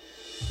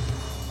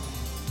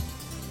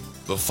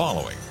The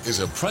following is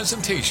a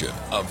presentation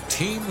of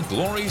Team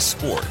Glory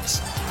Sports.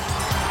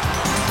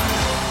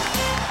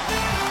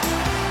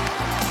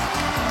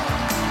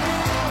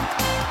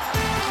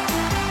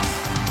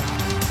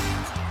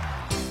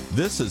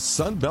 This is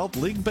Sunbelt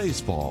League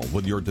Baseball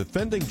with your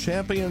defending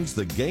champions,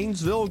 the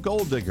Gainesville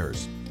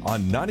Gol'diggers,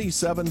 on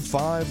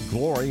 97.5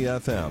 Glory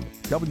FM,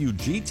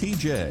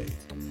 WGTJ.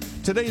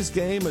 Today's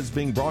game is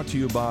being brought to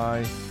you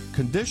by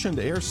Conditioned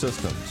Air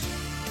Systems,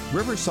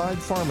 Riverside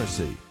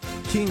Pharmacy,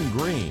 King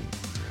Green,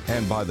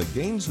 and by the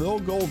Gainesville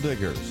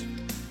Gol'diggers.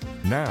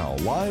 Now,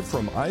 live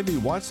from Ivy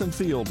Watson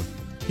Field,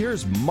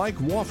 here's Mike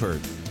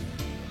Wofford.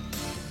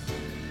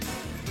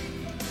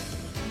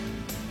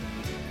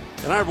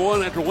 And hi,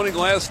 everyone. After winning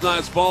last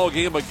night's ball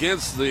game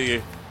against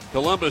the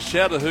Columbus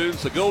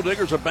Chattahoochee, the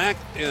Gol'diggers are back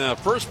in a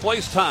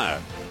first-place tie,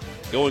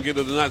 going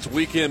into tonight's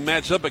weekend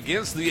matchup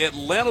against the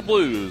Atlanta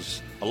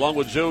Blues. Along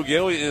with Joe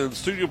Gailey and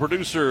studio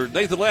producer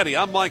Nathan Laddie,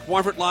 I'm Mike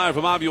Wofford, live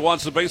from Ivy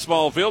Watson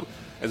Baseball Field.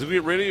 As we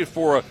get ready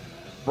for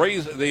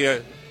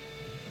the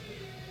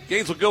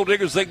Gainesville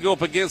Gol'diggers, they go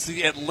up against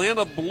the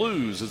Atlanta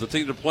Blues as the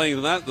teams are playing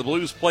tonight. The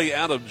Blues play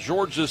out of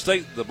Georgia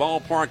State, the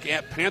ballpark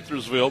at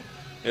Panthersville,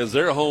 as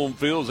their home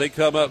field. They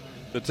come up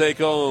to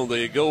take on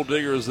the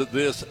Gol'diggers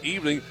this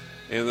evening.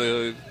 And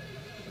the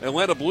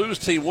Atlanta Blues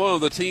team, one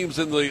of the teams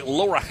in the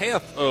lower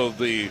half of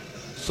the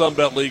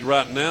Sunbelt League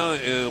right now.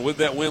 And with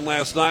that win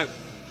last night,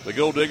 the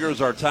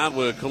Gol'diggers are tied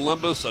with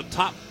Columbus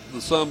atop the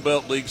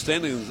Sunbelt League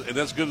standings, and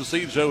that's good to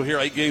see, Joe, here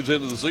 8 games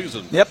into the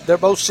season. Yep, they're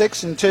both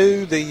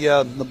 6-2.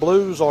 The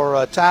Blues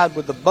are tied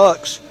with the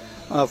Bucks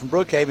from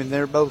Brookhaven.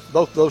 They're both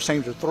those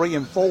teams are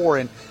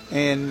 3-4,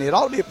 and it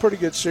ought to be a pretty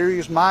good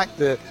series, Mike.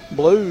 The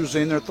Blues,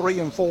 in their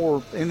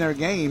 3-4 in their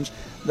games,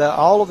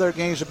 all of their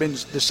games have been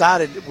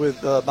decided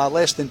with by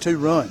less than 2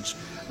 runs.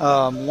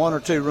 1 or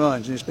 2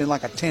 runs, and it's been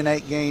like a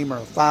 10-8 game or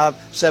a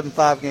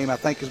 7-5 game, I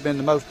think, has been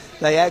the most.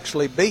 They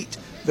actually beat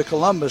the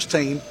Columbus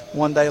team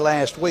one day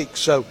last week.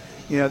 So,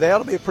 they ought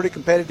to be a pretty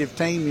competitive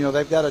team.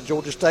 They've got a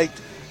Georgia State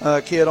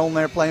kid on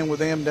there playing with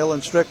them,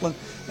 Dylan Strickland.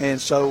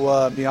 And so,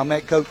 I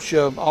met Coach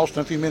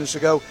Austin a few minutes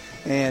ago,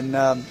 and,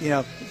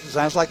 it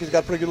sounds like he's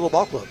got a pretty good little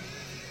ball club.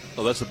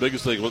 Well, that's the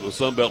biggest thing what the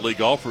Sunbelt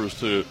League offers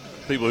to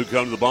people who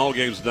come to the ball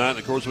games tonight. And,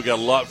 of course, we got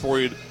a lot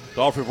for you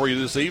to offer for you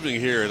this evening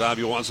here at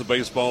Ivy Watson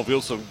Baseball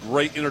Field. Some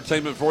great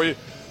entertainment for you,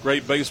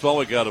 great baseball.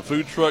 We got a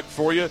food truck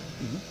for you,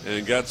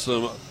 and got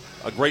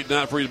a great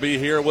night for you to be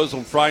here. It was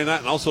on Friday night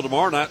and also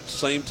tomorrow night,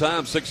 same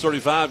time,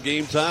 6:35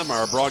 game time.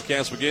 Our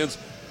broadcast begins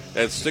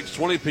at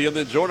 6:20 p.m.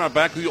 Then join our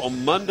back with you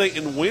on Monday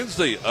and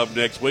Wednesday of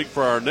next week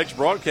for our next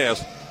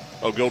broadcast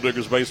of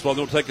Gol'diggers Baseball.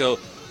 Then we'll take a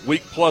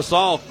week plus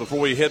off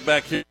before we head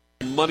back here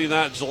Monday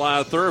night,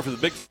 July 3rd for the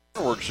big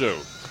fireworks show.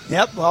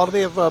 Yep, ought to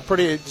be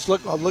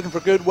looking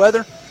for good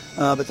weather,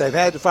 but they've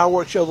had the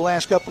fireworks show the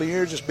last couple of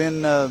years. It's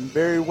been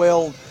very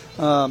well.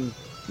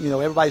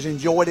 Everybody's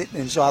enjoyed it,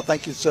 and so I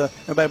think it's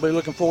everybody will be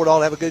looking forward to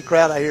have a good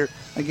crowd out here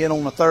again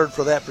on the 3rd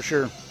for that for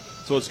sure.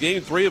 So it's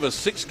game 3 of a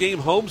 6-game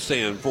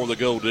homestand for the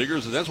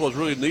Gol'diggers, and that's what's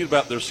really neat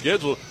about their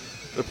schedule.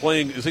 They're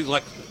playing, it seems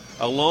like,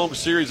 a long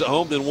series at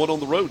home than one on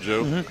the road,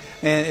 Joe.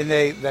 And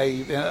they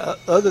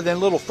other than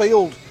little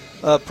field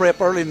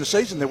prep early in the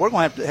season, they were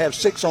going to have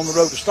 6 on the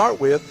road to start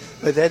with,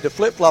 but they had to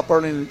flip-flop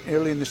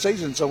early in the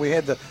season, so we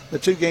had the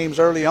 2 games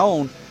early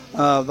on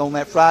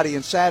that Friday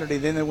and Saturday.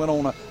 Then they went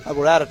on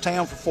were out of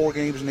town for 4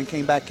 games and then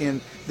came back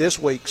in this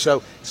week.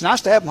 So it's nice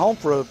to have them home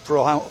for a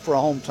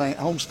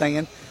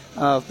homestand.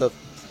 The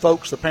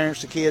folks, the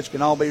parents, the kids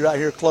can all be right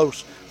here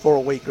close for a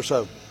week or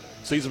so.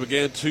 Season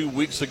began 2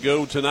 weeks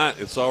ago tonight.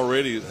 It's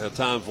already,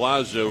 time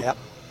flies, Joe. Yep.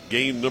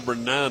 Game number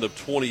 9 of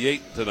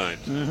 28 tonight.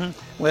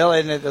 Well,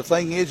 and the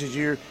thing is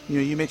you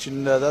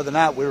mentioned the other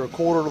night we were a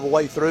quarter of the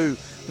way through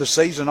the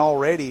season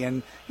already,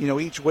 and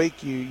each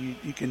week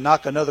you can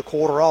knock another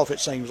quarter off, it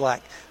seems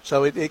like.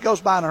 So it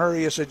goes by in a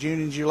hurry. It's a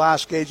June and July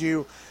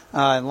schedule.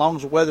 As long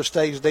as the weather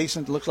stays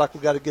decent, it looks like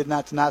we've got a good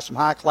night tonight, some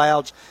high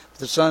clouds. If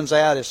the sun's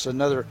out, it's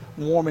another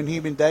warm and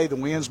humid day. The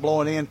wind's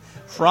blowing in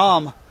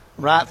from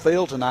right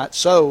field tonight,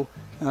 so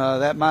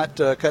that might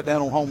cut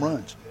down on home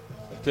runs.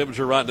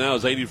 Temperature right now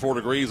is 84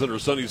 degrees under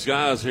sunny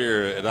skies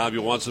here at Ivy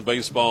Watson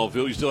Baseball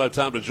Field. You still have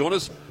time to join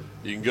us.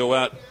 You can go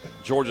out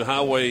Georgia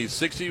Highway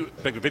 60, in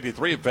fact,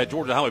 53, in fact,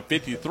 Georgia Highway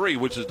 53,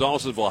 which is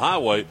Dawsonville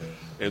Highway,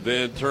 and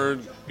then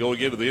turn going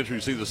into the entry.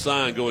 You see the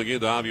sign going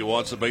into Ivy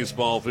Watson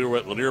Baseball Field. We're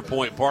at Lanier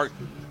Point Park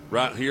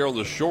right here on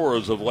the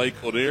shores of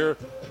Lake Lanier,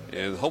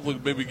 and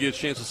hopefully maybe get a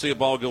chance to see a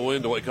ball go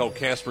into what we call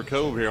Casper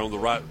Cove here on the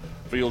right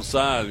field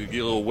side. You get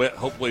a little wet,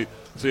 hopefully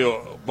see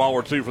a ball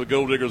or two for the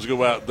Gol'diggers to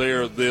go out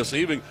there this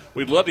evening.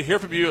 We'd love to hear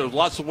from you. There's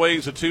lots of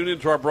ways to tune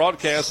into our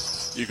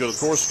broadcast. You can, of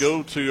course,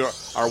 go to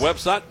our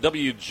website,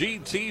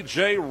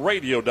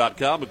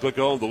 WGTJradio.com, and click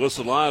on the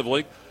Listen Live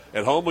link.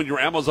 At home on your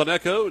Amazon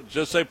Echo,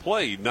 just say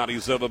play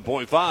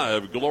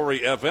 97.5 Glory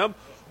FM.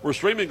 We're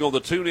streaming on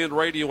the TuneIn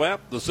Radio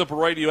app, the Simple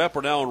Radio app.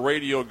 We're now on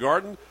Radio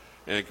Garden.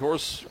 And, of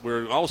course,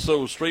 we're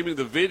also streaming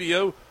the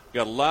video.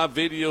 Got a live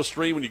video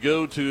stream when you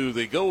go to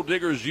the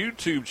Gol'diggers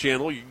YouTube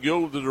channel. You can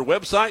go to their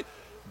website,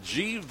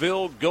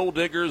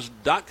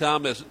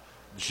 GvilleGoldiggers.com. That's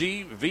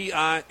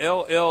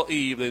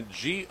G-V-I-L-L-E, then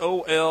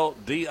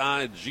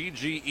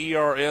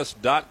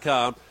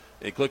Goldiggers.com,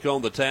 and click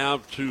on the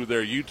tab to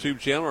their YouTube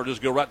channel, or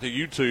just go right to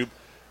YouTube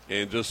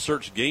and just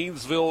search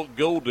Gainesville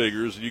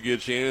Gol'diggers, and you get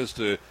a chance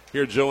to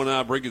hear Joe and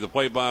I bring you the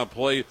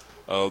play-by-play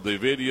of the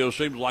video.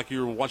 Seems like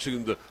you're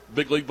watching the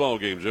big league ball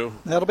game, Joe.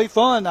 That'll be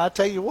fun. I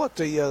tell you what,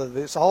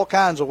 there's all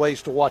kinds of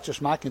ways to watch us,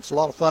 Mike. It's a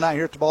lot of fun out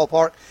here at the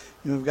ballpark.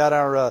 We've got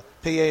our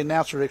PA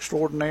announcer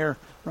extraordinaire,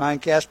 Ryan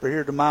Casper,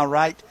 here to my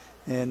right,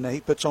 and he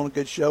puts on a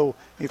good show.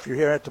 If you're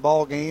here at the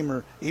ball game,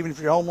 or even if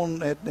you're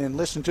home and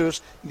listen to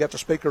us, you got the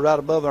speaker right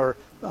above our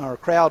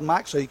crowd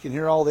mic, so you can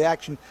hear all the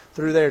action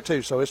through there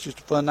too. So it's just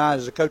a fun night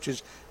as the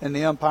coaches and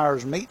the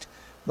umpires meet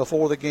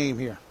before the game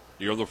here.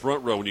 You're on the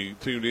front row when you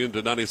tune in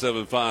to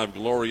 97.5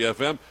 Glory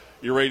FM,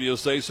 your radio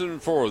station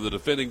for the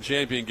defending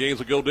champion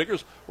Gainesville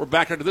Gol'diggers. We're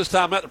back into this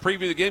time out to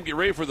preview the game. Get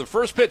ready for the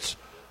first pitch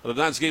of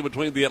the night's game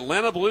between the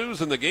Atlanta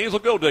Blues and the Gainesville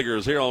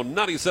Gol'diggers here on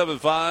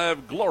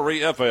 97.5 Glory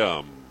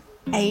FM.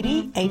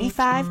 80,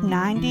 85,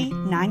 90,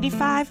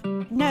 95?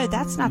 No,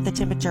 that's not the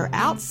temperature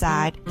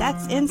outside.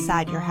 That's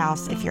inside your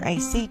house if your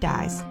AC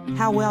dies.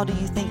 How well do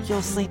you think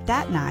you'll sleep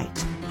that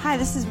night? Hi,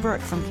 this is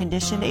Brooke from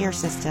Conditioned Air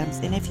Systems,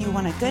 and if you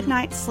want a good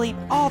night's sleep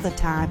all the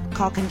time,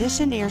 call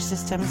Conditioned Air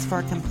Systems for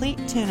a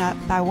complete tune-up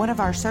by one of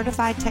our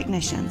certified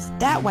technicians.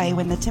 That way,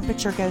 when the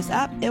temperature goes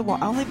up, it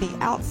will only be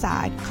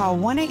outside. Call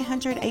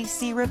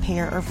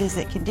 1-800-AC-REPAIR or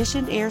visit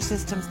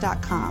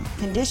ConditionedAirSystems.com.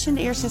 Conditioned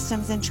Air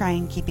Systems and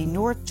Train, keeping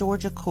North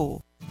Georgia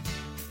cool.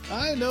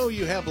 I know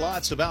you have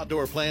lots of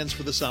outdoor plans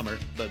for the summer,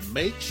 but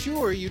make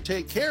sure you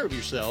take care of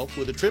yourself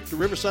with a trip to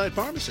Riverside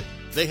Pharmacy.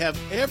 They have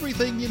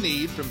everything you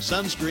need, from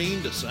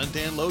sunscreen to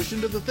suntan lotion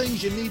to the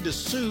things you need to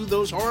soothe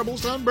those horrible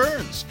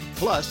sunburns.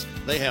 Plus,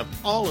 they have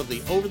all of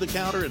the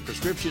over-the-counter and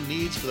prescription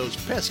needs for those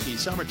pesky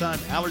summertime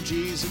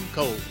allergies and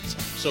colds.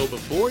 So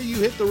before you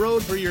hit the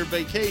road for your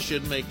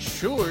vacation, make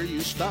sure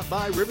you stop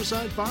by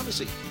Riverside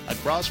Pharmacy,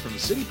 across from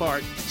City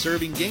Park,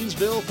 serving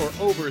Gainesville for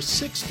over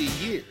 60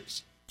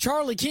 years.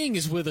 Charlie King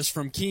is with us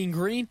from King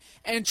Green.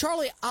 And,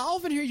 Charlie, I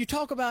often hear you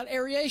talk about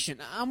aeration.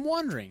 I'm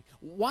wondering,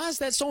 why is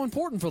that so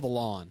important for the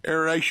lawn?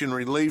 Aeration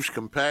relieves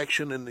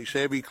compaction in these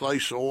heavy clay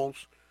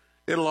soils.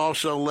 It'll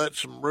also let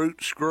some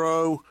roots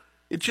grow.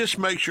 It just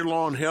makes your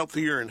lawn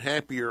healthier and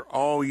happier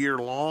all year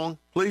long.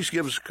 Please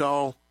give us a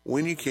call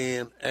when you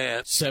can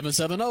at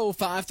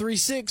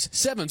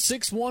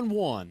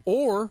 770-536-7611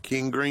 or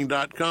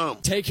kinggreen.com.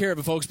 Take care of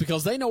it, folks,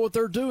 because they know what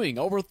they're doing.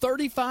 Over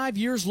 35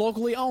 years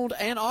locally owned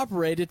and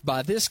operated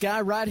by this guy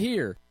right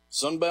here.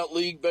 Sunbelt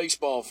League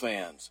baseball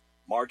fans,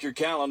 mark your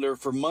calendar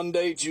for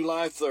Monday,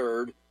 July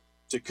 3rd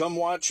to come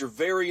watch your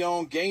very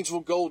own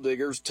Gainesville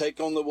Gol'diggers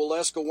take on the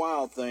Waleska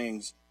Wild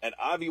Things at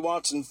Ivy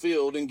Watson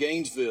Field in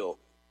Gainesville.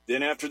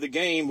 Then after the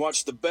game,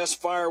 watch the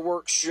best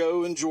fireworks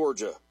show in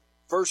Georgia.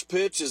 First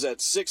pitch is at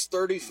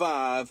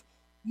 6:35,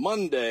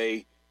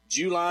 Monday,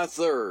 July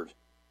 3rd.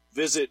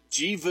 Visit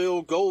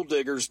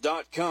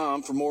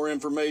GVilleGoldiggers.com for more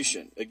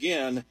information.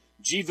 Again,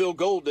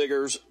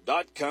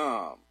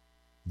 GVilleGoldiggers.com.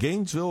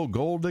 Gainesville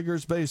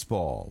Gol'diggers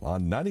Baseball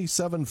on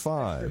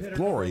 97.5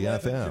 Glory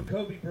FM.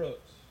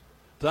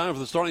 Time for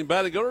the starting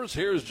batting orders.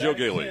 Here's Joe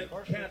Gailey.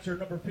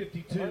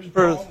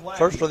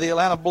 First for the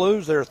Atlanta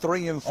Blues, they're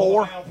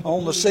 3-4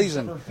 on the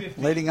season.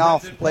 Leading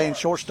off, playing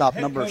shortstop,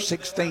 number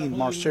 16,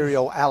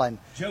 Marcerio Allen.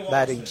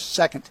 Batting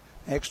second,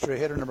 extra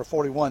hitter, number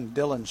 41,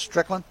 Dylan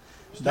Strickland.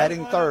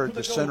 Batting third,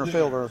 the center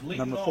fielder,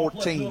 number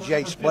 14,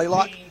 Jace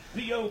Blaylock.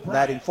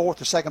 Batting fourth,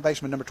 the second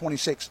baseman, number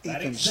 26,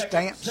 Ethan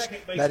Stamps.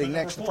 Batting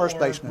next, the first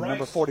baseman,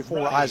 number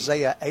 44,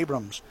 Isaiah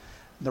Abrams.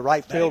 The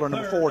right fielder,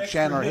 number 4,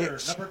 Chandler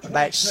Hicks.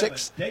 Bats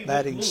sixth.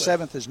 Batting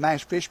seventh is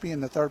Mash Fishby,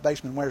 and the third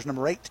baseman wears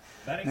number 8.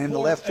 And the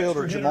left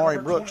fielder,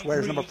 Jamari Brooks,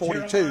 wears number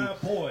 42.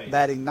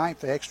 Batting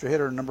ninth, the extra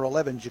hitter, number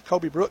 11,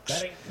 Jacoby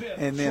Brooks.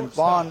 And then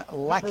Vaughn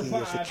Lackey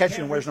is the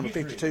catcher and wears number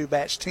 52.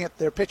 Bats 10th.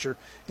 Their pitcher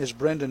is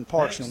Brendan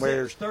Parks and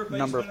wears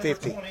number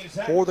 50.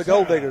 For the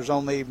Gol'diggers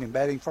on the evening,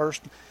 batting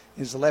first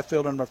is the left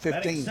fielder, number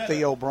 15,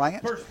 Theo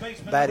Bryant.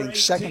 Batting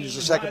second is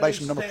the second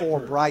baseman, number 4,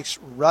 Bryce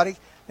Ruddy.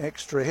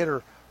 Extra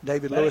hitter,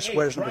 David Lewis,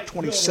 wears number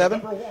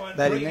 27.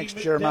 Batting next,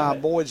 Jeremiah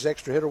Boyd's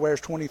extra hitter, wears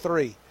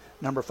 23.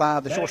 Number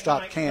 5, the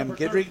shortstop, Cam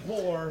Guidry.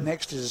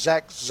 Next is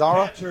Zach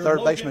Zara,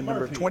 third baseman,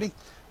 number 20.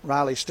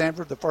 Riley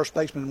Stanford, the first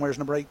baseman, wears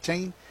number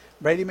 18.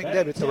 Brady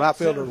McDevitt, the right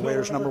fielder,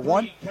 wears number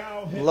 1.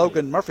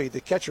 Logan Murphy,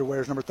 the catcher,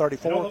 wears number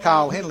 34.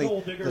 Kyle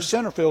Henley, the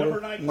center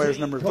fielder, wears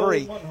number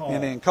 3.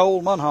 And then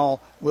Cole Munhall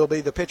will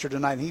be the pitcher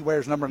tonight, and he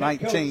wears number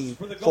 19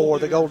 for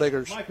the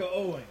Gol'diggers.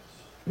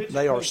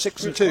 They are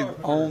 6-2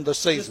 on the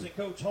season.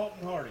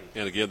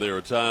 And again, they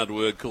are tied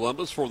with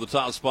Columbus for the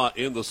top spot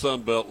in the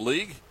Sun Belt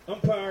League.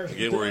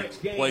 Again, we're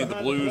playing the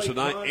Blues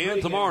tonight and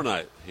tomorrow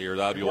night here at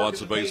Ivy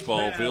Watson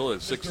Baseball Field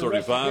at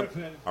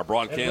 6:35. Our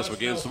broadcast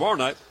begins tomorrow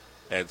night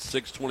at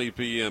 6:20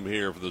 p.m.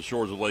 here for the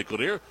shores of Lake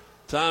Lanier.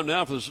 Time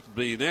now for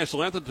the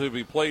national anthem to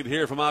be played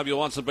here from Ivy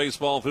Watson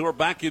Baseball Field. We're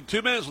back in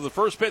 2 minutes with the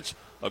first pitch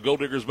of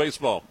Gol'diggers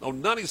Baseball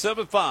on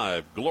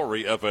 97.5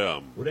 Glory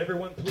FM.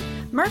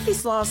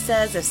 Murphy's Law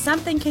says if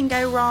something can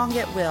go wrong,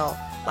 it will.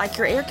 like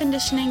your air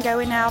conditioning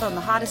going out on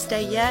the hottest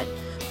day yet?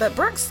 But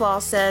Brooks Law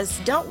says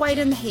don't wait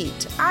in the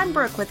heat. I'm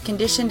Brooke with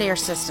Conditioned Air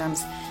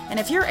Systems, and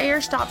if your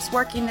air stops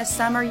working this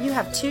summer, you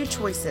have two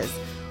choices.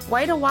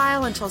 Wait a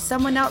while until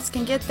someone else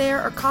can get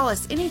there, or call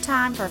us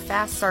anytime for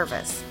fast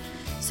service.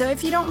 So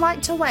if you don't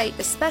like to wait,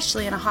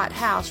 especially in a hot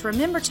house,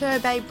 remember to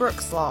obey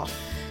Brooks Law.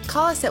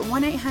 Call us at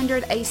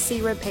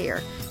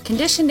 1-800-AC-REPAIR.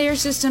 Conditioned Air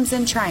Systems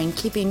and Train,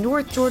 keeping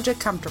North Georgia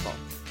comfortable.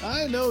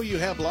 I know you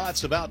have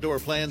lots of outdoor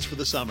plans for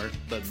the summer,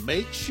 but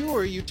make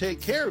sure you take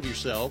care of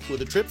yourself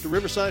with a trip to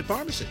Riverside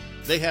Pharmacy.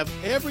 They have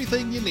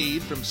everything you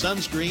need, from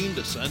sunscreen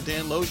to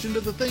suntan lotion to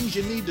the things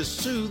you need to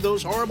soothe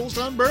those horrible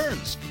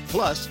sunburns.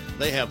 Plus,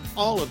 they have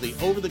all of the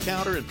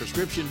over-the-counter and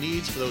prescription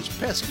needs for those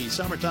pesky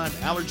summertime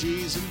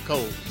allergies and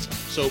colds.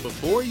 So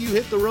before you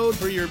hit the road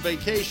for your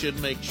vacation,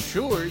 make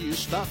sure you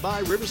stop by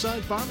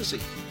Riverside Pharmacy,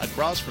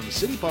 across from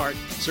City Park,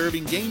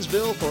 serving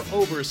Gainesville for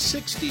over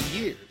 60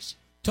 years.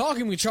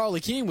 Talking with Charlie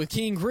King with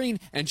King Green,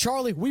 and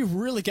Charlie, we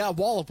really got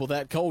walloped with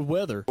that cold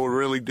weather. We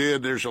really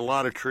did. There's a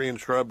lot of tree and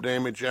shrub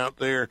damage out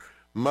there.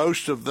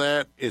 Most of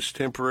that is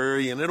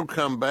temporary, and it'll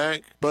come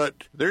back,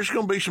 but there's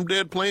going to be some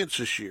dead plants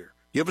this year.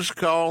 Give us a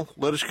call.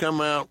 Let us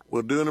come out.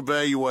 We'll do an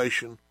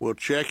evaluation. We'll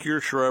check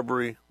your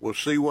shrubbery. We'll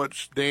see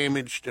what's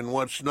damaged and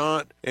what's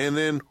not, and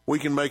then we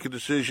can make a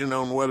decision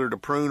on whether to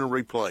prune or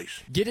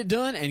replace. Get it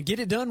done, and get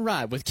it done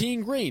right with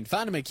King Green.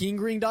 Find them at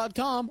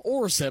kinggreen.com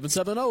or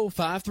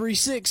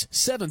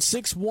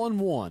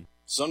 770-536-7611.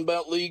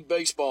 Sunbelt League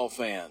baseball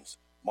fans,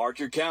 mark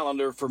your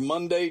calendar for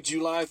Monday,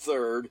 July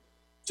 3rd,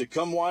 to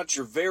come watch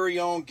your very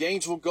own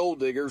Gainesville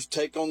Gol'diggers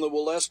take on the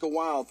Waleska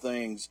Wild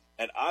Things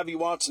at Ivy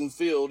Watson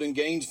Field in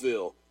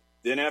Gainesville.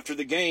 Then after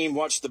the game,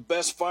 watch the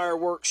best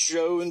fireworks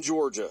show in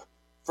Georgia.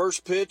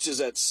 First pitch is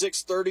at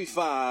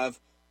 6:35,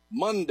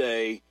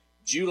 Monday,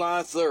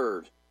 July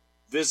 3rd.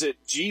 Visit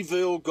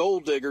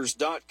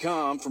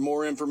GvilleGolddiggers.com for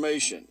more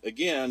information.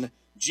 Again,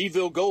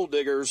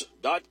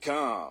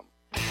 GvilleGolddiggers.com.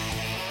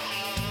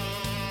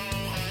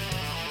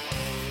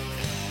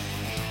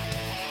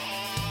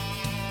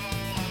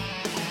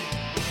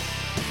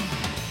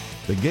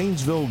 The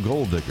Gainesville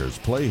Gol'diggers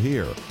play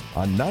here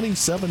on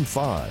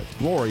 97.5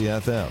 Glory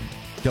FM,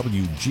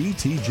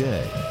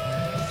 WGTJ.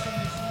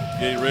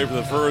 Getting ready for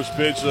the first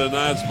pitch of the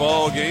night's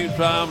ball game.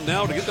 Time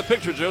now to get the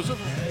picture, Joseph.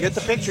 Get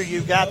the picture.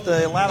 You've got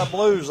the Atlanta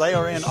Blues. They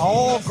are in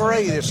all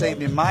gray this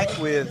evening, Mike,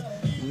 with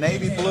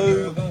navy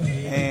blue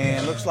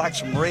and looks like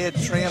some red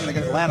trim. They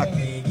got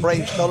Atlanta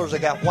Braves colors. They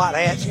got white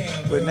hats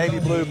with navy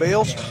blue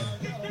bills.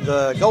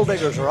 The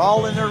Gol'diggers are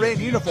all in their red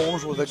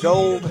uniforms with the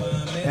gold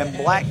and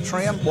black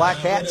trim, black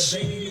hats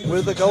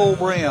with the gold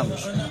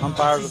brims.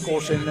 Umpires, of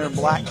course, in there in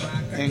black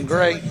and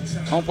gray.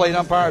 Home plate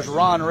umpires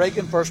Ron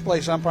Reagan. First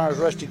place umpires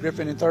Rusty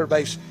Griffin. And third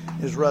base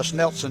is Russ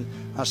Nelson,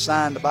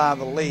 assigned by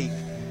the league.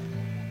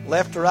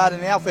 Left to right in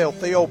the outfield,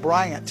 Theo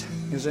Bryant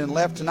is in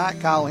left tonight.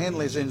 Kyle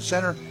Henley is in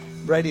center.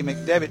 Brady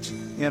McDevitt's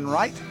in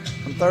right.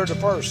 From third to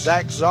first,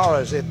 Zach Zara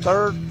is at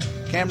third.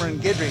 Cameron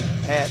Guidry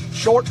at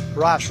short.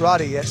 Bryce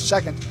Roddy at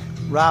second.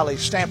 Riley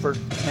Stanford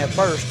at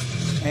first.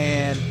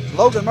 And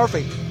Logan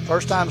Murphy,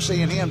 first time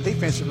seeing him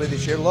defensively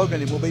this year.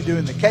 Logan will be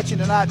doing the catching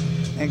tonight,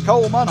 and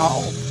Cole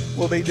Munhall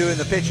will be doing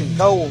the pitching.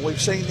 Cole,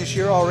 we've seen this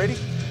year already.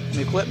 Let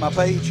me flip my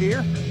page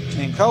here.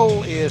 And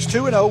Cole is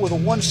 2-0 with a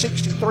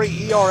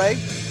 1.63 ERA,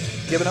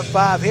 giving up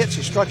 5 hits.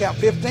 He struck out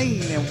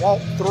 15 and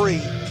walked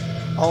 3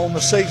 on the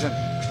season.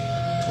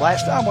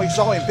 Last time we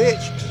saw him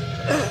pitch,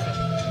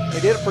 he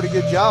did a pretty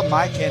good job,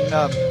 Mike, and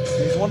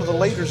he's one of the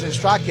leaders in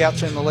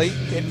strikeouts in the league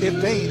at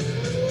 15.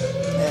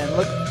 And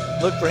look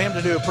for him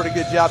to do a pretty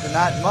good job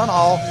tonight.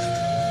 Munhall,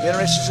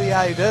 interested to see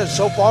how he does.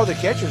 So far, the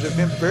catchers have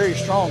been very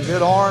strong.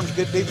 Good arms,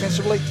 good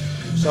defensively.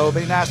 So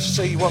it'll be nice to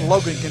see what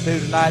Logan can do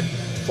tonight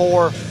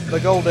for the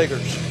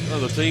Gol'diggers. Well,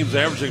 the team's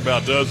averaging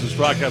about a dozen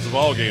strikeouts a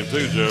ball game,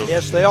 too, Joe.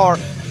 Yes, they are.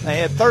 They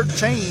had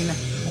 13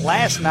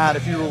 last night,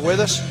 if you were with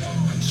us,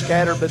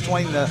 scattered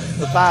between the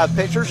 5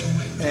 pitchers.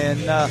 And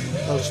the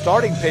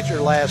starting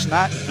pitcher last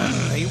night,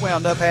 he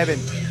wound up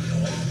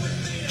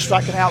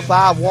striking out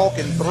 5,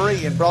 walking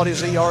 3, and brought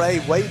his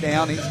ERA way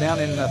down. He's down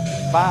in the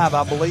 5,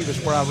 I believe, is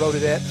where I wrote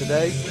it at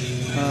today.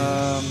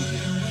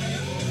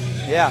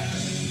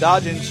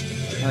 Dodgins,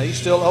 he's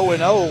still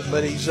 0-0,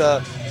 but he's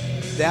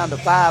down to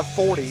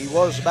 5.40. He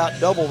was about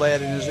double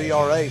that in his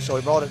ERA, so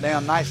he brought it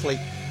down nicely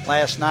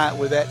last night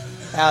with that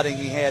outing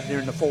he had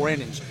during the 4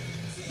 innings.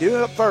 Due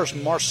up first,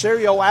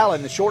 Marcerio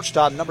Allen, the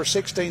shortstop, number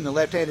 16, the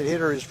left-handed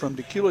hitter, is from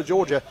Decula,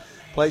 Georgia,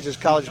 plays his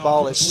college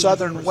ball at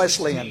Southern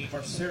Wesleyan.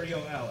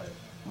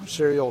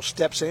 Marcerio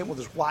steps in with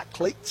his white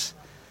cleats,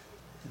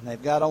 and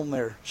they've got on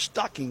their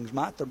stockings,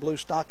 Mike, their blue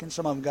stockings.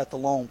 Some of them got the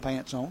long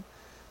pants on.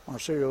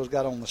 Marcerio's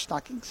got on the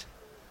stockings,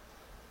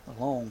 the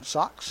long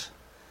socks.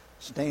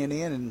 Stand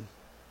in, and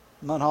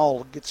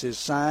Munhall gets his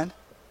sign.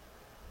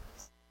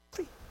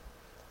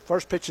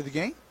 First pitch of the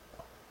game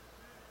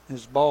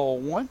is ball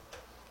 1.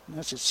 And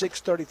that's at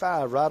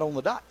 6:35, right on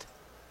the dot.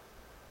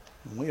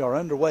 And we are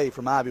underway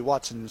from Ivy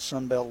Watson's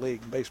Sunbelt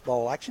League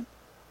baseball action.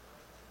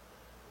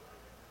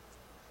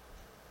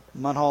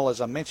 Munhall, as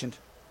I mentioned,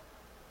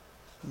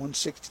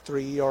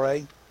 1.63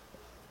 ERA,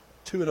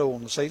 2-0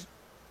 on the season.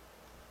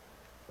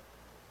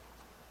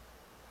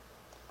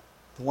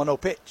 The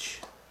 1-0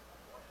 pitch.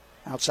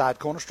 Outside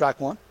corner, strike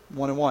one,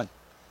 1-1.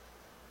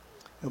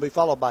 He'll be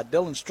followed by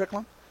Dylan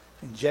Strickland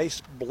and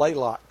Jace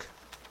Blaylock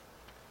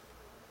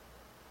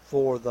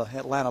for the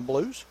Atlanta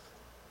Blues.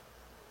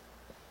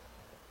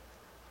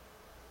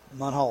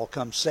 Munhall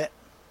comes set.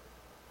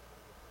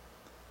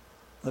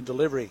 The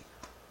delivery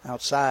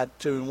outside,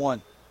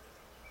 2-1.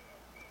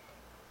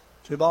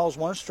 2 balls,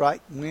 1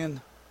 strike.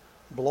 Wind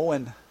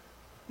blowing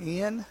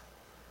in,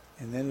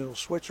 and then it'll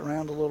switch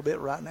around a little bit.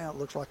 Right now it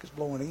looks like it's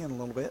blowing in a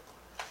little bit.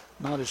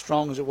 Not as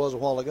strong as it was a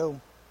while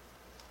ago.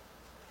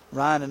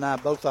 Ryan and I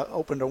both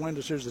opened our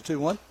windows. Here's the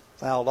 2-1.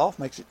 Fouled off,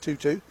 makes it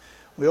 2-2.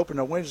 We opened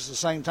our windows at the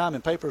same time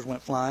and papers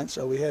went flying,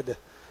 so we had to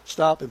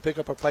stop and pick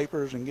up our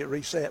papers and get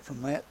reset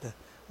from that. The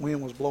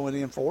wind was blowing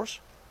in for us.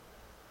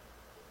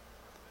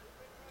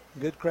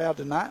 Good crowd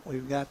tonight.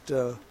 We've got,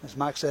 as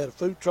Mike said, a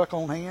food truck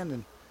on hand,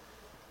 and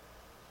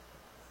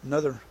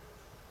another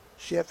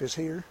chef is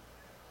here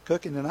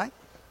cooking tonight.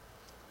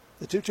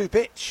 The 2-2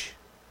 pitch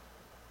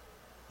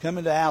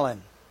coming to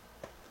Allen.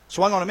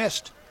 Swung on a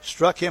missed.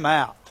 Struck him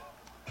out.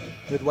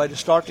 Good way to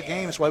start the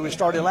game. It's the way we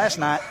started last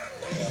night.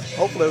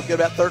 Hopefully we'll get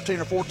about 13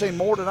 or 14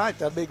 more tonight.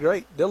 That'd be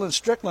great. Dylan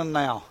Strickland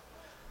now.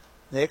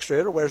 The extra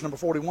hitter wears number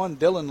 41.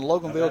 Dylan, the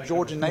Loganville,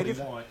 Georgia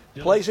native.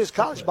 Plays his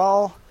college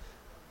ball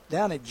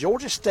down at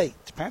Georgia State,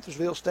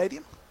 Panthersville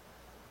Stadium.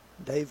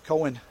 Dave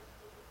Cohen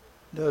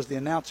does the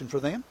announcing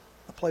for them.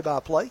 A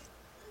play-by-play.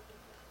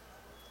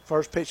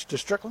 First pitch to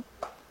Strickland.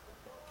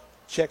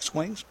 Check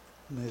swings.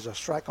 And there's a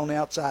strike on the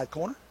outside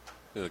corner.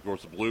 And, of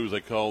course, the Blues, they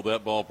call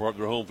that ballpark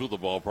their home field, the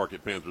ballpark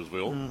at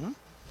Panthersville. Mm-hmm.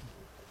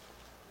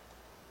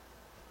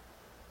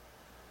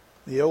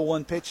 The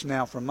 0-1 pitch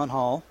now from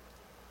Munhall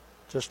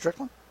to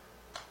Strickland.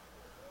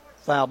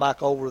 Foul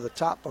back over the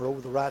top or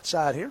over the right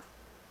side here.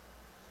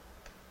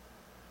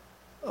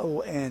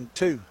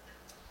 0-2.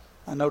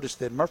 I noticed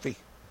that Murphy,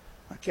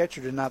 our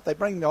catcher tonight, they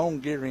bring their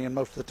own gear in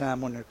most of the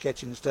time when they're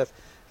catching and stuff.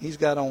 He's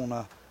got on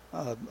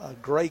a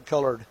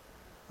gray-colored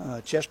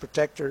chest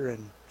protector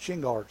and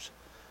shin guards.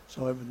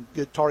 So a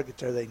good target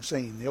there they can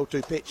see him. The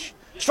 0-2 pitch.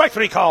 Strike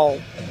 3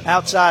 call.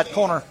 Outside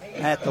corner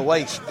at the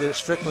waist.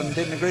 Strickland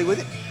didn't agree with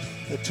it.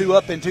 The 2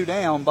 up and 2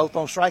 down, both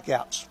on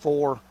strikeouts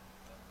for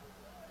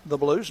the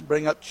Blues.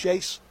 Bring up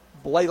Chase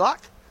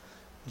Blaylock.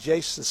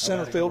 Jace, the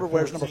center fielder,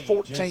 wears number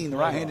 14, the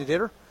right-handed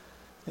hitter.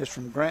 Is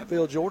from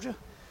Grantville, Georgia.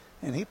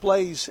 And he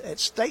plays at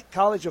State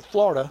College of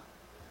Florida,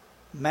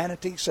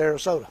 Manatee,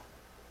 Sarasota.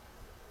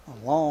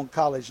 A long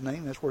college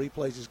name. That's where he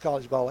plays his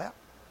college ball out.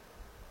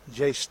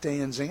 Jace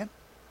stands in.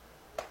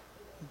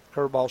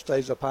 Curveball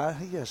stays up high.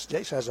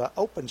 Jace has an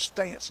open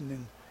stance and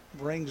then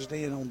brings it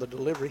in on the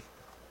delivery.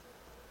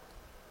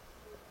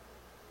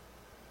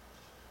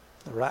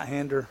 The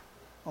right-hander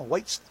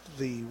awaits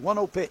the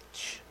 1-0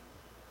 pitch.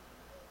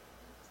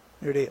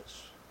 Here it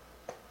is.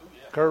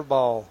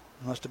 Curveball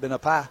must have been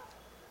up high.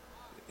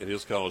 And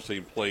his college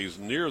team plays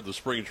near the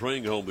spring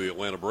training home of the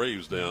Atlanta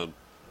Braves down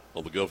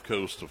on the Gulf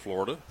Coast of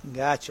Florida.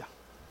 Gotcha.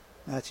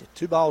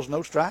 2 balls,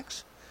 no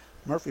strikes.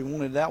 Murphy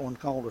wanted that one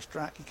called a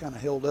strike. He kind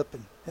of held up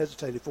and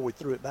hesitated before he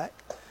threw it back.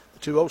 The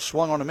 2-0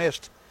 swung on a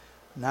missed.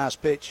 Nice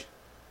pitch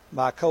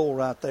by Cole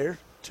right there.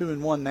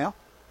 2-1 now.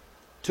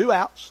 2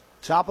 outs.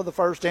 Top of the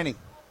first inning.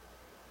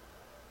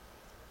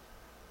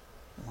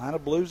 Atlanta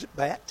Blues at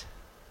bat.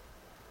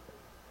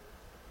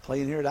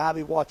 Playing here at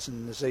Ivy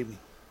Watson this evening.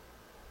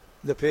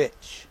 The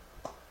pitch.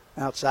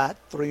 Outside,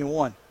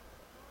 3-1.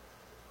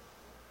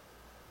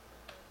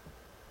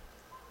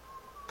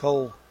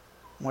 Cole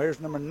wears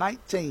number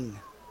 19.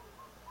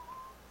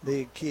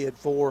 Big kid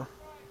for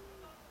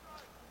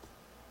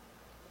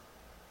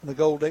the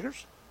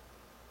Gol'diggers.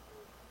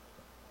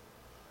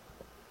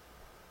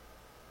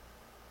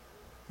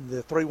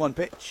 The 3-1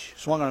 pitch.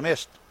 Swung on a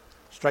missed.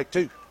 Strike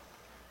 2.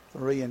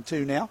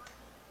 3-2 now.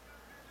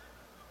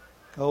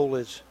 Cole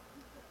is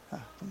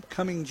from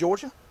Cumming,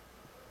 Georgia.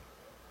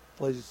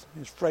 Plays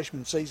his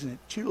freshman season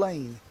at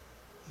Tulane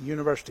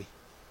University.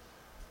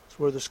 That's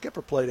where the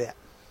skipper played at.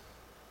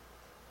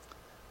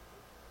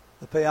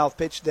 The payoff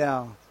pitch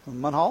down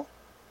from Munhall.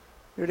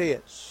 Here it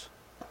is.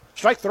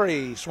 Strike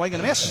 3. Swing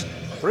and a miss.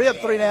 3 up,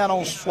 3 down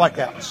on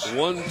strikeouts.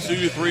 1,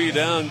 2, 3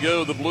 down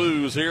go the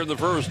Blues here in the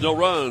first. No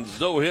runs,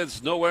 no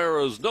hits, no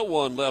errors, no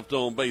one left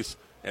on base.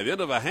 At the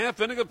end of a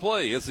half inning of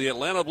play, it's the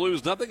Atlanta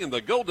Blues nothing, and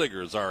the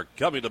Gol'diggers are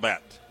coming to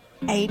bat.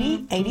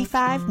 80,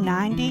 85,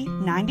 90,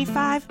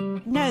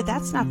 95. No,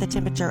 that's not the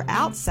temperature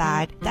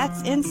outside.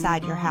 That's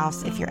inside your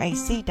house if your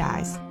AC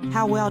dies.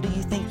 How well do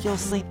you think you'll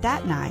sleep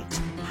that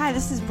night? Hi,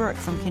 this is Brooke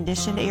from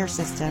Conditioned Air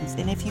Systems,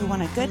 and if you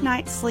want a good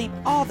night's sleep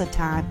all the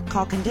time,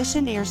 call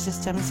Conditioned Air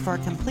Systems for a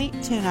complete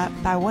tune-up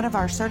by one of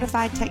our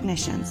certified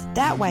technicians.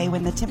 That way,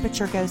 when the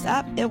temperature goes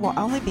up, it will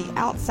only be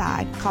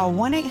outside. Call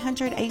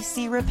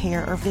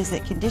 1-800-AC-REPAIR or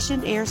visit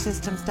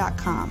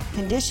ConditionedAirSystems.com.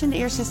 Conditioned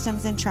Air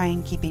Systems and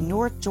Train, keeping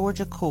North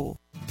Georgia cool.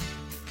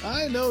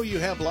 I know you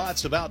have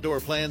lots of outdoor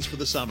plans for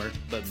the summer,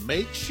 but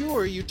make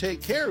sure you take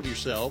care of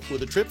yourself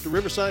with a trip to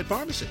Riverside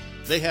Pharmacy.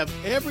 They have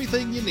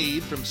everything you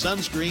need, from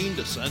sunscreen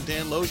to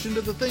suntan lotion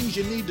to the things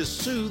you need to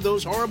soothe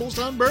those horrible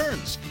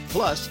sunburns.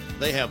 Plus,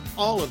 they have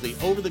all of the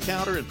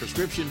over-the-counter and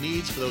prescription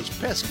needs for those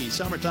pesky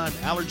summertime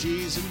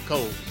allergies and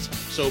colds.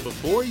 So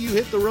before you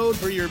hit the road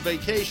for your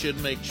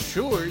vacation, make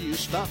sure you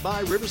stop by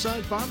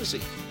Riverside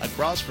Pharmacy,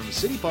 across from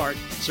City Park,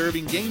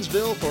 serving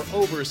Gainesville for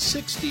over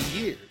 60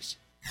 years.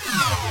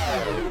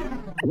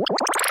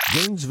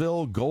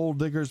 Gainesville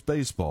Gol'diggers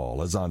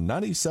baseball is on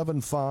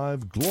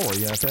 97.5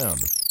 Glory FM,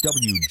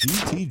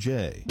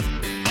 WGTJ.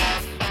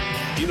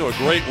 You know, a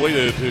great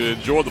way to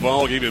enjoy the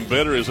ball even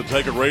better is to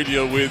take a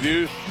radio with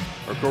you.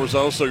 Of course,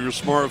 also your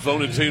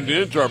smartphone, and tuned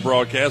in to our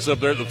broadcast up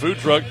there at the food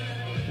truck.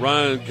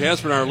 Ryan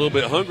Casper and I are a little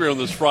bit hungry on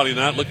this Friday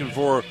night, looking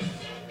for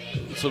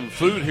some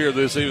food here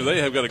this evening.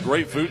 They have got a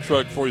great food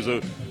truck for you.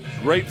 So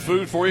great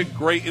food for you,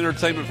 great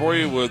entertainment for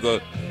you, with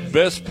the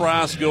best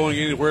price going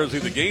anywhere. See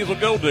the Gainesville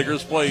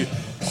Gol'diggers play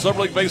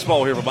Summer League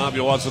baseball here from Ivy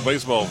Watson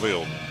Baseball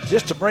Field.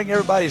 Just to bring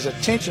everybody's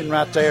attention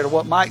right there to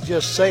what Mike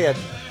just said,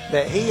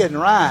 that he and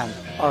Ryan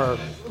are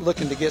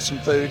looking to get some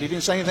food. He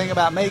didn't say anything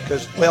about me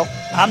because, well,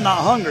 I'm not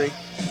hungry,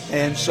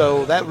 and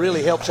so that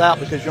really helps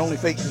out because you're only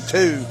feeding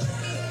two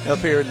up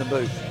here in the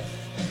booth.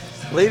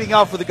 Leading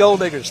off for the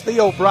Gol'diggers,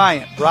 Theo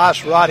Bryant,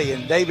 Bryce Roddy,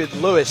 and David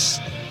Lewis.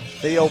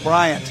 Theo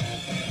Bryant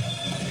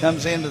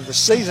comes into the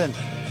season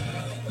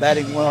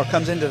batting well,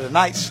 comes into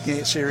tonight's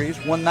series,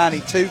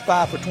 192,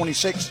 5 for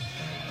 26,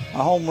 a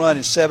home run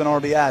and 7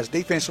 RBIs.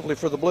 Defensively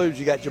for the Blues,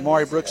 you got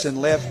Jamari Brooks in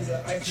left,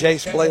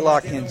 Jace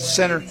Blaylock in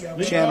center,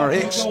 Chandler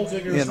Hicks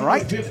in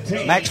right,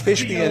 Max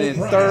Fishman in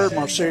third,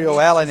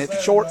 Marcello Allen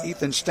at short,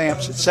 Ethan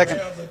Stamps at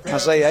second,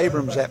 Isaiah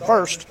Abrams at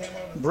first.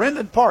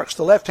 Brendan Parks,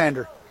 the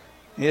left-hander,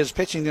 is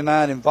pitching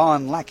tonight, and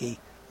Vaughn Lackey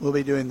will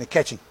be doing the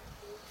catching.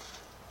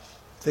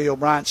 Theo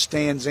Bryant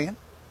stands in.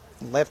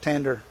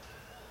 Left-hander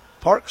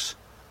Parks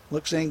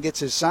looks in,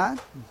 gets his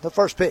sign. The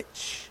first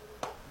pitch.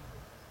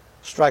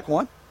 Strike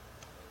one.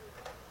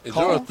 And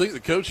Joe, I think the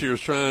coach here is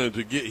trying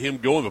to get him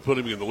going to put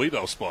him in the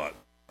leadoff spot.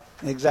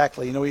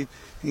 Exactly. You know, he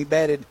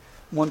batted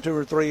 1, 2,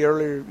 or 3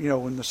 earlier, you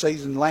know, in the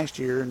season last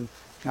year, and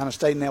kind of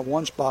stayed in that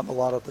one spot a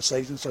lot of the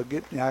season. So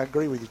I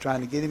agree with you, trying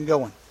to get him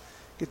going.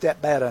 Get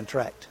that bat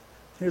untracked.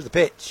 Here's the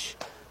pitch.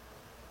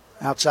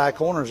 Outside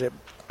corners, it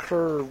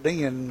curved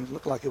in.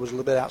 Looked like it was a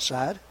little bit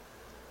outside.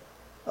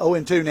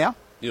 0-2 now.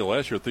 You know,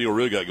 last year Theo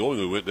really got going.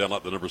 We went down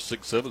like the number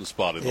 6, 7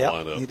 spot in the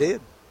lineup. He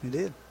did.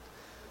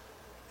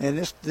 And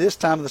this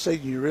time of the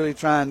season, you're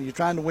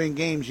trying to win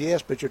games,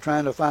 yes, but you're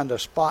trying to find a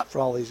spot for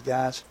all these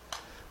guys.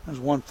 There's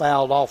one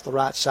fouled off the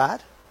right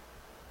side.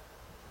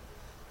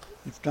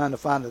 You're trying to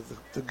find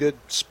the good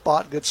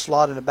spot, good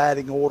slot in the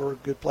batting order,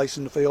 good place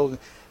in the field.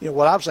 You know,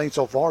 what I've seen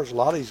so far is a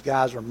lot of these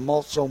guys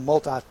are so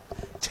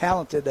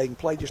multi-talented they can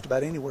play just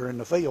about anywhere in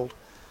the field.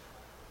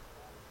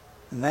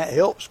 And that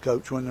helps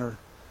Coach when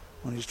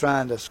he's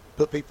trying to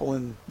put people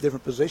in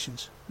different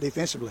positions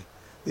defensively.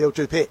 The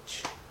 0-2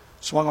 pitch.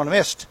 Swung on a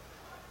missed.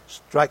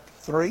 Strike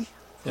 3.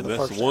 And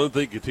that's the one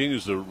thing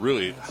continues to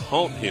really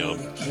haunt him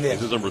is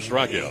his number of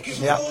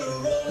strikeouts.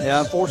 Yeah,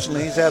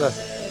 unfortunately, he's had a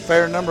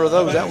fair number of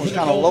those. That one's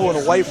kind of low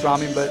and away from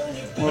him, but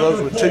one of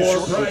those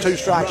with two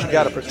strikes, you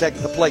got to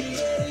protect the plate.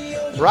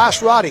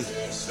 Bryce Roddy,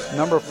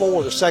 number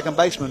 4, the second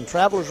baseman,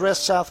 Travelers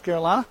Rest, South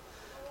Carolina,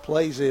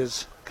 plays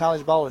his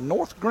college ball at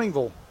North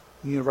Greenville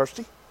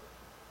University.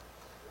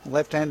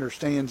 Left-hander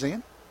stands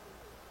in.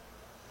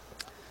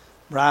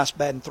 Bryce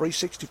batting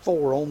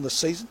 .364 on the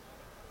season.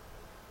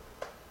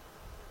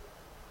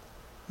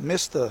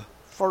 Missed the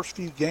first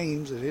few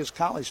games that his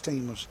college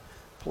team was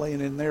playing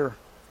in their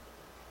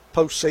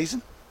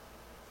postseason.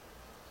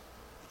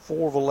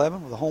 4 of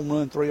 11 with a home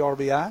run, 3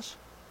 RBIs.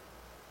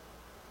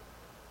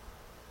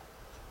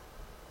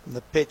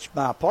 The pitch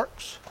by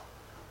Parks.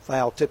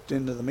 Foul tipped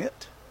into the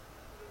mitt.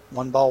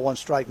 1 ball, 1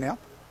 strike now.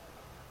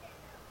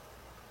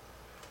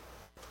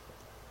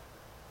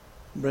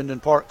 Brendan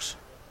Parks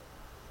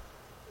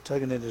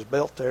tugging at his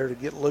belt there to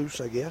get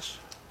loose, I guess.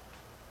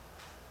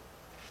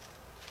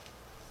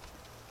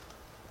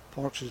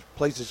 Parks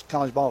plays his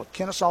college ball at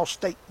Kennesaw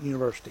State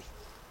University.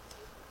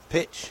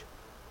 Pitch.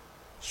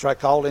 Strike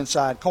called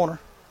inside corner.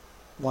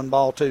 1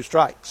 ball, 2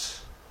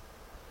 strikes.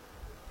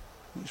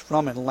 He's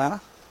from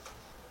Atlanta.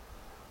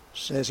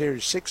 Says here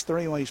he's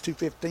 6'3", weighs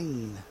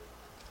 215.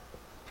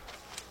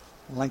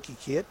 Lanky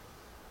kid.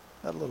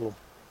 Got a little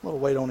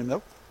weight on him,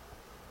 though.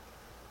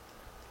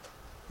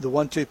 The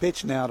 1-2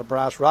 pitch now to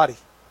Bryce Roddy.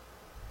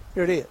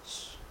 Here it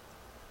is.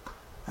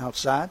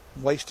 Outside.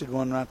 Wasted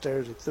one right there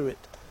as he threw it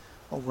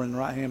over in the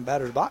right-hand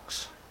batter's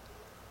box.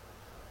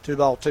 2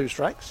 ball, 2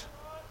 strikes.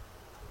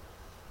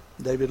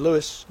 David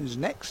Lewis is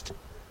next.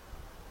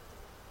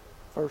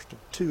 First of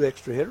 2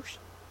 extra hitters.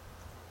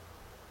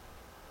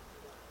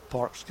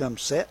 Parks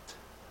comes set.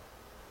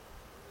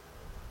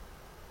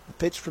 The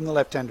pitch from the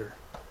left-hander.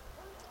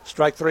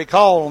 Strike 3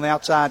 call on the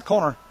outside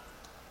corner.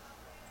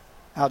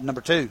 Out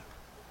number 2.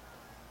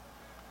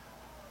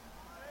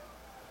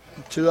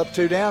 2 up,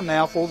 2 down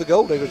now for the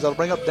Gol'diggers. That'll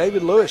bring up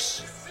David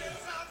Lewis.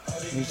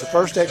 He's the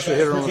first extra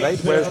hitter on the day.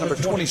 Wears number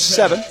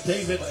 27.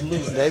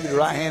 David,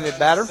 right-handed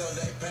batter.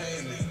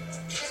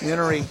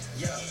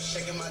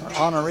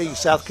 Honoree,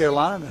 South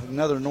Carolina,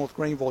 another North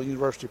Greenville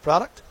University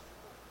product.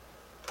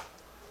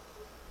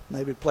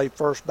 David played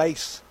first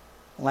base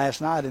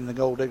last night in the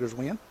Gol'diggers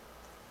win.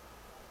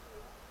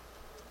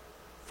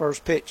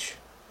 First pitch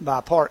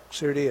by Parks.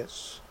 Here it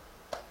is.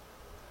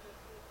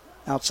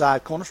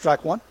 Outside corner,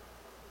 strike one.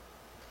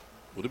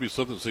 Would it be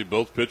something to see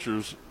both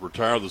pitchers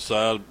retire the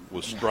side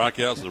with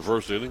strikeouts in the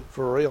first inning?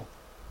 For real.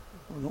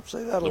 We don't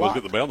say that a lot. Nobody's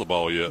getting the bat on the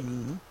ball yet.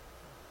 Mm-hmm.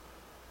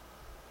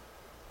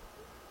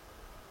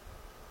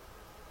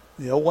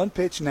 The 0-1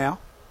 pitch now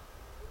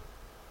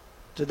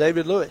to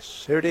David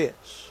Lewis. Here it is.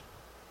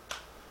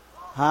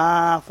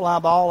 High fly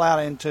ball out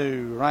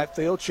into right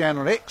field.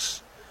 Chandler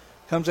Hicks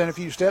comes in a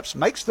few steps,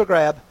 makes the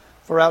grab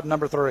for out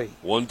number 3.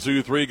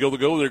 1-2-3 go the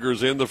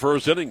Gol'diggers in the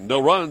first inning. No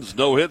runs,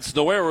 no hits,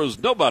 no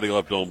errors, nobody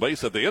left on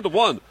base. At the end of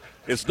one,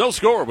 it's no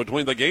score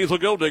between the Gainesville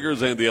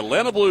Gol'diggers and the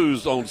Atlanta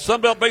Blues on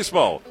Sunbelt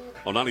Baseball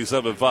on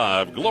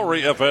 97.5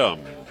 Glory FM.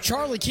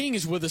 Charlie King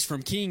is with us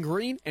from King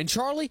Green. And,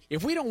 Charlie,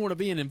 if we don't want to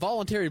be an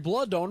involuntary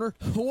blood donor,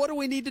 what do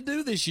we need to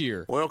do this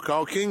year? Well,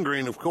 call King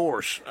Green, of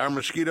course. Our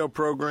mosquito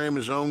program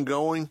is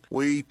ongoing.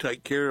 We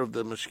take care of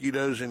the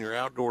mosquitoes in your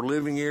outdoor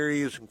living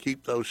areas and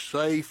keep those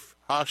safe,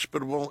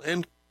 hospitable,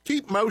 and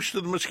keep most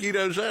of the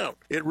mosquitoes out.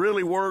 It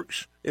really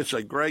works. It's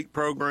a great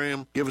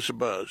program. Give us a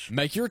buzz.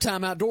 Make your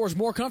time outdoors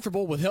more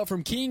comfortable with help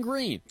from King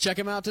Green. Check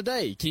them out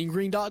today,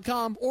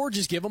 kinggreen.com, or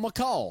just give them a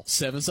call,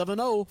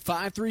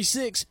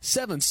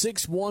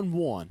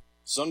 770-536-7611.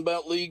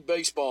 Sunbelt League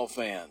baseball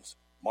fans,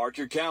 mark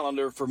your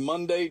calendar for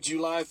Monday,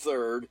 July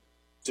 3rd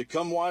to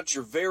come watch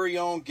your very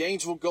own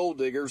Gainesville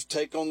Gol'diggers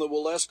take on the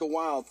Waleska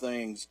Wild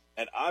Things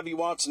at Ivy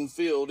Watson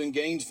Field in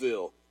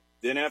Gainesville.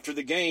 Then after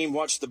the game,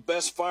 watch the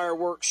best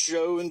fireworks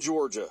show in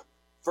Georgia.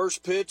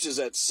 First pitch is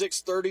at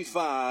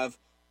 6:35,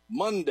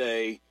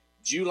 Monday,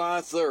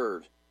 July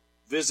 3rd.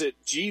 Visit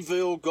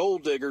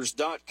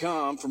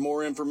gvillegoldiggers.com for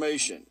more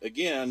information.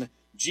 Again,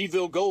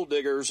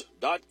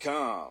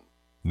 gvillegoldiggers.com.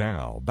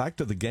 Now, back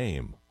to the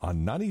game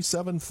on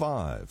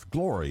 97.5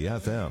 Glory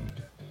FM.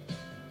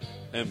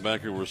 And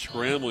back here, we're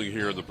scrambling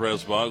here in the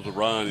press box with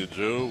Ryan and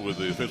Joe with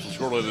the official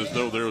score letting us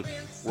know there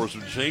were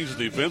some changes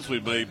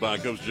defensively made by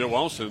Coach Joe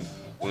Austin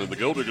when the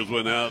Gol'diggers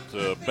went out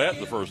to bat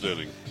in the first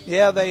inning.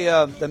 Yeah, they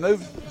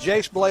moved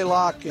Jace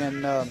Blaylock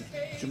and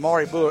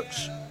Jamari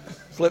Brooks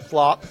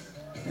flip-flop,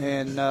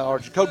 and or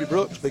Jacoby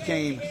Brooks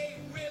became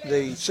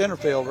the center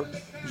fielder.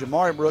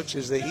 Jamari Brooks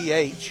is the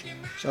EH,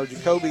 so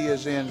Jacoby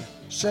is in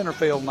center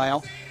field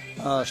now.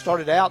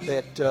 Started out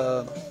that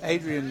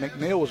Adrian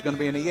McNeil was going to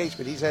be an EH,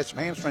 but he's had some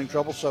hamstring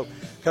trouble, so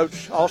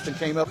Coach Austin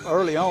came up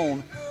early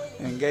on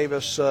and gave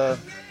us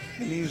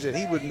news that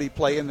he wouldn't be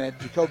playing, that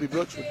Jacoby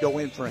Brooks would go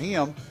in for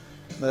him.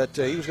 But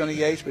he was going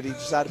to EH, but he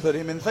decided to put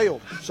him in the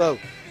field. So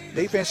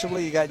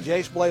defensively, you got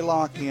Jace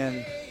Blaylock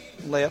in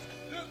left,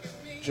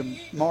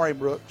 Jamari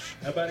Brooks,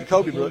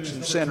 Jacoby Brooks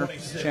in center,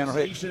 Chandler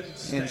Hicks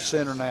in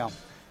center now.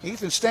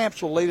 Ethan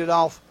Stamps will lead it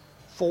off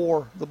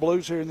for the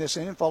Blues here in this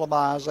inning, followed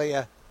by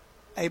Isaiah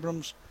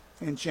Abrams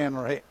and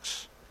Chandler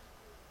Hicks.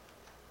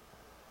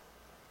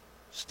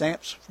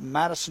 Stamps from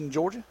Madison,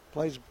 Georgia,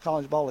 plays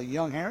college ball at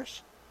Young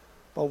Harris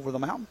over the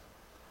mountain.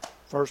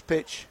 First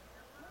pitch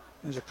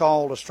is a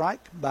call to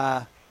strike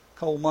by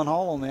Cole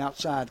Munhall on the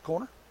outside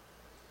corner.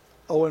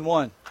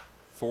 0-1.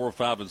 4,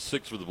 5, and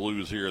 6 for the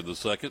Blues here in the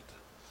second.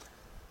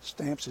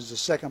 Stamps is the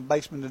second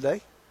baseman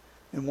today.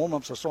 In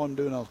warm-ups, I saw him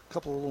doing a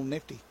couple of little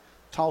nifty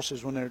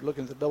tosses when they're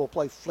looking at the double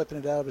play, flipping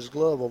it out of his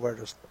glove over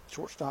to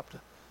shortstop.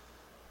 To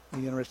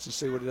be interested to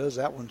see what he does.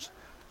 That one's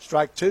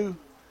strike 2.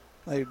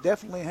 They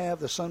definitely have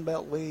the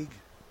Sunbelt League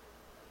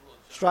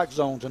strike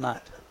zone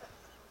tonight.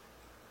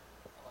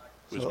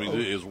 Which means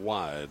it is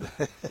wide.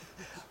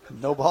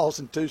 No balls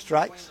and 2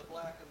 strikes.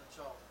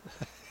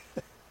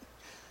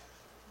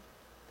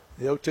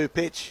 The 0-2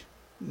 pitch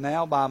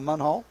now by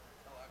Munhall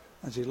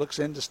as he looks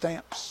into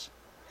Stamps.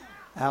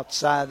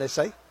 Outside, they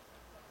say.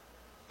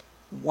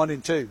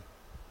 1-2.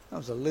 That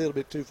was a little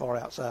bit too far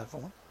outside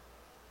for him.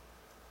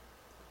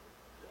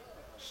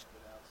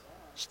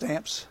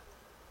 Stamps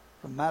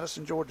from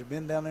Madison, Georgia.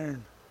 Been down there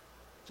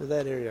to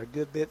that area a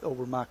good bit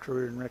over my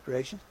career in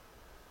recreation.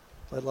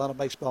 Played a lot of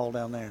baseball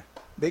down there.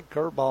 Big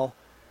curveball.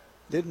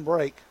 Didn't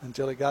break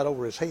until it got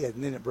over his head,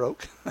 and then it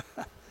broke.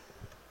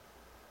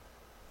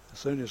 As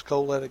soon as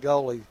Cole let it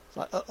go, he's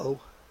like, uh-oh.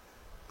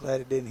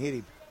 Glad it didn't hit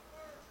him.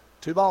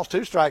 2 balls,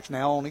 2 strikes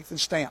now on Ethan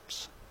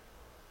Stamps.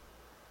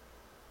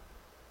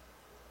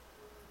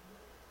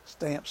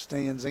 Stamps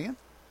stands in.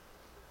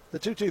 The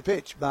 2-2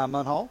 pitch by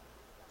Munhall.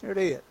 Here it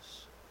is.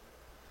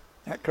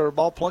 That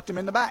curveball plunked him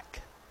in the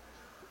back.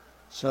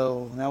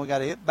 So now we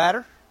got a hit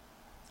batter.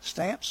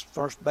 Stamps,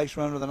 first base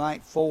runner of the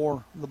night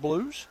for the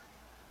Blues.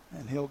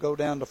 And he'll go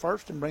down to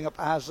first and bring up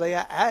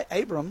Isaiah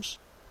Abrams,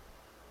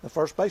 the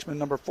first baseman,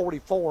 number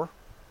 44.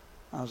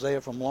 Isaiah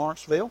from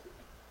Lawrenceville,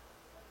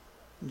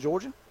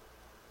 Georgia.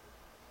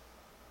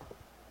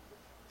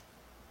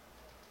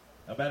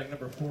 Now batting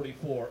number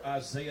 44,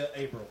 Isaiah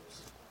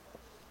Abrams.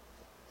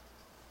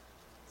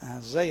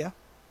 Isaiah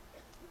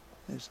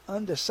is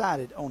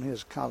undecided on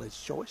his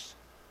college choice.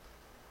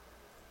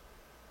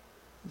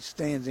 He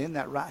stands in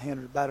that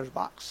right-handed batter's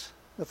box.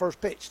 The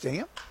first pitch to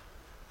him.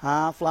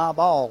 High fly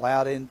ball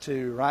out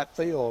into right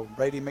field.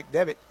 Brady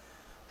McDevitt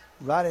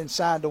right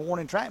inside the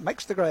warning track.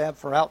 Makes the grab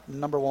for out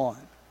number 1.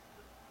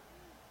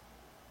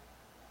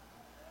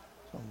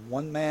 So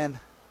 1 man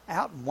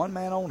out and 1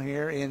 man on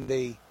here in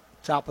the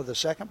top of the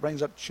second.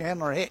 Brings up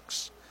Chandler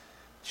Hicks.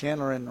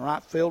 Chandler in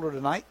right fielder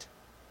tonight.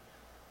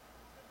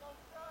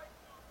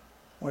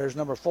 Where's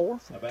number 4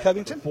 from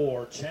Covington?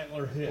 Number 4,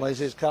 Chandler Hicks. Plays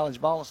his college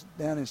ball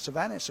down in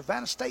Savannah,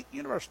 Savannah State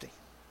University.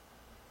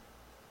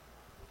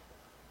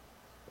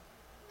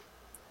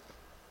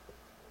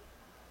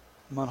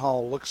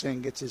 Munhall looks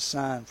in, gets his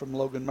sign from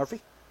Logan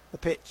Murphy. The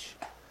pitch.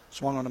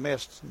 Swung on a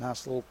miss.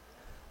 Nice little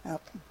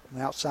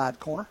outside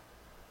corner.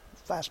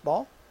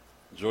 Fastball.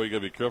 Joey, you got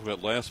to be careful.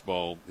 That last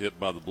ball hit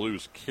by the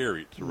Blues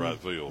carried to right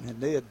field. It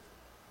did.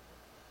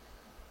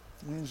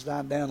 Winds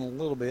died down a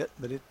little bit,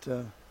 but it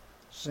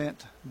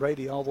sent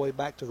Brady all the way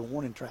back to the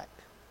warning track.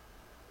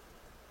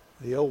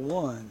 The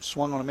 0-1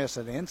 swung on a miss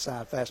at the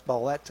inside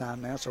fastball that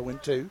time now, so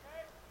 1-2.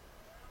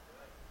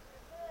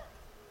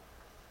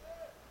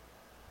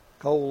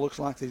 Cole looks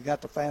like he's got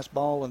the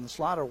fastball and the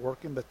slider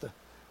working, but the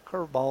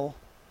curveball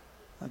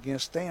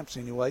against Stamps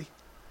anyway.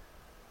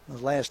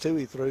 Those last 2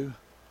 he threw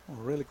were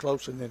really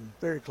close and then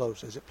very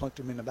close as it plunked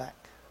him in the back.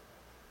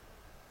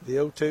 The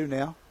 0-2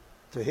 now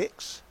to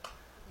Hicks.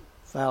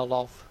 Fouled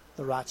off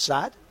the right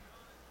side.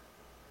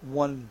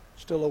 1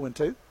 still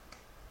 0-2.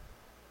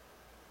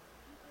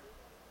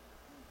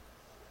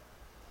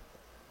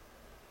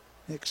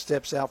 Hicks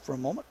steps out for a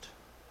moment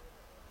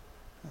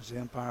as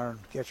the umpire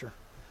and catcher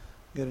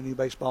get a new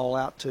baseball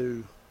out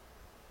to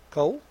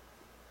Cole.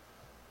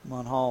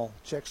 Munhall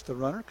checks the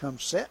runner,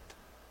 comes set.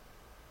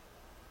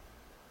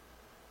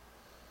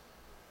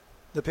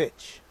 The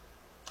pitch.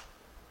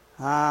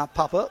 High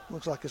pop up.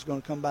 Looks like it's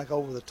going to come back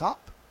over the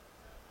top.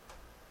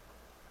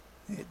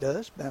 It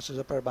does. Bounces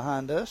up there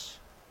behind us.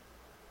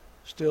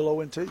 Still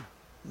 0-2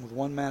 with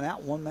 1 man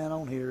out, 1 man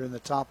on here in the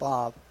top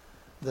of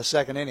the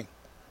second inning.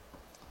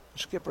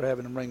 Skipper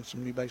having to bring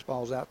some new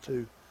baseballs out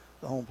to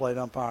the home plate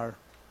umpire.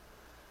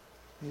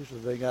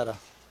 Usually they got a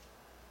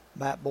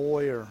bat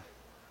boy or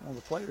one of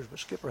the players, but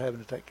Skipper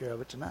having to take care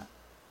of it tonight.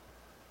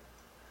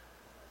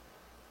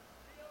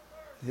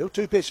 The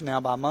 0-2 pitch now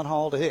by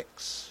Munhall to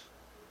Hicks.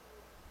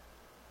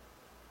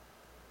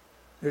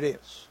 Here it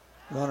is.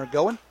 Runner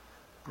going.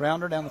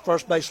 Grounder down the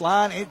first base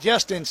line. It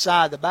just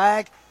inside the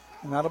bag.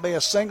 And that'll be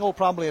a single,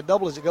 probably a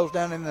double as it goes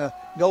down in the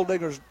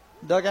Gol'diggers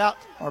dugout,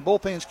 or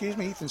bullpen, excuse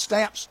me. Ethan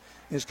Stamps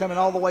is coming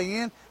all the way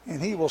in,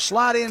 and he will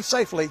slide in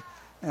safely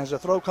as the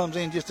throw comes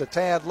in just a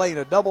tad late.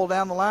 A double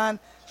down the line,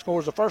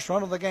 scores the first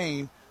run of the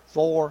game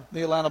for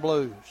the Atlanta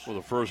Blues. Well,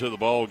 the first hit of the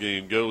ball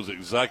game goes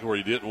exactly where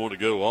he didn't want to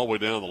go, all the way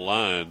down the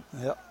line.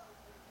 Yep.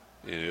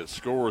 And it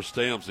scores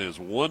Stamps, and it's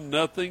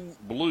 1-0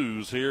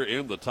 Blues here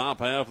in the top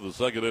half of the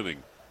second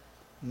inning.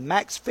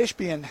 Max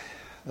Fishbein,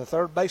 the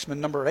third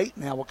baseman, number 8,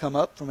 now will come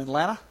up from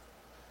Atlanta.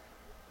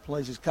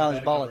 Plays his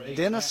college ball at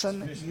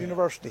Denison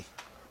University.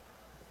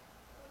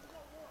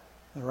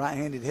 The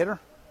right-handed hitter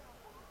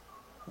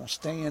will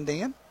stand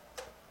in.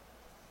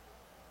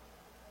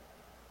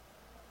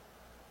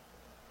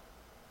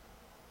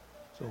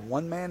 So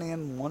 1 man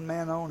in, 1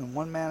 man on, and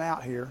 1 man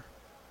out here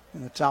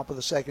in the top of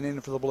the second inning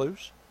for the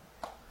Blues.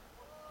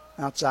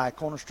 Outside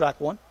corner,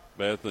 strike 1.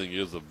 Bad thing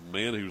is the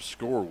man who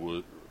scored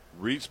was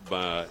reached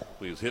by,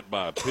 he was hit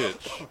by a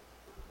pitch.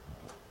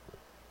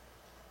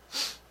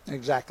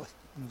 Exactly.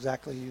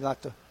 You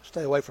like to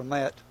stay away from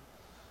that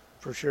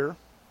for sure.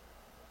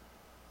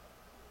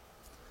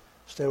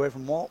 Stay away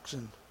from walks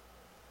and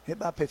hit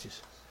by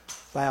pitches.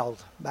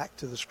 Fouled back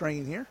to the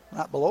screen here,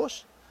 right below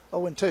us.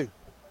 0-2.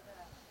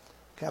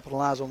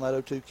 Capitalize on that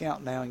 0-2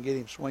 count now and get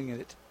him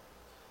swinging it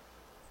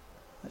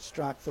at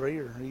strike 3,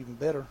 or even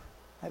better,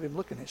 have him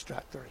looking at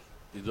strike 3.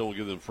 You don't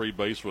give them free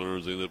base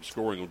runners, they end up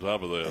scoring on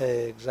top of that.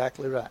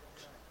 Exactly right.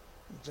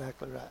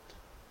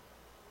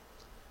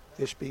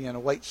 Fishbein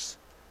awaits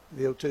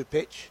the 0-2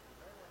 pitch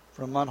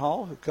from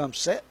Munhall, who comes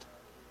set.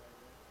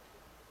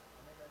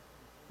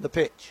 The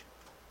pitch.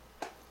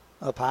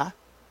 Up high,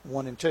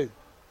 1-2.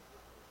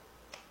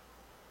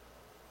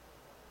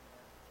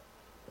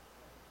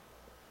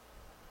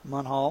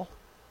 Munhall,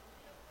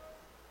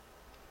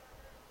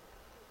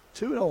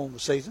 2-0 on the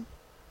season.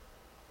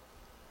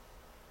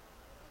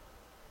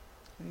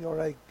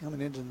 ERA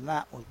coming into the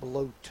night was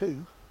below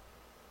 2.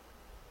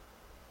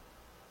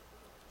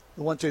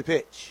 The 1-2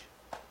 pitch.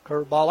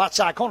 Curveball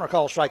outside corner,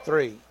 call strike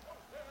 3.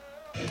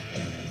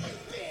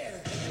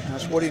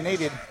 That's what he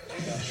needed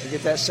to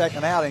get that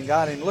second out and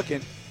got him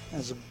looking.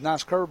 As a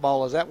nice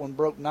curveball as that one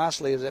broke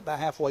nicely. As it about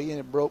halfway in,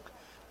 it broke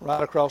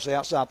right across the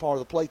outside part of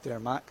the plate there,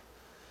 Mike.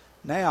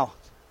 Now,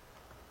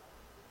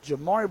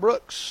 Jamari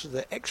Brooks,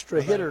 the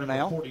extra hitter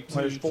now,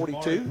 wears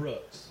 42.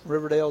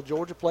 Riverdale,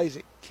 Georgia, plays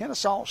at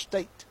Kennesaw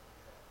State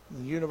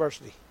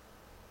University.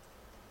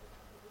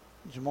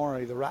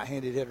 Jamari, the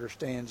right-handed hitter,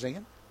 stands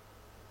in.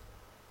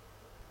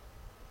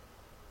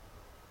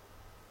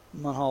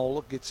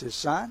 Munhall gets his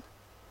sign.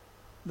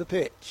 The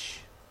pitch.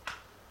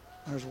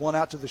 There's one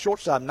out to the short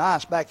side.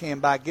 Nice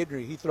backhand by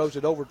Guidry. He throws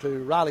it over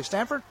to Riley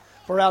Stanford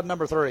for out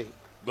number 3.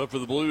 But for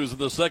the Blues in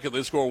the second,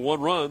 they score 1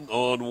 run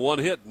on 1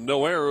 hit,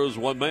 no errors,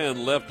 1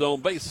 man left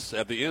on base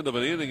at the end of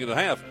an inning and a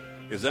half.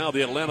 Is now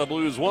the Atlanta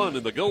Blues 1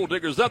 and the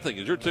Gol'diggers nothing.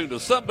 As you're tuned to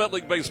Sunbelt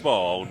League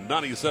Baseball on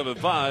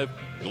 97.5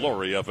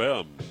 Glory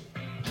FM.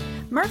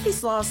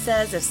 Murphy's Law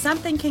says if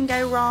something can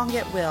go wrong,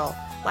 it will,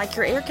 like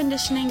your air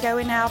conditioning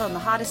going out on the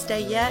hottest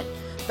day yet.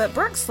 But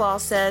Brooks Law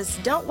says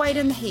don't wait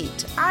in the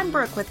heat. I'm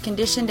Brooke with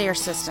Conditioned Air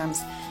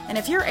Systems, and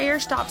if your air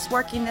stops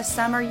working this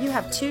summer, you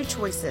have 2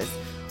 choices.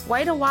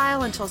 Wait a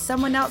while until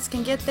someone else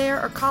can get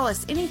there, or call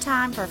us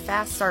anytime for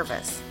fast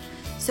service.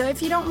 So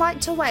if you don't like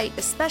to wait,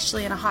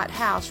 especially in a hot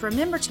house,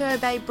 remember to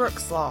obey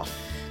Brooks Law.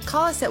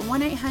 Call us at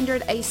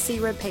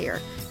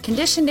 1-800-AC-REPAIR.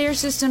 Conditioned Air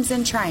Systems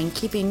and Train,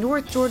 keeping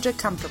North Georgia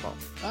comfortable.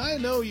 I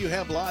know you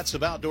have lots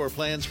of outdoor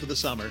plans for the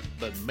summer,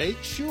 but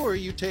make sure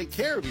you take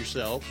care of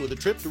yourself with a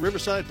trip to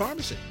Riverside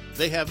Pharmacy.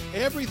 They have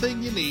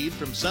everything you need,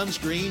 from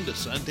sunscreen to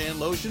suntan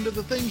lotion to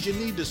the things you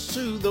need to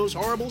soothe those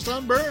horrible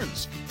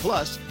sunburns.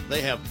 Plus,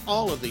 they have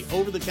all of the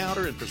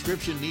over-the-counter and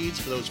prescription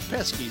needs for those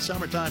pesky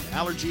summertime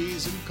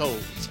allergies and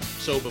colds.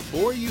 So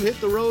before you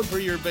hit the road for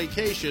your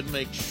vacation,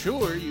 make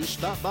sure you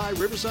stop by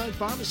Riverside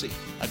Pharmacy,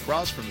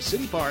 across from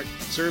City Park,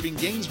 serving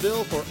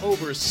Gainesville for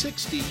over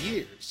 60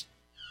 years.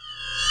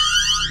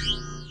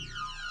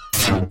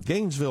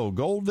 Gainesville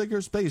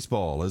Gol'diggers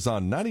baseball is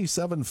on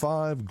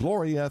 97.5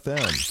 Glory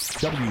FM,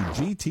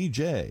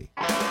 WGTJ.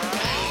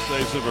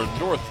 Station for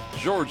North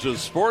Georgia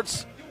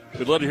Sports.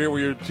 We'd love to hear where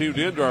you're tuned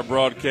in to our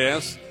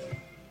broadcast.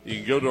 You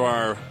can go to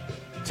our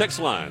text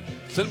line.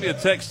 Send me a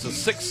text to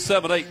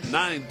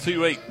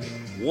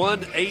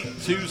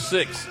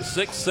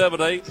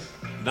 678-928-1826.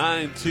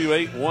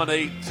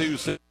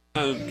 678-928-1826.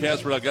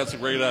 Casper, I've got some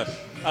great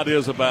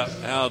ideas about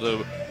how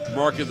to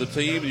market the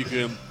team. You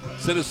can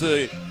send us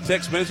a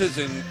text message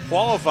and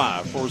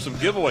qualify for some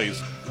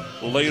giveaways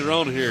later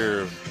on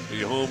here at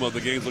the home of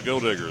the Gainesville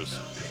Gol'diggers.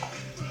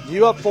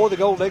 You up for the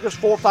Gol'diggers,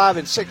 4, 5,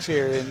 and 6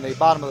 here in the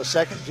bottom of the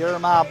second.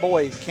 Jeremiah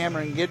Boyd,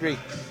 Cameron Guidry,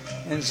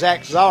 and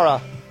Zach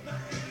Zara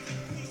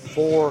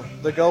for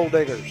the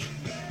Gol'diggers.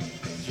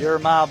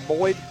 Jeremiah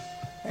Boyd,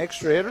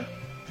 extra hitter,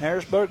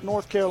 Harrisburg,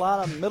 North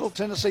Carolina, Middle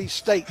Tennessee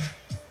State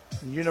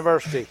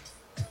University.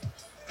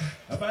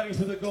 Batting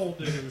for the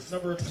Gol'diggers,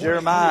 number 23,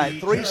 Jeremiah,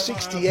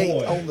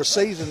 368 on the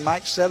season,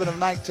 Mike, 7 of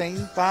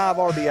 19, 5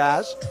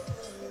 RBIs.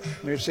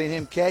 We've seen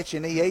him catch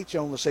an EH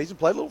on the season.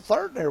 Played a little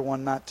third there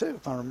one night, too,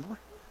 if I remember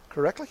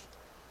correctly.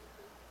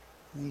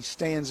 He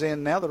stands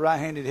in now, the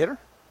right-handed hitter.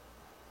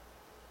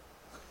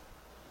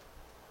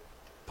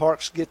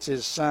 Parks gets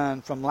his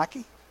sign from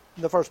Lackey.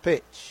 The first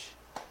pitch.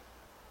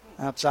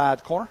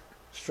 Outside corner.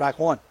 Strike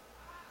 1.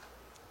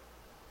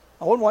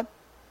 0-1.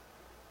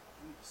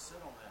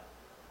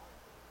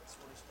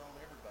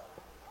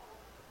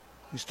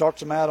 He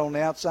starts him out on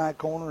the outside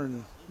corner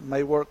and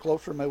may work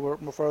closer, may work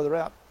more further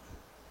out.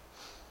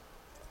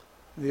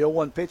 The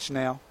 0-1 pitch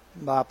now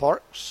by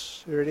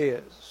Parks. Here it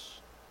is.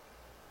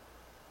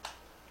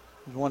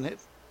 There's one hit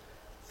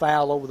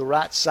foul over the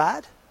right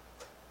side.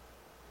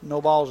 No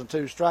balls and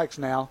 2 strikes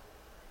now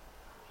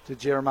to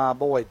Jeremiah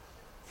Boyd.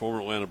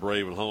 Former Atlanta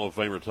Brave and Hall of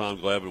Famer Tom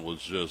Glavine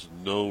was just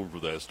known for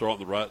that. Start on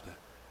the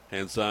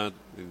right-hand side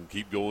and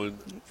keep going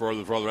further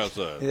and further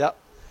outside. Yep.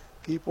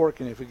 Keep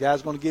working. If a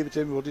guy's going to give it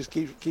to me, we'll just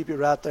keep it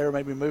right there,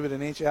 maybe move it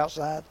an inch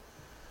outside.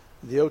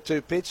 The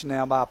 0-2 pitch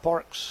now by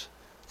Parks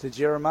to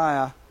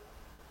Jeremiah.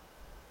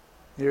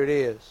 Here it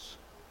is.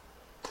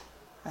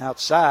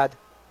 Outside,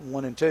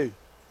 1-2. If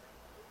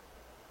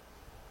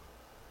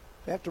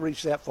you have to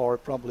reach that far,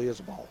 it probably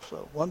is a ball.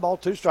 So 1 ball,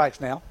 2 strikes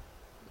now.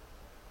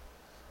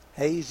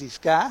 Hazy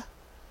sky.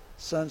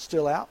 Sun's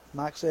still out.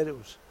 Mike said it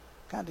was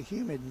kind of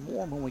humid and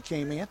warm when we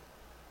came in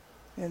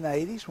the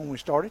 80s when we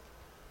started.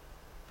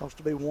 Supposed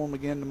to be warm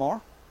again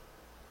tomorrow.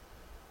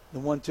 The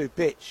 1-2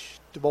 pitch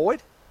to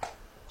Boyd.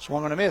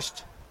 Swung on and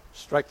missed.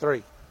 Strike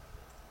 3.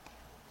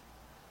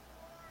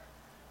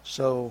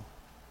 So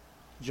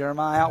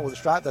Jeremiah out with a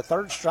strike. The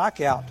third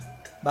strikeout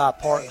by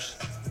Parks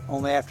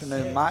on the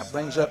afternoon. Mike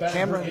brings up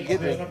Cameron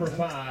Guidry. Number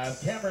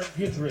 5, Cameron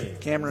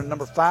Guidry. Cameron,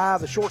 number 5,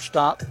 the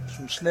shortstop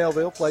from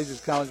Snellville, plays his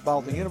college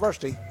ball at the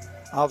University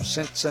of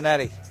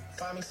Cincinnati.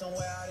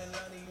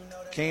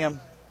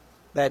 Cam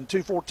batting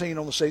 .214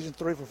 on the season,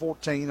 3 for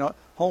 14,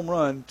 home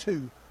run,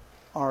 2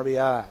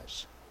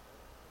 RBIs.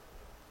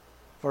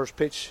 First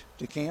pitch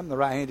to Cam, the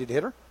right-handed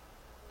hitter.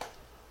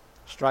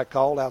 Strike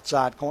called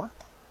outside corner.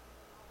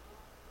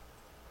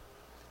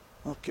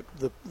 Well,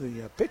 the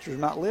pitchers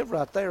might live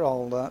right there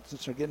all night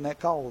since they're getting that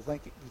call, you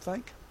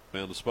think?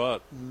 Found the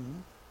spot.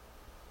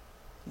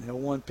 Mm-hmm. The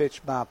 1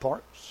 pitch by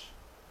Parks.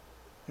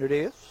 Here it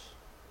is.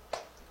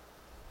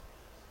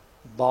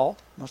 Ball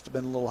must have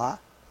been a little high.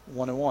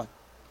 1-1.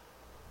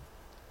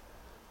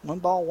 1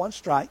 ball, 1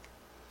 strike.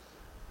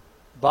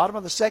 Bottom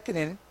of the second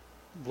inning.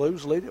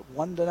 Blues lead it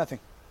 1-0.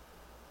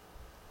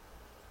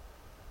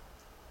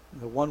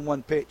 The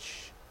 1-1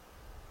 pitch.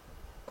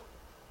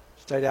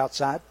 Stayed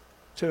outside.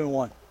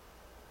 2-1.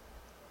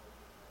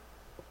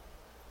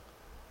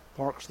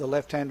 Parks, the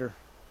left-hander,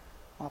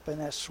 mopping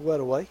that sweat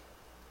away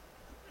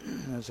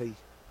as he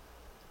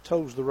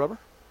toes the rubber.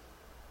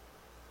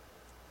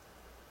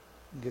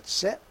 Gets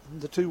set,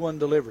 the 2-1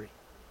 delivery.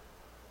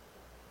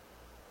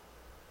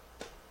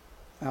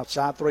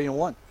 Outside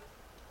 3-1.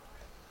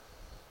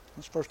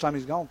 That's the first time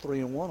he's gone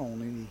 3-1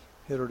 on any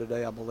hitter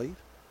today, I believe.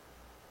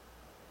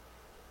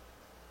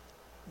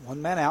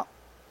 1 man out.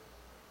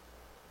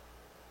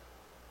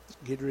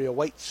 Guidry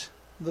awaits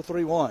the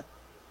 3-1.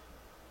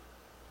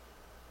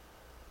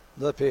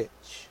 The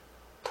pitch.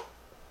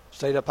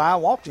 Stayed up high,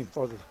 walked him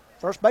for the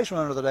first base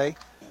runner of the day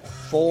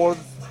for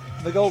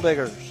the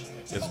Gol'diggers.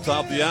 It's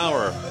top of the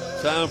hour.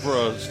 Time for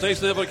a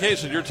station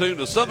application. You're tuned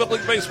to Sunbelt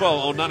League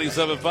Baseball on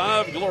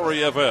 97.5 Glory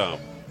FM.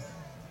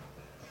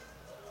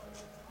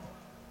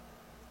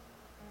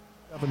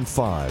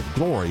 97.5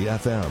 Glory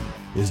FM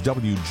is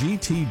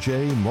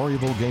WGTJ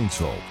Murrayville,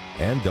 Gainesville,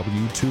 and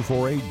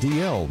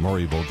W248DL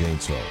Murrayville,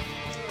 Gainesville.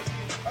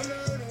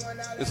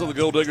 It's on the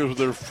Gol'diggers with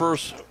their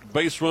first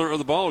base runner of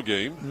the ball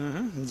game.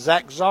 Mm-hmm.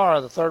 Zach Zara,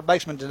 the third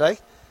baseman today,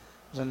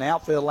 was in the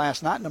outfield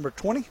last night, number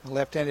 20, a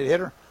left-handed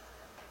hitter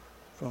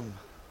from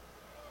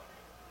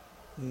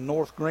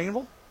North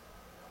Greenville.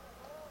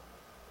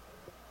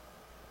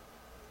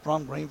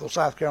 From Greenville,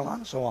 South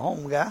Carolina, so a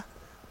home guy.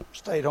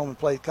 Stayed home and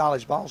played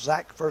college ball.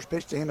 Zach, first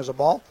pitch to him is a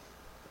ball.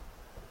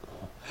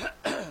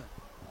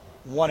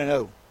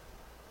 1-0.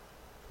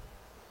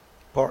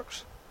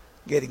 Parks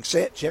getting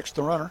set, checks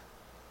the runner.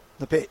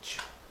 The pitch.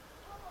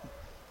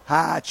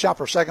 High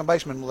chopper, second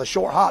baseman with a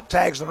short hop,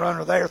 tags the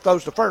runner there,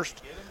 throws to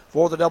first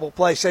for the double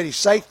play. Said he's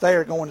safe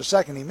there going to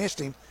second. He missed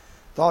him.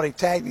 Thought he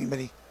tagged him, but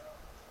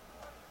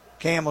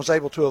Cam was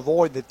able to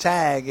avoid the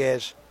tag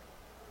as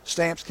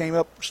Stamps came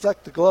up,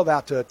 stuck the glove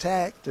out to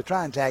try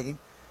and tag him.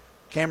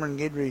 Cameron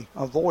Guidry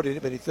avoided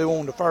it, but he threw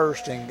on to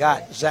first and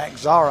got Zach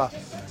Zara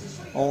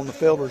on the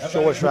fielder's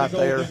choice right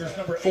there.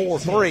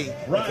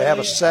 4-3. They have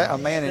a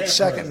man at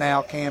second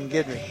now, Cam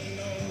Guidry.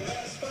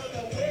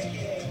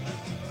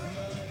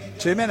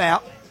 2 men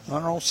out.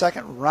 Runner on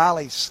second,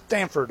 Riley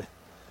Stanford.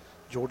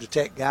 Georgia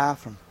Tech guy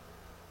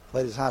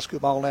played his high school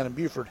ball down in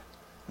Buford.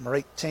 Number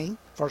 18,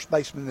 first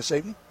baseman this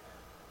evening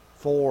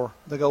for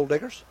the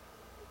Gol'diggers.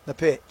 The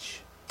pitch.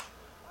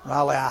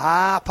 Riley, a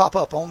high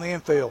pop-up on the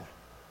infield.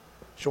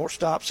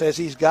 Shortstop says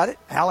he's got it.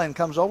 Allen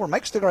comes over,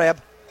 makes the grab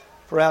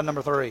for out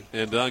number 3.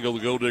 And down go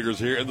the Gol'diggers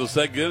here in the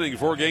second inning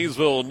for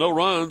Gainesville. No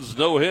runs,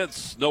 no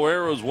hits, no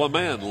errors, 1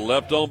 man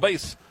left on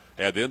base.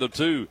 At the end of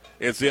 2,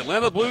 it's the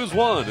Atlanta Blues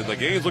 1 and the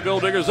Gainesville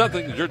Gol'diggers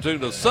nothing. You're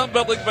tuned to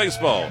Sunbelt League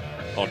Baseball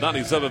on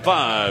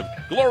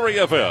 97.5 Glory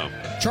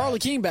FM. Charlie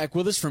King back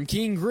with us from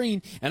King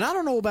Green. And I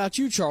don't know about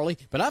you, Charlie,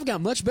 but I've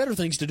got much better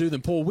things to do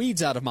than pull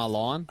weeds out of my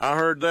lawn. I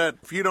heard that.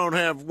 If you don't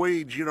have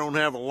weeds, you don't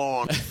have a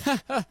lawn.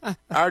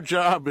 Our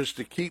job is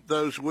to keep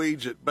those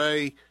weeds at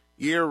bay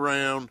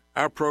year-round.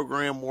 Our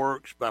program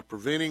works by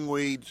preventing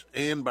weeds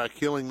and by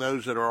killing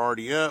those that are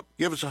already up.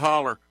 Give us a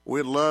holler.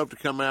 We'd love to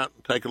come out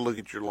and take a look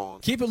at your lawn.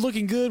 Keep it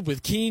looking good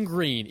with King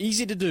Green.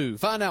 Easy to do.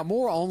 Find out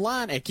more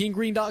online at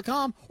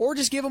kinggreen.com or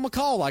just give them a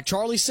call like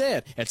Charlie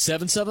said at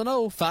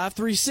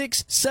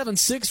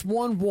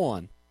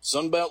 770-536-7611.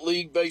 Sunbelt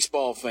League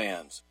baseball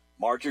fans,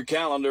 mark your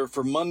calendar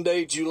for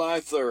Monday,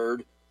 July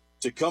 3rd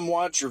to come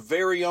watch your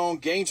very own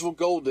Gainesville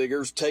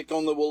Gol'diggers take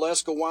on the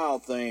Waleska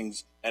Wild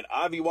Things at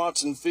Ivy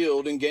Watson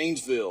Field in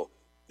Gainesville.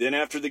 Then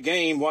after the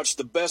game, watch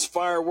the best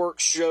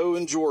fireworks show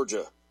in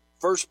Georgia.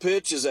 First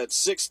pitch is at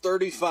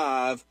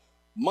 6:35,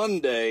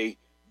 Monday,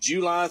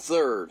 July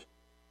 3rd.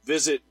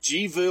 Visit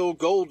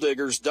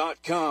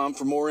gvillegoldiggers.com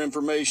for more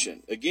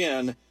information.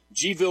 Again,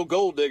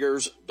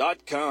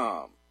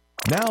 gvillegoldiggers.com.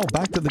 Now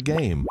back to the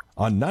game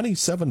on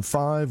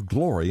 97.5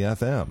 Glory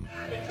FM.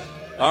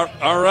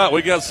 All right,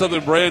 we got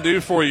something brand new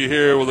for you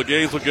here with the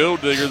Gainesville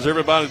Gol'diggers.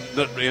 Everybody,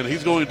 and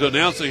he's going to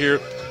announce it here.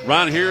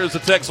 Right here is the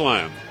text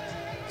line,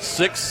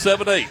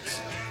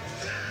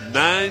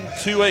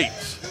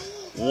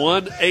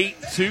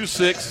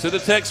 678-928-1826. Send a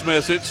text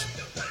message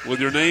with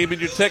your name and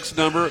your text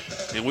number,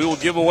 and we will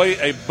give away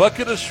a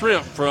bucket of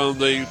shrimp from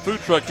the food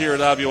truck here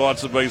at Ivy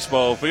Watson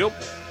Baseball Field.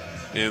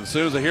 And as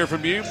soon as I hear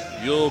from you,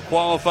 you'll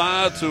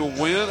qualify to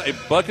win a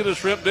bucket of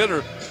shrimp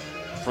dinner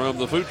from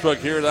the food truck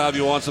here at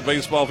Ivy Watson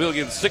Baseball Field.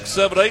 Again,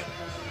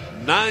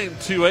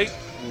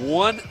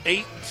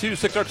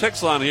 678-928-1826. Our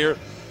text line here.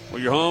 Well,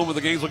 you're home with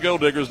the Gainesville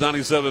Gol'diggers,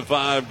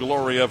 97.5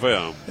 Glory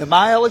FM. Am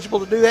I eligible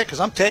to do that? Because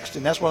I'm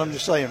texting. That's what I'm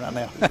just saying right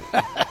now.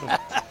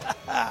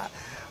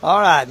 All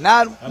right,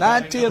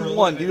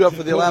 9-10-1 due up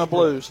for the Atlanta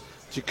Blues.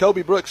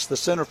 Jacoby Brooks, the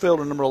center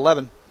fielder, number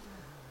 11.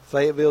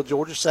 Fayetteville,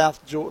 Georgia,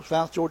 South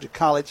Georgia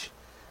College.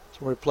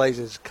 That's where he plays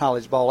his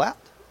college ball out.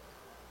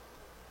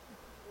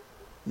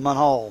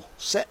 Munhall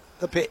set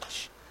the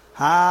pitch.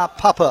 High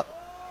pop-up.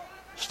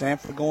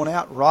 Stanford going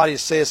out. Roddy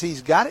says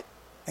he's got it,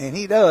 and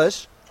he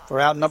does. For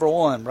out number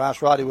 1,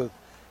 Bryce Roddy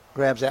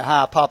grabs that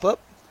high pop-up.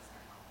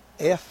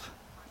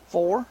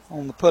 F4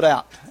 on the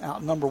put-out.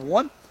 Out number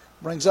 1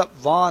 brings up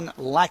Vaughn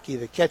Lackey,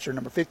 the catcher,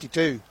 number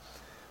 52,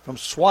 from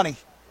Swanee,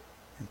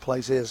 and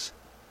plays his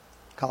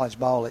college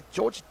ball at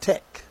Georgia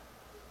Tech.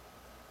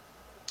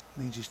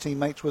 Means his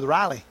teammates with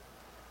Riley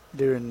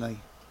during the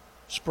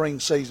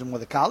spring season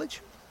with the college.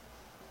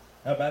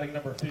 Now batting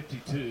number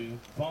 52,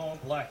 Vaughn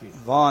Blackie.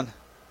 Vaughn,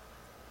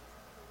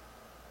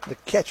 the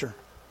catcher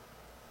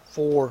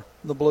for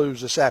the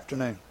Blues this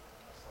afternoon.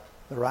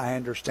 The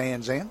right-hander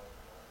stands in.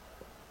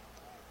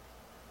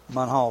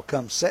 Munhall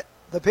comes set.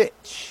 The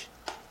pitch.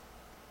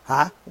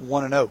 High,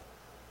 1-0.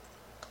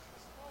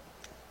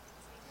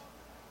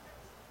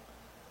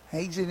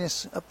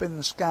 Haziness up in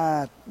the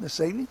sky this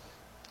evening.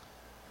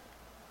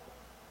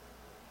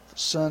 The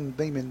sun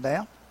beaming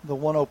down. The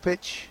 1-0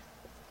 pitch.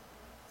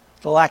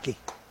 Blackie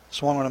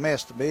swung on a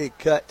miss. The big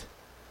cut.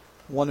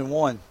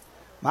 1-1.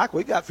 Mike,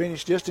 we got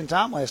finished just in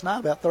time last night,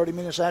 about 30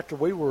 minutes after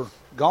we were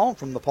gone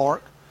from the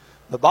park.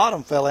 The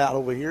bottom fell out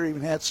over here,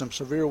 even had some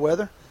severe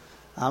weather.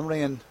 I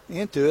ran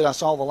into it. I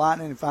saw the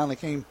lightning and finally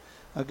came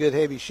a good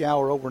heavy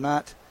shower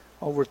overnight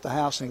over at the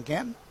house in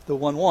Canton. The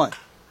 1-1.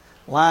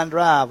 Line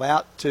drive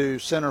out to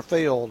center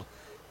field.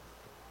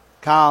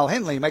 Kyle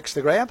Henley makes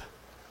the grab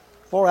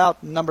for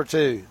out number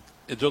 2.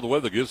 Until the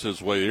weather gets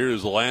this way, here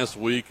is the last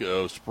week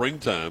of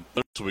springtime.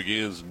 This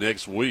begins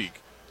next week,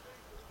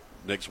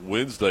 next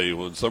Wednesday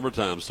when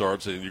summertime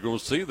starts, and you're going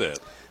to see that.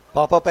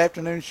 Pop-up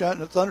afternoon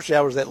thunder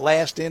showers that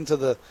last into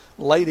the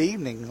late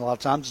evening a lot of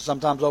times,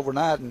 sometimes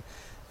overnight.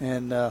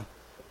 And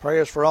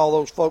prayers for all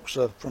those folks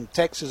from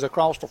Texas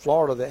across to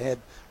Florida that had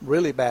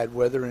really bad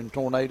weather and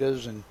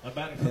tornadoes and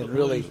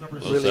really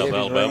South heavy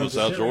Alabama, rains.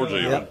 South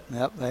Georgia.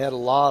 Yep, they had a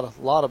lot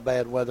of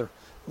bad weather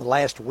the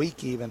last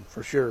week even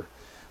for sure.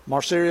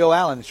 Marcerio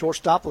Allen,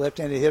 shortstop,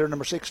 left-handed hitter,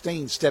 number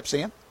 16, steps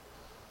in.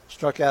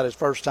 Struck out his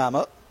first time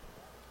up.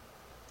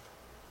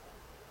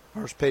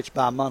 First pitch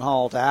by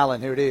Munhall to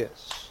Allen. Here it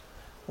is.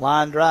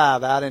 Line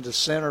drive out into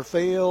center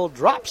field.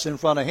 Drops in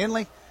front of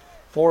Henley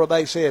for a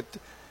base hit.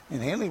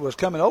 And Henley was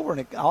coming over,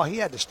 and he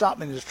had to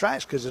stop in his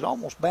tracks because it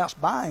almost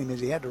bounced by him as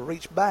he had to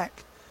reach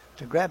back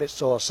to grab it.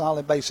 So a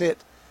solid base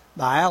hit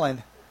by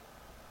Allen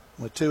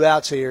with 2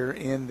 outs here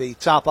in the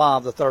top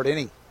of the 3rd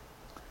inning.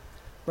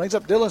 Brings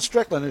up Dylan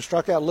Strickland, who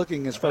struck out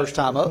looking his first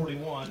time up.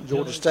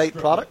 Georgia State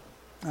product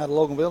out of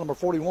Loganville, number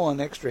 41,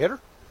 extra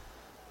hitter.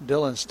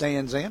 Dylan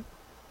stands in.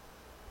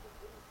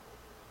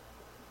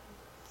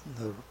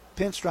 The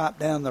pinstripe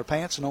down their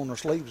pants and on their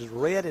sleeves is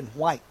red and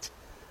white.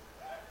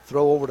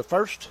 Throw over to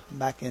first.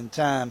 Back in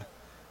time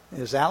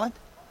is Allen.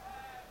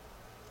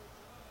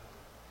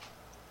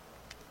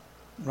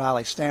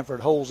 Riley Stanford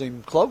holds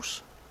him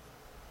close.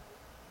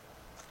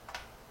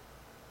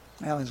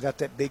 Allen's got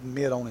that big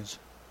mitt on his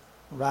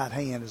right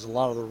hand as a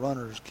lot of the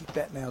runners keep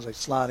that now as they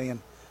slide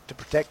in to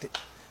protect it.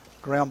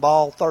 Ground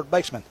ball, third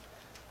baseman.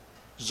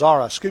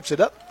 Zara scoops it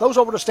up, throws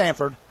over to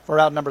Stanford for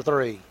out number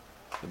 3.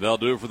 And they'll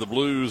do it for the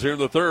Blues here in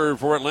the 3rd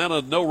for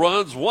Atlanta. No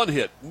runs, 1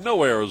 hit,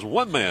 no errors,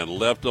 1 man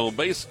left on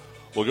base.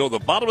 We'll go to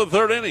the bottom of the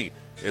 3rd inning.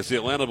 It's the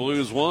Atlanta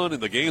Blues 1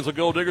 and the Gainesville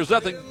Gol'diggers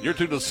nothing. You're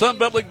tuned to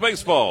Sunbelt League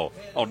Baseball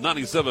on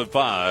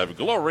 97.5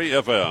 Glory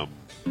FM.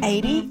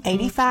 80,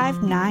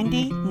 85,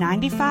 90,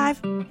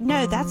 95.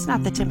 No, that's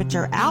not the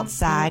temperature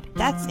outside.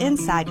 That's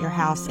inside your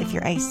house if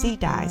your AC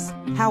dies.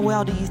 How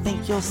well do you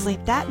think you'll sleep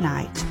that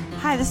night?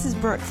 Hi, this is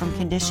Brooke from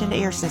Conditioned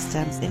Air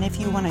Systems, and if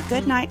you want a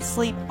good night's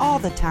sleep all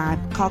the time,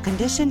 call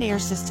Conditioned Air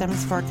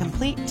Systems for a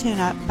complete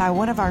tune-up by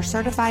one of our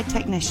certified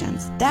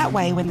technicians. That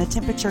way, when the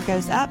temperature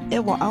goes up,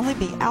 it will only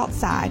be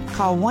outside.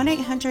 Call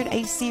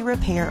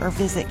 1-800-AC-REPAIR or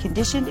visit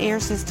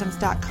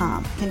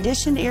ConditionedAirSystems.com.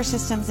 Conditioned Air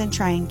Systems and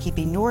Train,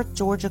 keeping North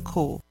Georgia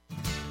cool.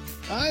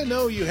 I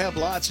know you have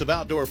lots of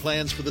outdoor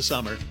plans for the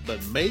summer,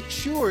 but make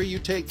sure you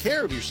take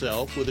care of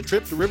yourself with a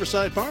trip to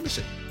Riverside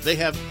Pharmacy. They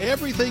have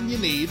everything you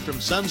need from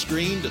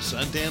sunscreen to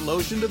suntan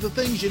lotion to the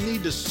things you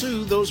need to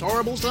soothe those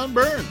horrible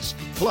sunburns.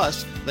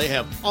 Plus, they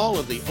have all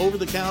of the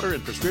over-the-counter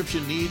and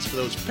prescription needs for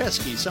those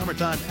pesky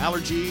summertime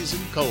allergies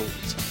and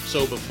colds.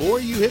 So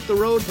before you hit the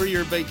road for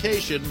your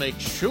vacation, make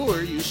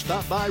sure you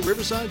stop by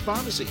Riverside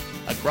Pharmacy,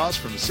 across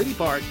from City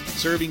Park,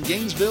 serving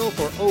Gainesville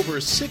for over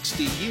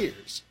 60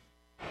 years.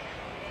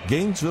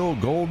 Gainesville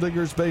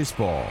Gol'diggers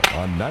baseball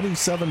on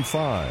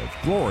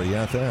 97.5 Glory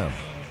FM.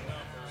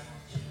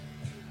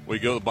 We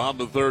go to the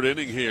bottom of the 3rd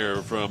inning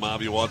here from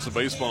Ivy Watson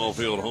Baseball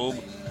Field, home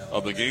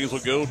of the Gainesville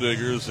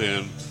Gol'diggers,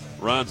 and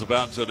Ryan's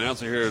about to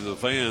announce it here to the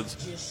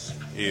fans.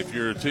 If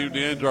you're tuned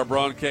in to our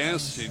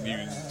broadcast and you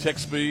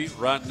text me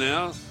right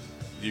now,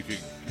 you can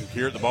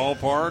hear at the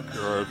ballpark,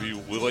 or if you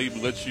will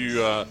even let you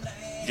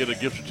get a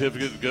gift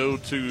certificate to go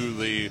to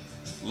the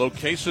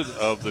location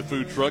of the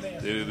food truck.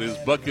 It is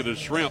Bucket of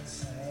Shrimp.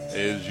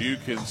 As you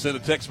can send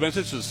a text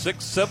message to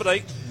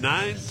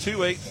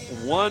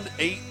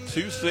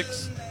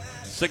 678-928-1826.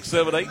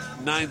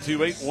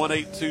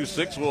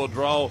 678-928-1826. We'll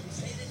draw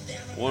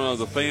one of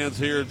the fans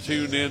here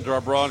tuned in to our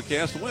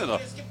broadcast to win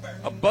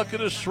a bucket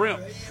of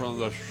shrimp from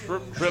the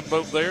shrimp trip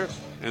boat there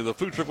and the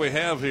food truck we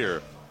have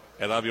here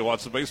at Ivy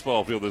Watson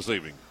Baseball Field this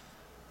evening.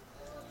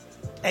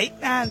 8,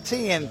 9,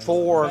 10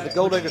 for the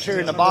Gol'diggers here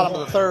in the bottom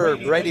of the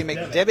 3rd. Brady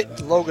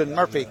McDevitt, Logan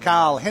Murphy,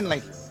 Kyle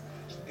Henley.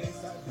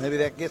 Maybe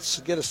that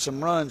get us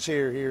some runs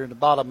here in the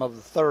bottom of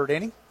the 3rd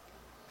inning.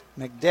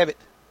 McDevitt,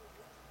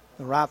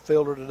 the right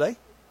fielder today.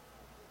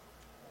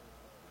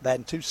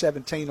 batting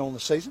 .217 on the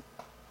season.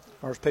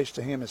 First pitch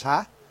to him is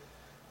high.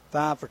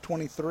 5 for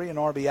 23 in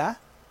RBI.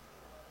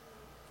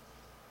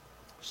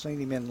 Seen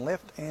him in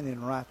left and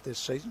in right this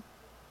season.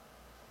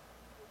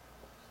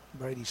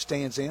 Brady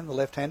stands in, the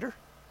left-hander.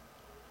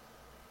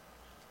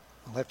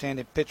 The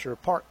left-handed pitcher,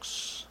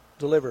 Parks,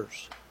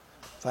 delivers.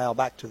 Foul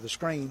back to the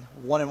screen,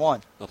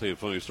 1-1. I'll tell you a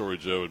funny story,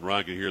 Joe, and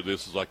Ryan can hear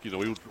this. Is like,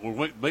 we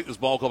make this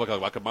ball club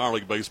like a minor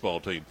league baseball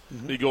team.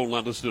 You go online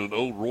and listen to an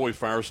old Roy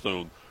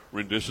Firestone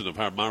rendition of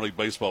how minor league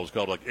baseball was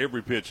called, like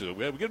every pitch.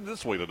 We're getting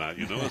this way tonight,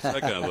 It's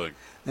that kind of thing.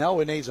 Now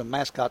we need a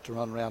mascot to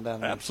run around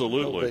down there.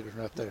 Absolutely.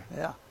 Right there,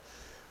 yeah.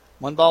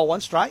 1 ball, 1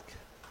 strike.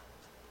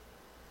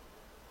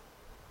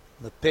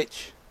 The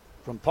pitch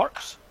from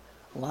Parks.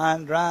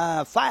 Line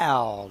drive,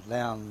 foul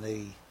down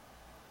the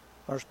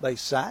first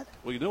base side.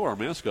 Well, our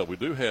mascot, we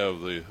do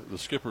have the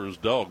skipper's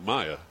dog,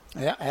 Maya.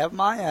 Yeah, have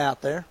Maya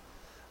out there.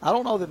 I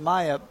don't know that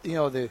Maya,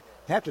 they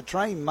have to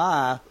train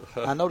Maya.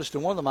 I noticed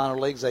in one of the minor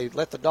leagues they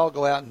let the dog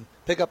go out and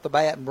pick up the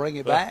bat and bring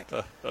it back.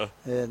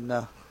 And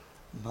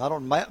Maya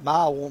might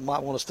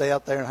want to stay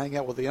out there and hang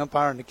out with the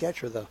umpire and the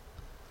catcher, though.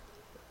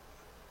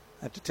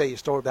 I have to tell you a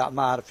story about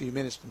Maya in a few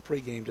minutes in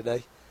pregame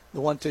today. The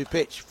 1-2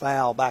 pitch,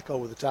 foul back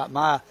over the top.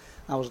 Maya,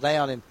 I was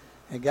down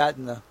and got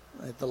in the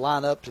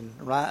lineup, and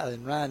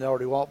Ryan had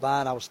already walked by,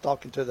 and I was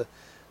talking to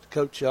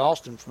Coach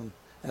Austin from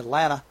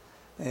Atlanta,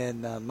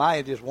 and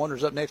Maya just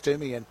wanders up next to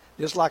me, and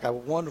just like a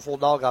wonderful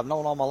dog I've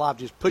known all my life,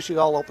 just push it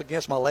all up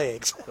against my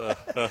legs.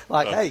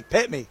 Like, hey,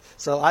 pet me.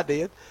 So I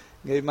did.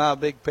 Gave Maya a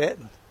big pet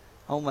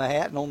on the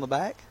hat and on the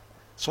back.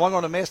 Swung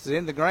on a miss to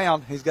in the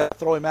ground. He's got to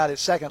throw him out at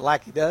second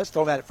like he does.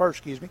 Throw him out at first,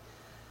 excuse me.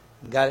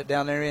 And got it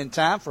down there in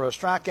time for a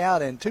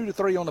strikeout and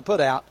 2-3 on the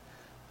putout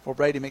for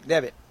Brady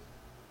McDevitt.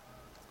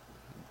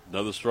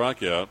 Another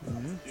strikeout.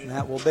 And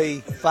that will be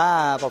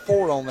 5 or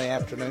 4 on the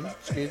afternoon.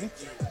 Excuse me.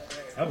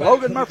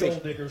 Logan Murphy.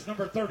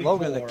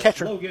 Logan, the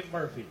catcher. Logan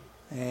Murphy.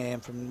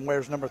 And from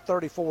where's number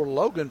 34,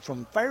 Logan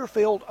from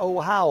Fairfield,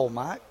 Ohio,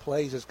 Mike.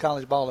 Plays his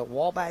college ball at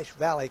Wabash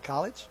Valley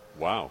College.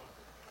 Wow.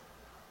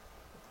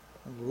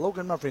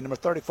 Logan Murphy, number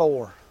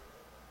 34,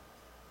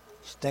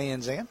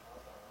 stands in.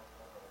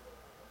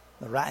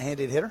 The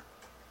right-handed hitter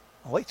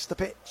awaits the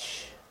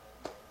pitch.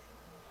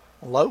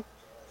 Low,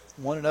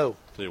 1-0. Tell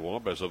you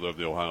Wabash up there in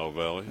the Ohio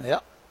Valley.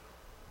 Yep.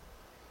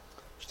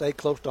 Stayed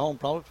close to home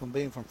probably from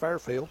being from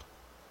Fairfield.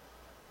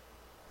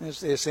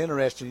 It's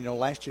interesting.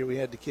 Last year we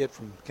had the kid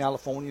from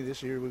California.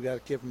 This year we've got a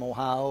kid from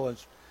Ohio.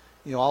 It's,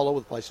 all over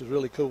the place. It's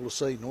really cool to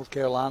see. North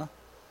Carolina.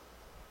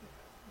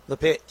 The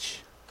pitch.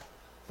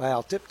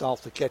 Foul tipped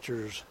off the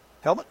catcher's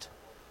helmet.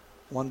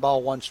 1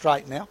 ball, 1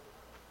 strike now.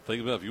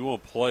 Think about it, if you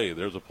want to play,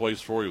 there's a place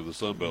for you with the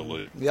Sun Belt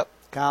League. Yep.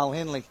 Kyle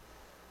Henley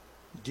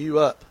due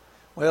up.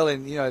 Well,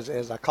 and,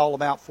 as I call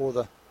them out for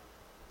the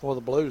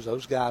Blues,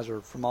 those guys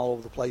are from all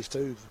over the place,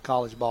 too, for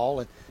college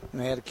ball. And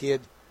we had a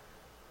kid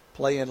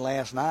playing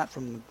last night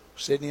from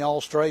Sydney,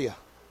 Australia,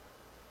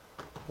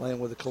 playing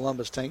with the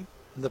Columbus team.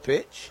 The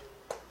pitch.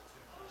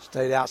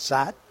 Stayed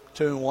outside.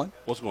 2-1.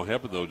 What's going to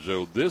happen, though,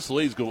 Joe? This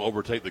league's going to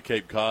overtake the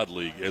Cape Cod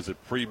League as a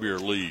premier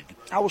league.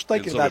 I was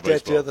thinking about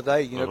that the other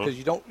day, because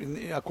you don't,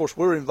 of course,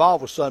 we're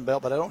involved with Sun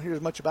Belt, but I don't hear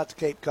as much about the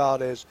Cape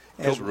Cod as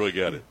really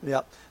got it.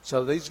 Yep.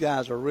 So these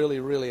guys are really,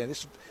 really, and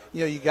this,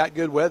 you got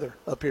good weather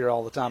up here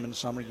all the time in the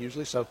summer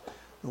usually. So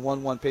the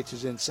 1-1 pitch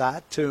is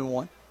inside,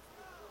 2-1.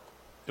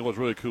 And what's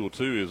really cool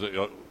too is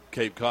that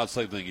Cape Cod,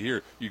 same thing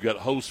here. You got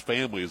host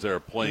families that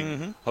are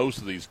playing host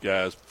of these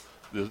guys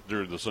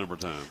during the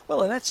summertime.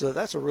 Well, and that's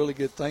a really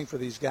good thing for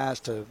these guys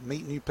to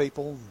meet new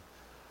people,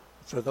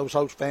 for those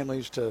host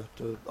families to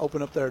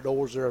open up their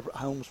doors, their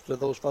homes to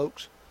those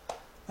folks.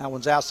 That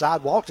one's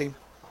outside, walked him.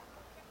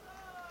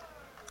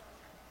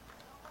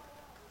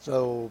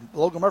 So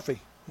Logan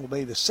Murphy will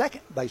be the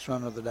second base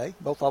runner of the day.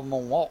 Both of them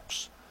on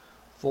walks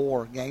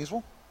for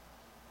Gainesville.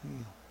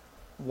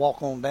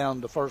 Walk on down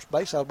to first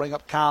base. I'll bring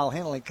up Kyle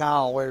Henley.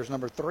 Kyle wears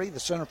number 3,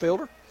 the center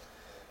fielder.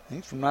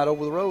 He's from right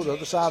over the road, the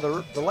other side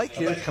of the lake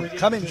here.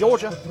 Come in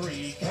Georgia.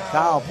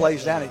 Kyle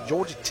plays down at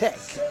Georgia Tech.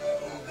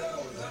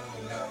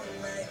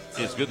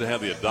 It's good to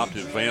have the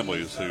adopted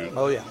families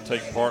who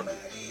take part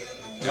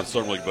in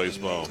Summer League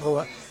baseball.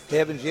 Oh,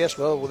 heavens, yes.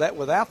 Well,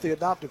 without the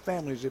adopted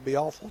families, it'd be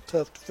awful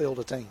tough to field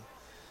a team.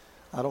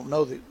 I don't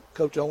know that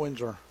Coach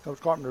Owens or Coach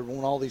Carpenter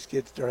want all these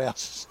kids at their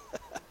houses.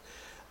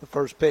 The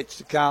first pitch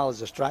to Kyle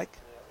is a strike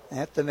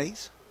at the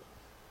knees.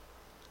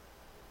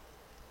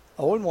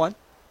 0-1.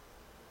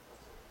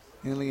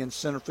 Henley in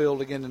center field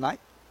again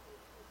tonight.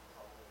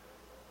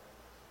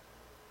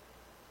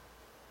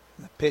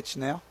 The pitch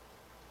now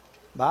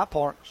by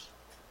Parks.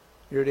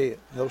 Here it is.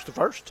 Goes to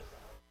first.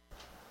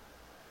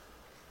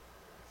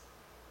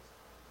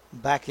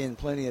 Back in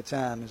plenty of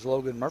time is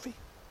Logan Murphy.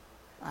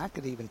 I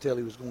could even tell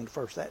he was going to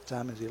first that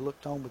time as he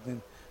looked home, but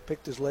then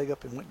picked his leg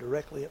up and went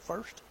directly at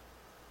first.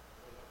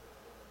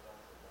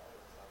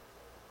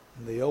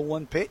 And the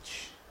 0-1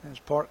 pitch as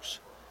Parks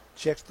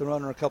checks the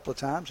runner a couple of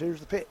times. Here's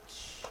the pitch.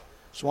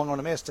 Swung on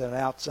a miss to an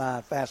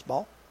outside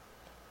fastball.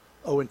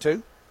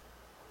 0-2.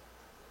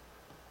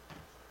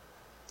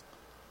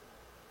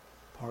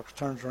 Parks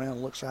turns around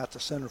and looks out to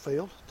center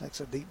field,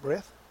 takes a deep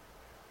breath.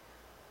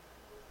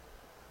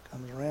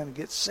 Comes around and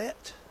gets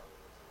set.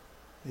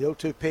 The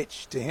 0-2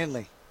 pitch to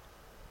Henley.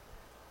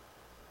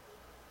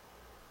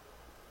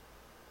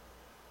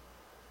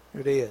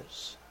 Here it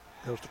is.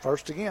 Goes to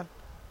first again.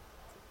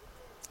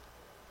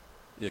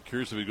 Yeah,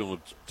 curious if he's going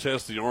to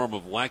test the arm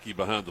of Lackey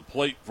behind the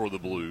plate for the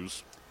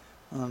Blues.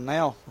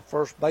 Now, the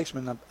first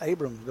baseman,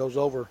 Abrams, goes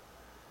over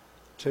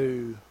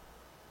to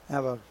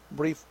have a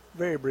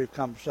very brief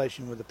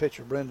conversation with the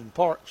pitcher, Brendan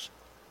Parks,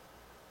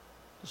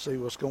 to see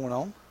what's going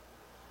on.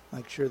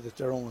 Make sure that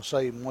they're on the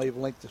same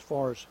wavelength as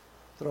far as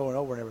throwing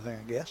over and everything,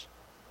 I guess.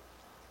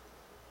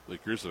 They're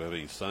curious if they have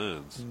any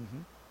signs. Mm-hmm.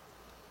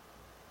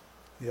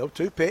 The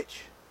 0-2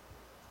 pitch.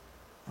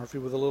 Murphy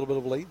with a little bit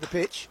of lead. The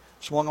pitch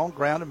swung on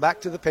ground and back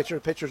to the pitcher.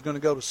 The pitcher's going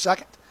to go to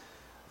second.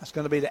 That's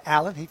going to be to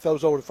Allen. He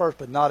throws over to first,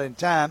 but not in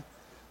time.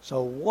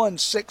 So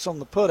 1-6 on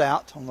the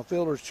putout on the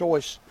fielder's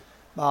choice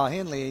by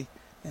Henley,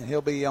 and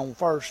he'll be on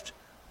first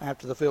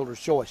after the fielder's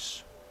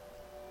choice.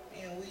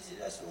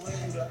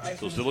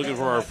 So still looking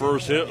for our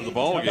first hit of the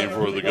ball game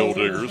for the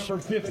Gol'diggers.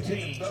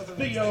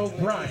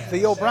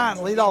 Theo Bryant,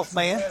 leadoff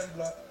man.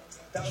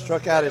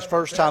 Struck out his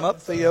first time up,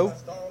 Theo.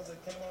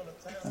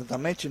 As I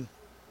mentioned,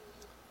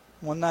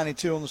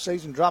 192 on the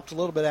season. Dropped a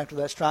little bit after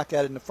that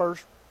strikeout in the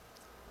first.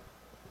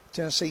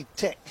 Tennessee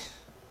Tech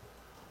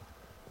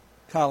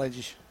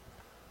College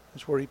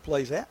is where he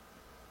plays at.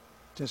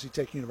 Tennessee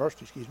Tech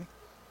University, excuse me.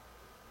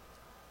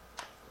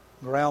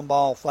 Ground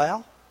ball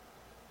foul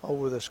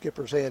over the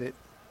skipper's head at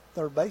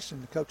third base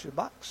in the coach's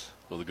box.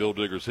 Well, the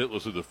Gol'diggers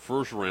hitless through the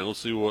first round. Let's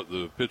see what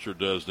the pitcher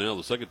does now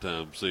the second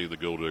time seeing the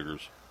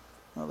Gol'diggers.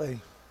 Well, they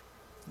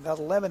got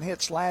 11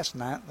 hits last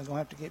night. They're going to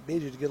have to get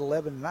busy to get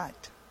 11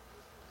 tonight.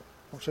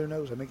 Of course, who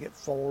knows? They may get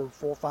 4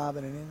 or 5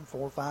 in an inning,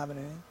 4 or 5 in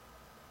an inning.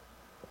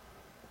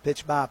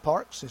 Pitch by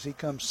Parks as he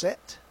comes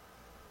set.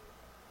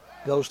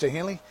 Goes to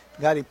Henley.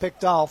 Got him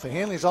picked off, and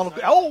Henley's on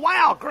the – oh,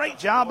 wow, great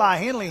job by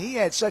Henley. He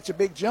had such a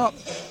big jump.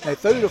 They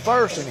threw to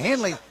first, and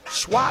Henley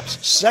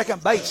swaps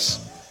second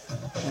base.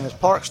 And as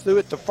Parks threw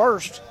it to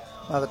first,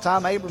 by the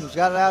time Abrams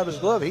got it out of his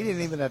glove, he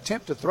didn't even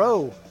attempt to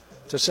throw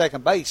to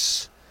second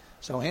base.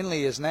 So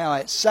Henley is now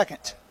at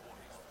second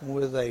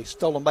with a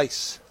stolen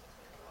base.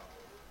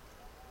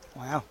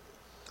 Wow.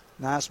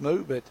 Nice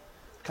move, but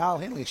Kyle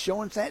Henley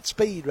showing that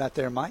speed right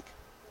there, Mike.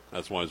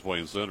 That's why he's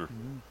playing center.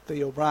 Mm-hmm.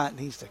 Theo Bryant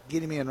needs to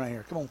get him in right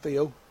here. Come on,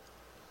 Theo.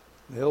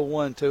 The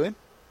 0-1 to him.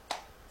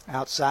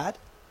 Outside.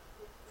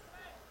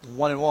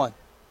 1-1.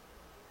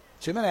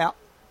 2 men out.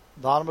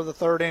 Bottom of the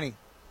third inning.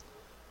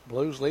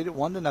 Blues lead it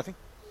 1-0. As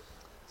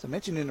I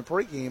mentioned in the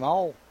pregame,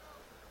 all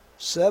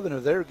 7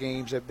 of their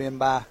games have been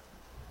by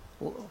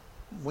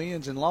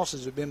wins and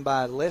losses have been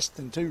by less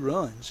than 2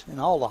 runs in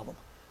all of them.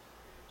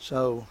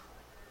 So,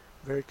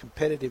 very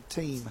competitive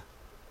team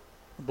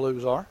the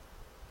Blues are.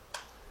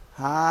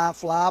 High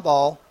fly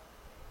ball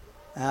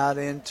out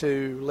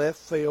into left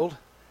field.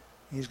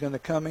 He's going to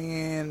come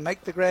in,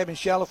 make the grab in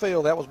shallow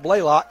field. That was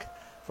Blaylock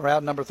for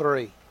out number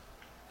 3.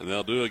 And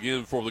they'll do it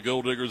again for the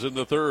Gol'diggers in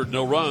the third.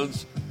 No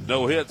runs,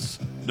 no hits,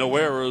 no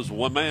errors.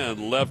 1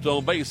 man left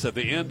on base at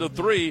the end of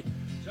 3.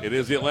 It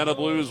is the Atlanta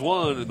Blues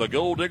 1 and the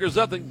Gol'diggers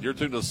nothing. You're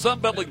tuned to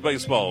Sunbelt League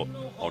Baseball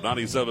on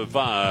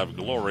 97.5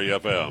 Glory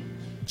FM.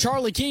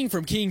 Charlie King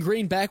from King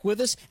Green back with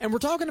us, and we're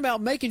talking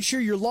about making sure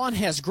your lawn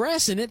has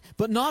grass in it,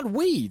 but not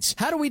weeds.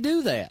 How do we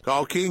do that?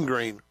 Call King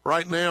Green.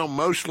 Right now,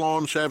 most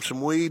lawns have some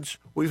weeds.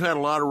 We've had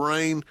a lot of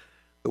rain.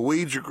 The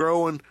weeds are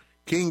growing.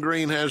 King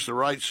Green has the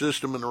right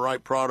system and the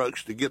right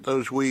products to get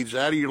those weeds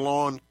out of your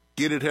lawn,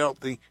 get it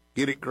healthy,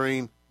 get it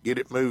green, get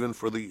it moving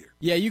for the year.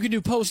 Yeah, you can do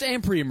post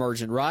and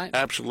pre-emergent, right?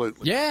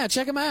 Absolutely. Yeah,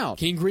 check them out.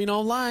 King Green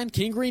online,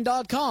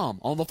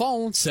 kinggreen.com. On the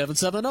phone,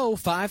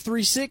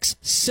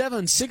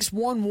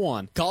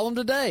 770-536-7611. Call them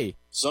today.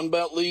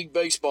 Sunbelt League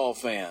baseball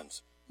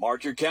fans,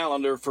 mark your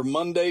calendar for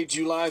Monday,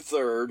 July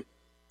 3rd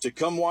to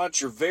come watch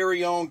your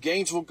very own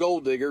Gainesville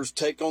Gol'diggers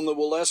take on the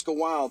Waleska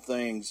Wild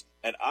Things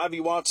at Ivy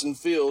Watson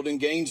Field in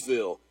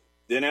Gainesville.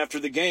 Then after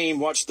the game,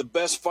 watch the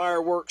best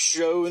fireworks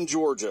show in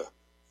Georgia.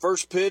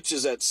 First pitch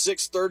is at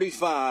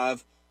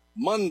 6:35,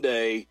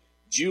 Monday,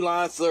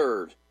 July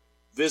 3rd.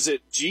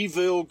 Visit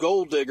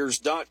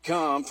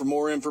gvillegoldiggers.com for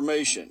more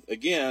information.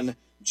 Again,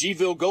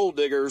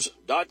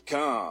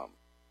 gvillegoldiggers.com.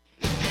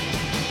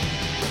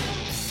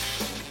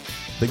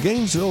 The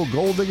Gainesville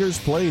Gol'diggers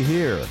play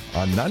here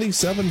on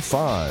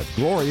 97.5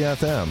 Glory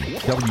FM,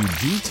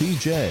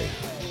 WGTJ.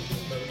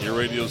 Your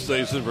radio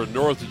station for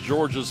North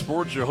Georgia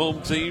Sports, your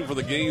home team for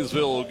the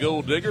Gainesville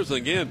Gol'diggers. And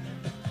again,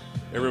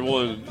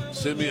 everyone,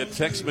 send me a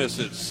text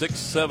message,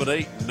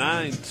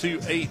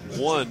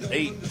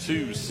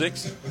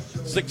 678-928-1826.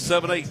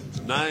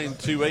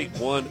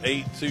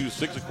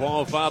 678-928-1826 to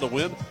qualify to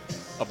win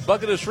a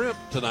bucket of shrimp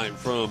tonight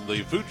from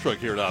the food truck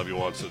here at Ivy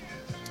Watson.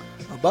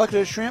 A bucket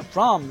of shrimp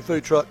from the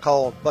food truck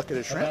called Bucket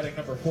of Shrimp.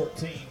 Number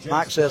 14,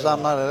 Mike says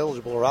I'm not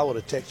eligible, or I would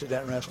have texted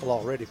that rascal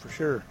already for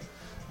sure.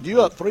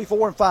 Due up 3,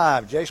 4, and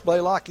 5. Jace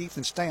Blaylock,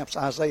 Ethan Stamps,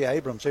 Isaiah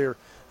Abrams here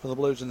for the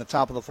Blues in the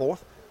top of the 4th.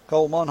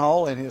 Cole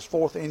Munhall in his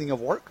 4th inning of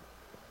work.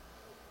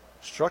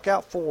 Struck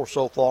out 4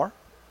 so far.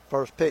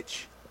 First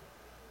pitch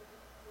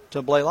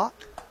to Blaylock.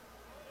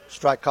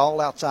 Strike call,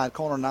 outside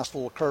corner, nice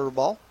little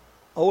curveball.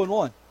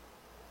 0-1.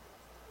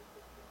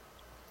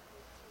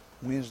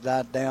 Winds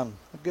died down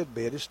a good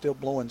bit. It's still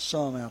blowing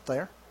some out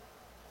there.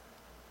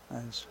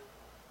 As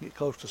get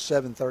close to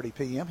 7:30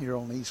 p.m. here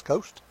on the East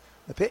Coast.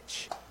 The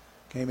pitch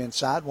came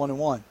inside,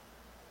 1-1.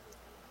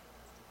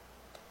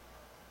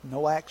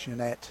 No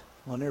action at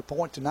Lanier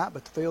Point tonight,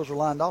 but the fields are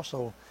lined off,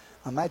 so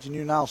I imagine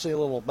you and I will see a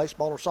little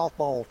baseball or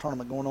softball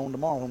tournament going on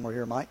tomorrow when we're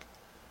here, Mike.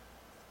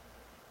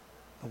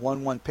 The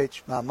 1-1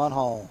 pitch by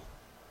Munhall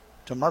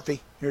to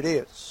Murphy. Here it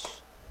is.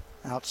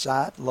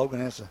 Outside.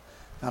 Logan has to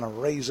kind of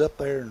raise up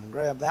there and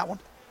grab that one.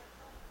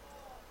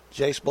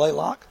 Jace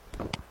Blaylock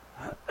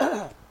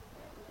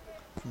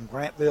from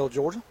Grantville,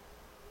 Georgia.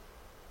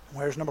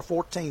 Where's number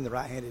 14, the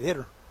right-handed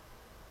hitter?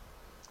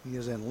 He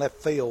is in left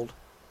field.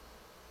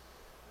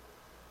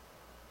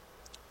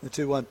 The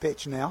 2-1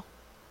 pitch now.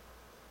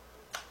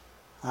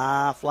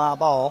 High fly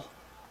ball.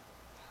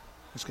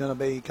 It's going to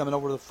be coming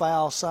over to the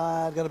foul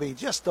side. Going to be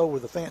just over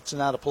the fence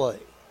and out of play.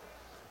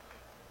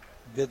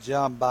 Good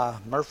job by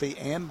Murphy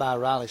and by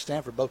Riley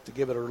Stanford both to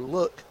give it a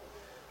look.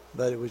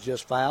 But it was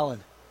just foul,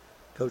 and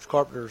Coach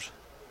Carpenter's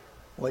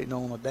waiting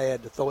on the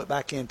dad to throw it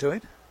back into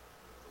it.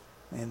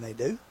 And they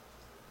do.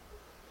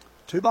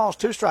 2 balls,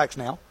 2 strikes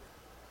now.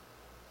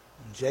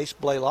 And Jace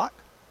Blaylock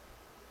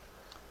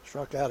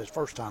struck out his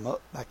first time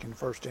up back in the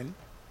first inning.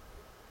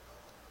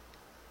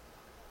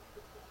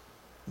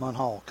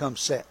 Munhall comes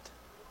set.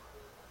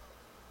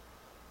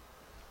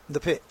 The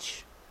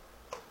pitch.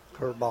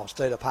 Curveball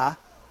stayed up high.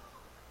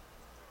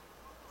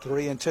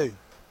 3-2.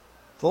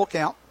 Full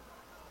count.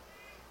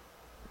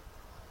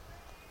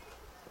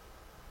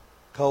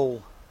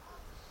 Cole,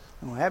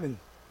 having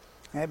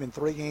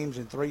 3 games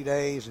in 3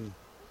 days and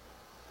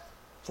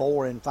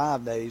 4 in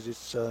 5 days,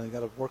 it's got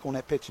to work on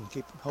that pitch and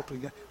keep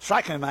hopefully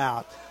striking him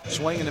out.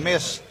 Swing and a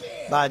miss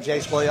by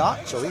Jace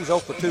Blaylock, so he's 0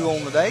 for 2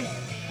 on the day.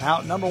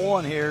 Out number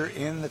 1 here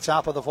in the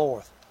top of the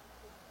 4th.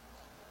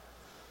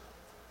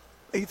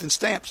 Ethan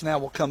Stamps now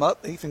will come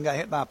up. Ethan got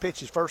hit by a pitch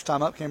his first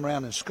time up, came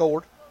around and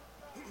scored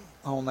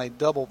on a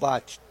double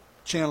by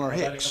Chandler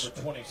Hicks.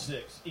 Number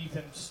 26,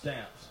 Ethan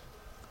Stamps.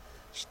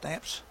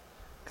 Stamps,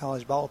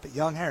 college ball up at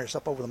Young Harris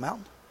up over the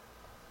mountain.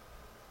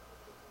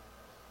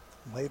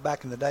 Way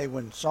back in the day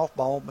when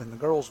softball in the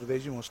girls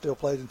division was still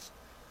played in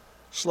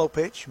slow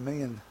pitch,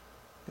 me and a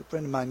good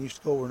friend of mine used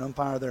to go over and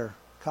umpire their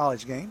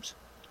college games.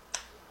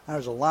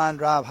 There's a line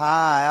drive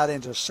high out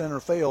into center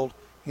field.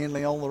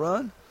 Henley on the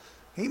run.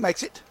 He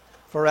makes it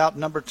for out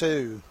number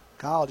 2.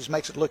 Kyle just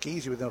makes it look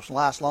easy with those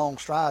nice long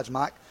strides,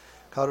 Mike.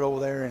 Caught it over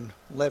there in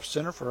left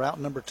center for out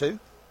number 2.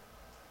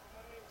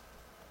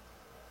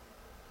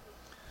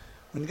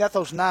 When you got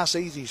those nice,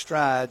 easy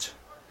strides,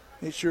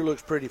 it sure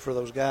looks pretty for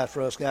those guys,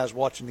 for us guys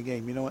watching the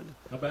game. You know what?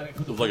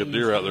 Looks like a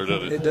deer out there,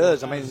 doesn't it? It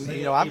does. I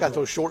mean, I've got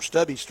those short,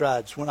 stubby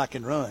strides when I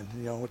can run,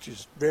 which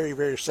is very,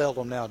 very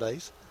seldom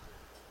nowadays.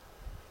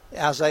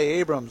 Isaiah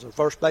Abrams, the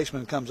first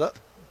baseman, comes up.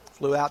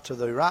 Flew out to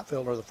the right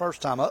fielder the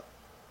first time up.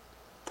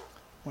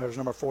 Where's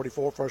number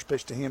 44? First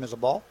pitch to him is a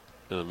ball.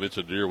 And I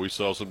mentioned deer. We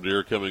saw some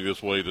deer coming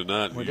this way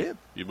tonight. We did.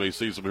 You may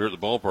see some here at the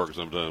ballpark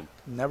sometime.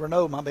 Never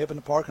know. Might be up in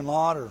the parking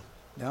lot or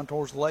down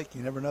towards the lake.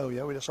 You never know.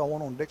 Yeah, we just saw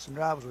one on Dixon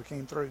Drive as we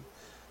came through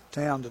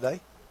town today.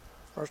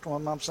 First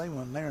one I've seen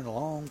one there in a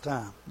long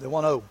time. The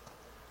 1-0.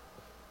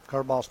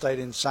 Curveball stayed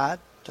inside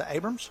to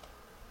Abrams.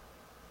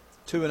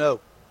 2-0.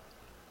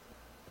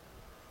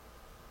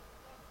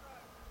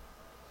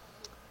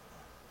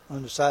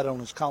 Undecided on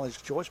his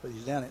college choice, but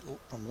he's down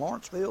from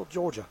Lawrenceville,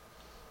 Georgia.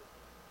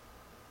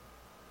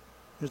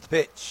 Here's the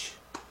pitch.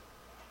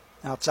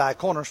 Outside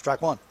corner,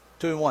 strike 1.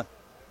 2-1.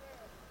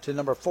 To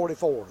number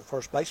 44, the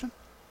first baseman.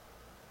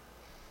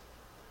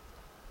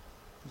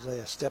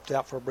 Isaiah stepped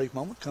out for a brief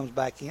moment, comes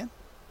back in.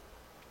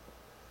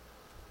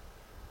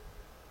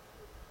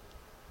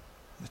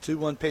 The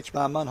 2-1 pitch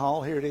by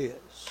Munhall. Here it is.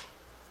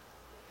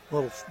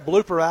 Little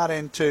blooper out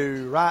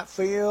into right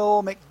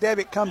field.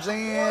 McDevitt comes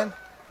in.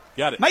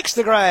 Got it. Makes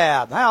the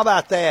grab. How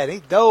about that? He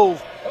dove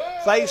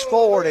face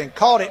forward and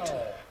caught it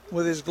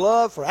with his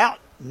glove for out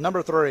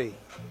number 3.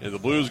 And the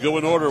Blues go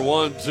in order.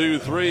 1, 2,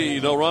 3.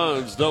 No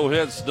runs, no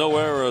hits, no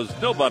errors,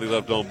 nobody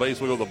left on base.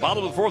 We go to the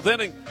bottom of the 4th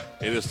inning.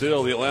 It is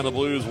still the Atlanta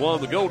Blues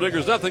 1, the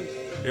Gol'diggers nothing.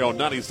 Here on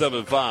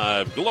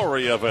 97.5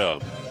 Glory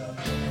FM.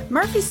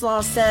 Murphy's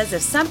Law says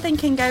if something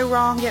can go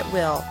wrong, it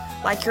will.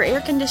 Like your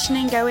air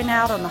conditioning going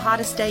out on the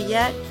hottest day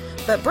yet.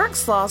 But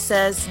Brooks Law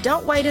says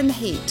don't wait in the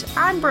heat.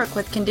 I'm Brooke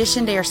with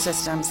Conditioned Air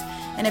Systems.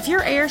 And if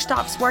your air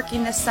stops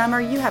working this summer,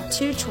 you have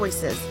 2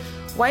 choices.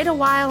 Wait a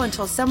while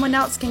until someone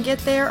else can get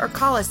there or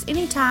call us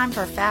anytime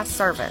for fast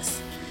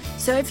service.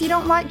 So if you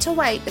don't like to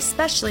wait,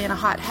 especially in a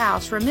hot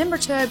house, remember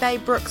to obey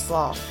Brooks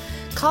Law.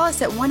 Call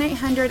us at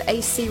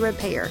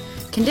 1-800-AC-REPAIR.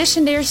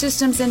 Conditioned Air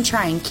Systems and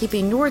Train,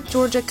 keeping North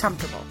Georgia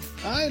comfortable.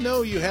 I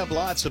know you have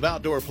lots of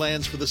outdoor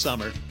plans for the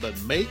summer, but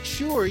make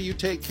sure you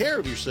take care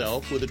of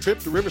yourself with a trip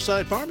to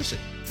Riverside Pharmacy.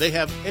 They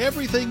have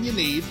everything you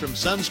need from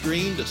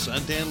sunscreen to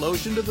suntan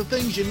lotion to the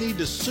things you need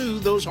to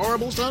soothe those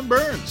horrible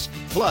sunburns.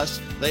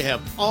 Plus, they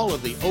have all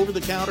of the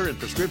over-the-counter and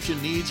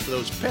prescription needs for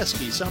those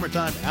pesky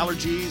summertime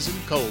allergies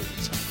and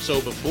colds.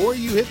 So before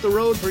you hit the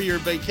road for your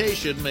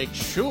vacation, make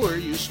sure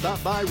you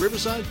stop by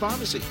Riverside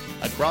Pharmacy,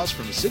 across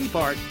from City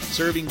Park,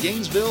 serving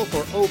Gainesville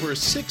for over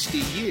 60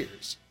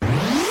 years.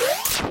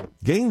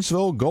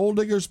 Gainesville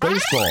Gol'diggers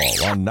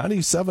baseball on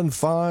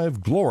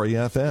 97.5 Glory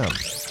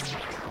FM.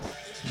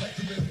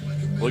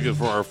 Looking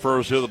for our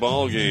first hit of the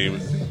ball game.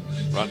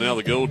 Right now,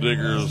 the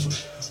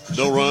Gol'diggers,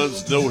 no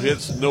runs, no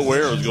hits, no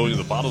errors going to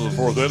the bottom of the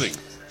fourth inning.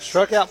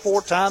 Struck out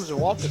 4 times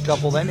and walked a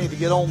couple. They need to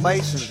get on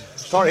base and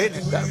start hitting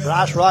it.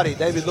 Bryce Roddy,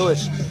 David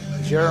Lewis,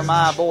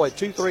 Jeremiah Boyd,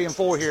 2, 3, and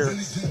 4 here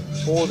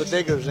for the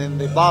Diggers in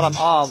the bottom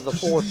of the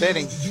fourth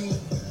inning.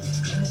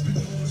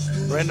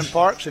 Brendan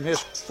Parks in his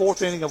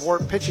fourth inning of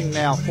work pitching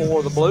now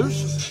for the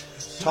Blues.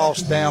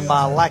 Tossed down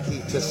by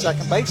Lackey to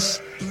second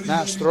base.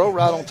 Nice throw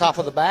right on top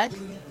of the bag.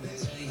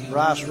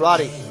 Bryce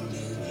Roddy,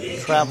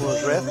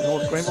 Traveler's ref,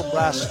 North Greenville.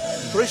 Bryce,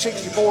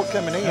 364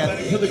 coming in.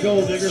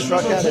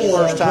 Struck out his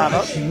first time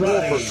up.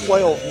 4 for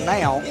 12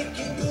 now.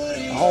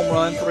 A home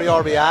run, 3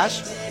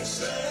 RBIs.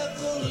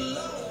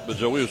 But,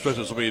 Joe, we've stressed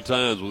it so many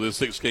times with this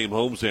 6-game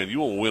homestand, you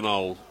want to win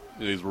all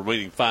these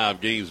remaining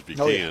 5 games if you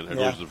can. And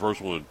there's the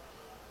first one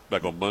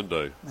back on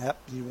Monday. Yep,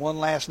 you won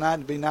last night.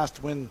 It'd be nice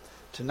to win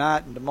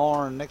tonight and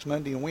tomorrow and next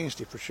Monday and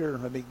Wednesday for sure.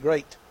 It'd be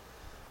great.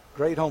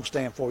 Great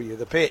homestand for you.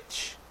 The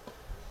pitch.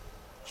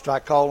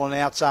 Strike call on the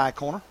outside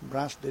corner.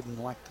 Bryce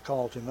didn't like the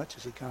call too much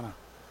as he kind of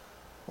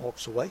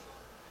walks away.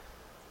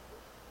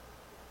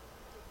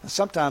 And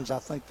sometimes I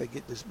think they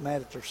get this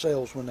mad at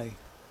themselves when they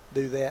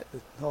do that.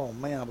 Oh,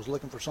 man, I was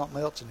looking for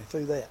something else and they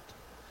threw that.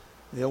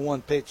 The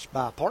 0-1 pitch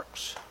by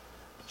Parks.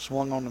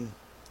 Swung on and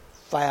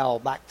foul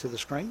back to the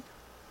screen.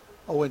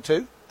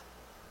 0-2.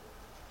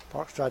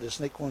 Parks tried to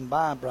sneak one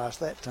by Bryce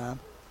that time.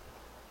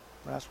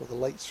 Bryce with a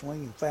late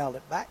swing and fouled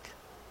it back.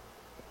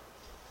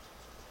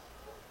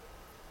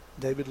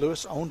 David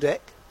Lewis on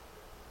deck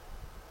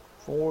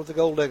for the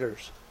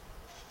Gol'diggers.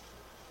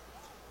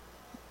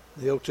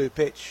 The 0-2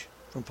 pitch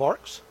from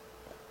Parks.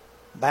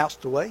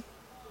 Bounced away.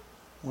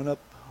 Went up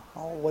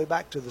all the way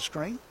back to the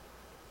screen.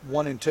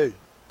 1-2.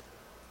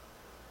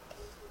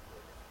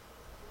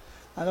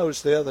 I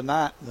noticed the other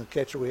night, the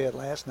catcher we had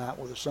last night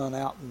with the sun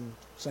out, and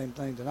same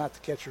thing tonight,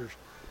 a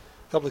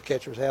couple of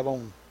catchers have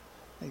on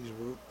these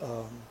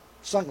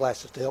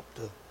sunglasses to help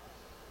to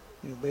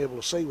be able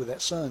to see with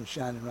that sun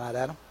shining right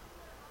at them.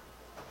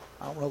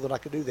 I don't know that I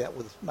could do that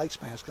with a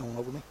face mask on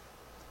over me.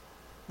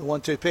 The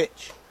 1-2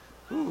 pitch.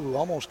 Ooh,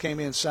 almost came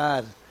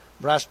inside.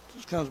 Bryce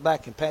comes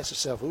back and pats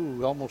himself.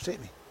 Ooh, almost hit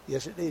me.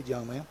 Yes, it did,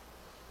 young man.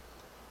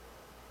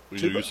 Well,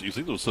 you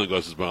see those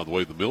sunglasses, by the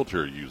way, the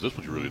military use. That's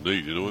what you really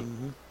need, you know what?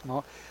 Mm-hmm.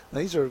 Well,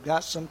 these are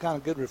got some kind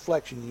of good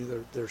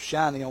reflection. They're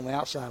shiny on the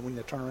outside when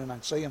you turn around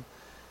and see them.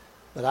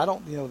 But I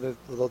don't,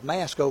 the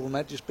mask over them,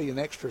 that'd just be an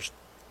extra,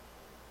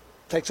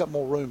 takes up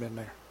more room in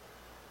there.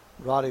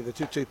 Roddy, the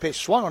 2-2 pitch,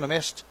 swung on a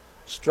miss,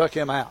 struck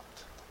him out.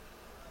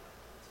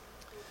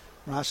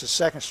 Rice's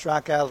second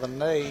strikeout of the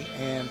day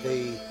and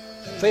the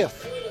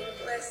 5th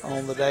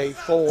on the day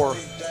for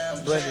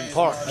Brendan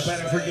Parks.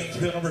 For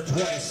Gainesville, number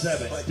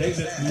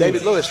 27,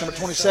 David Lewis, number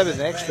 27,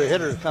 the extra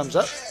hitter, comes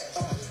up.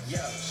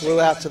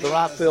 Flew out to the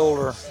right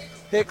fielder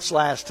Hicks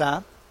last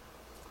time.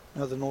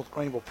 Another North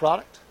Greenville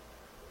product.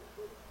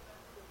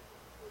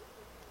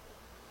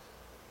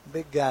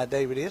 Big guy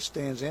David is,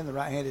 stands in, the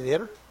right-handed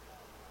hitter.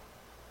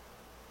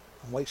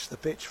 And waits the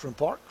pitch from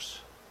Parks.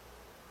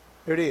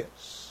 Here it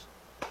is.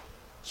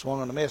 Swung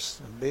on a miss,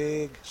 a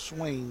big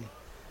swing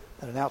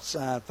at an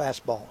outside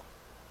fastball.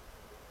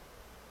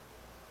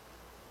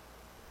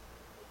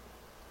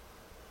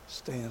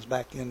 Stands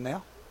back in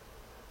now.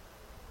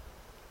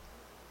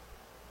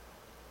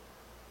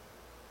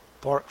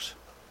 Parks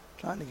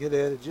trying to get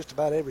at it just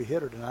about every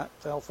hitter tonight.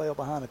 Fell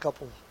behind a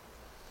couple.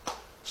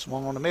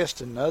 Swung on a miss,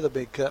 and another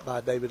big cut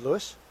by David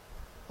Lewis.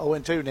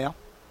 0-2 now.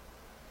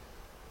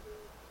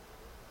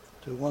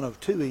 To one of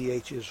 2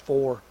 EHs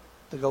for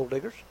the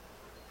Gol'diggers.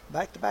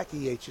 Back-to-back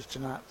EHs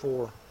tonight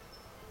for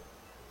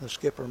the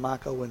skipper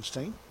Mike Owens'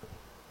 team.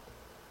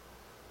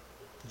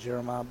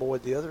 Jeremiah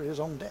Boyd, the other, is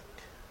on deck.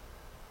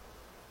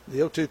 The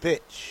 0-2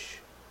 pitch.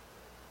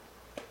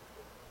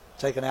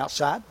 Taken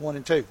outside,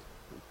 1-2.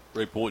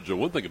 Great point, Joe.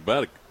 One thing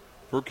about it,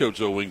 for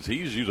Coach Owings,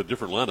 he's used a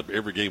different lineup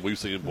every game we've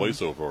seen him play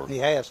so far. He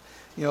has.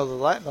 The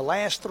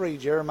last 3,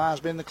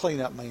 Jeremiah's been the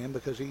cleanup man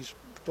because he's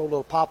throw a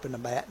little pop in the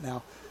bat.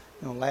 Now,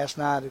 last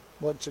night it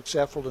wasn't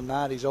successful.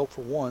 Tonight he's 0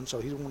 for 1, so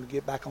he's wanting to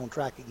get back on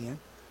track again.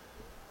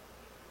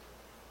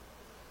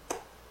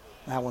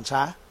 That one's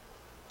high.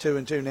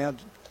 2-2 now.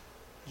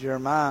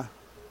 Jeremiah,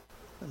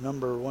 the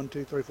number 1,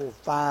 2, 3, 4,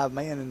 5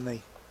 man in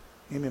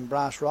him and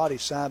Bryce Roddy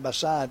side by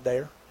side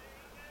there.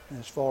 And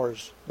as far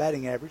as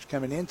batting average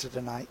coming into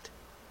tonight.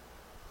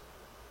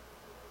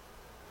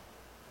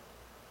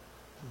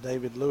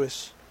 David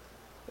Lewis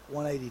at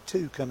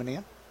 182 coming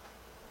in.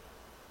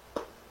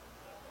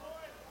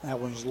 That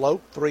one's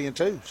low,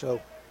 3-2.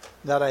 So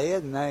got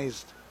ahead, and now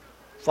he's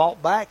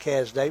fought back,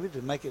 has David,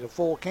 to make it a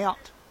full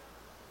count.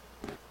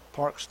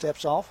 Parks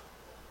steps off,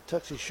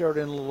 tucks his shirt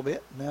in a little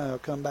bit. Now he'll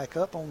come back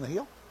up on the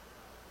hill.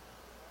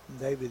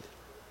 David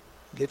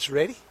gets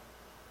ready.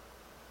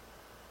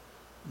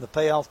 The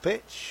payoff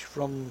pitch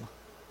from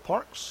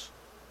Parks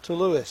to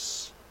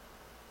Lewis.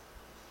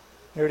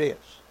 Here it is.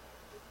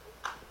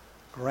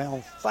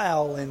 Ground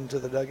foul into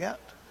the dugout.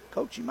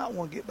 Coach, you might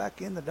want to get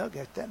back in the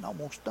dugout. That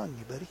almost stung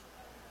you, buddy.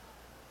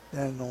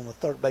 Down on the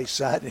third base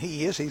side, and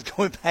he is. He's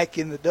going back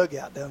in the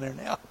dugout down there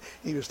now.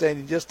 He was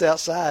standing just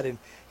outside, and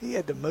he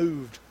had to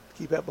move to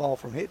keep that ball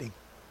from hitting.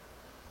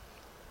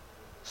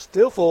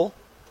 Still full,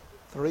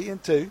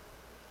 3-2 to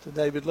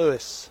David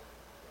Lewis.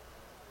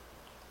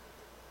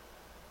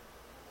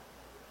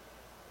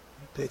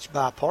 Pitch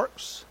by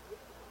Parks.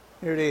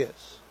 Here it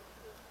is.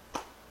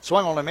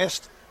 Swung on a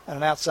missed, and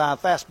an outside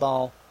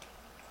fastball,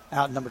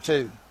 out number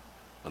 2.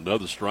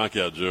 Another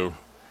strikeout, Joe.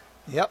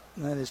 Yep,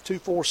 and that is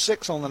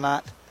 2-4-6 on the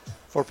night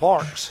for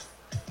Parks.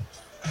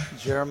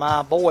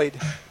 Jeremiah Boyd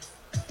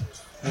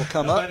will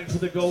come up.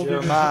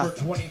 Jeremiah, number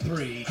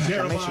 23, like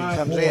I mentioned,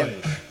 comes Boyd.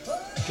 in.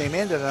 Came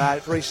into the night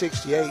at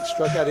 368,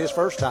 struck out his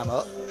first time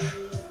up.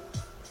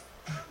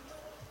 I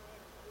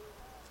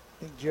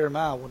think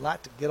Jeremiah would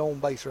like to get on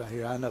base right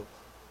here, I know.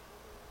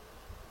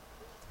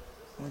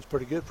 He's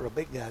pretty good for a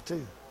big guy,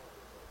 too.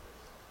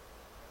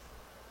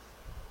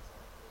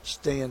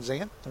 Stands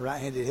in, the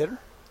right-handed hitter.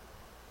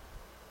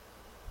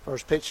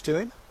 First pitch to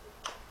him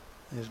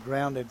is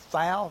grounded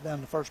foul down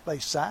the first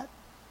base side.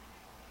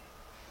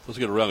 Let's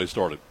get a rally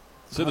started.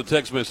 Send a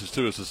text message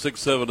to us at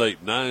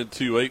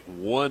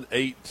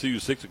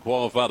 678-928-1826 to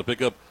qualify to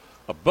pick up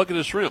a bucket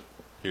of shrimp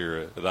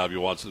here at Ivy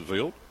Watson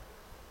Field.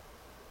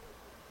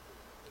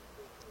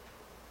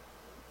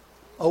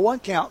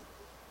 0-1 count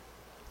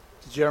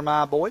to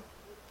Jeremiah Boyd.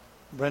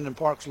 Brendan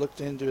Parks looked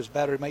into his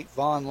battery mate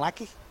Vaughn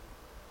Lackey.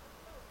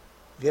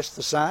 Gets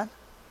the sign.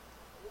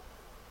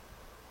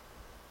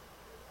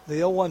 The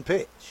 0-1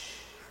 pitch.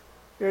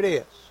 Here it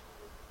is.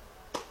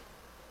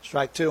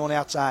 Strike 2 on the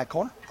outside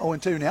corner.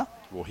 0-2 now.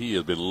 Well, he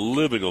has been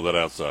living on that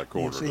outside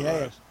corner. Yes, he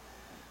has.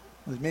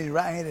 As many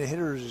right-handed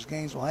hitters as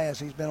Gainesville has,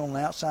 he's been on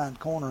the outside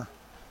corner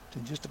to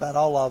just about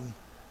all of them.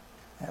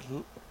 At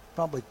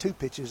probably 2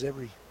 pitches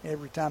every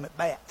time at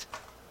bat.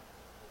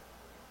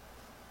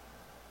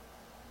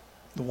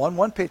 The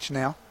 1-1 pitch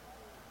now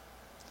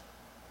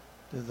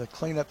to the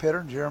cleanup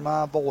hitter,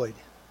 Jeremiah Boyd.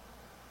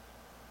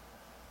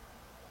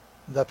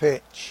 The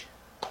pitch.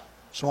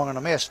 Swung and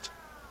a missed.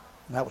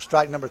 And that was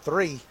strike number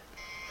 3.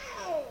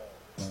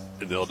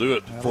 And they'll do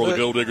it for the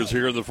Gol'diggers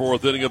here in the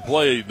 4th inning of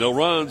play. No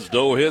runs,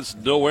 no hits,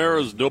 no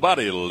errors,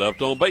 nobody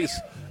left on base.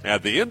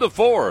 At the end of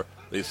 4,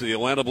 they see the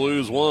Atlanta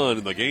Blues 1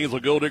 and the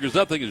Gainesville Gol'diggers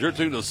nothing. As you're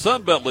tuned to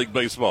Sun Belt League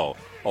Baseball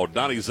on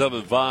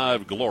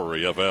 97.5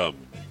 Glory FM.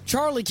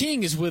 Charlie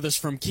King is with us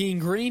from King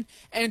Green.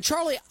 And,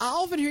 Charlie, I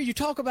often hear you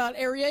talk about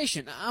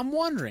aeration. I'm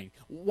wondering,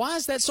 why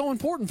is that so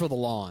important for the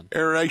lawn?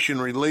 Aeration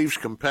relieves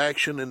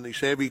compaction in these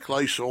heavy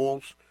clay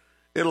soils.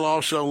 It'll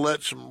also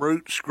let some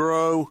roots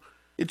grow.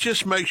 It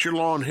just makes your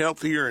lawn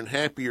healthier and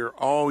happier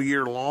all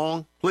year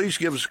long. Please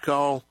give us a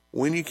call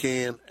when you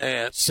can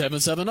at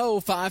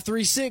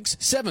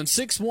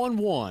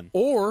 770-536-7611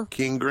 or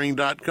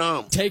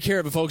kinggreen.com. Take care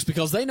of it, folks,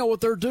 because they know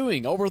what they're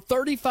doing. Over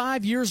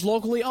 35 years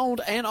locally owned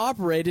and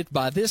operated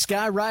by this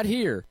guy right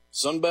here.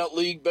 Sunbelt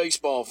League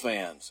baseball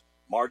fans,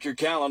 mark your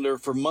calendar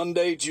for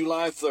Monday,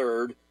 July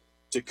 3rd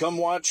to come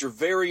watch your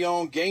very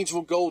own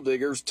Gainesville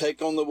Gol'diggers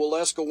take on the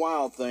Waleska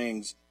Wild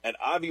Things at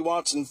Ivy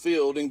Watson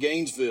Field in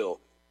Gainesville.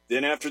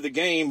 Then after the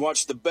game,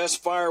 watch the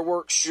best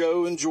fireworks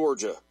show in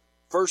Georgia.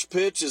 First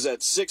pitch is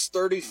at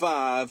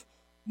 6:35,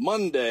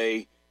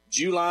 Monday,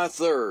 July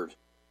 3rd.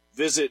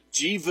 Visit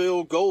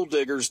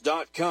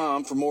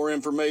GVilleGolddiggers.com for more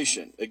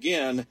information.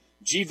 Again,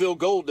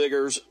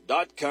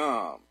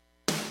 GVilleGolddiggers.com.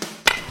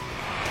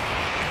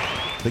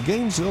 The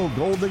Gainesville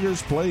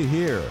Gol'diggers play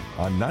here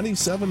on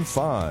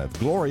 97.5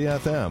 Glory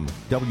FM,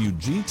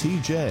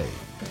 WGTJ.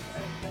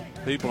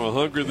 People are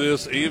hungry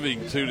this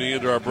evening, tuning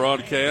into our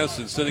broadcast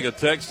and sending a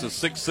text to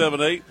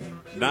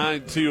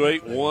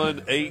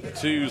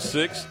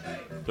 678-928-1826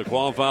 to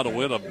qualify to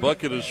win a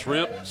bucket of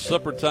shrimp.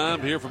 Supper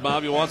time here from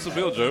Ivy Watson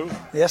Field, Joe.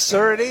 Yes,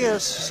 sir, it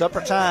is.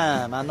 Supper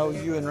time. I know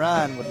you and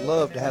Ryan would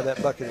love to have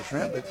that bucket of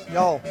shrimp, but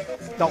y'all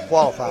don't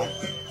qualify.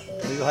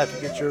 You'll have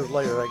to get yours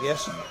later, I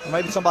guess. Or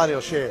maybe somebody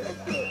will share it.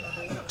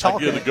 I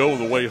get to go on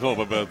the way home.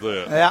 How about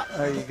that? Yeah,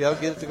 there you go.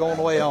 Get it to go on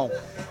the way home.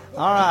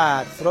 All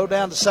right, throw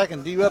down to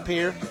second. Due up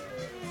here.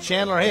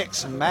 Chandler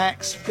Hicks,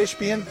 Max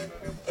Fishbein,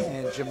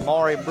 and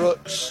Jamari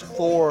Brooks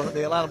for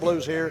the Atlanta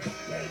Blues here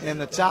in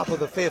the top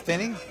of the 5th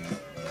inning.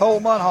 Cole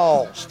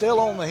Munhall still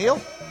on the hill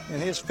in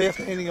his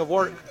 5th inning of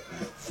work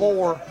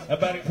for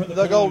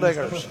the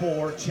Gol'diggers.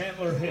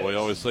 Chandler Hicks. Well, we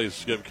always say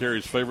Skip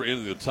Carey's favorite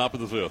inning, the top of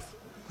the 5th.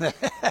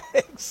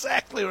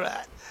 Exactly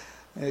right.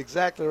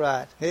 Exactly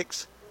right.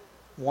 Hicks,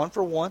 1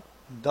 for 1,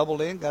 doubled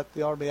in, got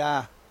the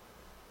RBI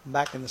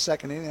back in the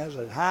 2nd inning. That was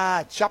a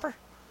high chopper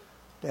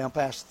down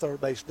past the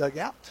third base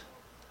dugout.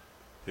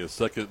 His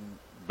second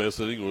best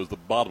inning was the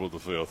bottom of the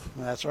 5th.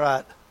 That's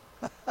right.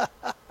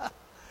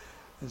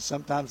 And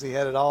sometimes he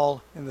had it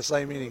all in the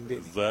same inning,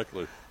 didn't he?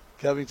 Exactly.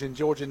 Covington,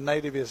 Georgia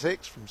native is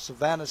Hicks from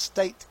Savannah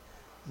State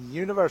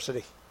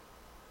University.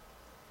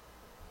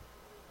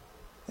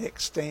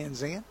 Hicks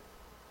stands in.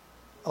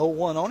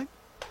 0-1 on him.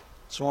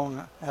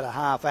 Swung at a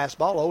high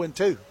fastball,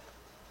 0-2.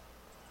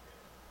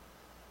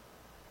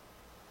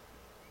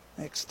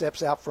 Hicks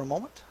steps out for a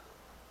moment.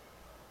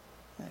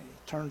 And he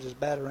turns his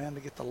bat around to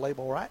get the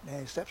label right,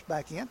 and he steps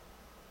back in.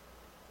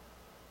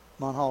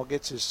 Munhall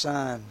gets his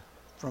sign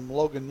from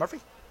Logan Murphy.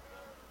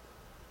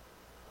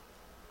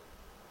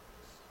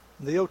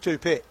 The 0-2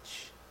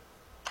 pitch.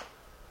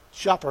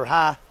 Chopper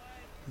high,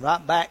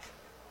 right back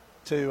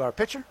to our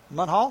pitcher,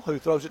 Munhall, who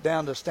throws it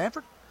down to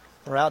Stanford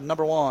for out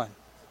number 1.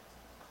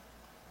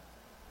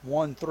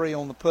 1-3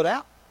 on the put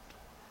out.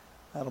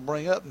 That'll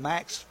bring up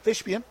Max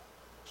Fishbein.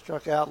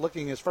 Struck out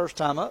looking his first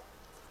time up.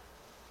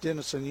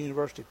 Denison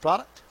University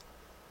product.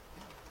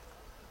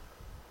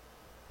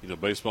 You know,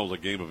 baseball's a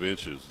game of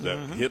inches. That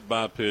hit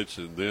by pitch,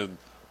 and then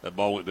that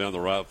ball went down the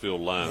right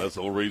field line. That's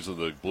the only reason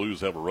the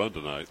Blues have a run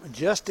tonight.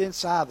 Just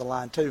inside the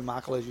line, too,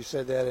 Michael, as you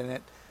said that. And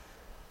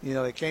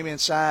it came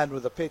inside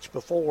with a pitch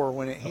before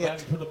when it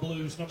hit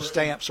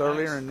Stamps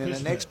earlier. And then the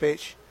next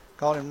pitch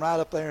caught him right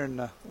up there in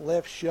the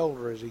left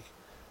shoulder as he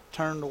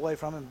turned away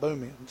from him.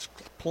 Boom, it just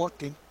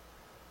plunked him.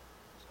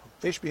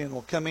 So Fishbein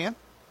will come in.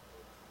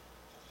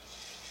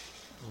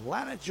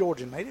 Atlanta,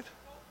 Georgia native.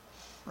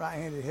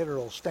 Right-handed hitter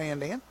will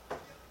stand in.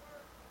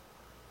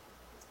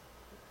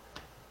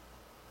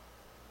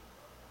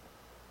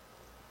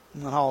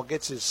 Munhall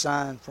gets his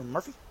sign from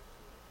Murphy.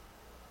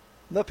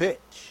 The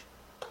pitch.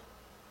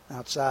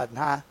 Outside and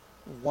high.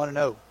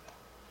 1-0.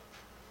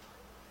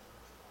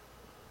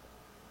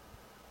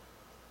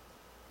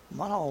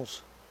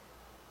 Munhall's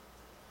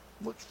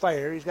looks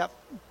fair. He's got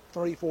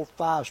 3, 4,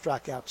 5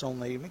 strikeouts on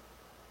the evening.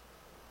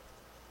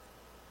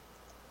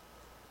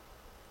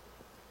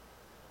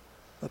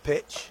 The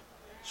pitch.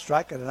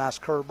 Strike at a nice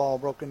curveball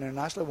broke in there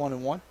nicely.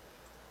 1-1.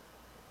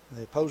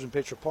 The opposing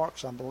pitcher,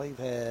 Parks, I believe,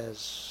 has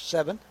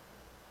 7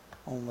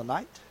 on the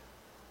night.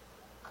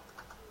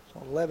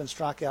 So 11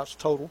 strikeouts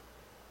total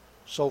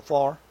so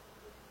far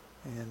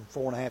in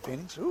 4.5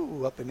 innings.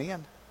 Ooh, up and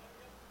in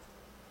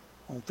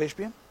on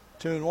Fishbein.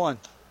 2-1.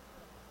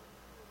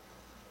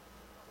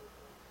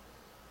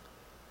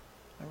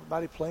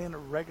 Everybody playing at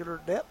regular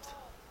depth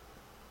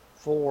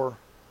for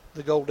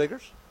the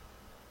Gol'diggers.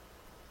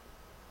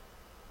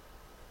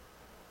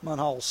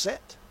 Munhall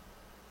set.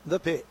 The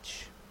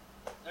pitch.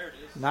 There it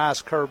is.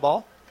 Nice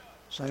curveball.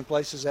 Same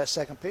place as that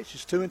second pitch.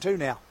 It's 2-2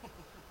 now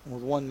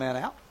with 1 man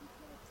out.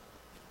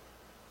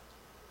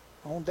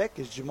 On deck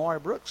is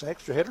Jamari Brooks,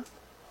 extra hitter.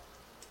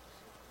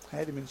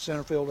 Had him in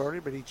center field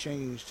earlier, but he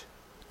changed.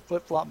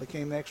 Flip-flop,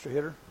 became the extra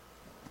hitter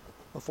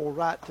before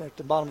right at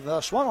the bottom of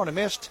the swung on and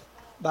missed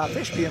by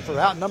Fishbein for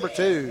out number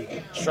 2.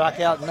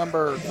 Strikeout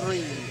number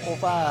 3, 4,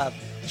 5,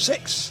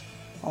 6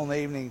 on the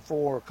evening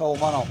for Cole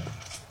Munhall.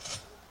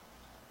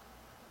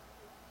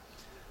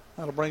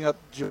 That'll bring up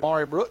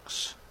Jamari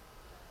Brooks.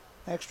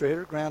 Extra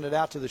hitter, grounded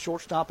out to the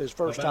shortstop his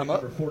first time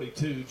up. Number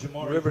 42,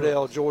 Jamari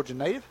Riverdale, Brooks. Georgia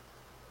native.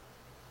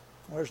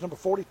 Where's number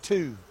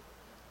 42?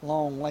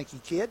 Long, lanky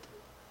kid.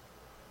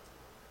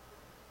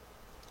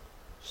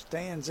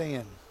 Stands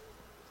in.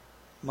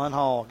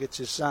 Munhall gets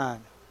his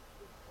sign.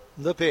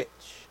 The pitch.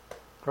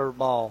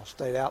 Curveball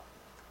stayed out.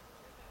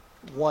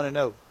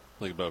 1-0.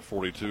 Think about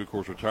 42, of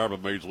course,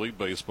 retirement Major League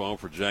Baseball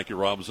for Jackie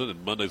Robinson,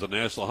 and Monday's a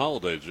national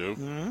holiday, Joe.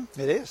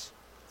 It is.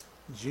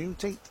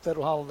 Juneteenth,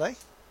 federal holiday.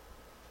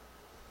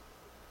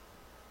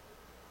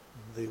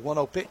 The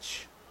 1-0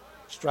 pitch.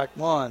 Strike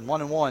 1,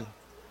 1-1.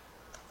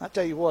 I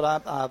tell you what,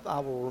 I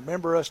will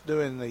remember us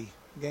doing the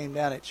game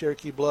down at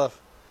Cherokee Bluff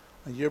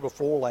a year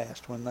before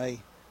last when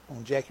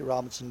on Jackie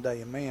Robinson Day.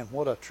 And, man,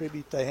 what a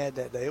tribute they had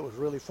that day. It was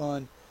really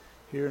fun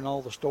hearing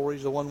all the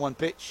stories. The 1-1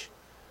 pitch,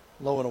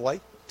 low and away,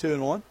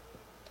 2-1.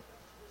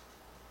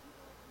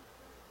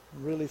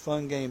 Really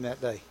fun game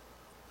that day.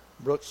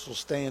 Brooks will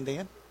stand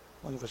in,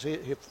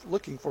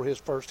 looking for his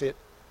first hit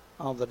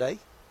of the day.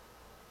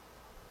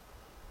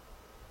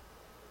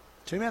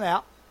 2 men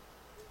out.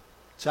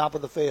 Top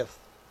of the 5th.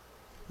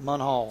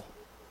 Munhall,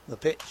 the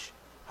pitch.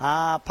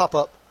 High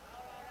pop-up.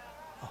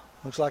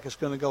 Looks like it's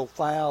going to go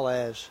foul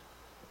as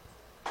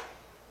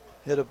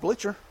hit a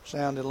bleacher,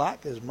 sounded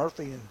like, as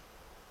Murphy and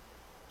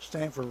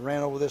Stanford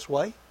ran over this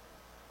way.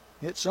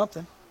 Hit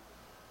something.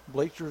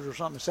 Bleachers or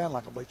something. It sounded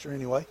like a bleacher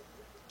anyway.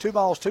 2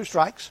 balls, 2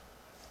 strikes.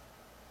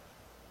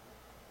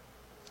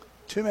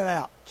 2 men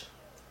out.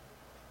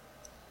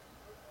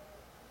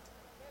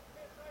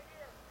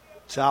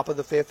 Top of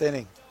the 5th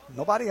inning.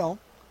 Nobody on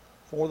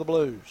for the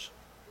Blues.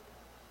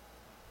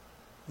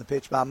 The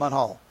pitch by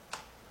Munhall.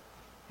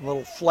 A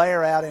little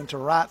flare out into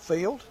right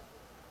field.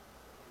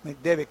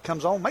 McDevitt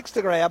comes on, makes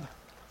the grab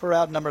for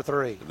out number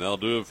 3. And that'll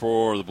do it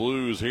for the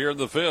Blues here in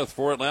the 5th.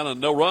 For Atlanta,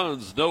 no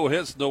runs, no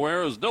hits, no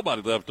errors,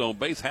 nobody left on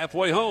base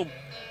halfway home.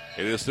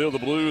 It is still the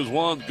Blues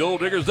 1,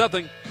 Gol'diggers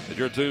nothing. And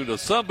you're tuned to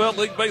Sunbelt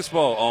League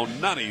Baseball on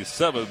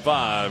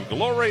 97.5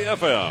 Glory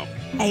FM.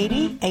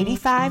 80,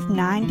 85,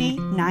 90,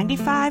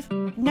 95.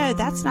 No,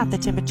 that's not the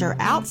temperature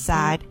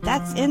outside.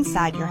 That's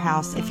inside your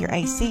house if your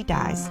AC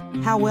dies.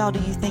 How well do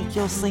you think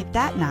you'll sleep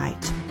that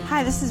night?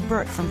 Hi, this is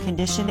Brooke from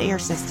Conditioned Air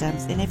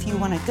Systems, and if you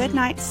want a good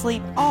night's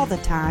sleep all the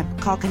time,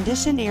 call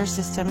Conditioned Air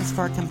Systems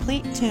for a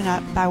complete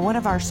tune-up by one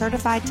of our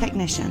certified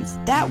technicians.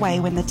 That way,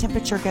 when the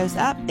temperature goes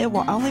up, it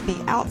will only be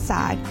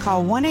outside.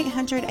 Call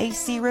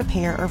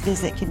 1-800-AC-REPAIR or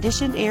visit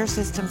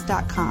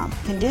ConditionedAirSystems.com.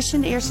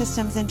 Conditioned Air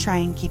Systems and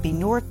Train, keeping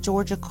North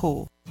Georgia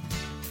cool.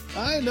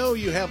 I know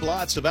you have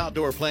lots of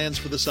outdoor plans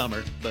for the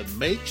summer, but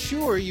make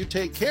sure you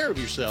take care of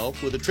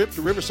yourself with a trip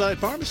to Riverside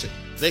Pharmacy.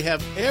 They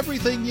have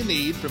everything you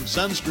need, from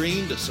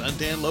sunscreen to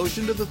suntan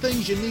lotion to the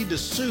things you need to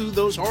soothe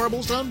those horrible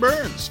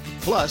sunburns.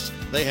 Plus,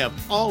 they have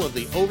all of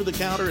the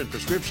over-the-counter and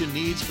prescription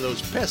needs for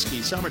those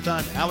pesky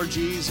summertime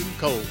allergies and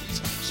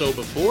colds. So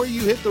before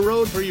you hit the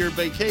road for your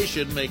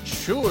vacation, make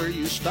sure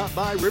you stop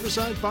by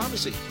Riverside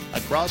Pharmacy,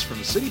 across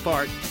from City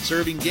Park,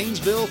 serving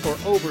Gainesville for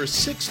over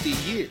 60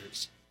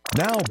 years.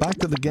 Now back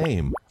to the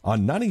game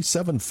on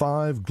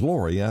 97.5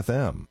 Glory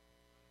FM.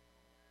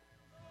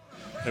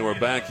 And we're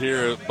back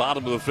here at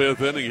bottom of the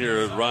fifth inning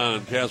here. Ryan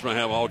and Casper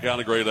have all kind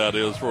of great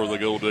ideas for the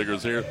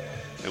Gol'diggers here.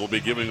 And we'll be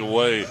giving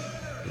away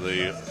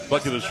the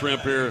bucket of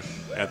shrimp here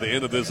at the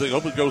end of this thing.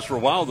 Hope it goes for a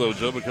while, though,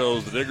 Joe,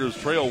 because the Diggers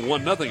trail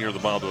 1-0 here at the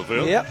bottom of the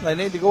fifth. Yep, they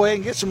need to go ahead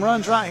and get some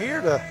runs right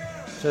here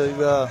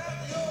to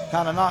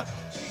kind of not,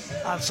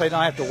 I'd say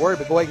not have to worry,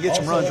 but go ahead and get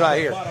some runs right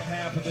here.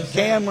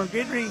 Cameron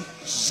Guidry,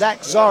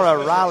 Zach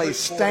Zara, Riley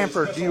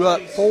Stanford due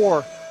up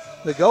for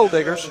the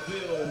Gol'diggers.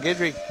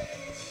 Guidry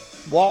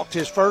walked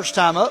his first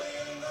time up,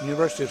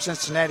 University of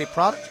Cincinnati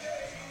product,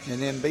 and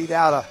then beat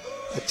out a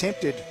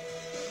attempted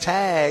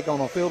tag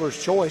on a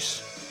fielder's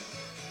choice.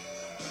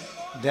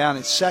 Down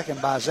at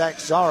second by Zach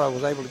Zara,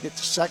 was able to get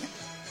to second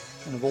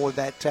and avoid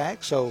that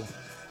tag. So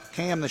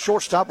Cam, the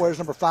shortstop, wears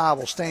number 5,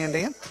 will stand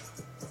in.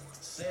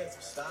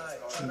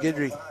 And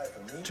Guidry,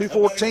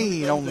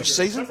 214 on the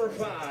season.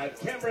 A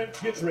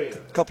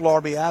couple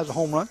of RBIs, a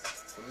home run.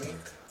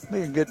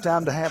 Be a good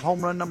time to have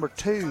home run number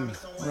 2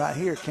 right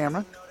here,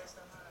 Cameron.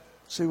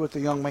 See what the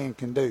young man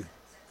can do.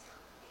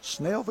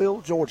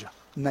 Snellville, Georgia,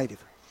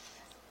 native.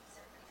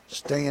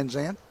 Stands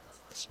in.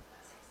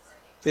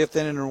 5th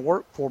inning of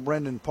work for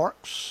Brendan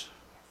Parks.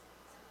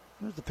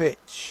 Here's the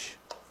pitch.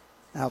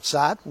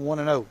 Outside,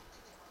 1-0.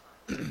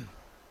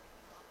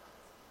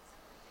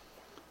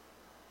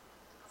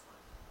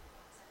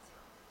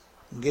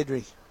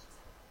 Guidry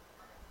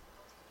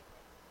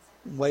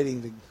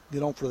waiting to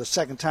get on for the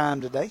second time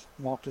today.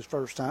 Walked his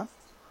first time.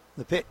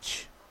 The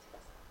pitch.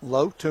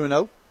 Low,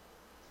 2-0.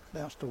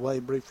 Bounced away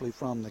briefly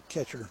from the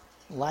catcher,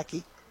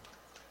 Lackey.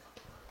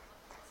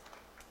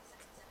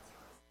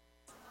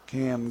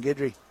 Cam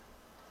Guidry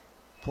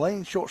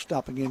playing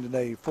shortstop again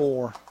today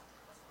for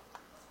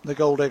the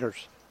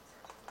Gol'diggers.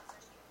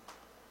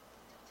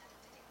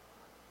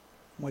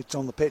 Waits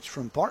on the pitch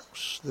from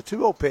Parks. The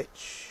 2-0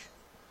 pitch.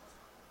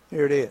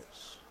 Here it is.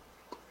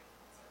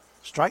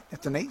 Strike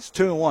at the knees,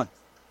 2-1.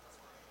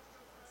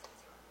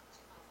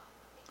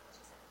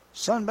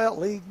 Sunbelt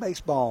League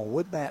Baseball,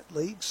 Woodbat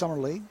League, Summer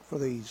League for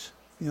these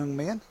young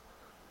men,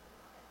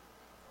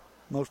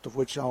 most of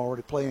which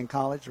already play in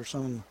college or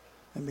some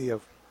maybe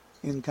of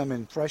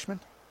incoming freshmen.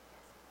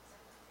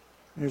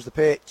 Here's the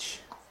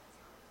pitch.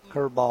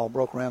 Curveball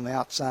broke around the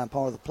outside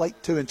part of the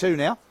plate. 2-2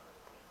 now.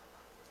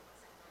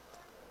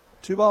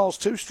 2 balls,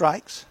 2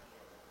 strikes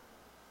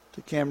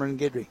to Cameron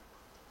Guidry.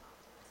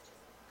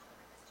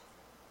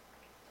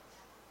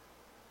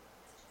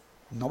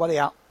 Nobody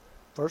out.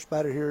 First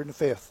batter here in the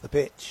 5th. The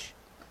pitch.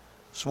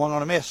 Swung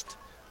on a missed.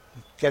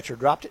 Catcher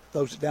dropped it.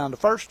 Throws it down to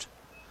first.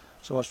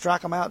 So a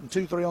strike him out and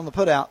 2-3 on the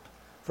putout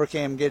for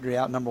Cam Guidry,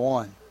 out number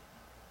 1.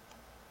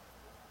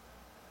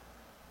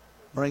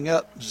 Bring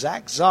up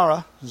Zach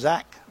Zara.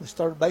 Zach, the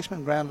third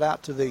baseman, grounded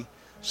out to the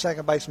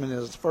second baseman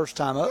his first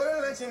time up.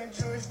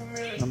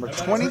 Number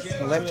 20,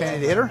 the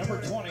left-handed hitter.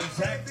 Number 20,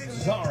 Zach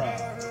Zara.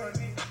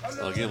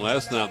 Again,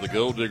 last night the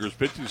Gol'diggers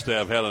pitching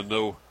staff had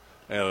a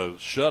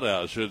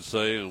shutout, I should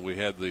say, and we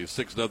had the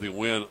 6-0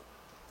 win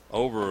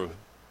over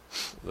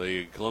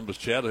the Columbus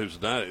Chatahoochee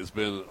tonight. It's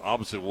been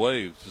opposite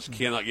way. Just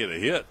cannot get a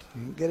hit.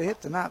 Get a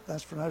hit tonight,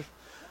 that's for no.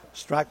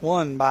 Strike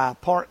 1 by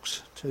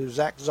Parks to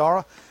Zach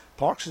Zara.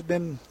 Parks has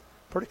been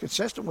pretty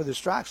consistent with his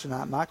strikes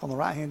tonight, Mike, on the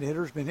right-handed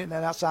hitter. Has been hitting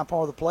that outside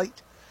part of the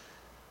plate.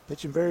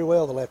 Pitching very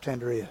well, the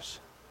left-hander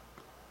is.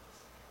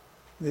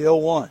 The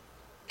 0-1.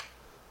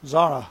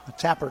 Zara, a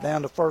tapper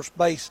down to first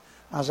base.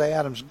 Isaiah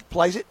Adams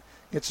plays it.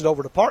 Gets it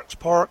over to Parks.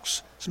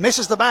 Parks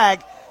misses the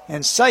bag,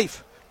 and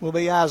safe will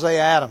be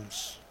Isaiah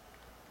Adams.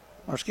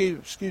 Or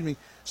excuse me,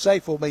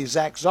 safe will be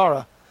Zach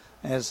Zara,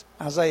 as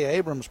Isaiah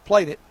Abrams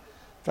played it.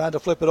 Tried to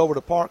flip it over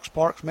to Parks.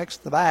 Parks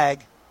mixed the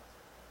bag,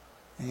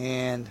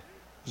 and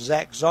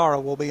Zach Zara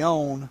will be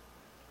on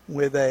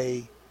with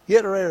a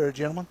hit or error,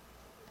 gentlemen.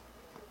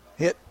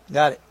 Hit,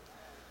 got it.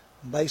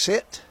 Base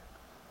hit,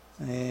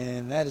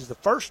 and that is the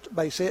first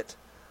base hit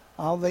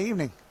of the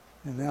evening.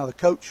 And now the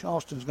coach,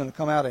 Austin's going to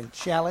come out and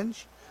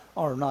challenge,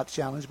 or not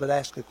challenge, but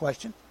ask a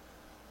question.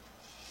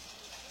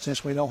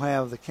 Since we don't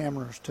have the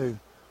cameras to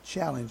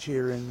challenge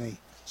here in the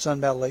Sun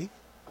Belt League.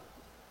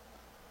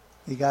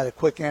 He got a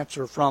quick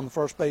answer from the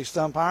first base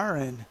umpire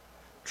and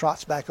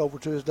trots back over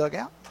to his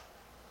dugout.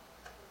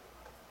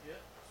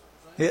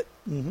 Hit.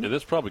 Mm-hmm. And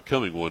that's probably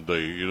coming one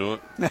day, you know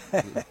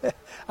it?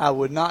 I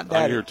would not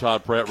doubt it. I hear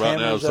Todd Pratt right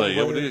now say,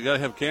 yeah, we got to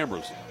have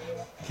cameras.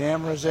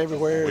 Cameras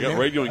everywhere. We got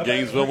radio in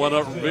Gainesville, why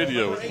not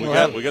video?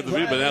 We got the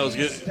video, but now let's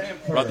get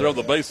right there on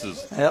the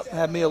bases. Yep,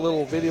 have me a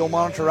little video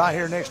monitor right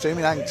here next to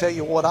me, and I can tell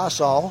you what I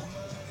saw.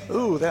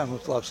 Ooh, that one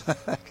was close.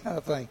 That kind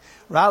of thing.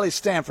 Riley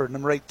Stanford,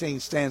 number 18,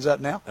 stands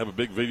up now. Have a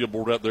big video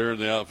board out there in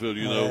the outfield,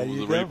 with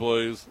the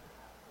replays.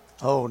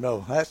 Oh,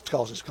 no, that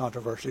causes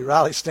controversy.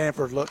 Riley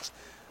Stanford looks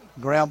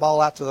ground ball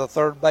out to the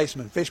third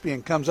baseman.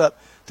 Fishbein comes up,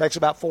 takes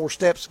about 4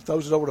 steps,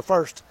 throws it over to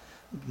first,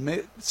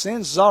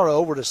 sends Zara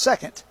over to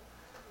second,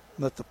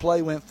 but the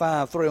play went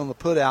 5-3 on the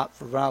put out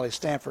for Riley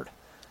Stanford.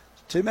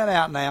 2 men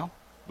out now.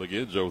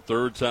 Again, Joe,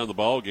 third time in the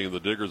ball game the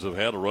Diggers have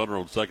had a runner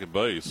on second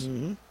base.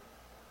 Mm-hmm.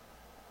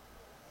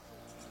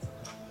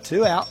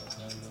 2 out.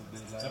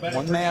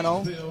 1 man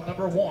on.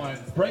 Number 1,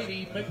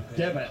 Brady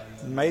McDevitt.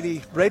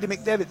 Brady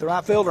McDevitt, the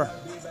right fielder.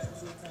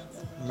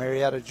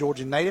 Marietta,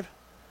 Georgia native.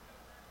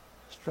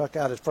 Struck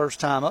out his first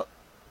time up.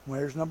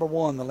 Where's number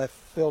 1, the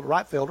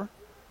right fielder.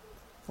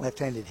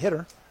 Left-handed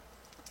hitter.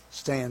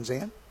 Stands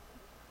in.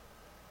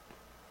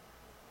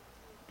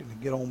 Going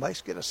to get on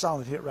base, get a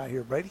solid hit right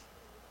here, Brady.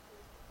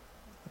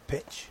 A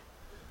pitch.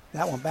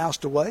 That one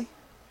bounced away.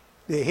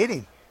 It hit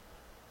him.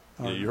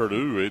 Yeah, you heard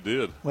ooh, it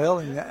did. Well,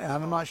 and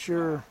I'm not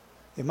sure.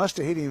 It must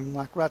have hit him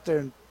like right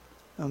there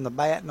on the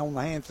bat and on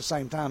the hand at the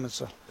same time.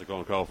 They're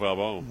going to call foul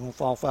ball. Going to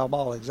fall foul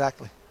ball,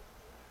 exactly.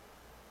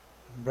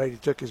 Brady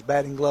took his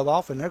batting glove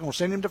off, and they're going to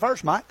send him to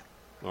first, Mike.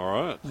 All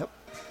right. Yep.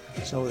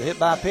 So the hit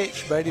by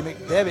pitch, Brady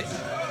McDevitt.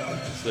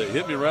 So it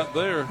hit me right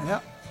there.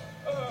 Yep.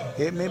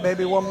 Hit me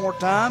maybe one more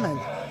time, and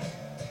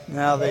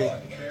now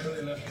the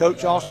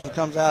coach Austin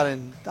comes out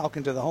and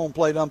talking to the home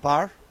plate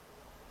umpire,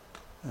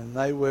 and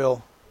they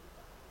will.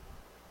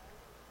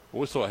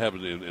 We saw it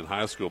happen in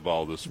high school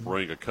ball this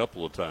spring a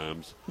couple of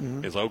times.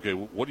 Mm-hmm. It's like, okay,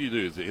 what do you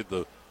do? Is it hit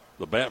the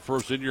bat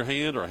first in your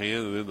hand or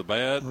hand and then the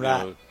bat?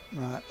 Right,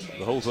 right.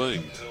 The whole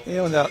thing.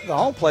 The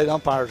home plate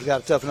umpire's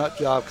got a tough enough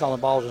job calling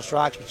balls and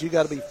strikes, but you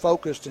got to be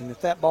focused, and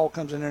if that ball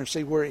comes in there and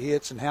see where it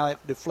hits and how it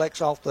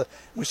deflects off the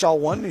 – we saw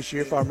one this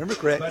year, if I remember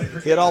correct,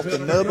 hit off the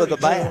nub of the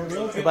bat.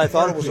 Everybody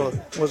thought it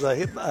was a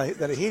hit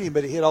that it hit him,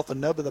 but it hit off the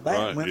nub of the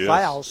bat and went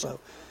foul. So,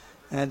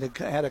 and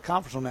they had a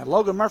conference on that.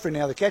 Logan Murphy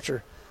now, the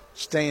catcher,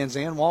 stands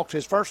in, walked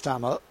his first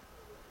time up.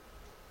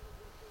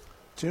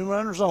 2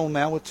 runners on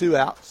now with 2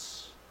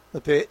 outs. The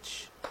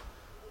pitch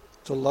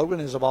to Logan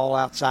is a ball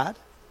outside.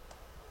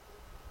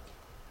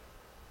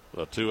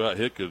 A 2-out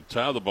hit could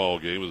tie the ball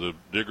game as the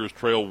Diggers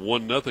trail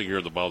 1-0 here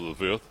in the bottom of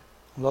the 5th.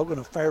 Logan,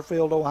 a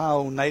Fairfield,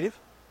 Ohio native.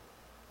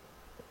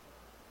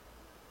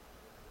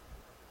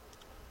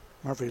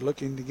 Murphy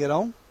looking to get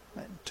on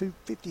at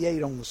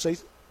 2:58 on the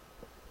season.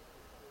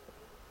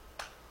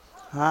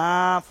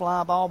 High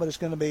fly ball, but it's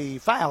going to be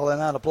foul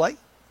and out of play.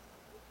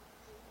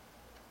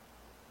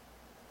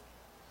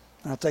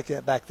 I'll take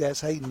that back.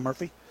 That's Hayden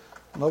Murphy.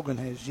 Logan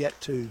has yet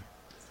to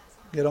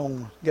get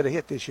a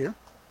hit this year.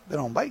 Been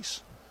on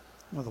base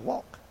with a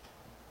walk.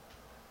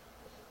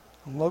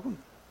 Logan,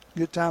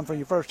 good time for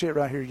your first hit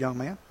right here, young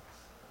man.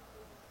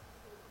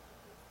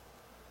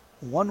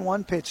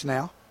 1-1 pitch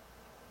now.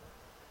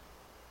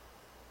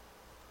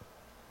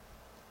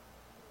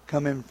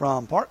 Coming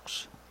from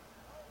Parks.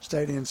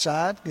 Stayed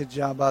inside. Good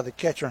job by the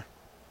catcher.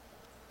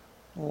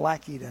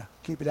 Lackey to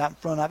keep it out in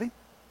front of him.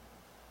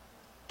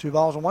 2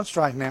 balls and 1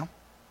 strike now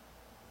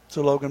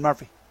to Logan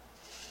Murphy.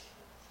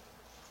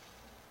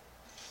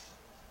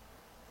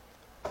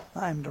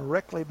 I'm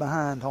directly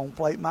behind home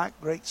plate, Mike.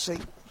 Great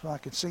seat so I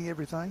can see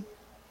everything,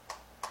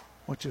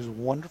 which is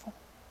wonderful.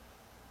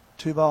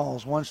 2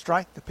 balls, 1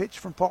 strike. The pitch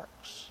from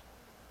Parks.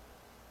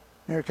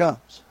 Here it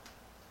comes.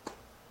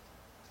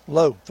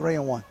 Low,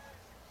 3-1.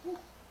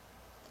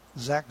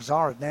 Zach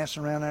Zara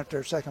dancing around out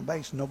there second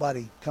base.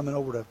 Nobody coming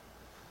over to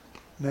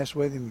mess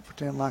with him and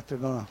pretend like they're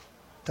going to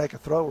take a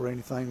throw or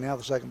anything. Now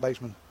the second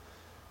baseman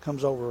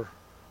comes over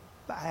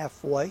about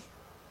halfway.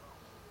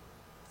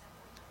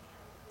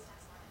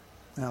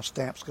 Now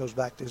Stamps goes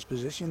back to his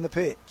position. The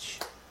pitch.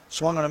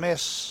 Swung on a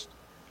miss.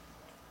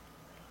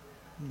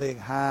 Big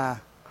high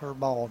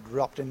curveball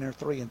dropped in there,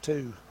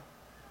 3-2.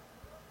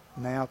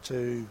 Now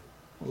to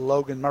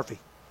Logan Murphy.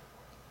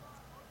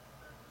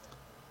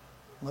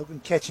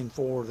 Logan catching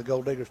for the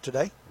Gol'diggers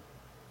today.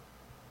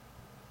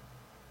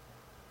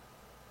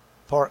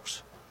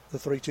 Parks, the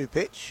 3-2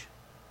 pitch.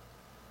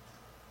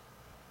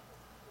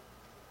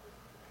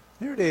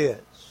 Here it is.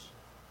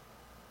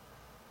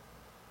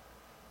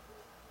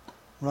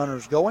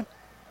 Runners going.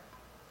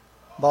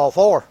 Ball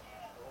 4.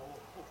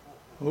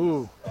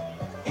 Ooh.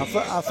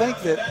 I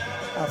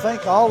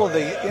think all of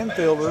the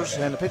infielders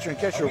and the pitcher and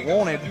catcher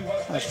wanted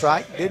a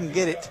strike, didn't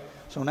get it.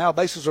 So now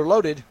bases are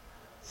loaded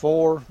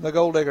for the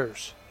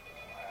Gol'diggers.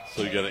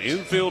 So you got an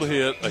infield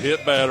hit, a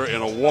hit batter,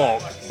 and a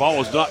walk. Ball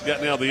was not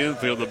getting out of the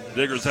infield. The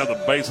Diggers have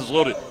the bases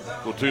loaded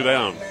with 2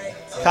 down.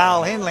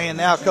 Kyle Henley, and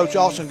now Coach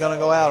Austin going to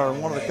go out, or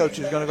one of the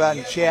coaches is going to go out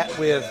and chat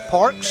with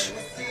Parks.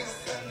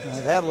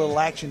 They've had a little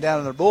action down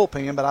in their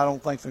bullpen, but I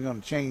don't think they're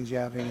going to change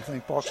out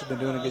anything. Parks has been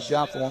doing a good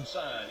job for them.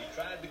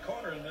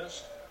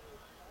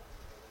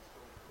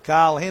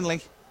 Kyle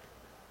Henley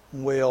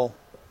will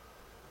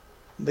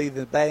be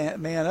the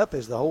man up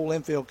as the whole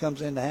infield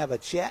comes in to have a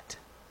chat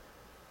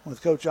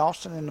with Coach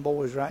Austin and the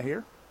boys right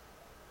here.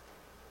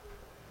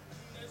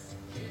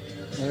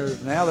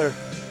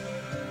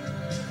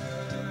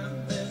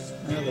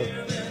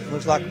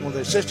 Looks like one of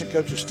the assistant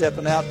coaches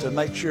stepping out to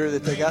make sure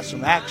that they got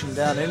some action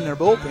down in their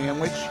bullpen,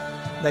 which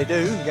they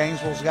do.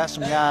 Gainesville's got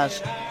some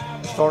guys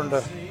starting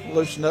to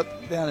loosen up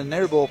down in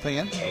their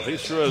bullpen. Well, he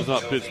sure has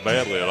not pitched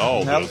badly at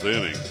all this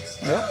inning.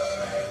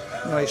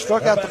 Well, he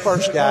struck out the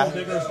first guy.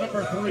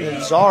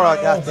 And Zara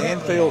got the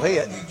infield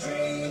hit.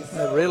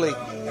 It really,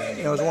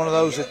 was one of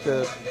those that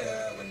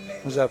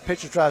as a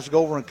pitcher tries to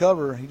go over and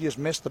cover, he just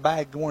missed the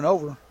bag going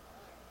over.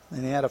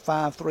 And he had a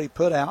 5-3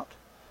 put out.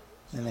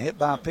 And the hit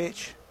by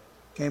pitch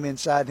came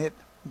inside and hit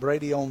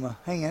Brady on the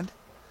hand.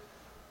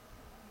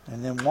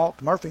 And then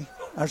walked Murphy.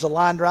 There's a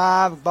line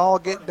drive. Ball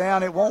get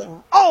down. It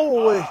won't.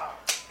 Oh,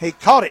 he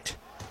caught it.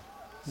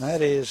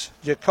 That is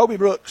Jacoby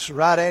Brooks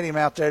right at him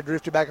out there.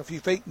 Drifted back a few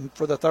feet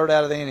for the third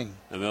out of the inning.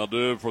 And they'll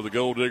do it for the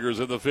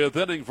Gol'diggers in the 5th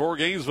inning for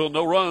Gainesville.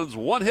 No runs,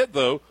 1 hit,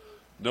 though.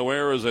 No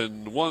errors,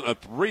 and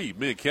 3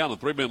 men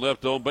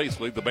left on base.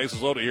 The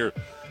bases loaded here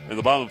in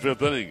the bottom of the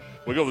 5th inning.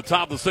 We go to the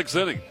top of the 6th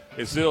inning.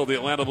 It's still the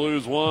Atlanta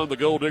Blues 1, the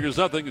Gol'diggers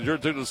nothing. And you're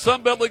tuned to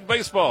Sun Belt League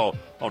Baseball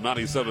on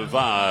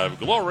 97.5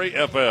 Glory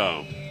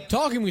FM.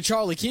 Talking with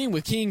Charlie King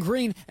with King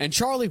Green. And,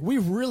 Charlie, we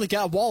really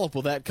got walloped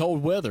with that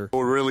cold weather.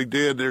 We really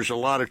did. There's a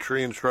lot of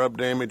tree and shrub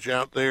damage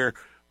out there.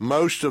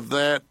 Most of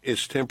that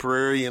is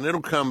temporary, and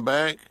it'll come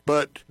back.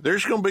 But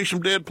there's going to be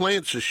some dead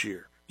plants this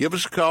year. Give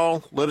us a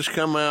call. Let us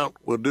come out.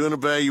 We'll do an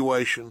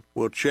evaluation.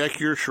 We'll check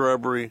your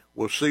shrubbery.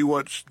 We'll see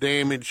what's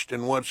damaged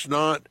and what's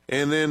not.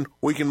 And then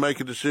we can make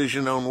a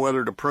decision on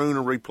whether to prune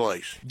or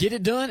replace. Get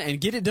it done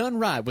and get it done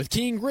right with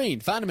King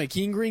Green. Find him at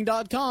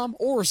kinggreen.com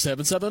or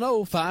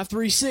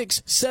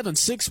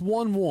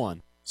 770-536-7611.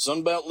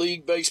 Sunbelt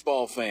League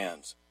baseball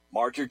fans,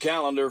 mark your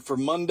calendar for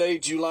Monday,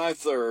 July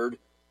 3rd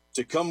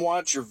to come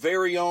watch your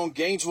very own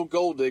Gainesville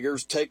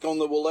Gol'diggers take on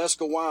the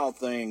Waleska Wild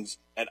Things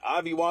at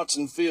Ivy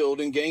Watson Field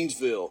in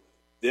Gainesville.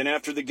 Then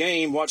after the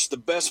game, watch the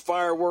best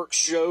fireworks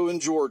show in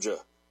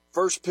Georgia.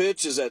 First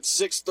pitch is at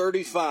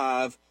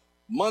 6:35,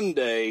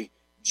 Monday,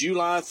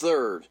 July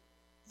 3rd.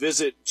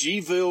 Visit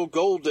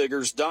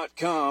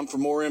gvillegoldiggers.com for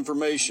more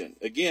information.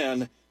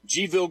 Again,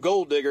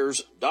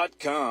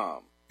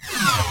 gvillegoldiggers.com.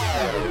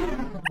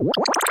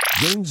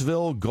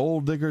 Gainesville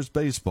Gol'diggers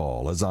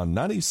Baseball is on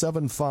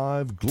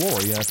 97.5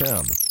 Glory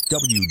FM,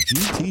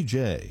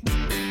 WGTJ.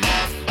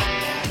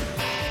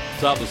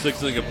 Top of the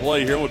 6th inning of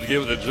play here. We'll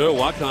give it to Joe.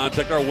 Why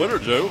contact our winner,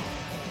 Joe?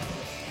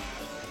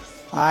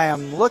 I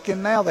am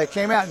looking now. They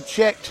came out and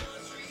checked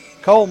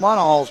Cole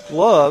Monall's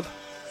glove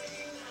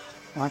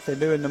like they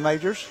do in the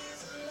majors.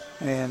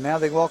 And now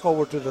they walk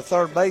over to the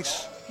third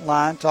base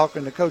line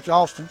talking to Coach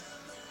Austin.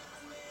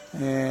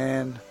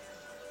 And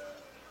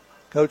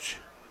Coach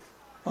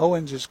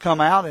Owens has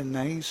come out and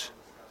he's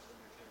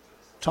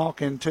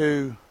talking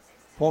to,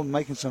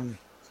 making some,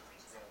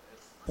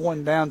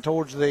 pointing down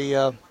towards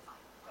the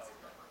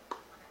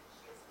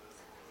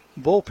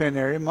bullpen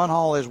area.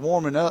 Munhall is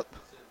warming up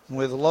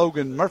with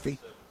Logan Murphy.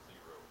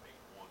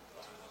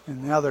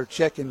 And now they're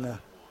checking the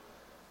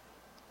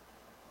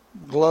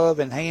glove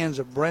and hands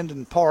of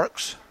Brendan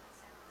Parks.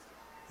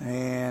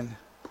 And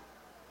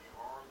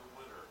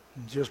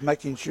just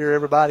making sure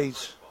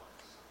everybody's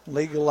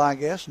legal, I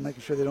guess, and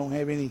making sure they don't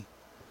have any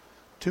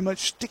too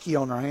much sticky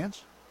on their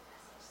hands.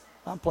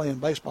 I'm playing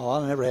baseball.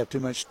 I never have too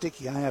much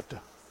sticky. I have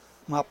to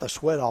mop the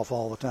sweat off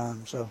all the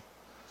time. So,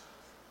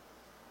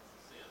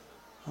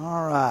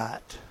 all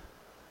right.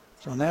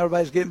 So now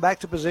everybody's getting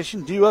back to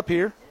position. Due up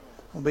here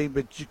will be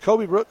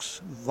Jacoby Brooks,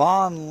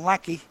 Vaughn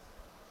Lackey,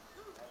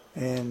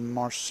 and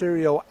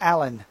Marcerio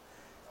Allen.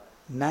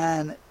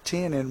 9,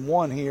 10, and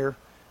 1 here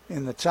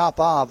in the top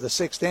of the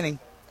 6th inning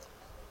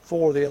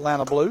for the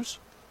Atlanta Blues.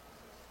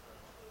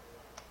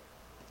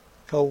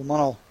 Cole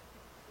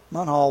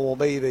Munhall will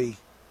be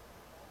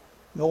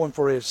going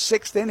for his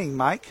 6th inning,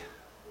 Mike.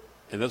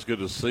 And that's good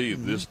to see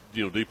this,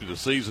 deep into the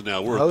season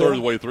now. We're a third of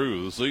the way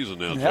through the season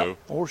now, Joe.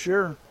 For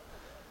sure.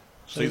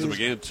 Season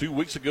began 2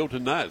 weeks ago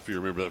tonight, if you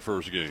remember that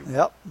first game.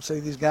 Yep.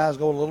 See these guys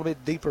go a little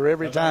bit deeper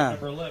every time.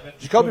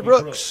 Jacoby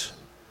Brooks,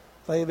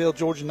 Fayetteville,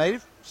 Georgia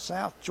native.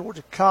 South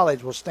Georgia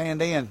College will stand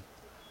in.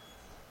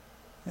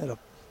 Hit a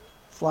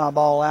fly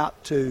ball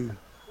out to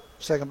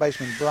second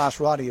baseman Bryce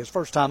Roddy, his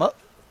first time up.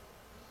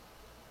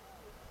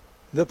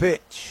 The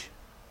pitch.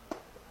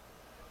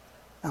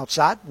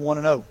 Outside,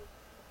 1-0.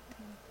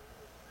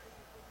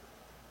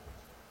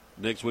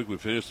 Next week we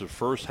finish the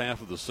first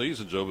half of the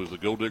season, Joe, because the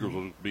Gol'diggers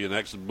will be in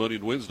action Monday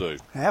and Wednesday.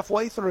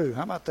 Halfway through.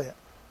 How about that?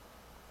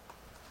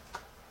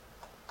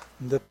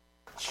 The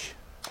pitch.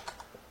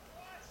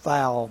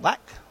 Foul back.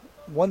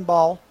 1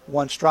 ball,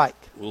 1 strike.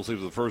 We'll see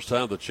for the first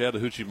time the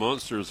Chattahoochee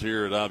Monsters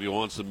here at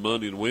Ivy-Watson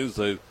Monday and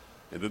Wednesday,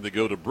 and then they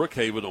go to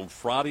Brookhaven on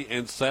Friday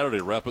and Saturday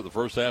to wrap up the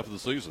first half of the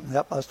season.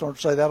 Yep, I started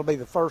to say that'll be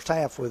the first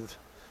half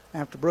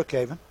after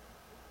Brookhaven.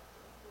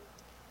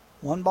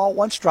 1 ball,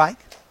 1 strike.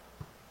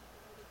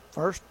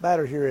 First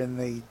batter here in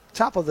the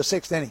top of the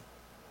 6th inning.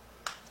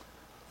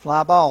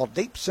 Fly ball,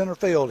 deep center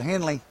field.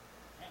 Henley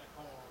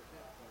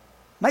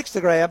makes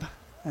the grab.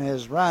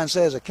 As Ryan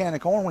says, a can of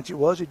corn, which it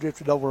was. He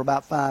drifted over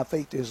about 5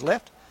 feet to his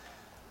left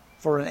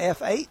for an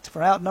F8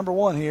 for out number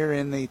 1 here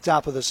in the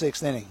top of the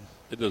 6th inning.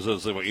 It doesn't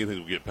seem like anything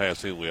will get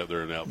past Henley out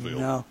there in the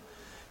outfield. No.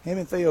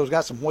 Hemingfield's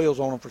got some wheels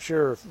on him for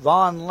sure.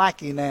 Von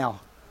Lackey now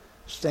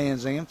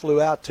stands in.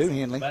 Flew out to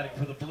Henley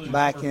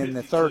back in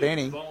the 3rd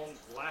inning.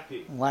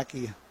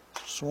 Lackey,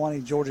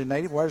 Suwanee, Georgia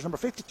native, wears number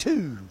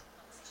 52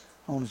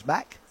 on his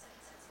back.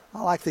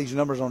 I like these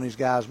numbers on these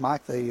guys,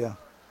 Mike. They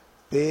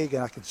big,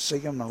 and I can see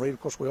them. I read, of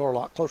course, we are a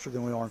lot closer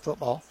than we are in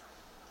football.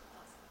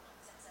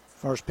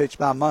 First pitch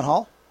by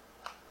Munhall.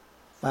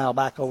 Foul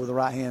back over the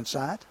right-hand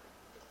side.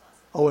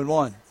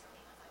 0-1.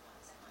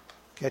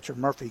 Catcher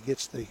Murphy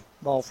gets the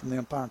ball from the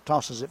umpire and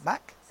tosses it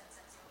back.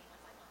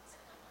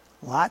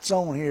 Lights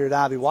on here at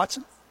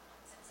Ivy-Watson.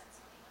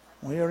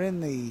 We are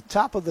in the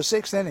top of the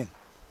 6th inning.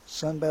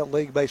 Sunbelt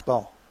League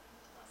baseball.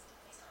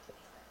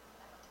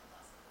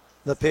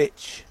 The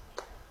pitch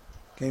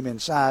came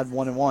inside,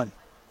 1-1.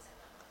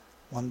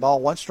 1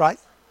 ball, 1 strike.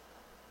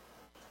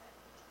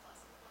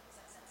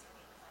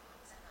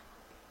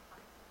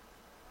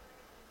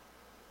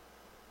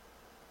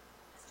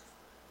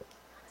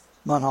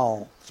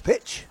 Munhall's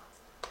pitch.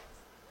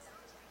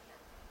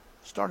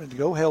 Started to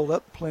go, held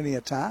up plenty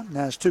of time.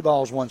 Now it's 2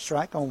 balls, 1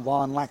 strike on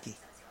Von Lackey.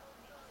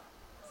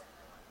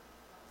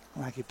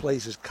 Lackey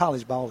plays his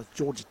college ball at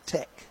Georgia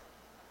Tech,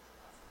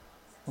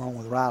 along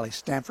with Riley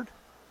Stanford.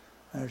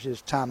 There's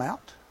his timeout.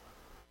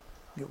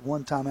 Get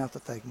 1 timeout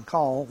that they can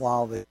call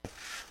while the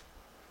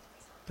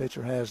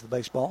pitcher has the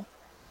baseball.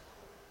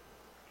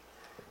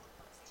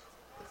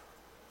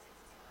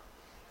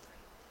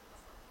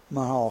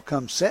 Munhall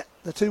comes set.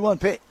 The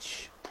 2-1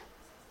 pitch.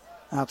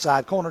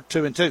 Outside corner,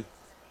 2-2.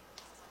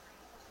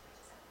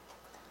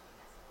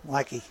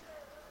 Lackey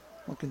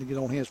looking to get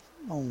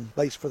on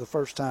base for the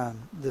first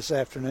time this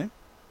afternoon.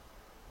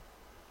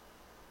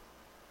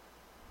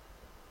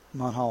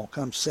 Munhall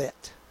comes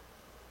set.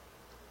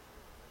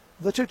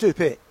 The 2-2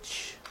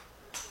 pitch.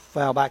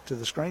 Foul back to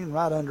the screen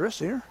right under us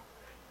here.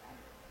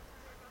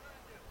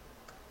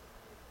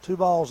 2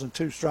 balls and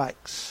 2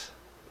 strikes.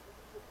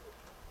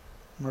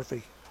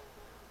 Murphy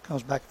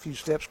comes back a few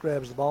steps,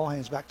 grabs the ball,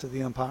 hands back to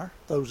the umpire,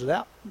 throws it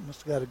out.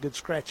 Must have got a good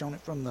scratch on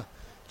it from the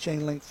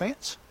chain link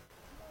fence,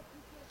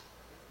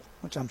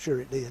 which I'm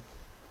sure it did.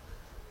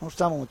 Most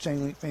time on the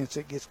chain link fence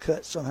it gets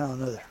cut somehow or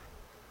another.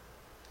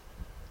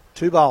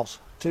 2 balls,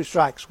 2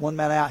 strikes, 1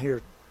 man out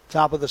here,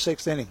 top of the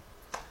 6th inning.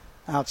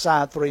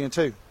 Outside,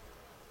 3-2.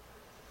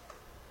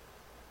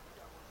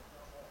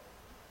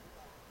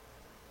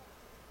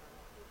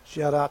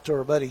 Shout out to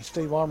our buddy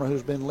Steve Armour,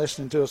 who's been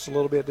listening to us a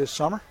little bit this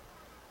summer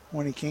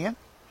when he can.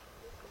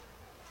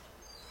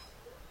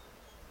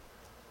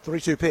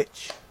 3-2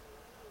 pitch.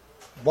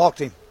 Walked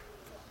him.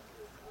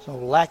 So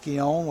Lackey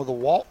on with a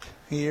walk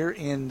here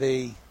in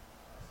the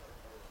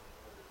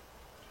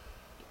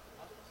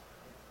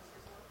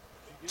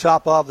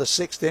top of the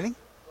 6th inning.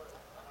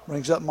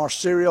 Brings up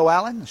Marcerio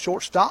Allen, the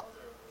shortstop.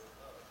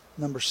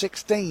 Number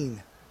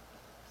 16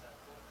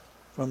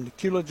 from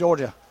Decula,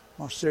 Georgia.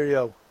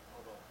 Marcerio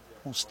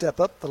will step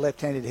up, the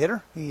left-handed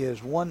hitter. He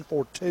is 1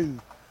 for 2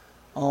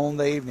 on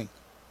the evening.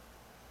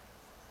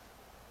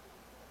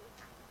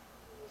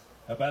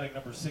 Batting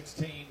number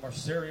 16,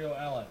 Marcerio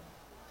Allen.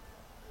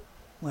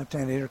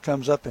 Left-handed hitter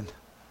comes up and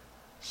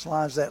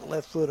slides that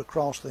left foot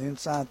across the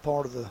inside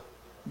part of the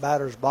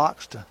batter's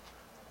box to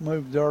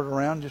move dirt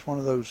around. Just one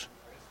of those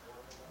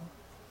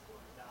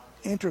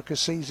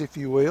intricacies, if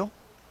you will,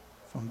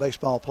 from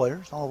baseball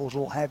players, all those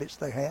little habits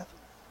they have.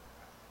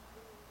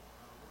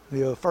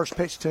 The first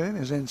pitch to him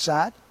is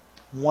inside,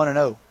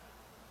 1-0.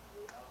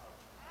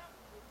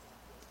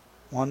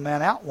 1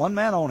 man out, 1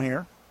 man on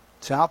here.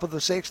 Top of the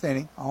 6th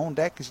inning. On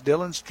deck is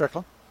Dylan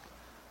Strickland.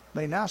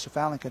 Be nice if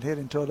Allen could hit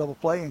into a double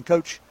play, and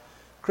Coach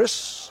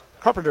Chris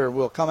Carpenter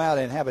will come out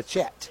and have a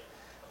chat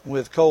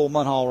with Cole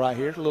Munhall right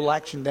here. A little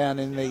action down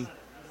in the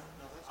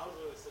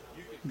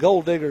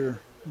Gol'digger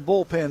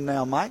bullpen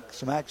now, Mike.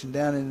 Some action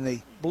down in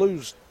the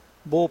Blues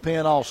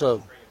bullpen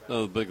also.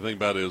 The big thing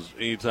about it is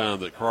anytime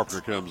that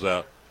Carpenter comes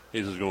out,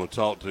 he's just going to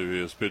talk to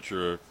his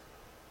pitcher,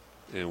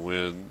 and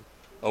when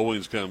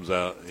Owens comes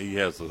out, he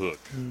has the hook.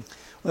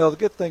 Well, the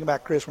good thing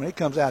about Chris, when he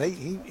comes out,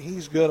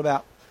 he's good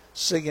about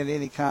seeing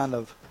any kind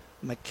of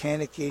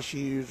mechanic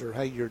issues or,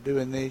 hey, you're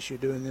doing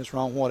this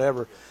wrong,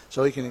 whatever,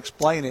 so he can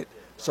explain it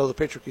so the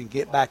pitcher can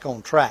get back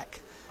on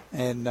track.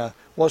 And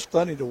what's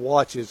funny to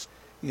watch is,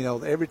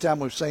 every time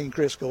we've seen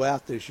Chris go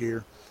out this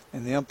year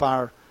and the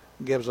umpire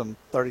gives him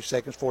 30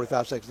 seconds,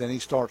 45 seconds, then he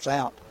starts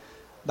out.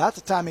 About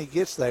the time he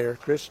gets there,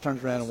 Chris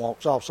turns around and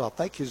walks off. So I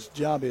think his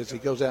job is he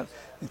goes out,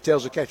 and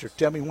tells the catcher,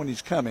 tell me when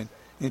he's coming,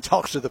 and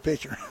talks to the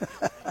pitcher.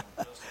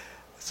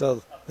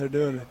 So they're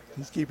doing it.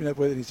 He's keeping up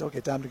with it. He's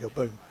okay, time to go.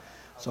 Boom.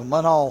 So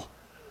Munhall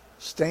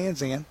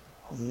stands in.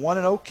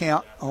 1-0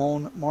 count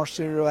on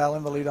Marcello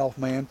Allen, the leadoff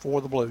man for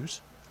the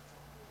Blues.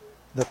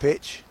 The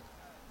pitch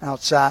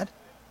outside,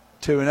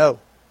 2-0.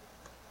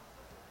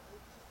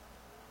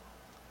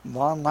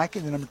 Von Lackey,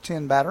 the number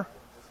 10 batter,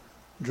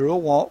 drew a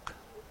walk.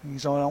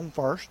 He's on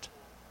first.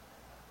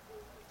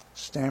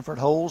 Stanford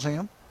holds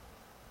him.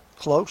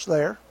 Close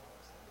there.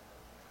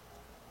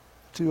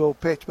 2-0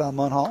 pitch by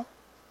Munhall.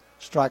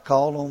 Strike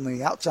called on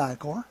the outside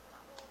corner.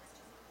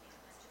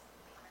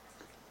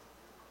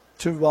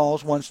 2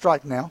 balls, 1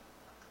 strike now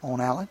on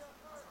Allen.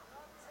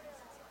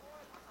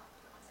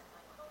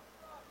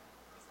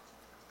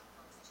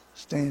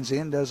 Stands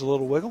in, does a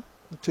little wiggle.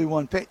 The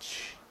 2-1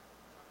 pitch.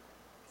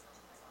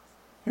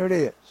 Here it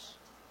is.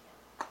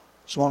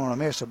 Swung on a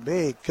miss. A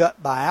big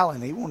cut by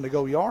Allen. He wanted to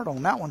go yard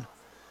on that one.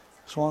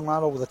 Swung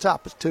right over the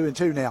top. It's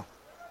 2-2 now.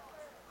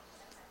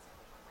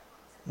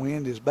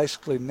 Wind is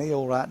basically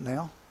nil right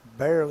now.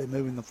 Barely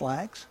moving the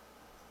flags.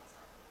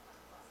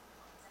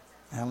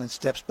 Allen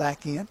steps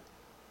back in.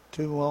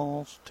 2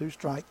 balls, 2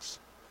 strikes,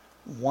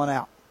 1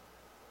 out.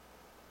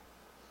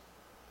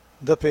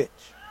 The pitch.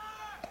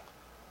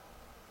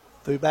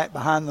 Threw back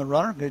behind the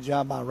runner. Good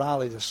job by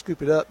Riley to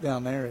scoop it up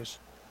down there as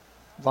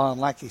Von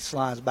Lackey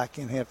slides back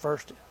in head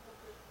first.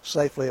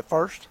 Safely at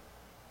first.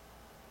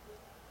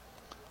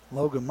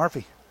 Logan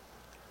Murphy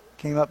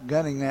came up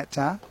gunning that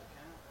time.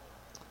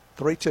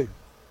 3-2.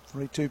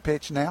 3-2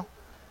 pitch now.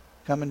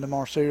 Coming to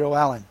Marcello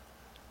Allen.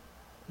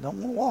 Don't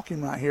want to walk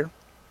him right here.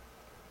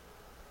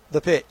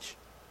 The pitch.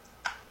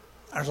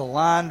 There's a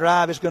line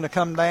drive. It's going to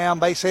come down.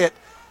 Base hit.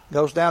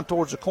 Goes down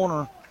towards the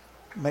corner.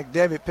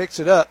 McDevitt picks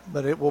it up,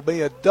 but it will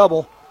be a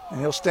double, and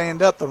he'll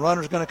stand up. The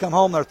runner's going to come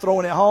home. They're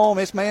throwing it home.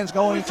 This man's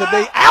going to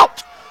be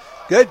out.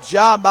 Good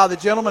job by the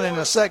gentleman, and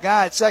the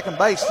guy at second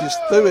base just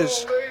threw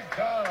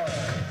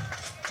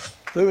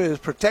his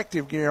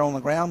protective gear on the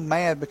ground.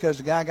 Mad because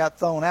the guy got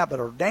thrown out, but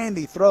a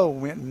dandy throw.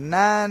 Went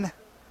 9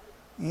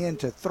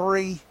 into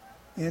 3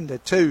 into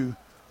 2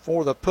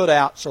 for the put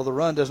out, so the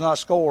run does not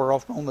score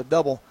off on the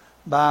double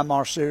by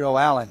Marcello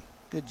Allen.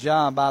 Good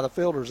job by the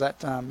fielders that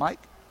time, Mike.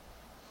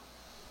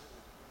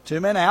 2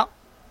 men out.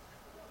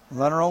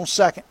 Runner on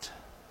second.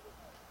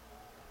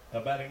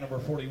 Batting number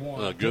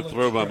 41. Good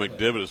throw by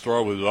McDevitt to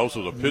start with.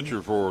 Also the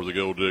pitcher for the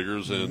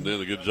Gol'diggers, and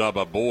then a good job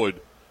by Boyd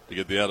to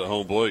get the out at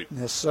home plate.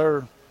 Yes,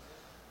 sir.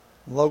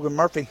 Logan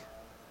Murphy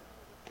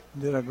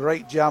did a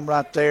great job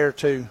right there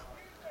to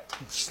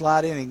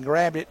slide in and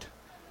grabbed it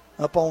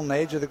up on the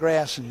edge of the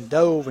grass and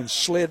dove and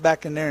slid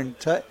back in there and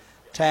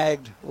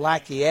tagged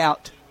Lackey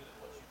out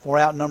for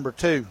out number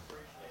 2.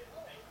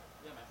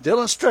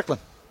 Dylan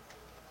Strickland,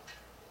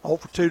 0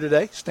 for 2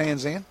 today,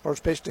 stands in.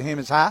 First pitch to him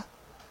is high.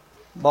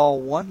 Ball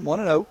 1,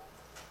 1-0.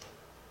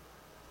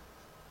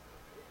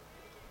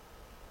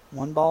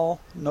 1 ball,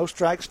 no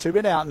strikes, 2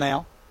 been out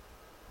now.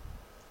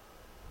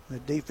 The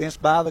defense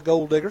by the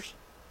Gol'diggers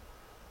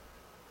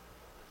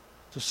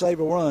to save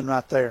a run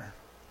right there.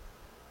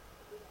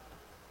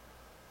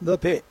 The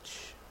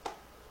pitch.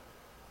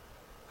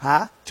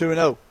 High,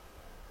 2-0.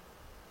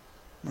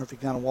 Murphy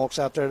kind of walks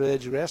out there to the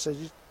edge of the grass,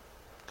 says,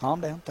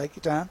 calm down, take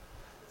your time,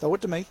 throw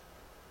it to me.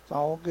 It's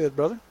all good,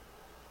 brother.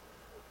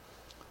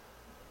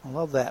 I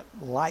love that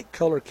light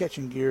color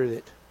catching gear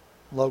that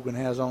Logan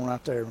has on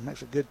right there. It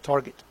makes a good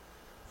target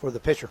for the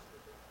pitcher.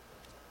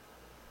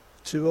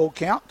 2-0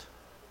 count.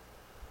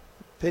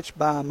 Pitch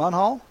by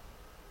Munhall.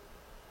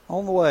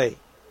 On the way.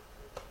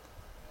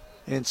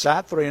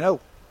 Inside, 3-0.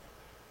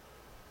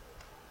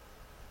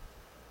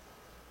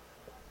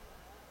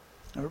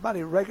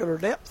 Everybody regular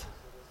depth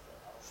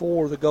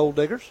for the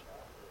Gol'diggers.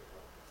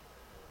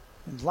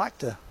 I'd like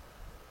to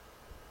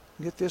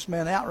get this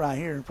man out right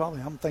here. And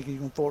probably, I'm thinking he's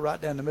going to throw it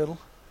right down the middle.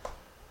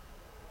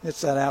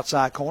 It's that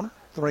outside corner,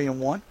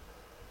 3-1.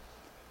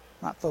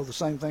 Might throw the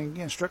same thing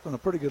again. Strickland, a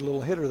pretty good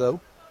little hitter, though.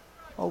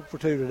 0 for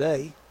 2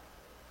 today.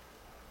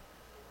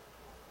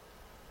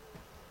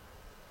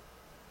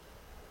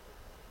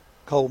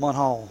 Cole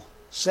Munhall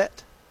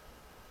set.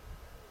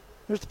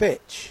 Here's the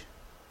pitch.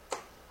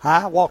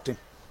 High, walked him.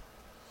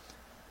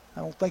 I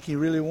don't think he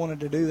really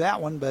wanted to do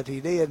that one, but he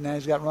did. Now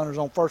he's got runners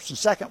on first and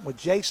second with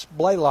Jace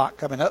Blaylock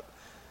coming up.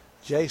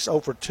 Jace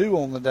 0 for 2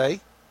 on the day.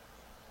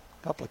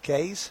 A couple of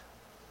Ks.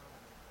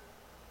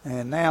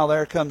 And now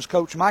there comes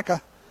Coach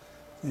Micah,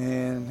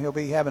 and he'll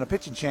be having a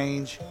pitching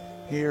change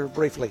here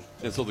briefly.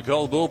 And so the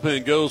call of the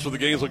bullpen goes for the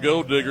Gainesville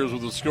Gol'diggers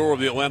with the score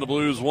of the Atlanta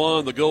Blues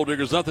 1, the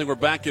Gol'diggers nothing. We're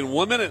back in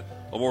 1 minute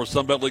on more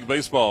Sunbelt League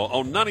baseball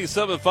on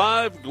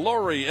 97.5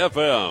 Glory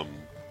FM.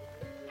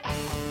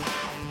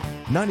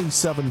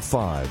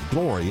 97.5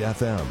 Glory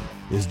FM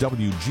is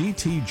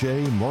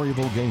WGTJ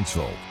Murrayville,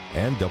 Gainesville,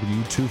 and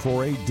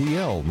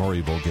W248DL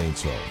Murrayville,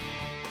 Gainesville.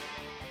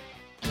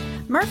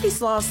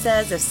 Murphy's Law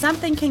says if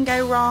something can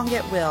go wrong,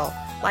 it will,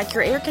 like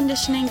your air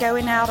conditioning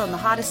going out on the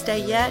hottest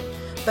day yet.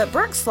 But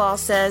Brooks Law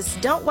says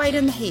don't wait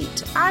in the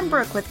heat. I'm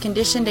Brooke with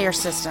Conditioned Air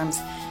Systems,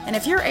 and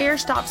if your air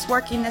stops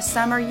working this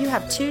summer, you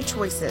have 2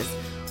 choices.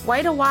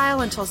 Wait a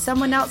while until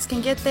someone else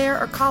can get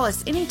there or call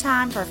us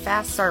anytime for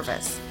fast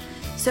service.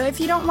 So if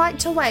you don't like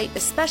to wait,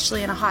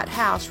 especially in a hot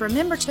house,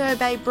 remember to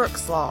obey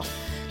Brooks Law.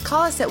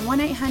 Call us at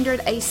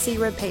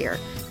 1-800-AC-REPAIR.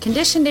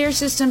 Conditioned air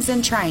systems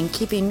and Train,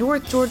 keeping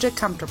North Georgia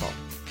comfortable.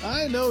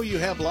 I know you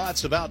have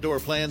lots of outdoor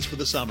plans for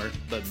the summer,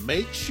 but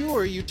make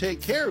sure you take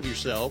care of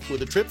yourself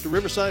with a trip to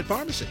Riverside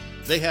Pharmacy.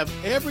 They have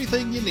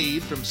everything you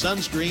need, from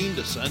sunscreen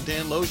to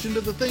suntan lotion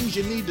to the things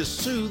you need to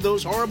soothe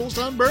those horrible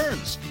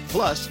sunburns.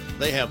 Plus,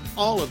 they have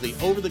all of the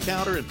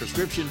over-the-counter and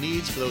prescription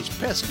needs for those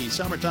pesky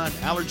summertime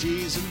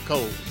allergies and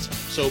colds.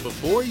 So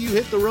before you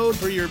hit the road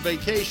for your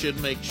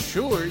vacation, make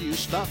sure you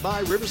stop by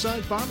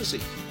Riverside Pharmacy,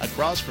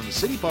 across from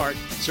City Park,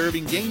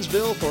 serving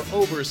Gainesville for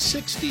over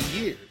 60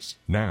 years.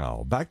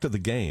 Now, back to the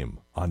game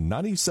on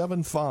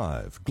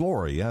 97.5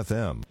 Glory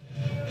FM.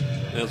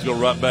 Let's go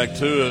right back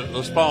to it.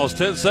 Let's pause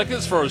 10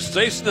 seconds for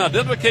station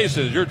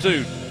identification. You're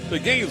tuned to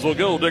Gainesville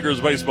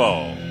Gol'diggers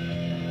baseball.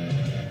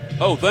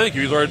 Oh, thank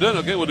you. He's already done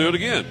it. Okay, we'll do it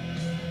again.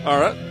 All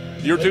right.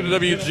 You're tuned to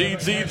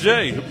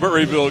WGTJ,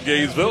 Murrayville,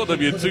 Gainesville,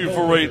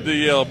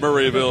 W248DL,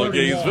 Murrayville,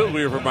 Gainesville.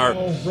 We're from our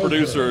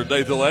producer,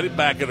 Nathan Laddie,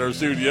 back in our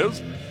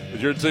studios.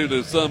 You're tuned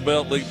to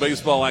Sunbelt League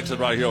baseball action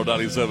right here on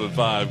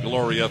 97.5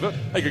 Glory FM.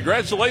 Hey,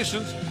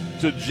 congratulations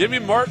to Jimmy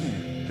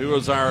Martin, who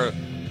was our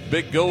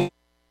big gold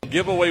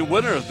giveaway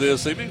winner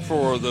this evening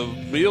for the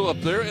meal up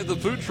there in the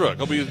food truck.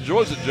 Hope he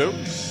enjoys it, Joe.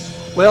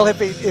 Well, if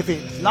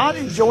he's not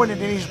enjoying it,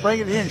 then he's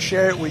bringing it in and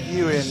share it with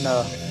you and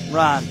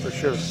Ryan for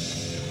sure.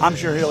 I'm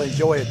sure he'll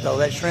enjoy it, though.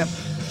 That shrimp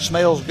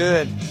smells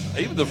good.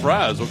 Even the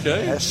fries,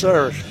 okay? Yes,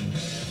 sir.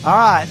 All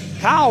right,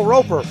 Kyle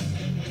Roper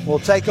will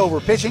take over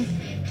pitching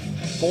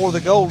for the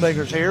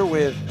Gol'diggers here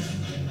with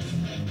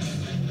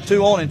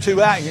 2 on and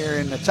 2 out here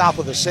in the top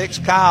of the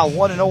 6th. Kyle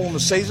 1-0 in the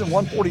season,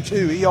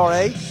 1.42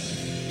 ERA,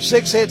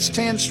 6 hits,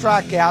 10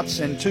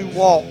 strikeouts, and 2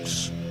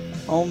 walks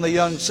on the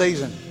young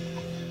season.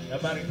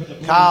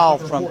 Kyle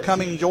from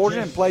Cumming,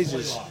 Georgia, and plays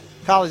his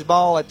college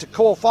ball at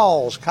Toccoa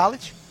Falls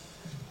College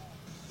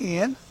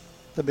in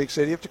the big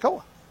city of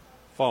Toccoa.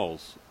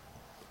 Falls.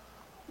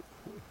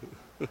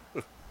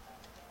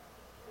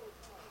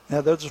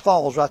 Now, there's the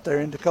Falls right there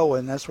in Toccoa,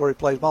 and that's where he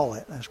plays ball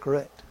at. That's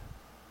correct.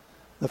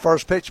 The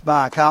first pitch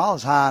by Kyle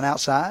is high and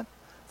outside.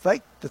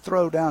 Fake the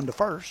throw down to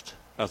first.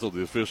 I thought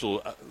the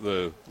official,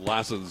 the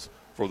license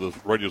for the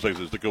radio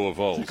station is Toccoa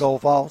Falls. Toccoa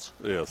Falls.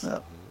 Yes.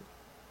 Yep.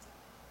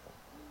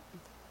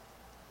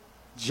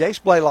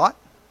 Jace Blaylock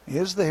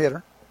is the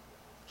hitter.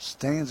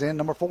 Stands in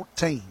number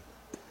 14.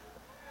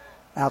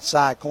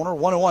 Outside corner,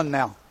 1-1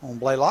 now on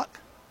Blaylock.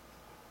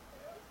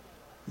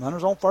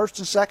 Runners on first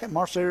and second.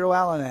 Marcelo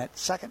Allen at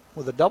second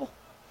with a double.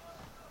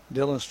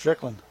 Dylan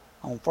Strickland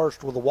on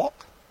first with a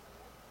walk.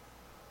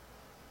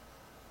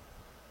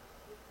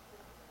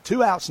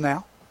 2 outs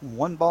now.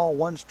 1 ball,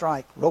 1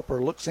 strike.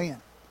 Roper looks in.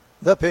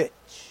 The pitch.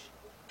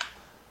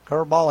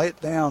 Curveball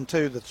hit down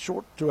to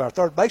our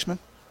third baseman.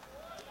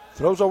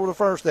 Throws over to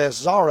first as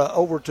Zara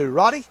over to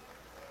Roddy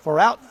for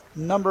out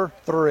number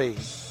 3.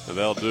 And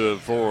that'll do it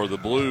for the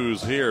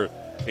Blues here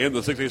in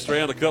the 60th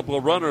strand. A couple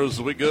of runners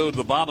as we go to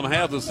the bottom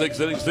half of the 6th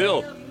inning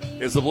still.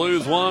 It's the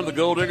Blues 1, the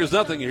Gol'diggers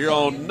nothing here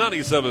on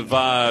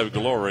 97.5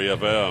 Glory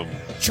FM.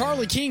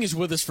 Charlie King is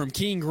with us from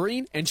King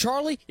Green. And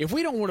Charlie, if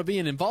we don't want to be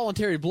an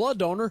involuntary blood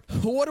donor,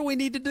 what do we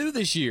need to do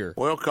this year?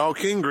 Well, call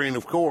King Green,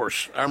 of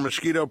course. Our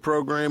mosquito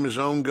program is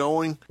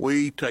ongoing.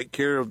 We take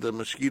care of the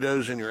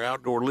mosquitoes in your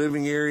outdoor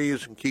living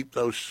areas and keep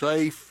those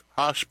safe,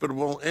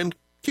 hospitable, and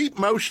keep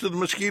most of the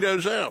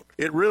mosquitoes out.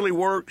 It really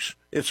works.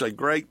 It's a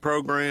great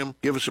program.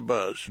 Give us a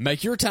buzz.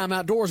 Make your time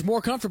outdoors more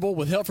comfortable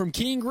with help from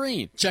King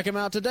Green. Check them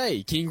out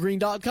today,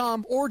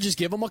 kinggreen.com, or just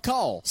give them a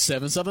call,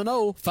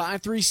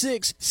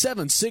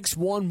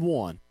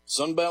 770-536-7611.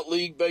 Sunbelt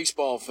League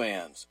baseball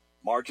fans,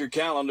 mark your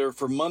calendar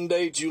for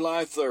Monday,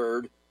 July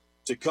 3rd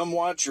to come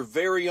watch your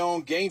very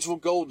own Gainesville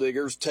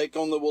Gol'diggers take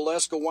on the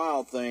Waleska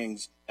Wild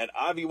Things at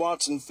Ivy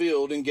Watson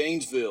Field in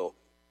Gainesville.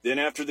 Then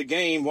after the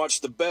game,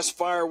 watch the best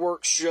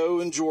fireworks show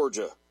in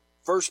Georgia.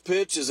 First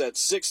pitch is at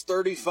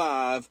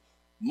 6:35,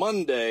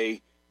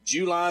 Monday,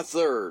 July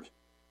 3rd.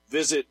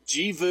 Visit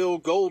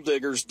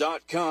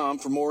gvillegoldiggers.com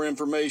for more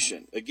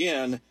information.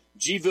 Again,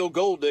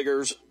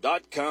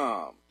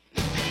 gvillegoldiggers.com.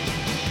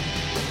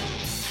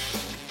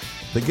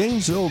 The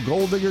Gainesville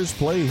Gol'diggers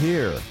play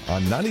here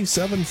on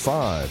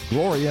 97.5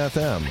 Glory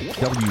FM,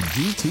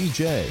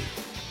 WGTJ.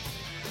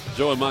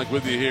 Joe and Mike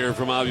with you here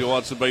from Ivy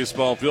Watson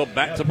Baseball Field.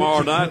 Back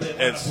tomorrow night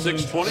at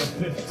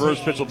 6:20.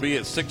 First pitch will be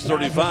at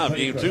 6:35.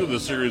 Game 2 of the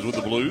series with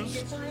the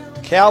Blues.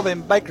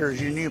 Calvin Baker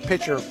is your new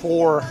pitcher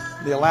for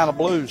the Atlanta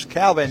Blues.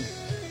 Calvin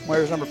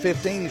wears number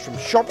 15. He's from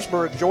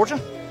Sharpsburg, Georgia.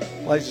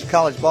 Plays his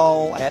college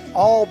ball at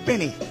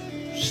Albany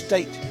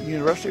State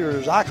University, or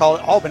as I call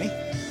it, Albany.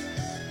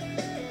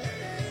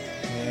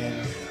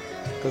 And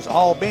because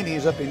Albany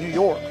is up in New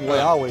York, where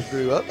I always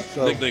grew up.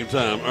 So. Nickname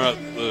time. All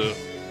right, the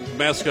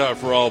mascot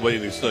for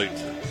Albany State.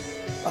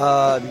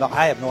 No,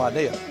 I have no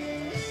idea.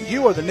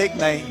 You are the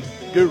nickname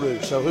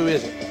guru, so who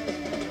is it?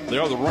 They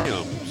are the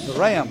Rams. The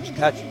Rams,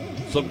 gotcha.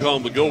 Some call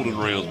them the Golden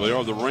Rams, but they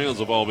are the Rams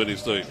of Albany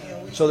State.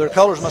 So their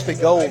colors must be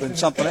gold and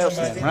something else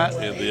then, right?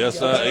 And the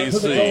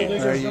SIAC.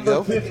 There you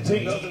go.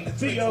 15,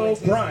 Theo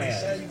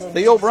Bryant.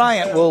 Theo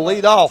Bryant will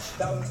lead off.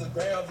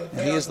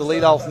 And he is the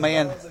leadoff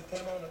man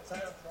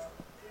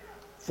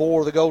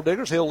for the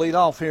Gol'diggers. He'll lead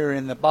off here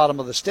in the bottom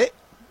of the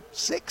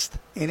sixth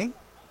inning.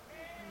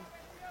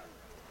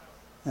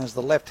 As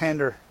the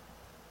left-hander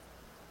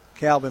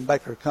Calvin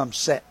Baker comes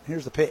set.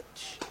 Here's the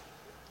pitch.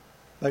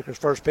 Baker's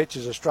first pitch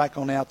is a strike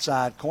on the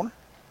outside corner.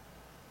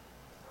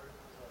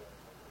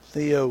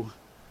 Theo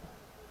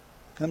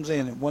comes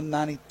in at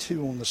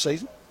 192 on the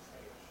season.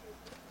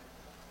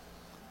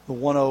 The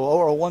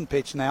 1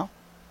 pitch now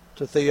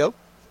to Theo.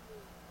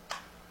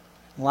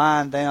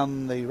 Line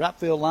down the right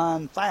field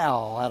line,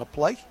 foul out of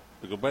play.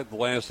 To go back to the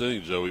last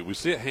inning, Joey, we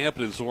see it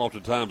happening so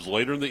often times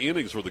later in the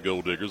innings for the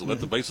Gol'diggers. Let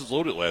the bases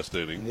loaded last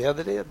inning. Yeah,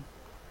 they did.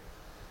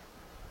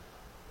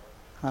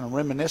 Kind of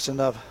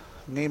reminiscent of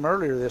a game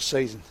earlier this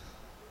season.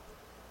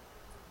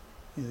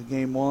 Either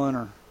game 1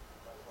 or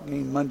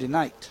game Monday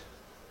night.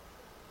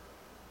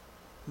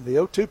 The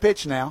 0-2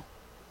 pitch now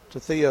to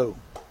Theo.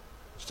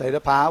 Stayed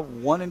up high,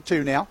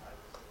 1-2 now.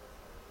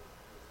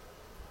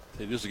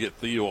 They just to get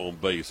Theo on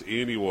base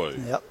anyway.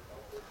 Yep.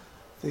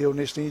 Theo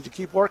just needs to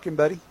keep working,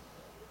 buddy.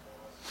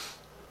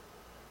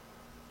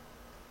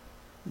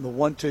 The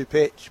 1-2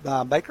 pitch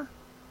by Baker.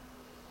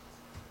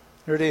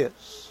 Here it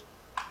is.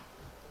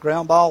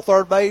 Ground ball,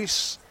 third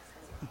base.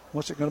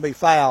 What's it going to be?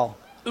 Foul.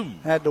 Ooh.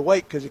 Had to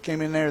wait because he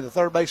came in there. The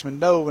third baseman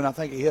dove, and I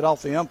think he hit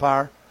off the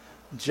umpire.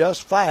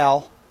 Just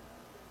foul.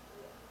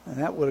 And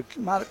that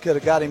could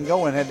have got him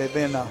going had they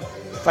been a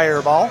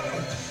fair ball.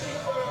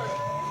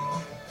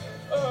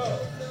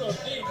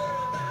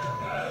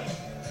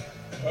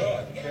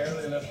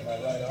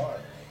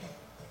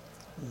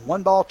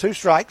 One ball, 2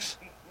 strikes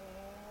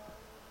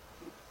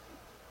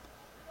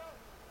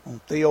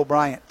on Theo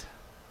Bryant.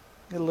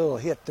 Get a little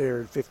hit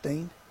there at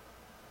 15.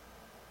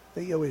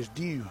 Theo is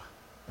due.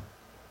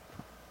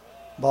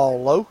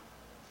 Ball low.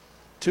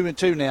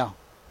 2-2 now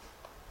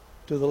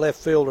to the left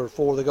fielder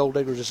for the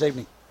Gol'diggers this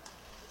evening.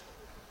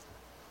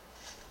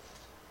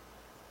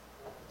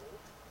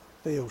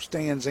 Theo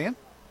stands in,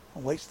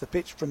 awaits the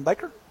pitch from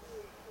Baker.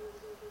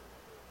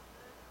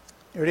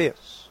 Here it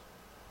is.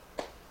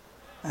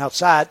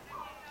 Outside,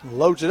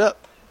 loads it up.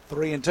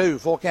 3-2,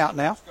 full count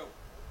now.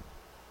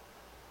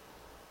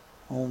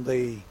 On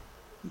the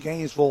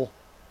Gainesville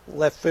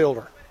left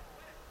fielder.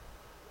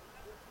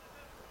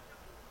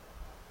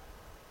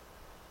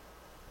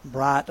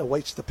 Bryant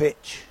awaits the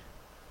pitch.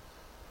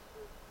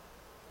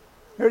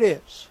 Here it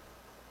is.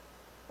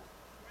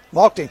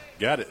 Walked him.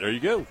 Got it. There you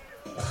go.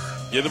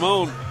 Get him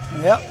on.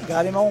 Yep,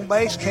 got him on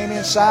base, came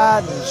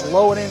inside, was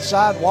low and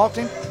inside, walked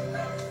him.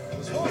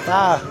 If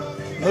I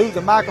move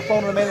the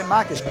microphone in a minute,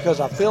 Mike, it's because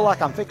I feel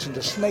like I'm fixing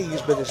to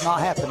sneeze, but it's not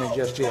happening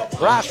just yet.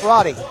 Bryce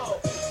Roddy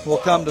will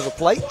come to the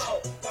plate.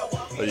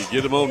 So you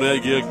get him on there,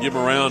 give him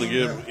around, and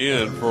give him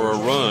in for a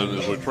run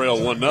as we trail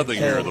 1-0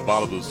 here at the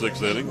bottom of the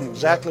 6th inning.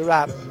 Exactly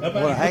right.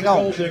 Well, hang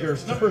on.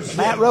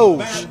 Matt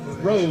Rose.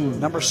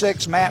 Number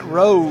 6, Matt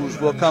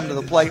Rose will come to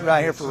the plate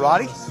right here for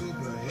Roddy.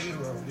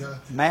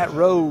 Matt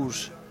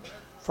Rose,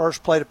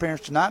 first plate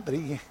appearance tonight, but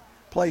he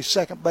plays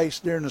second base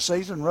during the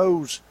season.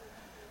 Rose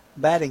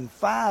batting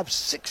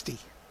 .560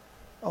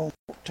 on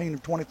 14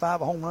 of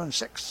 25, a home run,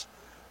 6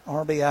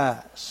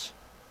 RBIs.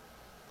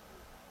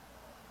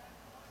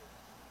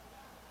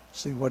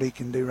 See what he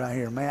can do right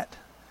here, Matt.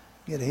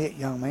 Get a hit,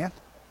 young man.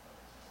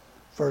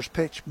 First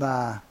pitch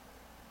by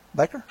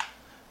Baker.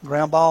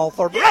 Ground ball,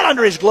 third, right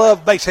under his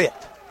glove, base hit.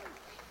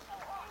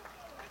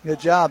 Good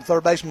job.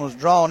 Third baseman was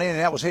drawn in, and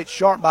that was hit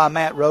sharp by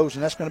Matt Rose,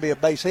 and that's going to be a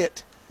base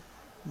hit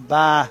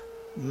by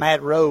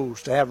Matt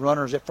Rose to have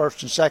runners at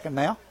first and second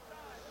now.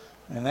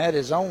 And that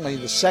is only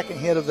the second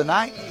hit of the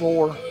night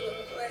for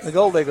the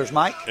Gol'diggers,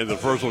 Mike. And the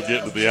first one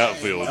getting to the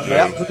outfield, Joe.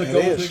 Yep, it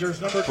is.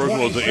 First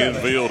one was the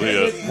infield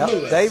hit.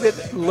 Yep.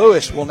 David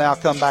Lewis will now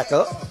come back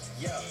up.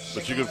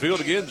 But you can feel it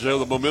again, Joe.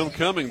 The momentum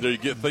coming there. You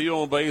get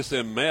Theo on base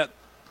and Matt,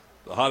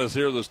 the hottest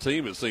hitter of this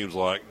team, it seems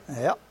like.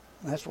 Yep.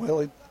 That's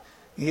well.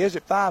 He is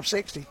at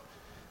 .560.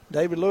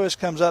 David Lewis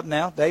comes up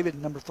now. David,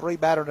 number 3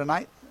 batter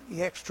tonight,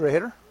 the extra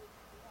hitter,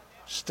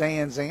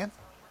 stands in.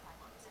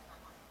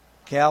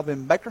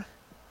 Calvin Baker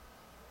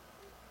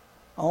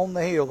on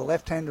the hill. The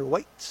left-hander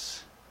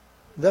waits.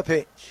 The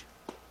pitch.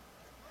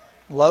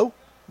 Low,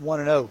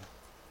 1-0.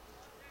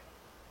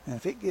 And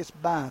if it gets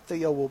by,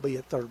 Theo will be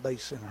at third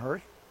base in a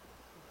hurry.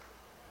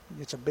 He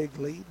gets a big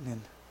lead and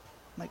then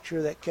make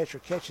sure that catcher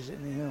catches it,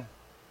 and then he'll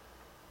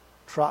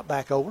trot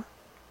back over.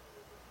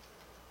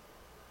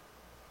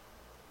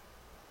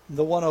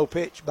 The 1-0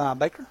 pitch by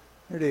Baker.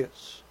 Here it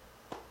is.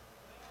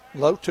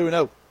 Low,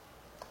 2-0.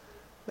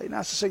 Be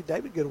nice to see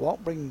David get a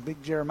walk, bring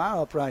big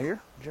Jeremiah up right here.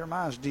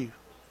 Jeremiah's due.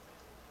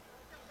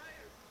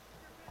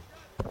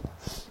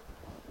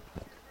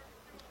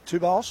 2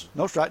 balls,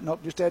 no strike.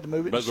 Nope, just had to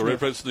move it. That's the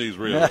red red sneeze,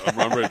 really.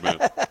 I'm ready,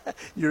 man.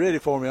 You're ready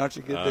for me, aren't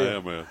you? Good I deal.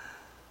 am, man.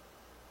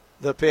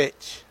 The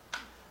pitch.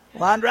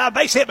 Line drive,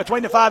 base hit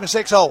between the 5 and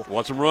 6 hole.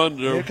 Watch him run,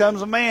 Joe. Here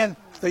comes a man.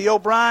 Theo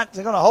Bryant.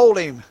 They're going to hold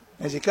him.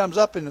 as he comes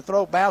up and the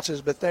throw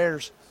bounces, but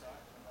there's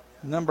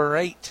number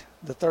 8,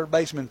 the third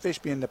baseman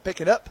Fishbein, to pick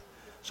it up.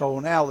 So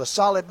now the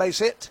solid base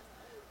hit.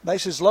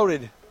 Bases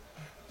loaded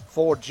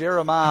for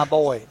Jeremiah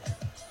Boyd.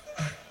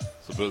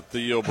 So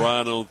Theo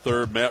Bryan on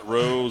third, Matt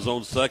Rose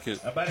on second.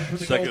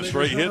 Second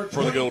straight hit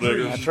for the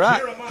Gol'diggers. That's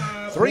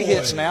right. 3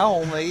 hits now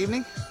on the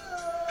evening.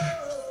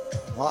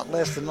 A lot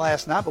less than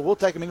last night, but we'll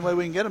take them any way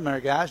we can get them there,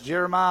 guys.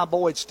 Jeremiah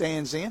Boyd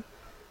stands in.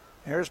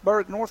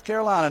 Harrisburg, North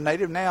Carolina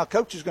native. Now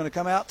coach is going to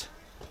come out.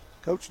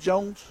 Coach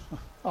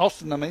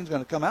Austin, is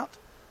going to come out.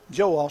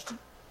 Joe Austin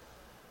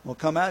will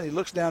come out. He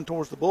looks down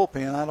towards the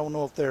bullpen. I don't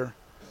know if they're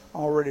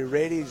already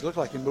ready. He looks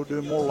like he's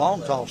doing more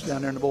long toss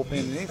down there in the bullpen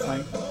than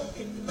anything.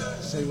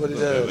 See what he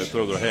does. They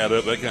throw their hat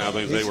up, that kind of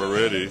thing. They were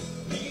ready.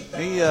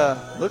 He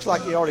looks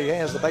like he already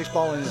has the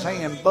baseball in his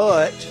hand,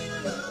 but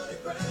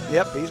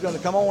yep, he's going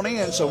to come on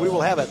in, so we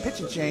will have a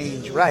pitching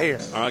change right here.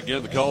 All right,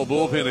 again, the call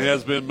bullpen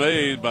has been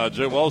made by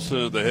Joe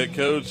Wilson, the head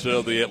coach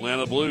of the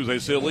Atlanta Blues. They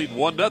still lead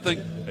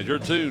 1-0 as you're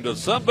tuned to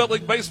Sunbelt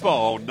League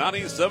Baseball on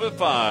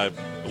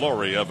 97.5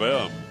 Glory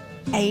FM.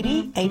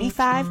 80,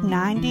 85,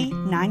 90,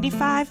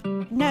 95.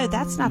 No,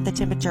 that's not the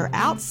temperature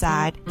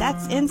outside.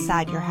 That's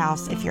inside your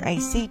house if your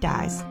AC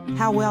dies.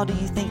 How well do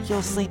you think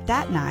you'll sleep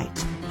that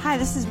night? Hi,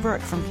 this is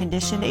Brooke from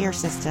Conditioned Air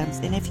Systems,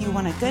 and if you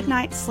want a good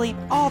night's sleep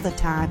all the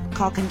time,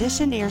 call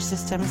Conditioned Air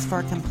Systems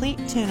for a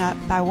complete tune-up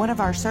by one of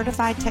our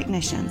certified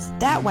technicians.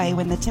 That way,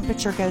 when the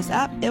temperature goes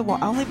up, it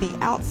will only be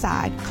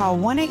outside. Call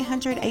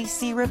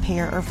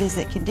 1-800-AC-REPAIR or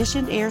visit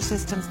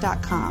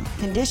ConditionedAirSystems.com.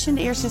 Conditioned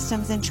Air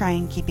Systems and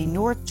Train, keeping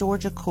North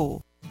Georgia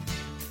cool.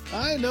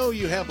 I know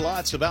you have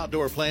lots of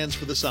outdoor plans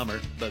for the summer,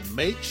 but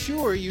make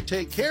sure you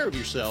take care of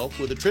yourself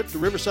with a trip to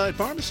Riverside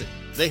Pharmacy.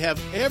 They have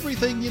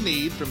everything you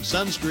need, from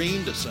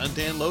sunscreen to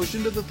suntan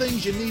lotion to the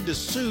things you need to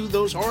soothe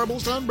those horrible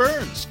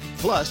sunburns.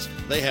 Plus,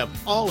 they have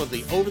all of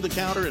the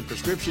over-the-counter and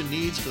prescription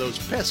needs for those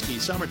pesky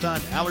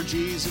summertime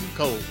allergies and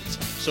colds.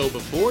 So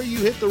before you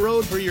hit the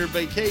road for your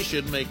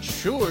vacation, make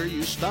sure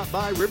you stop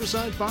by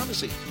Riverside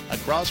Pharmacy,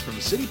 across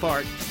from City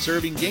Park,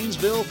 serving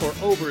Gainesville for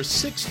over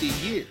 60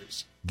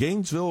 years.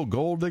 Gainesville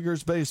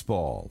Gol'diggers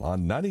baseball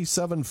on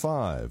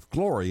 97.5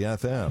 Glory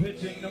FM.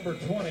 Pitching number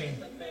 20.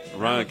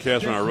 Ryan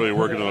Castro and I are really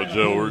working on it,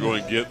 Joe. We're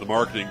going to get the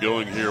marketing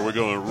going here. We're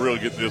going to really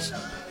get this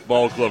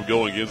ball club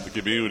going into the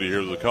community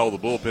here. The call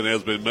of the bullpen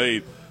has been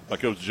made by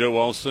Coach Joe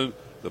Austin.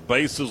 The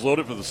base is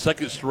loaded for the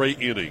second straight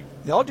inning.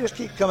 Y'all just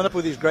keep coming up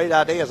with these great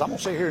ideas. I'm going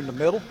to sit here in the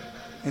middle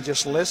and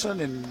just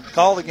listen and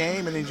call the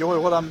game and enjoy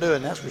what I'm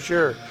doing, that's for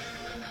sure.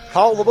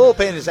 Call of the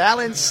bullpen is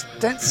Alan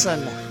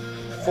Stinson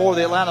for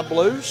the Atlanta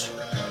Blues.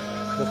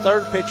 The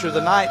third pitcher of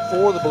the night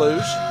for the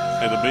Blues.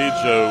 And to me,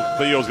 Joe,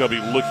 Theo's got to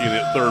be looking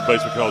at third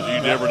base because you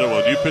never know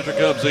when a new pitcher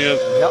comes in,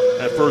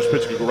 that first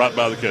pitch can go right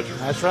by the catcher.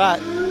 That's right.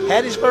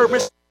 Hattiesburg,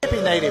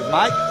 Mississippi native,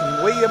 Mike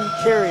from William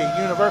Carey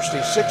University,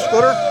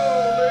 6-footer,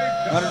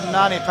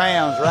 190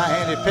 pounds,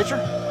 right-handed pitcher.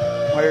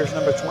 Wears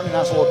number 20,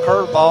 nice little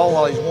curveball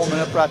while he's warming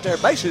up right there.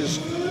 Bases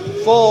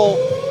full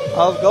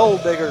of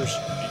Gol'diggers.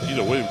 You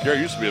know, William Carey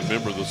used to be a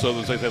member of the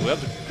Southern States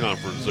Athletic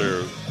Conference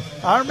there.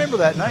 I remember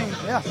that name,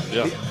 yeah.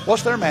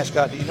 What's their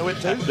mascot? Do you know it,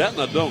 too? That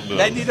I don't know.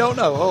 That you don't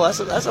know. Oh,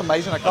 that's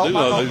amazing. I do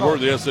know. They were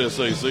the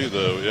SSAC,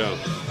 though, yeah.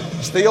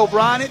 Theo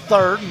Bryan at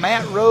third,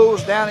 Matt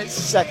Rose down at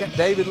second,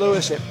 David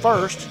Lewis at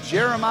first.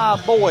 Jeremiah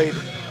Boyd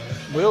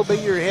will be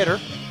your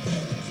hitter.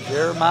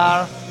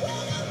 Jeremiah,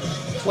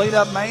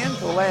 cleanup man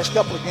for the last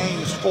couple of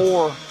games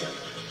for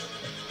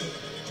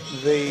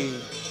the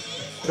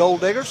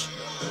Gol'diggers.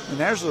 And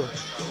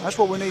that's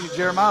what we needed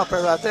Jeremiah up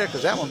there right there,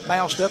 because that one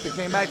bounced up and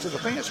came back to the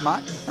fence,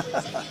 Mike.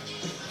 I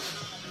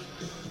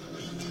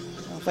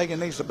think it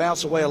needs to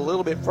bounce away a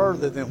little bit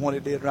further than what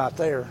it did right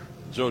there.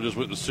 Joe just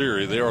went to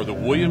Siri. They are the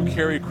William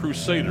Carey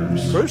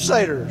Crusaders.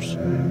 Crusaders.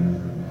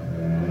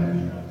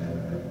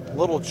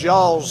 Little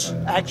Jaws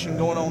action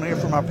going on here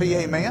from our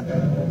PA man.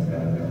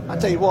 I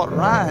tell you what,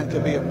 Ryan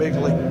could be a big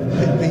league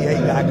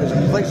PA guy because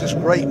he plays this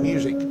great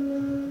music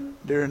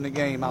during the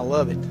game. I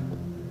love it.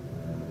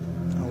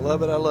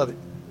 I love it.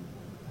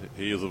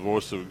 He is the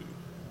voice of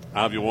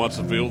Ivy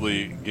Watsonville,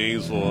 the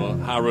Gainesville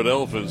High Red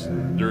Elephants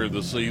during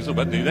the season.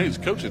 But he's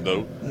coaching,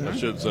 though, I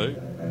should say.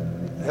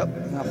 Yep,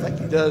 and I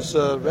think he does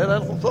Red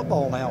Elephant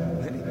football now.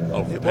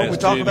 What we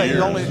talking about,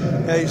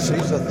 he's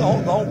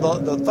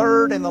the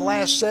third in the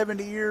last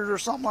 70 years or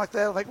something like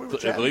that. I think we were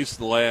at least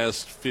the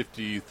last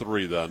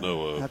 53 that I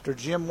know of. After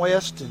Jim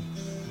West and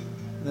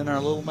then our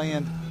little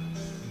man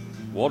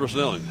Walter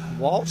Snelling.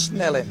 Walt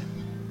Snelling.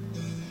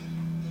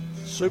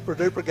 Super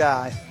duper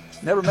guy.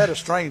 Never met a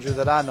stranger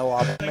that I know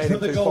of. I met him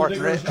through Park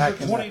Red back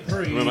in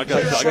I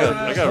got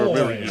to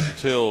remember you to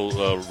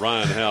tell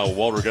Ryan how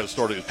Walter got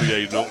started at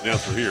 3A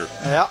announcer here.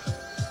 Yeah.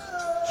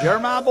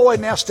 Jeremiah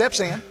Boyd now steps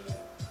in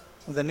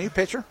with a new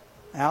pitcher,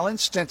 Alan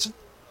Stinson.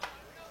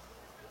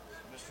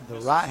 The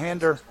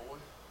right-hander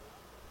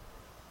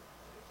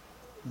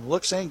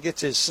looks in,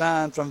 gets his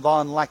sign from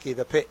Von Lackey,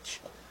 the pitch.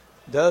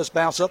 Does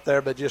bounce up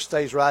there, but just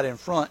stays right in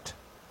front.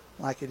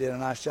 Lackey did a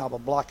nice job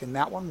of blocking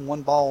that one.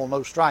 1 ball,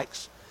 no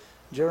strikes.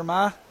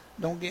 Jeremiah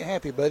don't get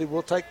happy, buddy.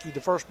 We'll take you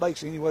to first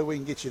base any way we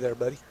can get you there,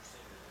 buddy.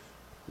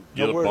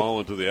 Get a ball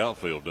into the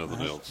outfield,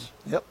 nothing else.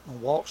 Yep, a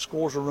walk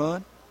scores a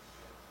run.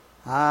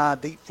 High,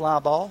 deep fly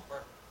ball.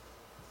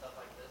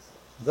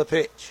 The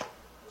pitch.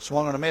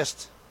 Swung on a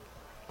missed.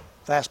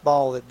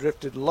 Fastball that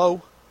drifted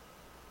low.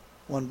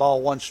 1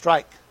 ball, 1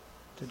 strike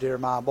to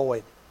Jeremiah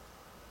Boyd.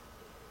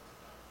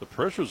 The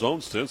pressure's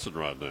on Stinson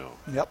right now.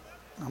 Yep,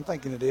 I'm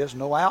thinking it is.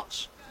 No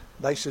outs.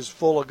 Bases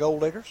full of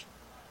Gol'diggers.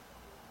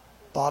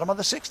 Bottom of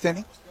the 6th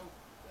inning.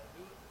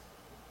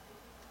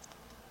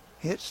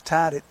 It's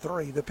tied at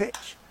 3. The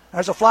pitch.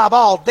 There's a fly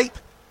ball deep.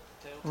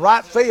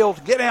 Right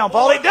field. Get down,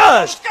 Paul. He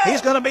does.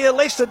 He's going to be at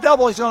least a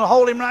double. He's going to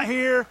hold him right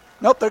here.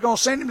 Nope, they're going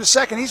to send him to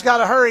second. He's got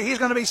to hurry. He's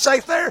going to be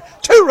safe there.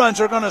 2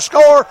 runs are going to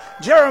score.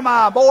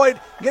 Jeremiah Boyd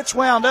gets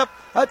wound up.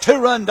 A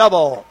 2-run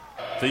double.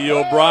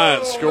 Theo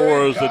Bryant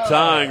scores the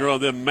tying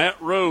run. Then Matt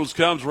Rose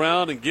comes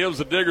around and gives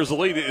the Diggers the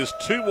lead. It is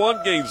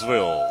 2-1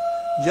 Gainesville.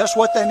 Just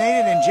what they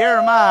needed. And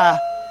Jeremiah,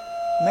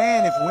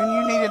 man, if when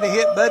you needed a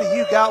hit, buddy,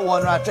 you got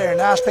one right there.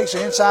 Nice piece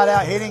of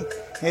inside-out hitting.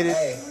 Hit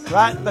it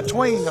right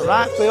between the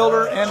right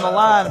fielder and the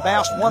line.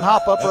 Bounced 1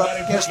 hop-upper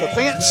up against the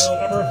fence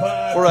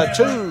for a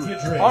 2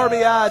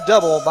 RBI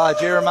double by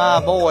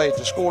Jeremiah Boyd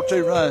to score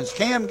 2 runs.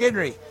 Cam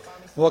Guidry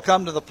will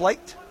come to the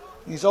plate.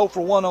 He's 0 for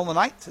 1 on the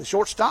night. The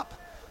shortstop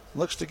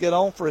looks to get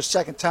on for his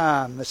 2nd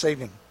time this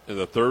evening. And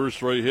the 3rd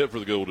straight hit for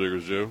the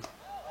Gol'diggers, Joe.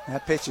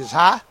 That pitch is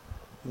high.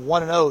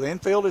 1-0. The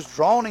infield is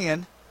drawn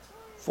in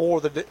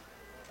for the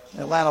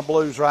Atlanta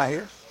Blues right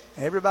here.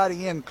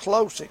 Everybody in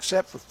close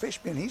except for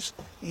Fishman. He's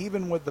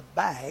even with the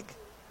bag.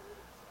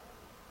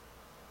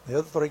 The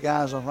other 3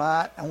 guys are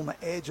right on the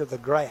edge of the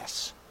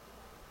grass.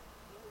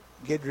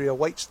 Guidry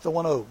awaits the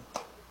 1-0.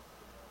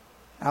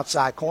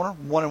 Outside corner,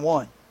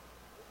 1-1.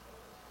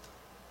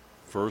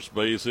 First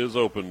base is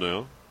open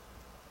now.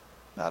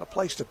 Not a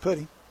place to put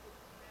him.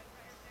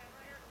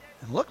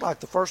 It looked like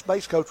the first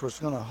base coach was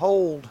going to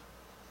hold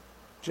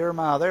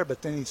Jeremiah there,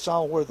 but then he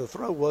saw where the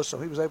throw was, so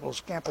he was able to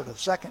scamper to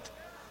second.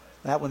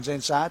 That one's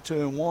inside,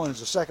 2-1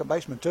 as the second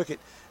baseman took it,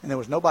 and there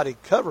was nobody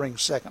covering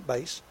second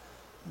base.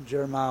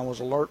 Jeremiah was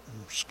alert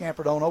and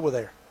scampered on over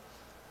there.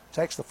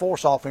 Takes the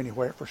force off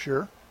anywhere for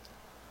sure.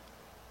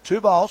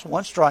 2 balls,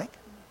 1 strike.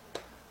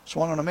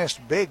 Swung on a miss.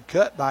 Big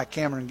cut by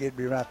Cameron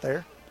Guidry right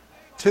there.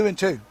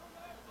 2-2.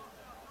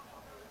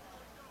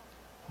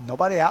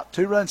 Nobody out.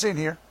 2 runs in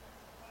here.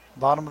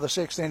 Bottom of the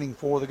 6th inning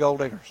for the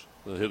Gol'diggers.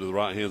 The hit to the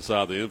right-hand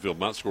side of the infield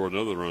might score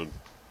another run.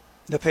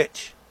 The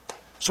pitch.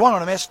 Swung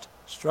on a miss.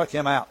 Struck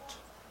him out.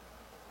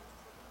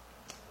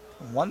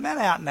 1 man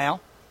out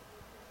now.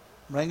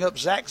 Bring up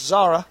Zach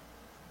Zara.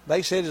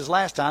 Base hit his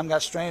last time.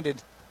 Got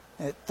stranded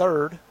at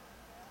 3rd.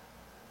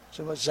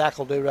 See what Zach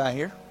will do right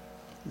here.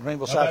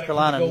 Greenville, South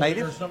Carolina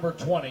native. Number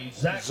 20,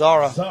 Zach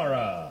Zara.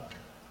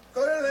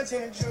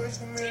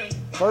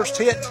 First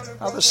hit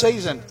of the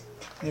season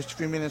just a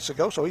few minutes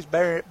ago, so he's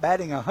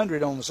batting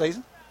 100 on the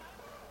season.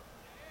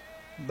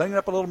 Bring it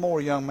up a little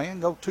more, young man.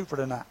 Go 2 for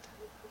tonight.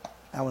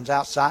 That one's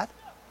outside.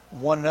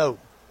 1-0.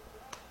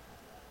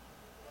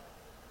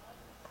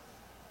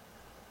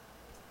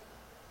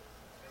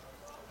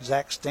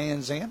 Zach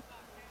stands in.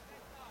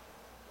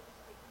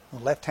 The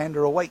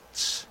left-hander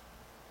awaits.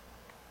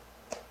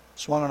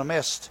 Swung on a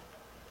miss.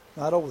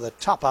 Right over the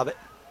top of it.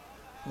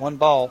 1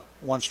 ball,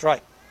 1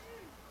 strike.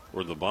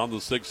 We're in the bottom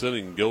of the 6th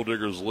inning.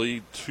 Gol'diggers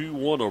lead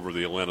 2-1 over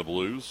the Atlanta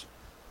Blues.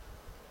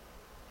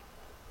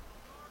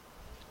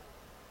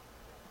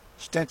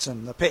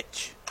 Stinson, the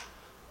pitch.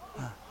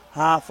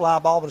 High fly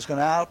ball, but it's going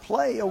to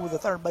outplay over the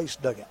 3rd base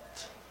dugout.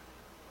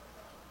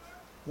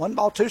 1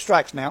 ball, 2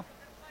 strikes now.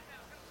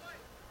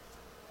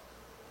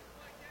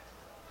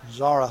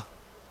 Zara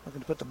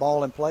looking to put the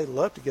ball in play.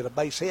 Love to get a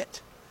base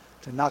hit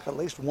to knock at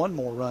least 1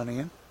 more run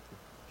in.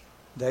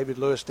 David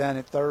Lewis down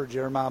at 3rd.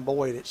 Jeremiah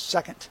Boyd at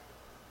 2nd.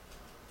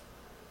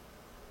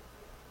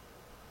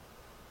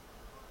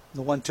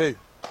 The 1-2.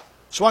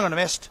 Swung on a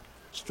miss.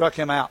 Struck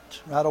him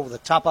out. Right over the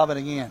top of it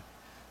again.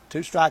 2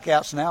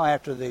 strikeouts now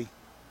after the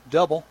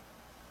double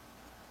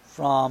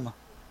from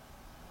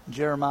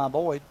Jeremiah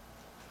Boyd.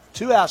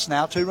 2 outs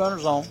now. 2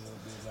 runners on.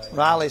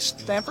 Riley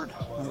Stanford.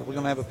 We're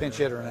going to have a pinch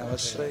hitter now.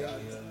 Let's see.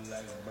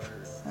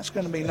 That's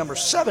going to be number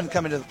 7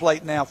 coming to the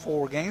plate now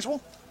for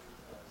Gainesville.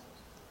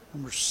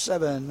 Number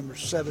 7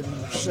 is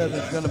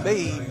going to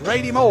be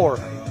Brady Moore.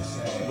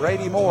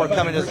 Brady Moore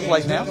coming to the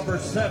plate now. Number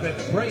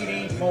 7,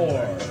 Brady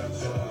Moore.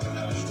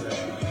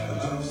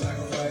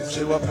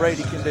 See what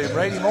Brady can do.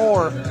 Brady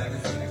Moore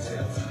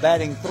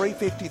batting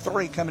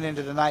 .353 coming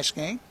into tonight's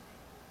game.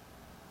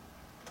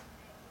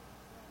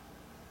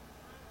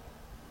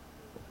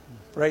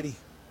 Brady,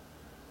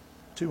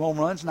 2 home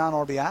runs, 9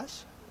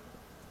 RBIs.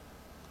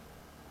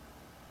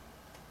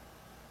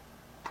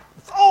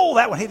 Oh,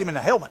 that one hit him in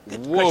the helmet.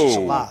 Good gracious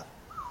alive.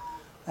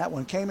 That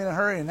one came in a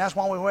hurry, and that's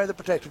why we wear the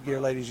protective gear,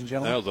 ladies and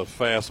gentlemen. That was a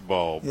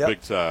fastball,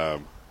 big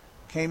time.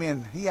 Came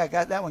in.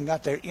 That one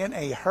got there in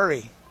a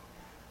hurry.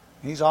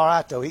 He's all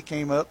right, though. He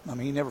came up. I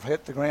mean, he never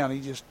hit the ground. He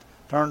just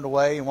turned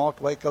away and walked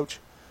away. Coach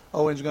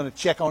Owen's going to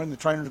check on him. The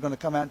trainer's going to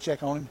come out and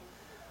check on him.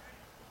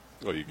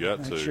 Oh, you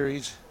got to. Make sure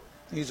he's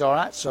He's all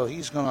right, so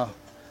he's going to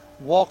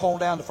walk on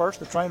down to first.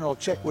 The trainer will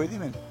check with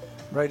him, and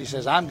Brady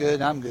says, I'm good.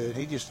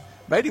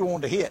 Brady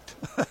wanted to hit.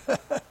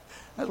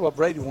 That's what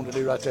Brady wanted to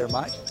do right there,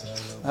 Mike.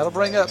 That'll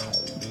bring up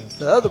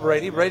the other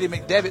Brady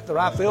McDevitt, the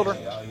right fielder.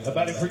 The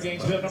batting for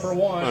Gainesville, number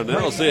 1.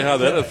 Now we'll see how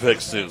that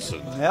affects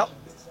Stinson. Yep.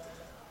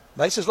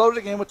 Bases loaded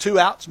again with 2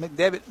 outs.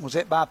 McDevitt was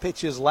hit by a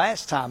pitch his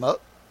last time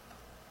up.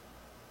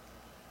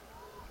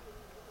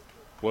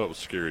 Well, it was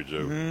scary, Joe.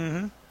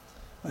 Mm-hmm.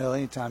 Well,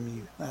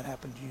 anytime that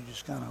happens, you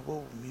just kind of,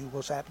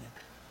 what's happening?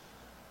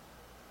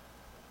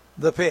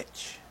 The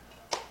pitch.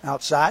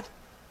 Outside.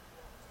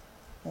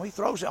 Well, he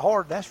throws it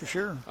hard, that's for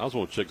sure. I was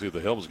going to check see if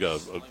the helmet's got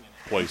a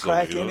place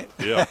crack on it.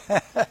 in it.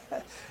 Yeah.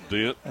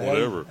 Dent,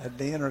 whatever. A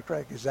dent or a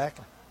crack,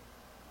 exactly.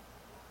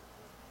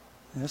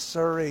 Yes,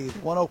 sir. The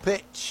 1-0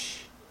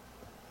 pitch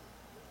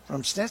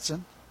from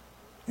Stinson.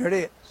 Here it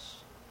is.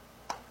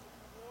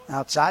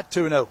 Outside,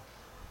 2-0.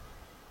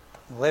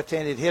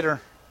 Left-handed hitter,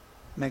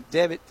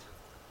 McDevitt,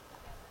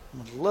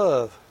 would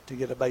love to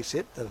get a base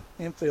hit. The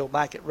infield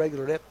back at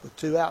regular depth with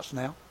 2 outs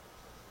now.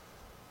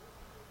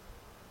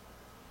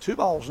 2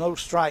 balls, no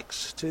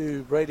strikes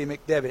to Brady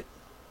McDevitt.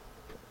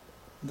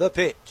 The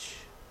pitch.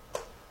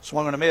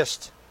 Swung and a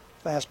missed.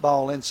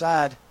 Fastball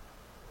inside.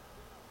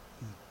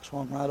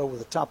 Swung right over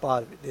the top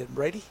of it, did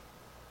Brady.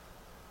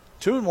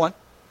 2-1.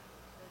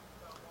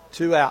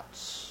 2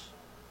 outs.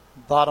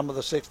 Bottom of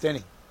the 6th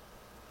inning.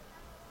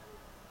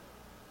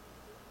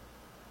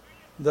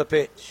 The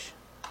pitch.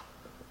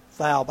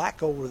 Foul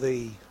back over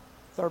the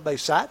third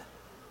base side.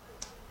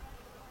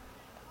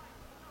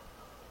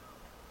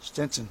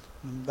 Stinson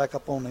back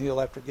up on the hill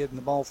after getting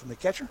the ball from the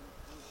catcher.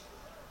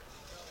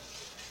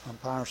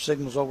 Umpire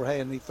signals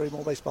overhead and need 3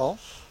 more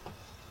baseballs.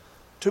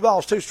 2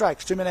 balls, 2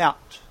 strikes, 2 men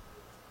out.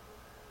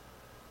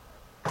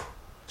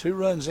 2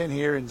 runs in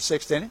here in the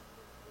 6th inning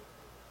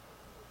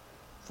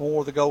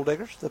for the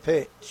Gol'diggers. The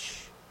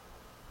pitch.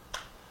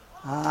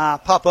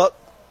 Pop up.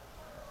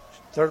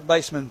 Third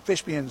baseman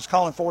Fishbein is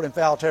calling for it in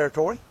foul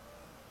territory.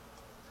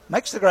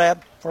 Makes the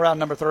grab for out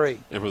number 3.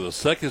 And for the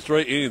second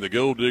straight inning, the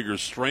Gol'diggers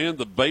strand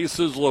the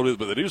bases loaded,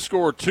 but they do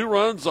score 2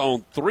 runs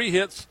on 3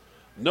 hits,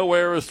 no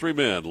errors, 3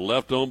 men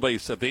left on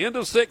base. At the end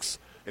of 6,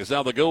 it's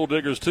now the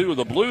Gol'diggers 2 and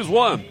the Blues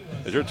 1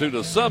 as you're tuned to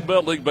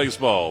Sunbelt League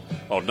Baseball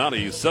on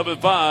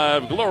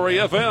 97.5 Glory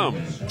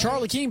FM.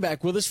 Charlie King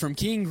back with us from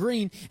King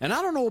Green. And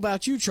I don't know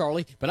about you,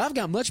 Charlie, but I've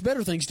got much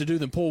better things to do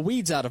than pull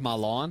weeds out of my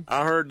lawn.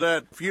 I heard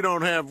that. If you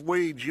don't have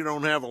weeds, you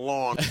don't have a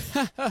lawn.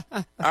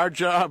 Our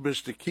job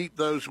is to keep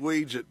those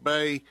weeds at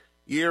bay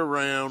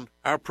year-round.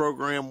 Our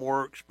program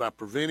works by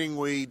preventing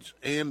weeds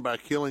and by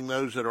killing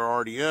those that are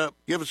already up.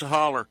 Give us a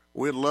holler.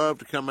 We'd love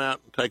to come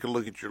out and take a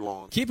look at your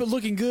lawn. Keep it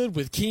looking good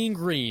with King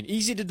Green.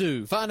 Easy to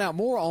do. Find out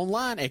more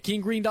online at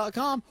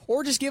kinggreen.com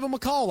or just give them a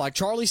call like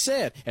Charlie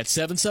said at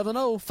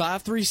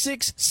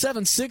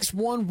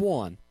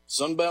 770-536-7611.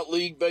 Sunbelt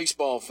League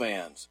baseball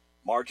fans,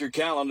 mark your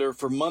calendar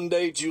for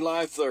Monday,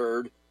 July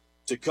 3rd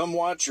to come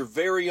watch your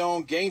very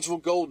own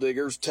Gainesville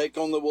Gol'diggers take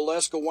on the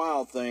Waleska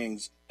Wild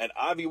Things at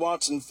Ivy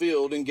Watson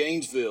Field in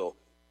Gainesville.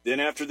 Then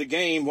after the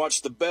game,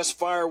 watch the best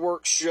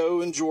fireworks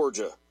show in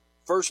Georgia.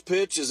 First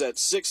pitch is at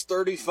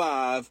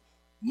 6:35,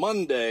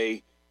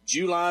 Monday,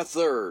 July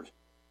 3rd.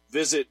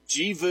 Visit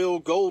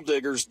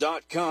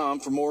gvillegoldiggers.com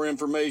for more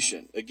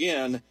information.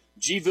 Again,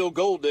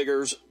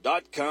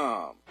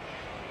 gvillegoldiggers.com.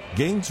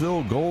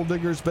 Gainesville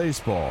Gol'diggers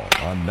baseball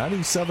on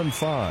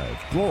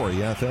 97.5 Glory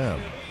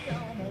FM.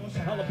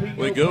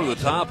 We go to the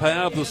top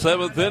half of the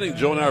 7th inning.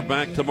 Joe and I are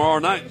back tomorrow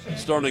night,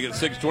 starting at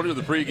 6:20 with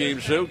the pregame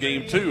show.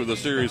 Game 2 of the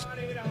series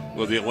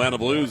with the Atlanta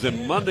Blues.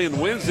 And Monday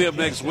and Wednesday of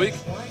next week,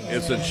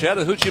 it's the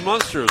Chattahoochee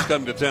Monsters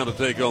coming to town to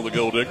take on the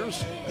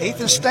Gol'diggers.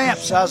 Ethan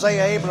Stamps,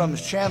 Isaiah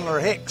Abrams, Chandler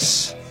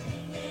Hicks.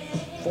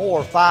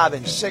 4, 5,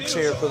 and 6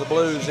 here for the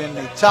Blues in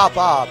the top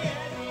of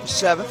the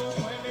 7th.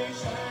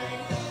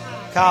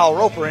 Kyle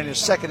Roper in his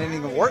 2nd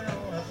inning of work.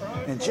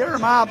 And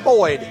Jeremiah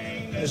Boyd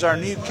is our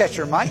new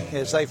catcher, Mike.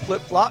 As they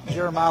flip-flop,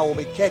 Jeremiah will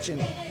be catching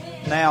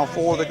now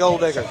for the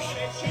Gol'diggers.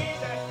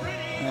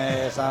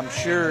 As I'm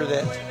sure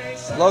that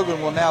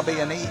Logan will now be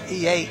an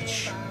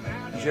EH.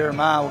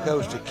 Jeremiah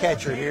goes to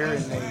catcher here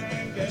in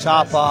the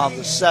top of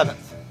the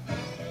 7th.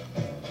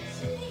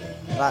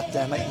 Right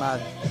there, make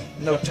my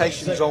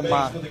notations on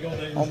my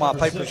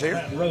papers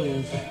here.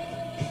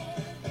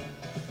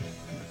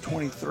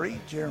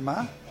 23,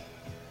 Jeremiah.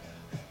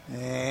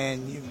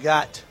 And you've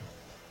got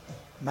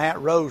Matt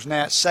Rose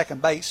now at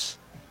second base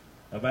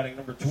batting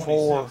number 26,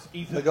 for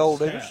Ethan the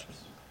Gol'diggers.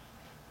 Stamps.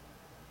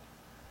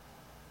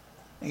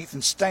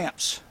 Ethan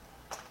Stamps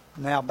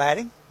now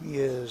batting. He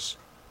is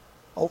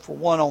 0 for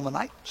 1 on the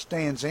night.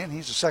 Stands in.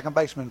 He's the second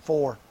baseman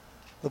for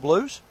the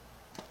Blues.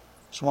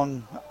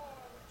 Swung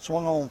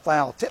on,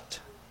 foul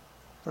tipped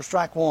for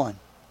strike 1.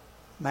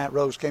 Matt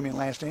Rose came in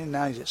last inning.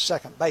 Now he's at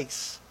second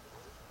base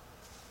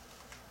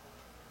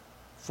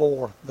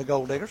for the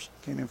Gol'diggers.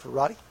 Came in for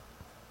Roddy.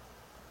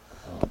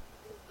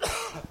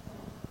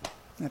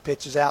 That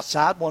pitch is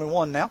outside,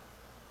 1-1 now.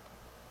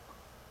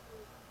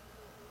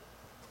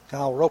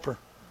 Kyle Roper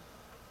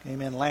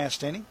came in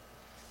last inning.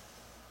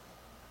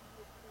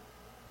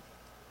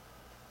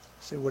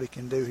 See what he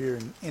can do here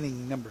in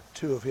inning number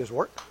 2 of his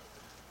work.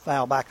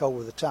 Foul back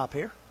over the top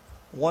here.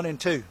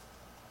 1-2.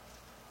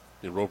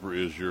 And Roper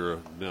is your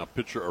now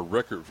pitcher a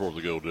record for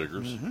the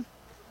Gol'diggers. Mm-hmm.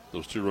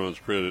 Those 2 runs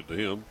credit to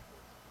him.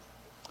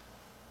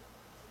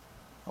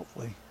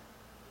 Hopefully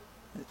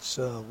it's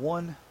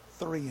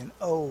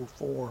 1-3-0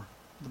 for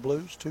the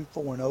Blues,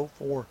 2-4-0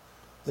 for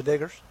the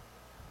Diggers.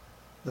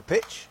 The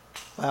pitch,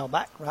 foul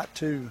back right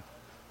to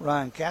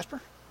Ryan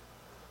Casper.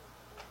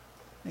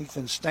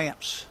 Ethan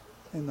Stamps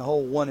in the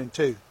hole,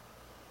 1-2.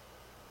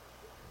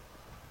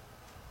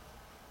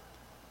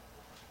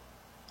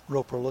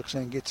 Roper looks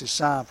in and gets his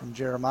sign from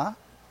Jeremiah.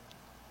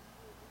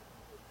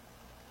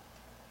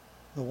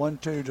 The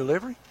 1-2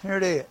 delivery. Here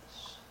it is.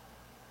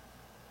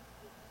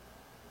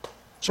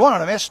 Swung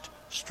and a missed.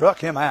 Struck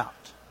him out.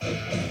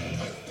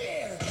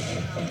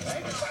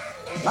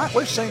 Mike,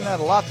 we've seen that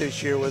a lot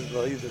this year with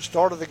either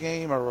start of the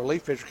game or a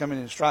relief pitcher coming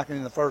in and striking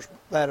in the first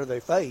batter they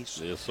face.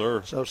 Yes,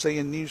 sir. So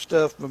seeing new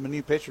stuff from a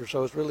new pitcher,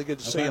 so it's really good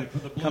to see him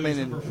come in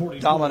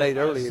and dominate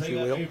early, if you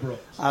will.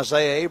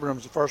 Isaiah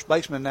Abrams, the first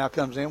baseman, now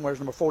comes in. Where's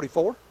number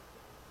 44?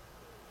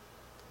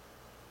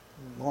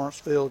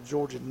 Lawrenceville,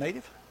 Georgia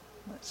native.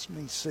 Let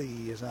me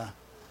see as I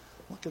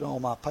look at all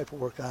my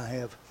paperwork I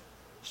have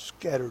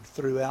scattered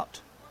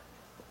throughout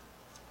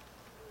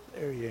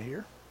the area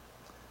here.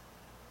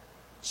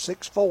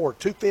 6'4",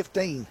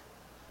 215.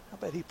 I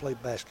bet he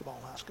played basketball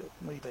in high school.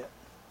 We bet.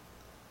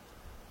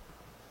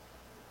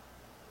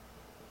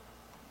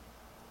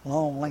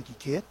 Long, lanky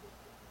kid.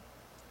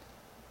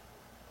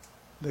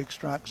 Big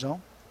strike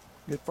zone.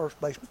 Good first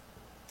baseman.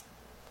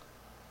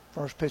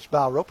 First pitch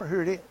by Roper.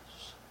 Here it is.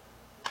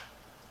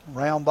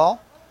 Round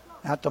ball.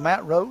 Out to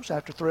Matt Rose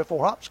after 3 or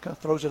 4 hops.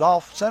 Throws it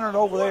off. Centered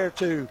over there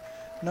to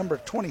number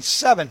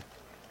 27.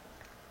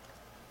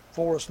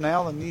 For us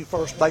now, the new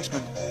first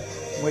baseman,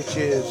 which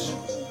is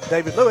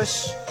David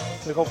Lewis.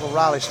 Took over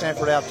Riley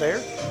Stanford out there.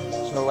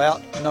 So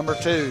out number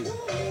 2.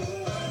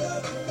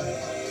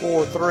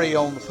 4-3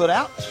 on the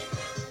putout.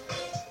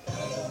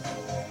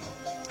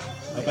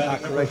 My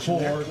correction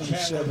there.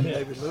 27,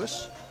 David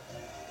Lewis.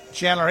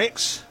 Chandler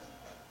Hicks.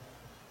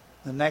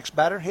 The next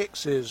batter.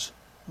 Hicks is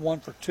 1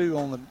 for 2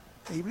 on the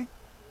evening.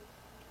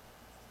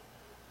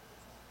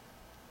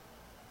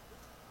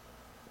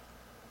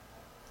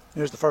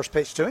 Here's the first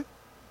pitch to him.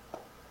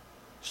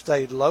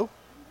 Stayed low.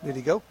 Did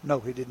he go? No,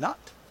 he did not.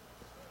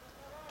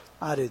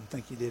 I didn't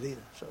think he did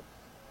either. So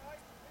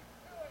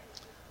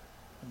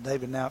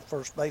David now at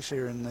first base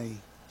here in the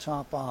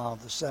top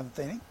of the 7th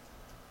inning,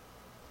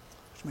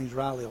 which means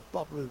Riley will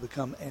probably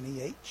become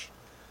NEH.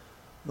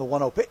 The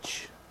 1-0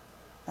 pitch.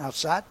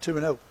 Outside,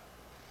 2-0.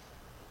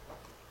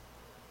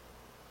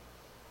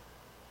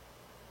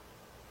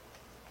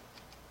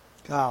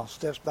 Kyle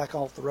steps back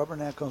off the rubber,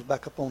 now comes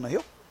back up on the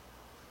hill.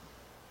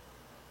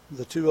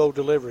 The 2-0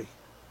 delivery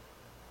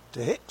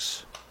to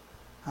Hicks.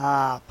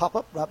 Pop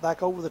up right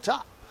back over the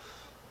top.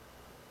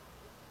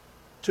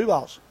 2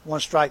 balls, 1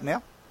 strike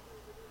now.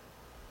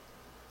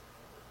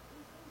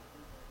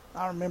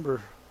 I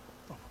remember,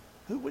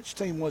 which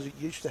team was it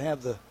used to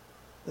have the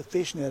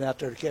fish net out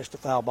there to catch the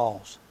foul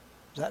balls?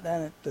 Was that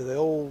down at the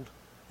old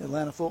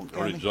Atlanta Fulton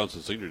County? Ernie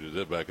Johnson Sr. did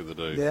that back in the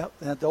day. Yep,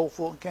 at the old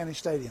Fulton County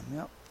Stadium,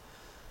 yep.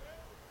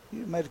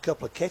 You made a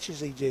couple of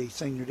catches, E.J.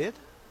 Sr. did.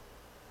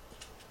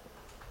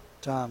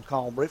 Time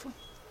called briefly.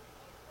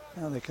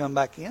 Now they come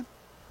back in.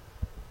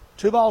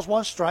 2 balls,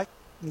 1 strike.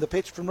 And the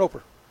pitch from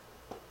Roper.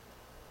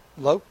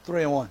 Low,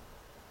 3-1.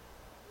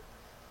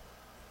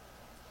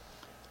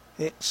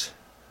 Hicks,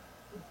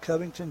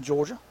 Covington,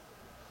 Georgia.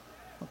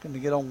 Looking to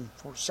get on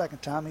for a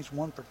second time. He's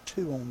 1 for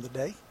 2 on the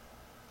day.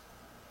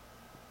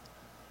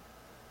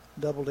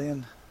 Doubled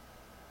in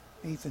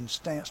Ethan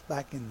Stamps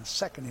back in the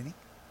 2nd inning.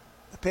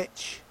 The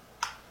pitch.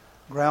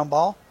 Ground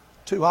ball.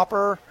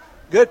 2-hopper.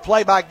 Good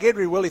play by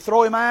Guidry. Will he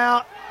throw him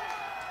out?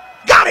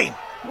 Got him!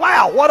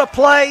 Wow, what a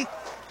play.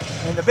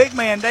 And the big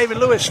man, David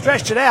Lewis,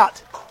 stretched it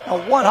out. A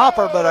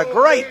 1-hopper, but a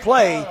great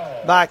play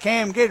by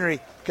Cam Guidry.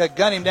 Could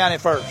gun him down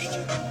at first.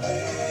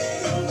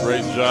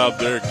 Great job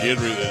there,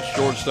 Guidry, the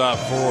shortstop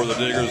for the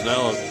Diggers.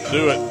 Now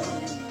do it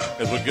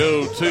as we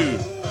go to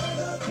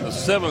the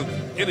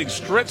 7th inning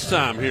stretch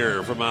time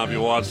here from Ivy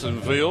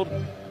Watson Field.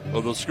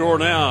 Well, the score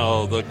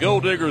now, the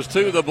Gol'diggers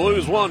 2, the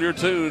Blues 1. You're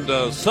tuned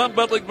to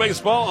Sunbelt League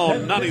Baseball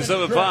on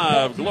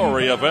 97.5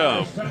 Glory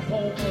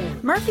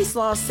FM. Murphy's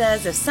Law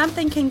says if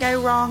something can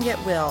go wrong, it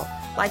will,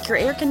 like your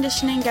air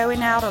conditioning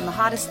going out on the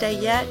hottest day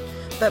yet.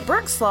 But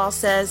Brooks Law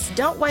says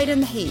don't wait in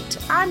the heat.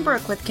 I'm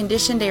Brooke with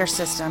Conditioned Air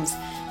Systems,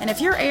 and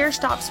if your air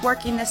stops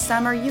working this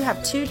summer, you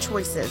have 2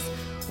 choices.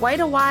 Wait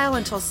a while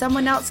until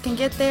someone else can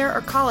get there,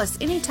 or call us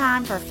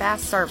anytime for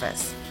fast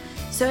service.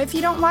 So if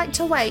you don't like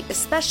to wait,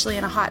 especially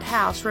in a hot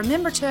house,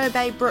 remember to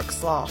obey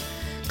Brooks Law.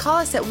 Call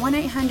us at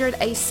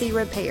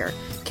 1-800-AC-REPAIR.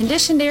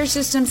 Conditioned Air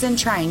Systems and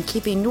Train,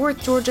 keeping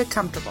North Georgia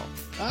comfortable.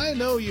 I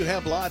know you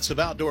have lots of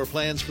outdoor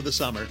plans for the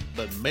summer,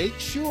 but make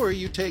sure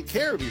you take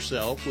care of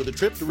yourself with a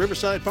trip to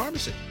Riverside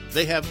Pharmacy.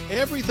 They have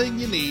everything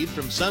you need,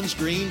 from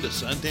sunscreen to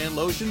suntan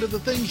lotion to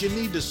the things you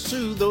need to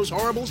soothe those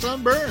horrible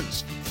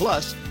sunburns.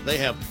 Plus, they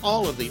have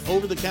all of the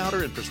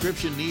over-the-counter and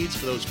prescription needs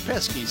for those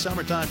pesky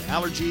summertime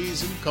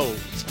allergies and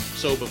colds.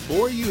 So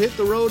before you hit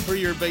the road for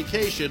your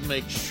vacation,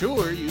 make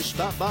sure you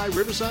stop by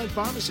Riverside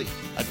Pharmacy,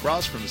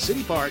 across from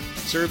City Park,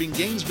 serving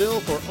Gainesville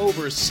for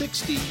over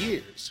 60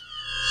 years.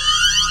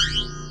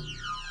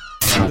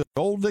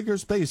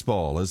 Gol'diggers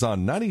Baseball is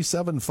on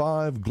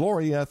 97.5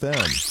 Glory FM,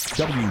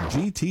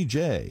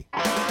 WGTJ.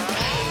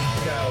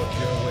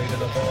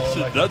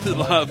 Nothing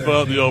like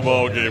about the old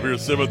ball game here,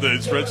 7th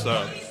inning stretch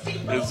time,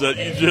 is that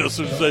you just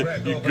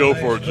say, you go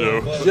for it,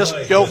 Joe. Just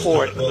go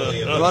for it.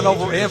 Run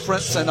over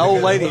inference and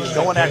old ladies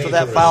going after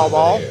that foul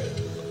ball.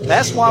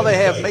 That's why they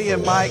have me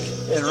and Mike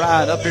and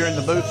Ryan up here in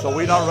the booth, so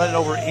we're not running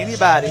over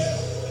anybody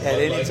at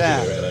any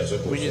time.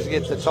 We just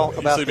get to talk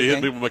about the game. You see me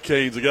hitting people with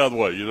McCain's the other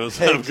way, you know.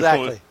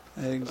 Exactly.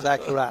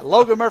 Exactly right.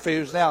 Logan Murphy,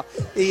 who's now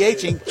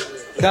EHing,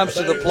 comes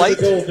to the plate.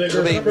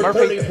 It'll be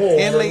Murphy,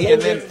 Henley,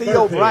 and then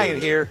Theo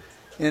Bryant here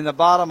in the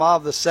bottom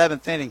of the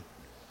 7th inning.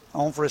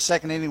 On for his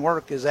second inning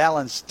work is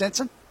Alan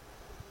Stinson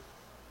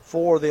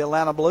for the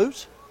Atlanta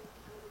Blues.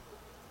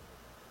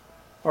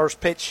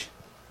 First pitch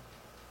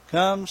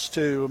comes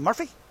to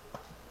Murphy.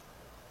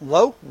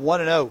 Low,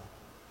 1-0.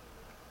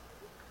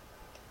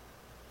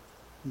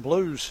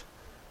 Blues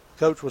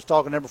coach was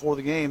talking there before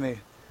the game. They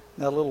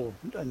got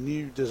a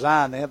new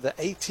design. They have the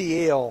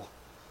ATL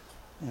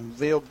and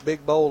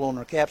big bowl on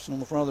their caps and on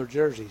the front of their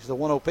jerseys. The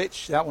 1-0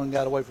 pitch, that one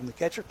got away from the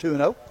catcher,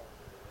 2-0.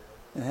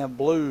 And have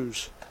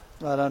Blues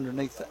right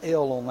underneath the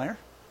L on there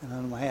and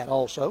on the hat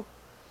also.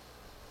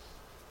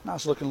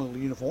 Nice looking little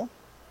uniform.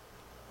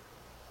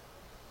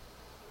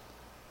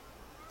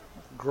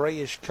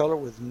 Grayish color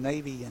with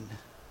navy and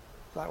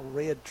like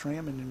red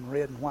trim, and then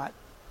red and white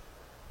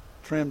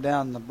trim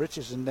down the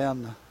breeches and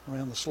down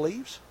around the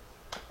sleeves.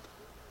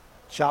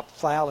 Chopped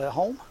foul at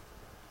home.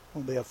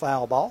 Will be a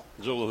foul ball.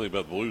 The only thing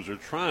about the Blues, they're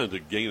trying to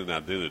gain an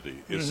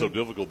identity. It's so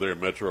difficult there in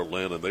Metro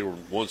Atlanta. They were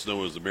once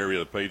known as the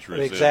Marietta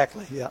Patriots.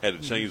 Exactly, yeah.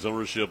 Had to change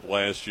ownership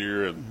last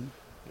year and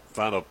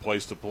find a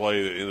place to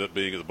play that ended up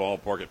being at the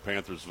ballpark at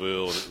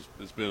Panthersville. And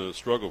it's been a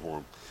struggle for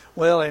them.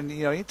 Well, and,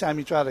 anytime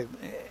you try to,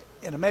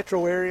 in a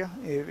metro area,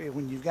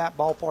 when you've got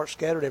ballparks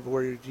scattered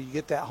everywhere, you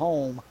get that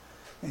home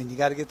and you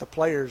got to get the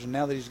players. And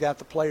now that he's got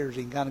the players,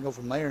 he can kind of go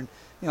from there. And,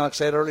 like I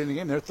said earlier in the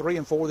game, they're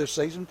 3-4 this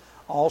season.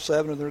 All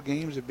 7 of their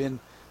games have been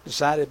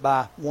decided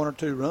by 1 or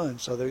 2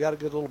 runs, so they've got a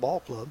good little ball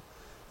club.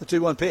 The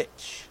 2-1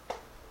 pitch.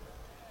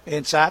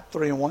 Inside,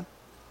 3-1.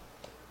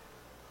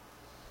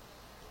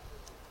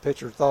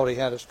 Pitcher thought he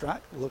had a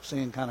strike. Looks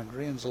in, kind of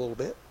grins a little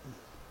bit.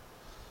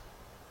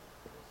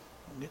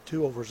 Don't get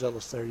too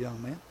overzealous there,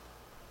 young man.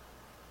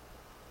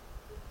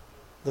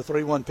 The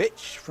 3-1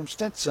 pitch from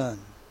Stinson.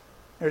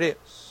 There it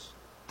is.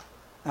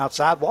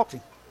 Outside, walked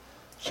him.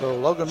 So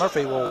Logan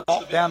Murphy will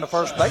walk down to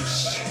first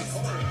base.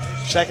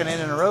 Second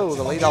inning in a row,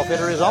 the leadoff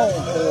hitter is on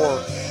for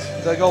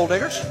the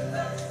Gol'diggers.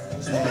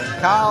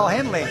 And Kyle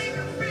Henley,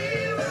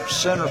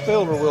 center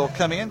fielder, will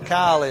come in.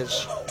 Kyle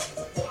is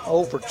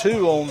 0 for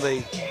 2 on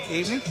the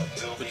evening.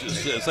 But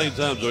just at the same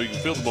time, Joe, you can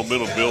feel the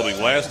momentum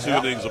building. Last 2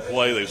 innings of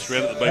play, they've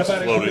stranded the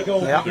bases loaded.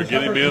 They're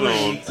getting men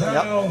on.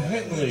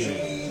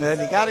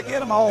 And you got to get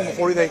them home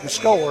before they can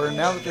score. And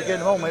now that they're getting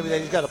them home, maybe they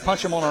just got to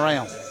punch them on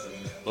around.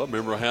 Well,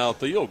 remember how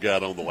Theo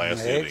got on the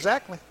last inning.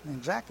 Exactly.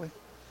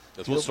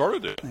 That's what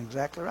started it.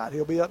 Exactly right.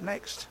 He'll be up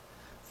next.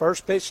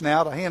 First pitch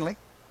now to Henley.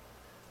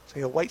 So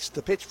he awaits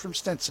the pitch from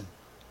Stinson.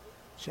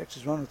 Checks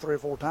his runner 3 or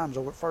 4 times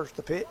over at first.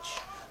 The pitch.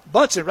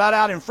 Bunts it right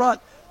out in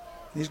front.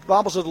 He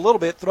bobbles it a little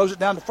bit, throws it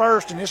down to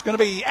first, and it's going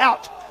to be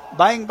out.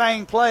 Bang,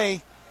 bang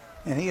play.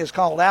 And he is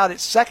called out at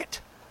second.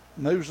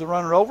 Moves the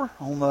runner over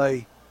on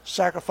the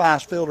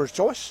sacrifice fielder's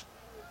choice.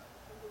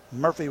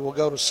 Murphy will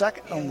go to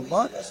second on the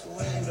bunt.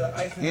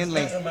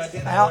 Henley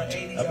out,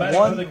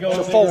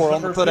 1-4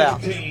 on the putout.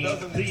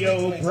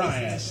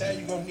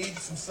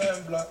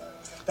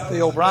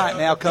 Theo Bryant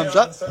now comes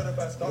up.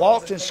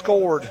 Walked and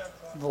scored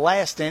the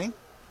last inning.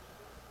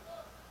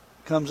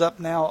 Comes up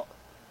now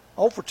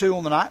 0 for 2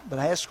 on the night, but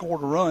has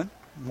scored a run.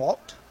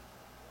 Walked.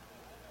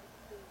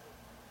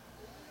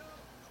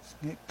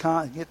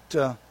 Get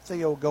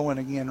Theo going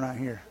again right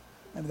here.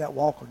 Maybe that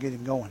walk will get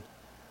him going.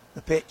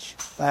 The pitch,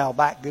 foul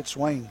back, good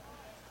swing.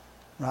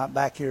 Right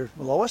back here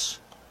below us.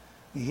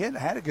 He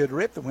had a good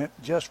rip that went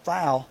just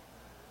foul.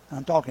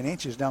 I'm talking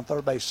inches down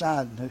third base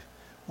side. And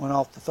went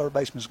off the third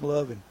baseman's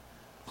glove and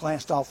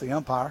glanced off the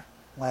umpire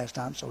last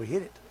time, so he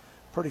hit it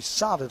pretty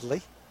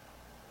solidly.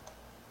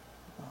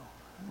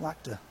 I'd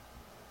like to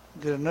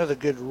get another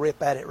good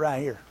rip at it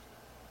right here.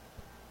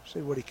 See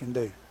what he can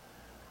do.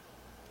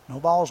 No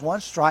balls,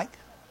 1 strike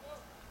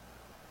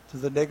to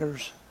the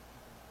Diggers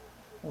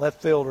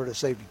left fielder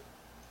this evening.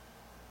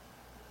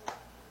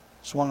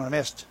 Swung and a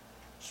missed.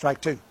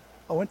 Strike 2.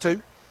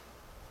 0-2.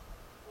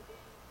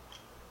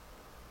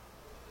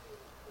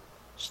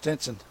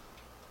 Stinson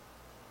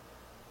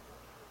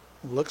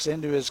Looks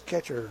into his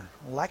catcher,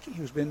 Lackey,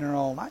 who's been there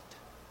all night.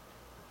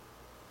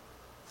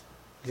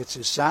 Gets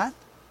his sign.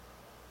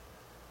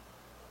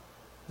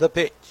 The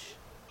pitch.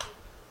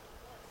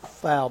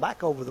 Foul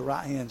back over the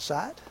right-hand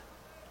side.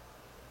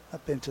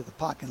 Up into the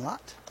parking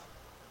lot.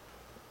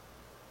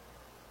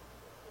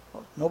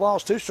 No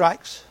balls, 2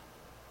 strikes.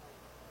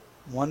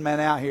 1 man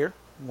out here.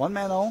 1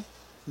 man on.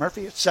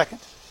 Murphy at second.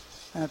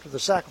 After the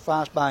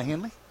sacrifice by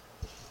Henley.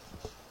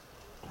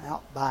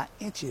 Out by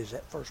inches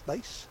at first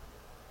base.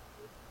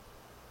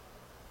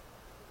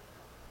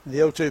 The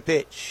 0-2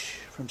 pitch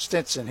from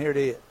Stinson. Here it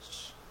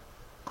is.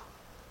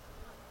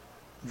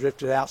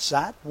 Drifted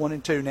outside.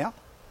 1-2 now.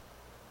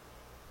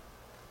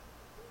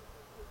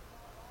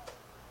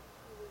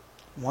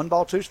 1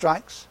 ball, 2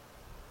 strikes.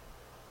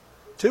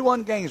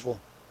 2-1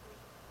 Gainesville.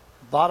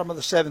 Bottom of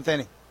the 7th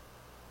inning.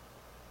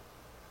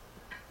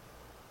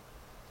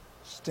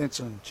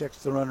 Stinson checks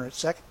the runner at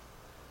second.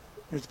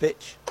 Here's the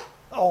pitch.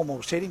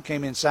 Almost hit him.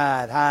 Came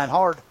inside high and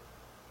hard.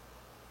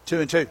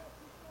 2-2.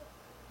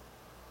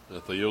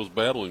 Theo's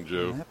battling,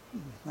 Joe.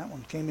 That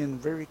one came in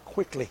very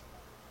quickly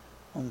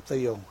on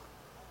Theo.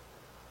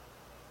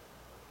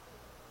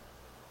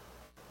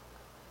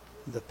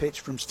 The pitch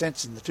from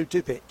Stinson, the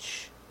 2-2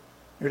 pitch.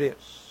 Here it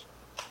is.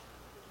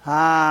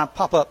 High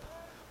pop-up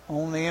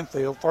on the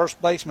infield.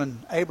 First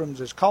baseman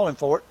Abrams is calling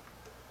for it.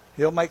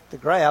 He'll make the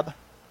grab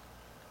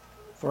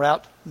for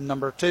out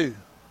number 2.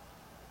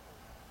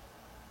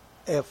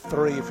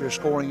 F3 if you're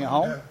scoring at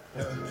home.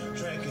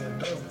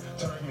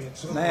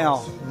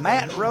 Now,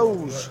 Matt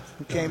Rose,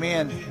 who came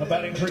in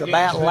to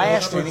bat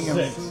last inning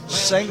and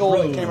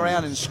singled and came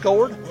around and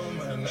scored.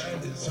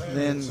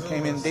 Then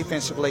came in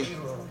defensively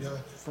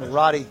for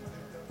Roddy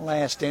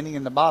last inning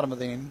in the bottom of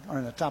the inning, or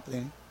in the top of the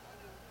inning,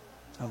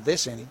 of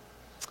this inning.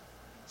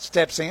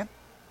 Steps in.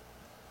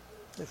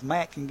 If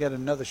Matt can get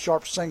another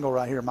sharp single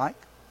right here, Mike.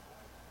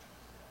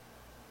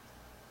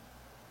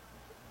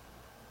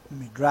 Let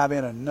me drive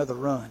in another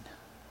run.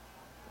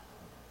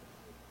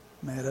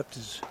 Matt upped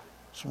his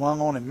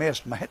swung on and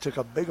missed. Matt took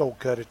a big old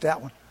cut at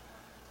that one.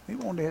 He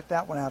wanted to hit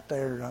that one out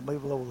there, I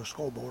believe, below the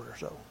scoreboard or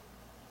so.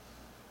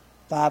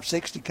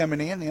 560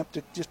 coming in, up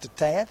to just a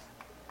tad.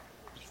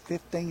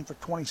 15 for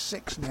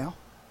 26 now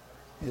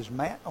is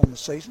Matt on the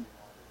season.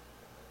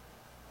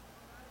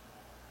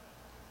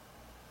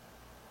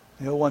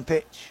 The 0-1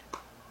 pitch.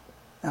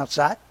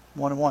 Outside,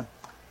 1-1.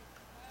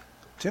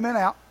 2 men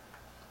out.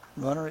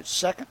 Runner at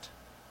second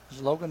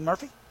is Logan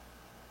Murphy.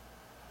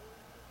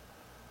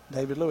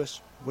 David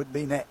Lewis would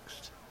be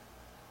next.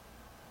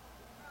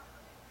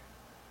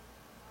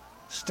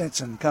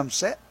 Stinson comes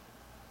set.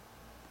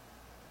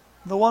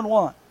 The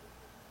 1-1.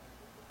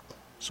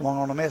 Swung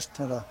on a miss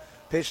to the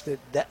pitch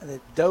that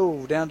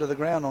dove down to the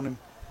ground on him.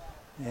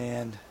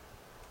 And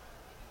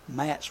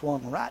Matt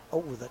swung right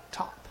over the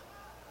top.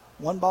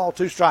 1 ball,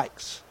 2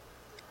 strikes.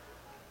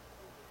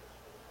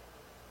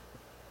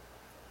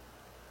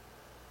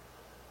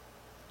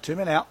 Two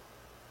men out.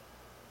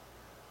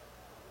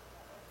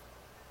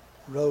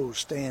 Rose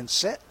stands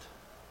set.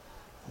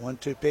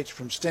 1-2 pitch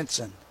from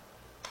Stinson.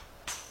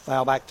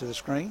 Foul back to the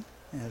screen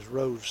as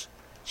Rose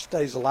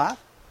stays alive.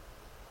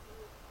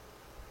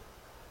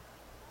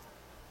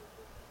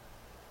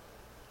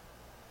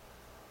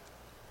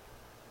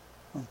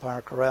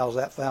 Umpire corrals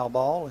that foul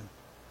ball and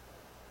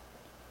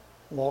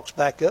walks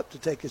back up to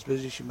take his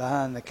position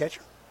behind the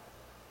catcher.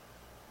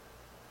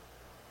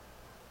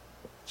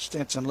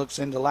 Stinson looks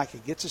into like he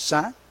gets his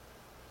sign.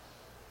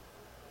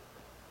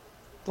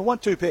 The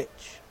 1-2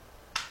 pitch.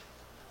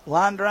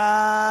 Line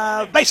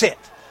drive, base hit.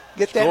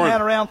 Get that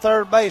man around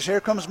third base. Here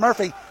comes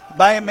Murphy.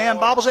 Man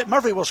bobbles it.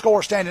 Murphy will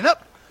score standing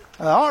up.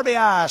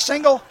 RBI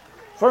single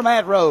for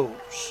Matt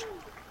Rose.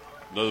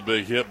 Another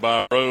big hit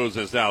by Rose.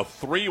 It's now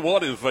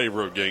 3-1 in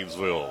favor of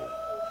Gainesville.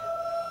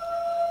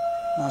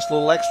 Nice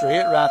little extra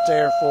hit right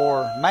there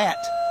for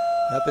Matt.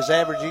 Up his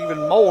average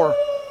even more.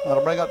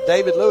 That'll bring up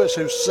David Lewis,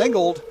 who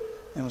singled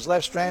and was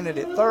left stranded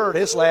at third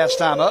his last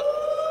time up.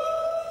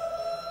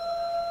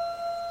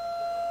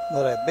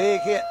 But a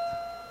big hit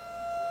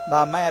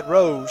by Matt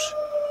Rose.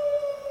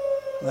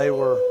 I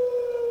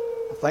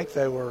think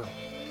they were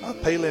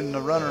appealing the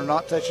runner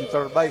not touching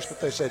third base,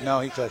 but they said no,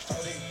 he touched it.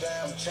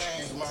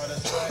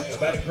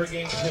 Batting for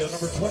Gainesville,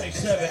 number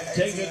 27,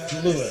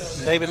 David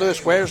Lewis. David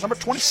Lewis wears number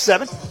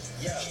 27.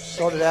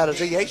 Started out as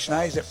EH,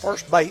 now he's at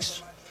first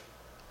base.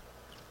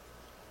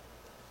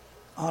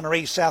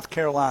 Honoree, South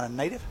Carolina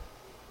native.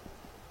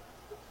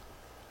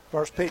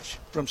 First pitch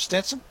from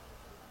Stinson.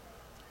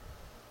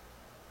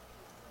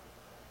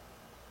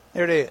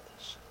 There it is.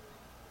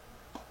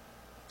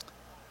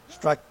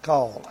 Strike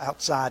call,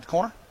 outside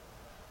corner.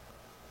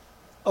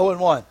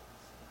 0-1.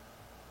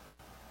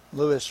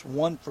 Lewis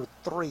 1 for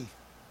 3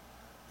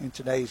 in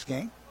today's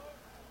game.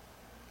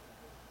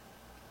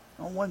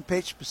 On 1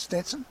 pitch for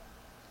Stinson.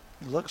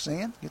 He looks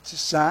in, gets his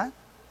sign.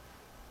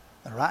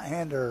 The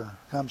right-hander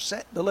comes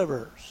set,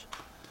 delivers.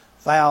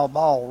 Foul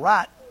ball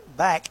right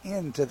back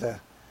into the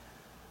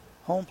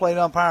home plate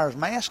umpire's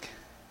mask.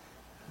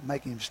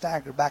 Making him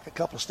stagger back a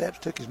couple of steps,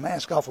 took his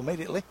mask off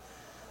immediately.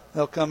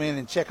 they'll come in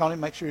and check on him,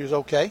 make sure he's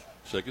okay.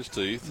 Check his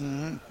teeth.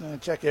 Mm-hmm.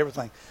 Check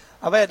everything.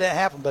 I've had that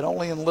happen, but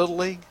only in Little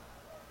League.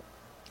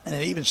 And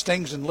it even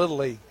stings in Little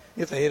League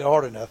if they hit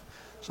hard enough.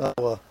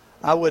 So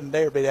I wouldn't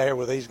dare be there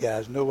with these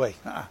guys. No way.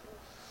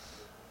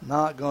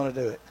 Not going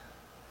to do it.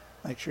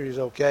 Make sure he's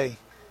okay.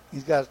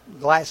 He's got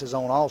glasses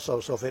on also,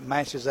 so if it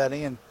matches that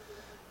in,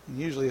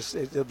 usually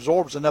it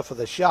absorbs enough of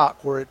the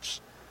shock where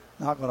it's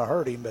not going to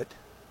hurt him, but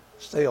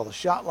still, the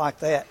shot like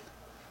that,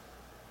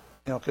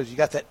 because you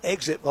got that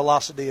exit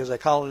velocity, as they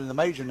call it in the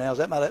major now,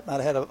 that might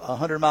have had a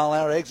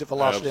 100-mile-an-hour exit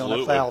velocity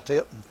Absolutely. on that foul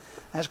tip. And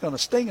that's going to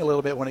sting a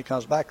little bit when he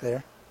comes back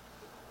there.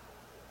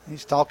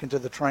 He's talking to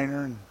the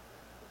trainer and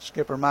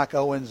skipper Mike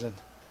Owens and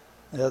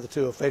the other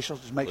two officials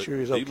to make sure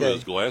he's okay. Even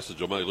his glasses,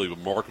 you might leave a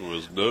mark on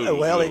his nose.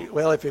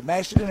 Well, if it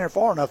mashed it in there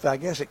far enough, I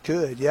guess it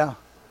could, yeah.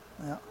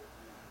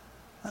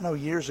 I know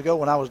years ago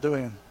when I was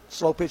doing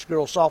slow pitch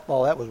girls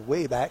softball, that was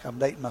way back. I'm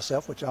dating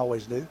myself, which I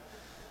always do.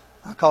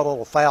 I caught a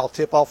little foul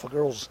tip off a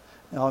girl's,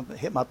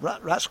 hit my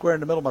right square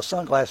in the middle of my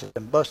sunglasses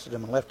and busted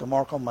them and left a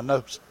mark on my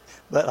nose.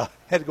 But I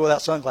had to go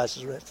without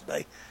sunglasses the rest of the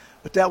day.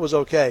 But that was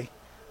okay.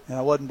 And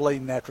I wasn't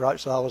bleeding after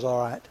it, so I was all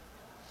right.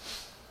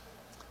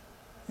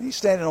 He's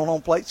standing on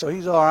home plate, so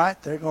he's all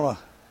right. They're going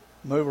to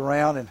move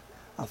around, and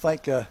I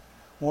think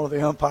one of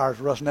the umpires,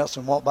 Russ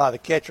Nelson, walked by the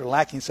catcher,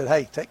 Lackey, and said,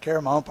 "Hey, take care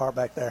of my umpire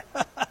back there."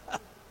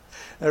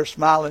 They're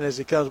smiling as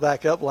he comes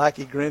back up,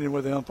 Lackey grinning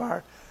with the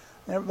umpire.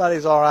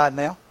 Everybody's all right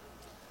now.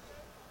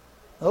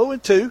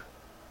 0-2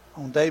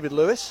 on David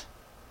Lewis.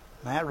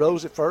 Matt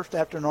Rose at first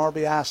after an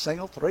RBI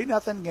single.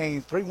 3-1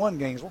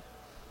 Gainesville.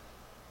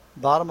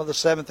 Bottom of the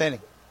 7th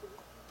inning.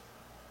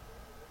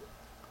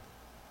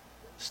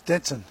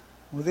 Stinson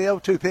with the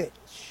 0-2 pitch.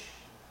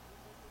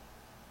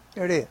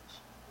 There it is.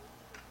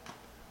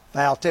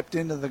 Foul tipped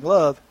into the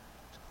glove.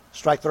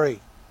 Strike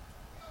 3.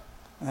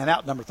 And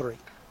out number 3.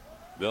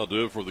 They'll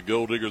do it for the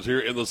Gol'diggers here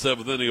in the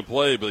 7th inning of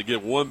play, but they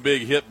get one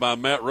big hit by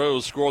Matt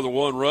Rose, score the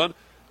 1 run.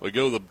 We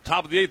go to the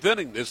top of the 8th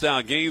inning. It's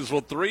now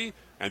Gainesville 3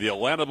 and the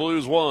Atlanta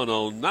Blues 1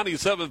 on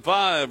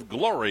 97.5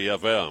 Glory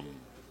FM.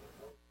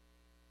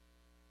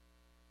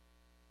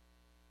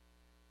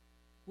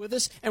 With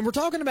us, and we're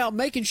talking about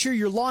making sure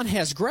your lawn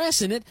has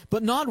grass in it,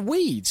 but not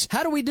weeds.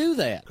 How do we do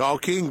that? Call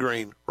King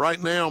Green.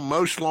 Right now,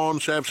 most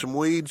lawns have some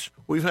weeds.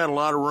 We've had a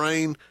lot of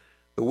rain.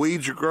 The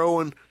weeds are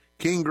growing.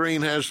 King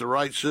Green has the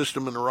right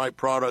system and the right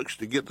products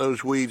to get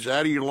those weeds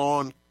out of your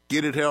lawn,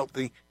 get it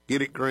healthy,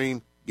 get it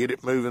green, get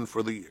it moving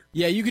for the year.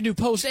 Yeah, you can do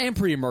post and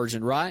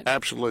pre-emergent, right?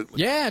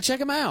 Absolutely. Yeah, check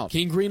them out.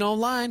 King Green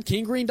online,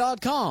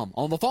 kinggreen.com.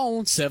 On the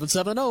phone,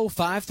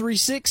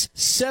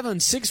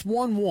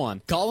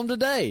 770-536-7611. Call them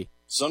today.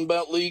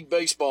 Sunbelt League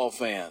baseball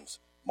fans,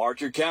 mark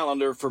your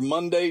calendar for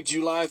Monday,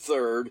 July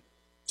 3rd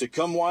to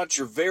come watch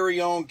your very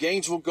own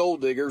Gainesville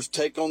Gol'diggers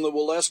take on the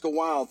Waleska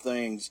Wild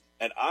Things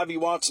at Ivy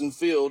Watson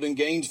Field in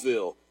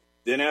Gainesville.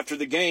 Then after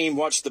the game,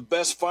 watch the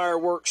best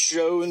fireworks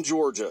show in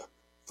Georgia.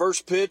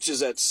 First pitch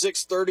is at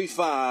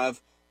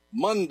 6:35,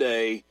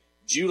 Monday,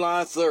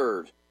 July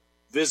 3rd.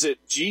 Visit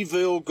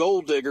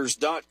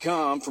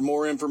gvillegoldiggers.com for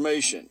more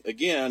information.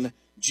 Again,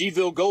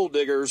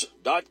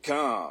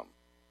 gvillegoldiggers.com.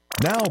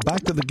 Now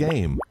back to the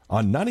game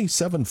on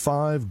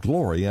 97.5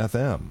 Glory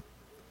FM.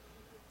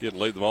 Getting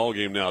late in the ball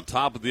game now.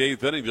 Top of the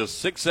 8th inning, just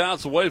 6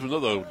 outs away from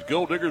another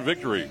Gol'diggers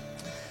victory.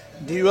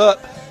 Due up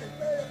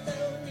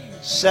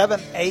 7,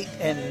 8,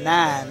 and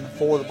 9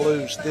 for the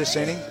Blues this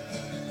inning.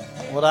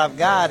 What I've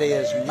got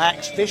is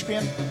Max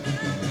Fishman,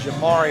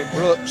 Jamari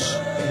Brooks,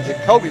 and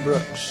Jacoby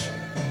Brooks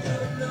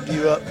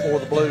due up for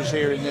the Blues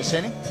here in this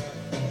inning.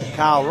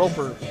 Kyle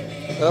Roper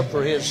up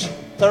for his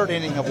 3rd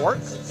inning of work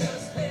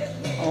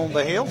on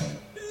the hill.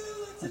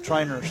 The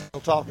trainer is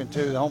still talking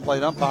to the home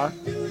plate umpire,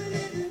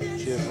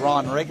 which is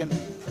Ron Reagan,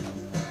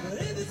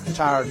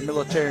 retired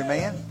military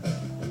man.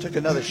 Took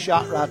another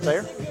shot right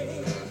there.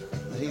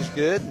 But he's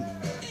good.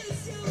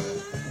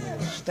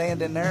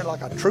 Standing there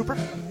like a trooper.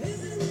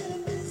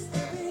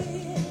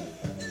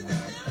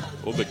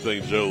 One big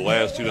thing, Joe, the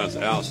last 2 nights,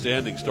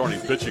 outstanding starting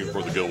pitching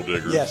for the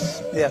Gol'diggers.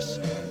 Yes.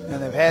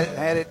 And they've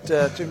had it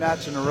 2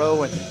 nights in a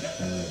row, and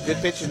good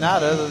pitching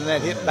night other than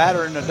that hit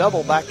batter in a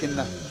double back in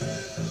the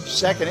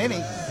 2nd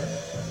inning.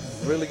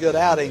 Really good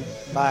outing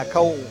by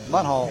Cole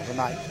Munhall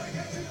tonight.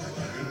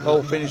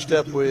 Cole finished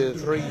up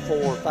with 3,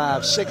 4,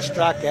 5, 6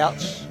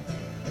 strikeouts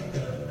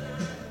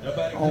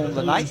on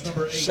the night.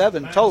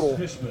 7 total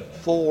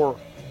for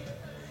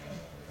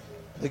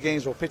the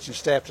Gainesville pitching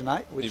staff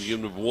tonight. He's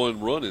given them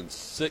 1 run in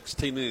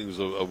 16 innings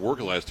of work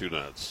the last 2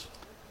 nights.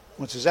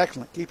 Which is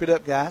excellent. Keep it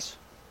up, guys.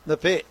 The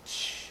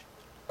pitch.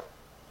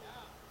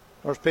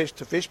 First pitch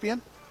to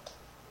Fishman.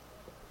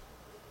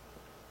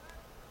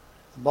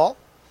 Ball.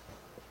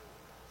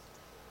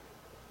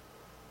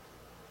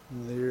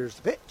 And there's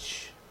the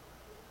pitch.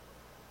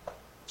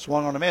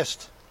 Swung on a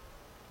missed.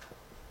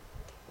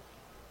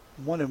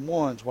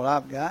 1-1 is what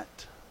I've got.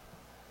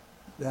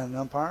 Down an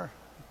umpire.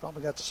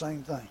 Probably got the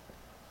same thing.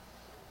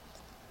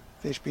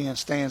 Fishman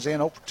stands in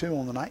 0-2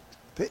 on the night.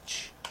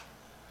 Pitch.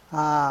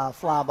 High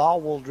fly ball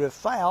will drift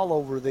foul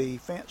over the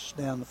fence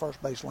down the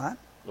first base line.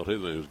 I'll tell you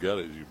who's got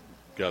it.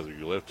 guys that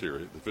you left here,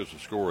 the official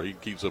scorer, he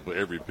keeps up with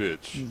every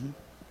pitch. Mm-hmm.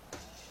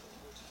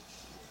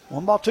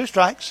 1 ball, 2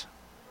 strikes.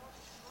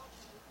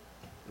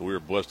 And we were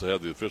blessed to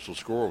have the official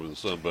scorer with the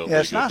Sun Belt Yeah,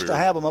 League it's nice up to here.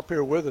 have them up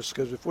here with us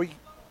because if we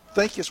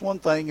think it's one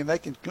thing and they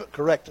can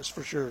correct us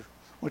for sure,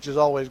 which is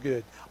always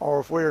good. Or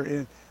if we're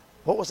in,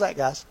 what was that,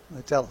 guys?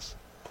 They tell us.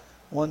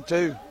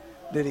 1-2.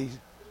 Did he?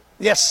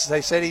 Yes,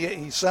 they said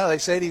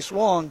he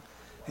swung.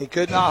 He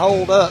could not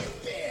hold up.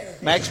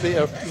 Max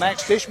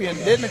Fishman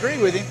didn't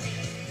agree with him,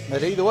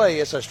 but either way,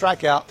 it's a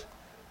strikeout.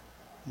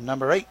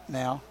 Number 8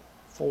 now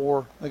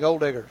for the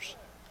Gol'diggers.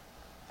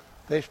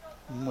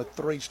 Fishman with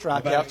 3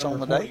 strikeouts on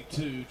the day.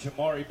 42,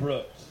 Jamari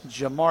Brooks.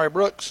 Jamari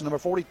Brooks, number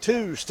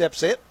 42,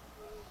 steps it.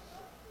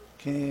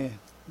 The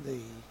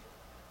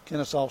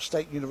Kennesaw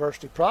State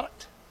University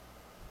product.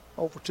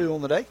 0 for 2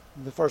 on the day.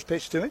 The first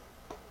pitch to him.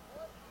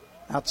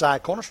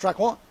 Outside corner, strike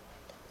 1.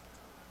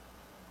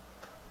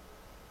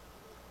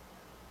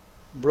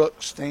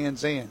 Brooks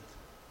stands in.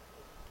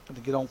 Going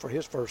to get on for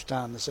his first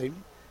time this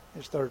evening.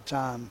 His 3rd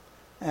time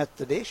at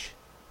the dish.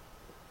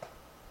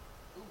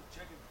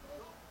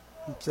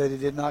 Said he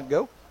did not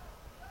go.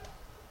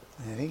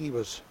 And he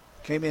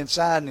came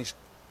inside and he's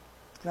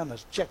kind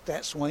of checked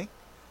that swing.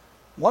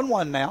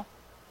 1-1 now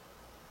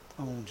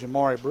on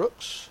Jamari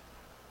Brooks.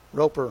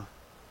 Roper,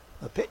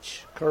 the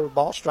pitch.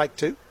 Curveball, strike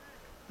 2.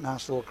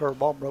 Nice little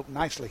curveball, broke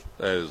nicely.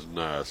 That is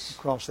nice.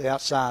 Across the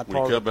outside when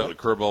part. When you come out the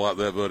curveball like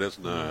that, bud, that's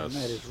nice.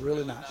 That is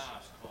really nice.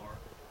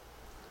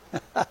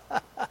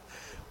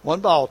 1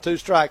 ball, 2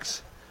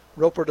 strikes.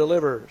 Roper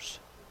delivers.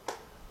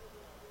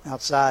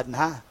 Outside and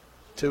high.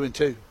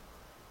 2-2.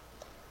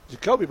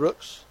 Jacoby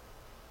Brooks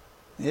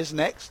is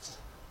next.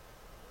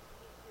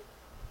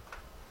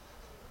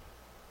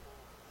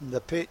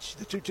 The pitch,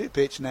 the 2-2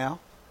 pitch now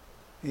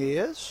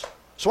is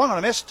swung on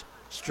a missed.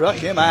 Struck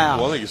him out.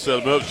 Well, I think he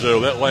set him up,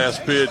 Joe. That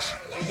last pitch,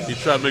 he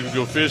tried to make him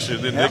go fishing,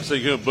 and then next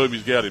thing you know, boom,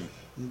 he's got him.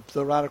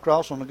 So right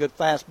across on a good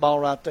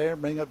fastball right there.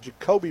 Bring up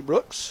Jacoby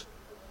Brooks.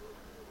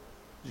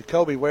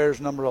 Jacoby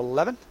wears number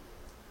 11.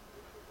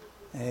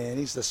 And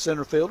he's the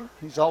center fielder.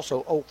 He's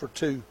also 0 for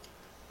 2.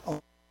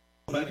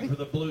 Batting for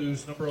the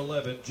Blues, number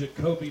 11,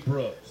 Jacoby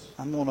Brooks.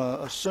 I'm going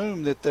to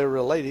assume that they're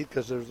related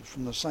because they're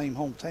from the same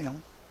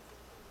hometown.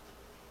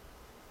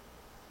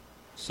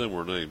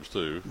 Similar names,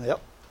 too.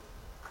 Yep.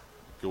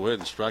 Go ahead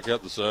and strike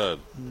out the side.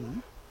 Mm-hmm.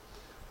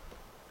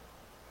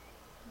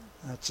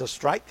 That's a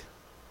strike.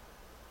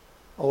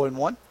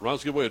 0-1.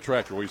 Ron's give away a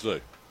tractor. What do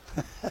you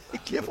say?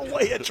 Give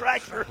away a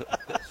tractor.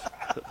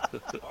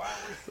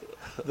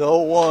 The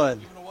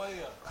 0-1.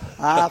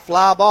 High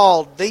fly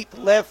ball, deep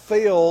left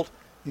field.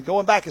 He's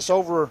going back. It's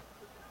over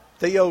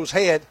Theo's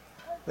head.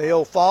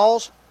 Theo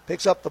falls,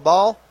 picks up the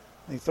ball,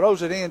 and he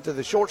throws it into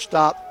the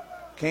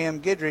shortstop,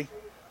 Cam Guidry.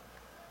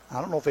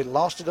 I don't know if he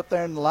lost it up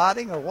there in the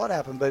lighting or what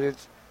happened, but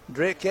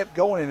Drake kept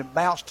going and it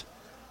bounced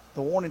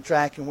the warning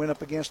track and went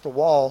up against the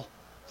wall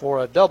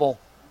for a double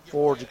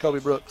for Jacoby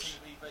Brooks.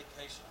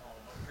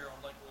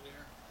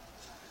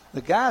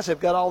 The guys have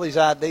got all these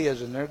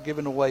ideas and they're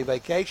giving away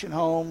vacation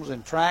homes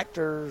and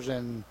tractors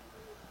and,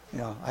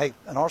 hey,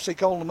 an RC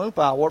Cole and the Moon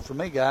Pie worked for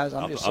me, guys.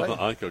 I'm just saying.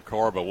 I think a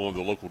car by one of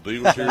the local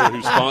dealers here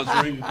who's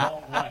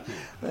sponsoring.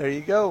 There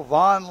you go.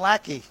 Vaughn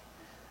Lackey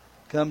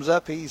comes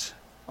up. He's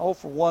 0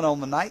 for 1 on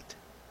the night.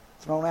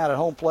 Thrown out at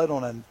home plate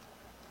on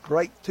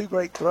two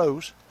great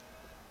throws.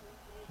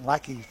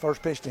 Lackey,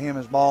 first pitch to him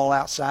is ball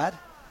outside.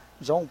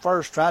 His on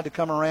first, tried to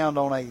come around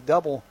on a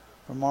double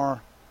from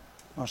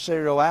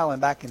Marcerio Allen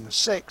back in the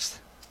 6th.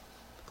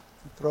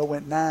 The throw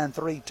went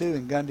 9-3-2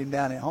 and gunned him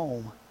down at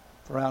home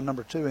for round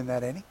number 2 in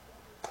that inning.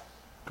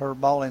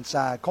 Curveball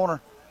inside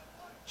corner.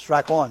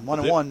 Strike 1.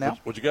 1-1 now.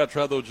 What you got to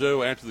try, though,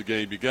 Joe, after the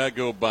game, you got to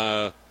go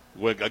by,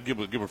 well, I'll give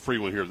a free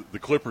one here. The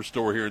Clipper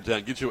store here in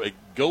town. Get you a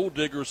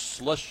Gol'diggers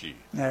slushie.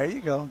 There you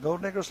go.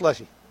 Gol'diggers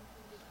slushie.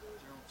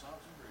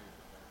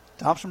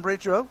 Thompson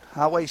Bridge Road,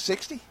 Highway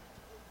 60.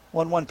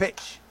 1-1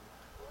 pitch.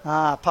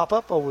 Pop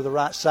up over the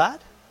right side.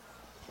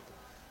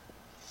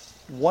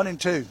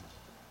 1-2.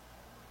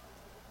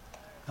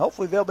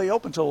 Hopefully they'll be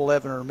open till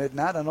 11 or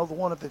midnight. I know the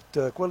one up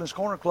at Quillen's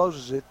Corner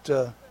closes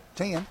at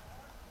 10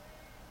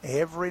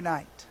 every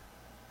night.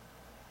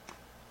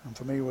 I'm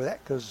familiar with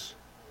that because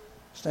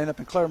staying up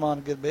in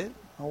Claremont a good bit.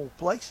 Old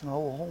place, an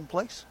old home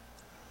place.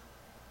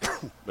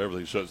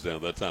 Everything shuts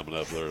down that time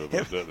enough there,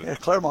 doesn't it? Yeah,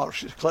 Claremont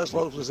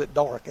closes at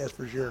dark, that's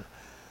for sure.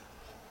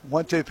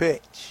 1-2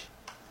 pitch.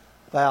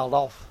 Fouled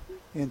off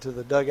into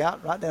the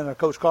dugout. Right down there,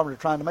 Coach Carpenter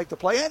trying to make the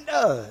play, and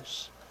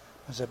does.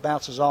 As it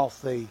bounces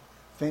off the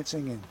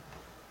fencing, and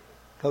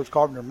Coach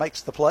Carpenter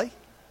makes the play.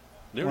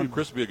 Never knew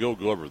Chris would be a Gold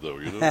Glover, though,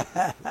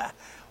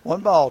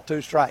 1 ball,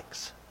 2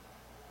 strikes.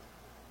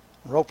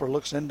 Roper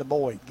looks into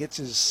Boyd, gets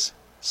his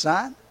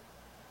sign.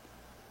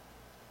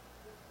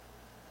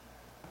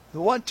 The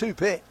 1-2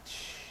 pitch.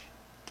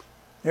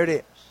 There it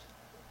is.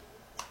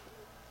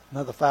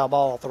 Another foul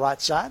ball off the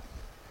right side.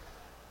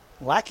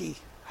 Lackey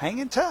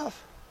hanging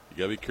tough. You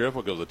got to be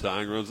careful because the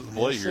tying runs at the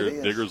plate here.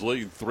 Diggers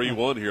leading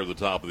 3-1 here at the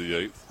top of the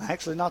 8th.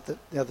 Actually, not the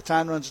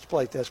tying runs at the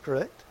plate. That's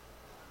correct.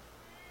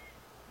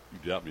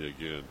 You doubt me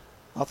again.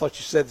 I thought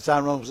you said the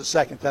time run was at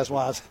second. That's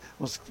why I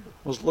was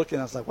looking.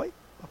 I was like, wait,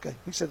 okay.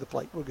 He said the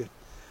plate. We're good.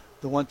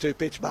 The 1-2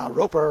 pitch by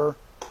Roper.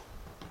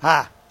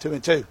 High,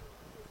 2-2.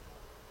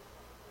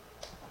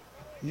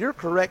 You're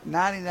correct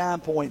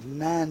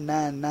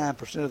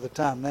 99.999% of the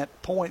time. That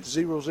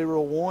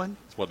 .001.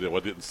 That's what I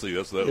didn't see. That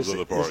was the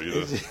other part.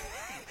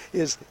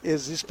 Is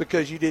just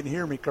because you didn't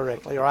hear me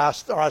correctly or I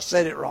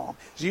said it wrong.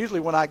 It's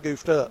usually when I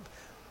goofed up.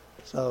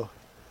 So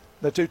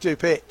the 2-2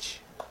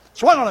 pitch.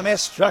 Swung on a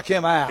miss, struck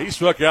him out. He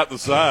struck out the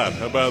side.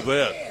 How about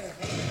that?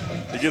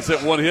 He gets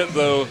that one hit,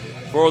 though,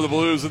 for the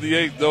Blues in the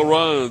 8th. No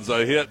runs,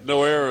 a hit,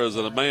 no errors,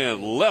 and a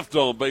man left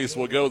on base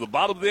will go the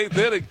bottom of the 8th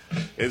inning.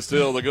 It's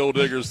still the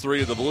Gol'diggers 3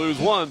 and the Blues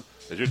 1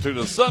 as you're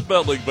tuning to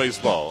Sunbelt League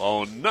Baseball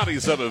on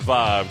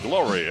 97.5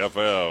 Glory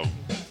FM.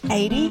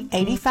 80,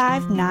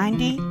 85,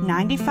 90,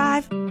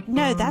 95.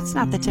 No, that's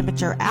not the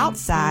temperature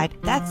outside.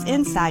 That's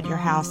inside your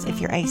house if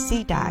your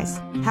AC dies.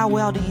 How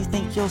well do you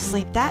think you'll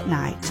sleep that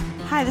night?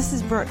 Hi, this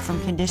is Brooke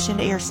from Conditioned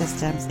Air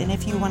Systems, and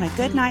if you want a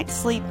good night's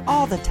sleep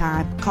all the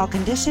time, call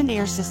Conditioned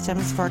Air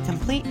Systems for a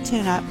complete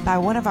tune-up by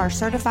one of our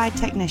certified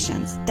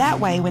technicians. That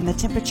way, when the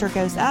temperature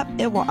goes up,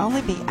 it will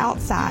only be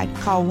outside.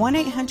 Call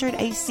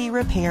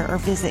 1-800-AC-REPAIR or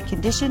visit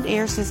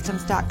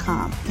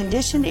ConditionedAirSystems.com.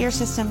 Conditioned Air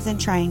Systems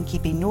and Train,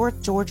 keeping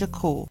North Georgia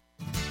cool.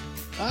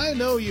 I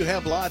know you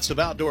have lots of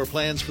outdoor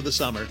plans for the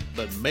summer,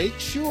 but make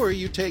sure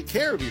you take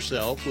care of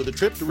yourself with a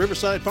trip to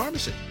Riverside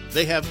Pharmacy.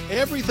 They have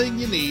everything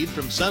you need,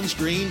 from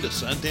sunscreen to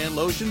suntan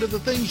lotion to the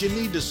things you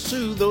need to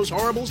soothe those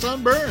horrible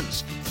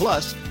sunburns.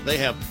 Plus, they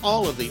have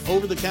all of the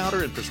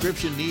over-the-counter and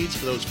prescription needs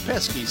for those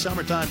pesky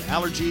summertime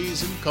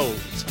allergies and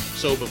colds.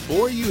 So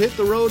before you hit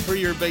the road for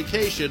your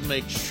vacation,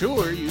 make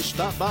sure you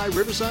stop by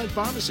Riverside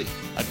Pharmacy,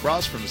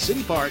 across from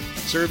City Park,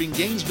 serving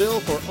Gainesville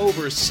for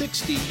over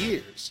 60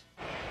 years.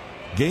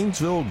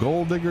 Gainesville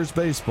Gol'diggers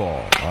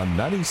baseball on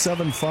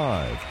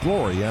 97.5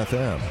 Glory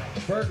FM.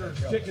 Burgers,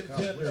 chicken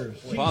tenders.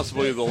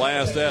 Possibly the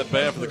last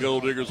at-bat for the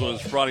Gol'diggers on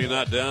this Friday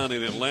night down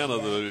in Atlanta.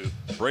 The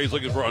Braves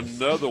looking for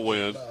another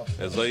win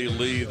as they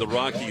lead the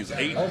Rockies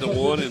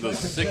 8-1 in the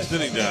 6th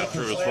inning down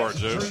Truist Park,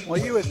 Joe. Well,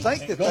 you would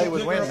think that they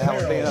would win that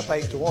one being up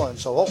 8-1,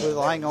 so hopefully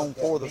they'll hang on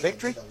for the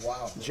victory.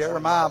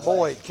 Jeremiah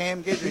Boyd,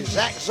 Cam Guidry,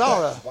 Zach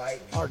Zara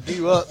are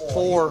due up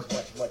for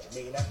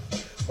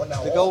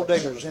the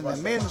Gol'diggers. In the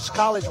Men's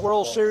College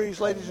World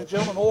Series, ladies and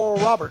gentlemen, Oral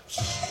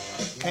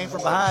Roberts came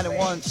from behind and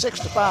won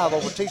 6-5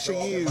 over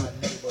TCU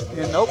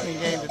in the opening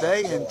game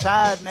today, and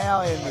tied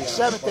now in the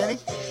 7th inning.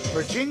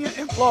 Virginia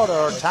and Florida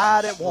are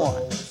tied at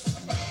 1.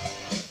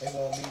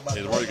 And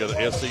we've already got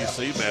an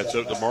SEC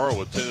matchup tomorrow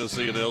with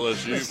Tennessee and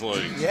LSU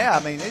playing. Yeah,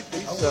 I mean,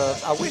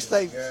 I wish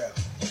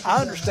I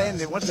understand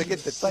that once they get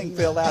the thing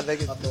filled out,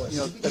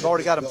 they've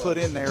already got them put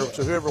in there,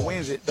 so whoever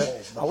wins it.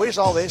 But I wish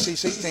all the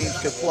SEC teams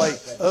could play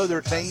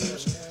other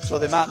teams so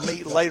they might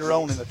meet later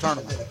on in the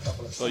tournament.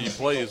 So you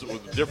play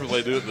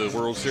differently. They do it in the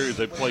World Series.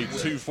 They play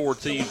 2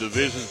 14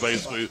 divisions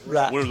basically.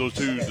 Right. One of those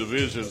 2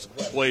 divisions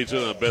plays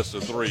in a best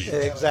of 3.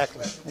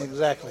 Exactly.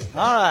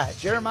 All right,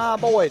 Jeremiah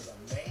Boyd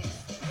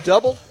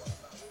doubled.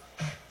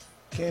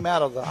 Came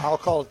out of I'll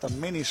call it the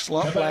mini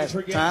slump last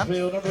time.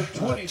 2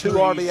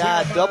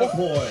 RBI double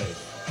to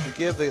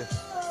give the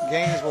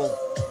Gainesville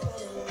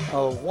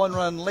a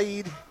 1-run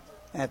lead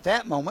at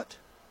that moment.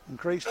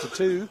 Increased to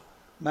 2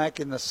 back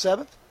in the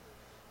 7th.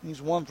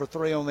 He's 1 for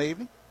 3 on the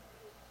evening.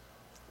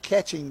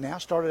 Catching now,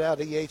 started out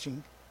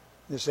DHing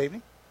this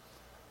evening.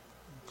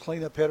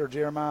 Cleanup hitter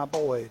Jeremiah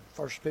Boyd.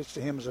 First pitch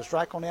to him is a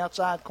strike on the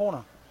outside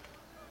corner.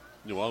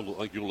 I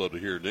think you'll love to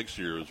hear next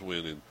year is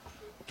when in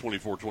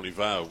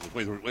 24-25.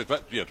 In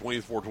fact,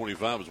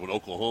 24-25 is when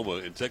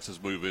Oklahoma and Texas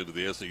move into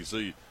the SEC.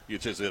 You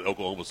get a chance to hit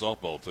Oklahoma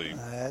softball team.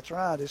 That's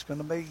right. It's going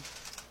to be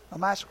a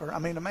massacre. I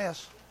mean, a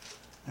mess.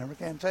 Never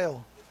can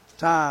tell.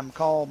 Time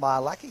called by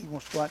Lackey. He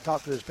wants to go out and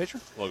talk to his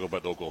pitcher. Well, I'll go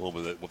back to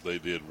Oklahoma. What they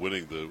did,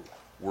 winning the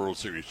World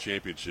Series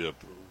championship.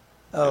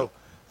 Oh,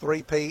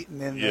 3-peat,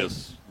 and then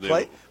yes,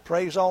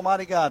 praise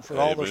Almighty God for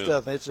all the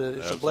stuff. It's a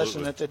Absolutely.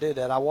 blessing that they did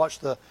that. I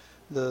watched the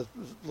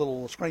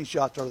little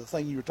screenshot or the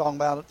thing you were talking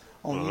about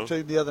on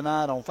YouTube the other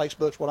night. On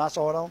Facebook's what I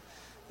saw it on,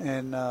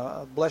 and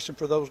a blessing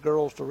for those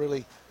girls to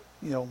really,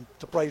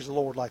 to praise the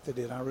Lord like they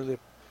did. I really,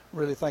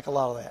 really think a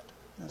lot of that.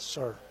 Yes,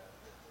 sir.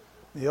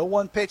 The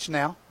 0-1 pitch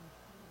now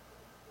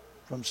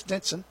from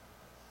Stinson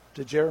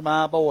to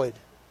Jeremiah Boyd.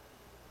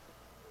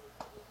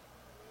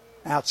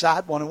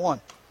 Outside, 1-1.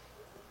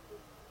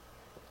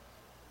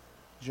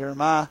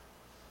 Jeremiah,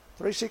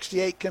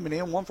 368 coming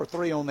in, 1 for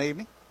 3 on the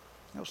evening.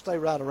 He'll stay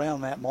right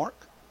around that mark.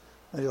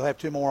 And he'll have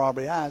 2 more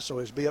RBIs, so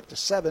he'll be up to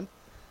 7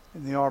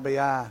 in the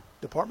RBI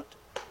department.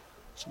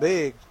 It's a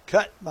big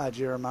cut by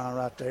Jeremiah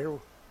right there,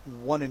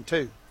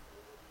 1-2.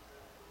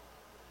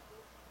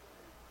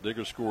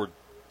 Digger scored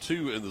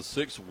 2 in the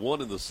 6th,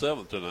 1 in the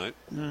 7th tonight.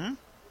 Mm-hmm.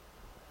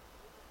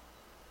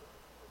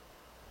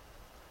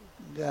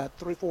 Got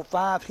 3, 4,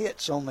 5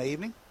 hits on the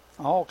evening,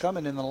 all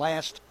coming in the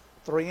last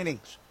 3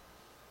 innings.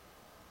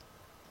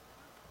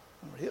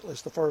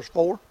 Hitless the first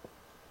 4.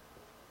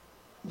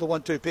 The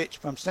 1-2 pitch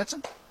from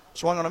Stinson.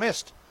 Swung on a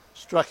miss.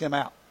 Struck him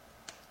out.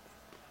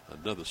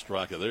 Another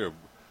strikeout there.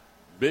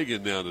 Big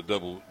in down to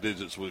double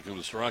digits when it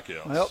comes to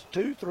strikeouts. Well,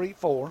 2, 3,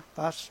 4,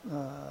 5,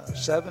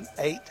 7,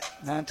 8,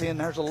 9, 10.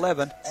 There's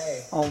 11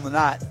 on the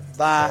night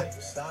by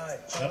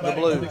the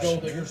Blues. The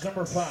Gol'diggers,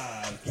 number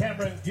 5,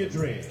 Cameron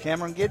Guidry.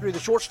 Cameron Guidry, the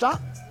shortstop.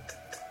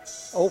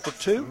 0 for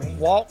 2.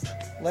 Walked,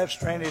 left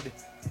stranded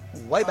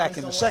way back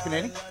in the second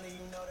inning.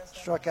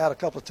 Struck out a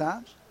couple of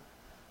times.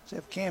 See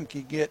if Cam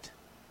could get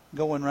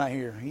going right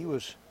here. He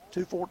was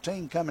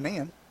 214 coming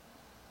in.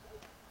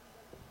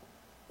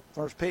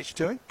 First pitch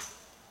to him.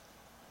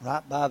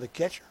 Right by the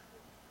catcher.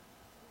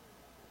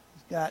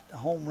 He's got a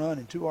home run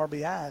and 2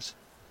 RBIs.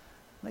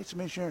 Need some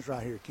insurance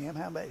right here, Cam.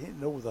 How about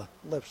hitting over the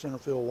left center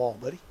field wall,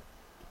 buddy?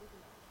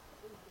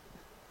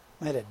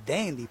 Made a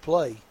dandy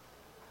play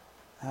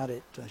out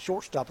at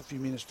shortstop a few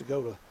minutes to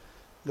go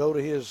to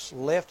his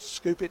left,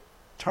 scoop it,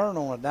 turn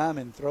on a dime,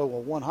 and throw a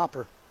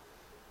one-hopper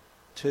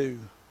to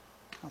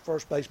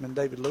first baseman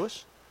David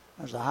Lewis.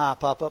 There's a high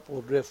pop-up,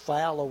 will drift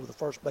foul over the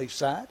first base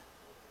side.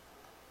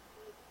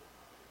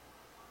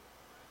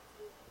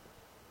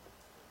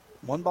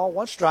 1 ball,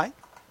 1 strike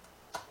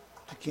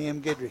to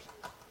Cam Guidry.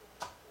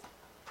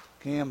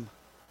 Cam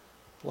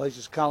plays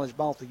his college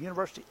ball at the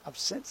University of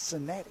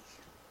Cincinnati.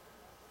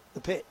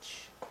 The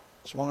pitch.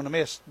 Swung and a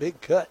miss.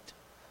 Big cut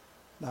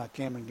by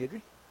Cameron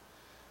Guidry.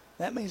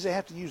 That means they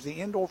have to use the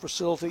indoor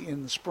facility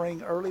in the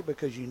spring early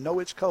because you know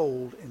it's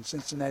cold in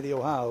Cincinnati,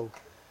 Ohio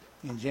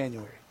in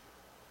January.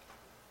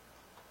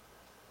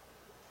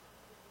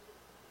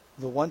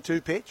 The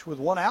 1-2 pitch with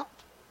 1 out.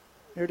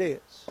 Here it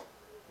is.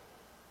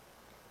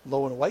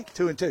 Low and away,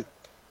 2-2. Of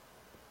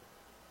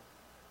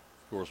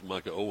course,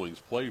 Micah Owings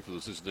played for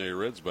the Cincinnati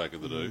Reds back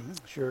in the day.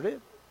 Sure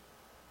did.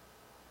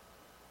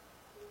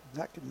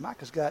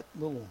 Micah's got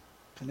little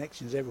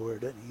connections everywhere,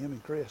 doesn't he? Him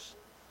and Chris.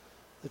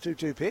 The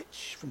 2-2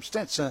 pitch from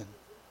Stinson.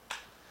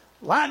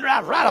 Line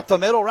drive right up the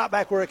middle, right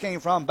back where it came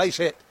from. Base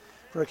hit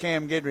for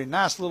Cam Guidry.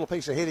 Nice little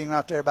piece of hitting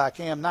right there by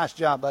Cam. Nice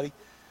job, buddy.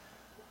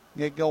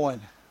 Get going.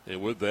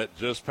 And with that,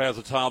 just past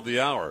the top of the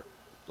hour.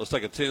 Let's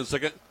take a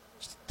 10-second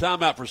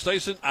timeout for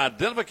station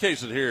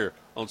identification here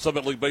on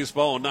Summit League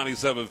Baseball on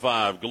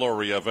 97.5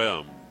 Glory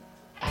FM.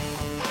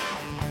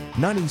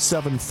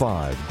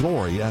 97.5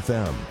 Glory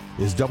FM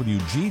is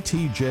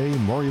WGTJ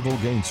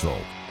Murrayville, Gainesville,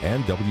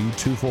 and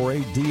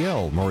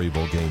W248DL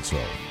Murrayville,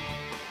 Gainesville.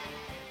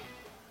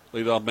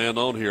 Leadoff man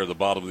on here at the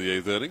bottom of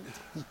the 8th inning.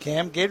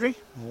 Cam Guidry,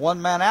 1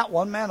 man out,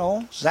 1 man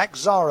on. Zach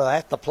Zara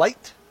at the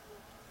plate.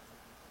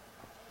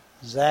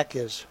 Zach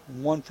is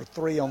 1 for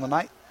 3 on the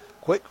night.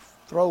 Quick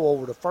throw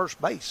over to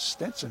first base.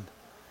 Stinson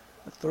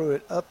threw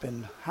it up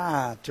and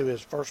high to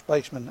his first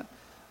baseman,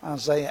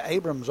 Isaiah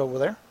Abrams, over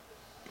there.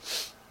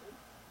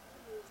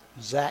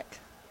 Zach,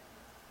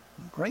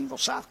 Greenville,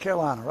 South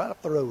Carolina, right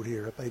up the road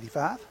here, up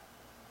 85.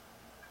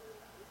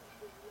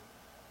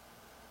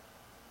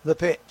 The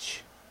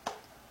pitch.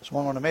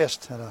 Swung on a miss,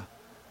 and a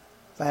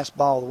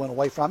fastball that went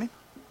away from him.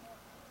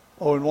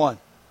 0-1.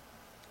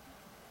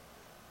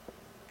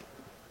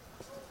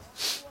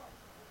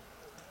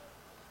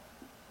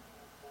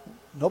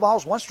 No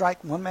balls, 1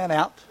 strike, 1 man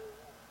out.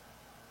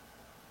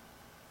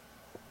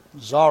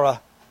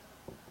 Zara.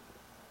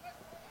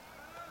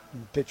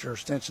 And pitcher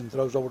Stinson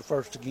throws over to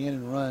first again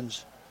and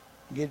runs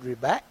Guidry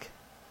back.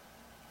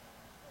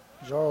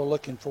 Zara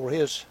looking for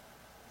he's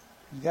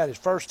got his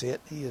first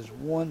hit. He is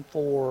 1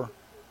 for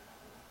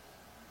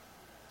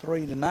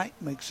 3 tonight,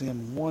 makes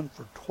him 1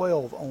 for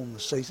 12 on the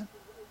season.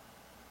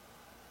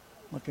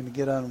 Looking to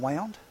get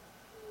unwound.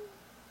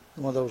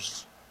 One of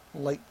those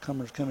late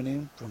comers coming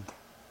in from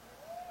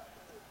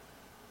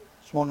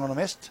swung on a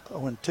miss,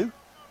 0-2.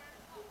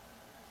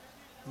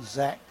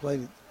 Zach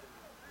played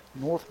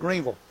North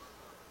Greenville.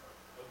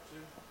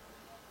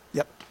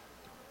 Yep.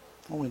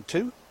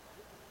 0-2.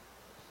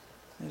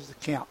 There's the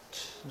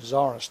count.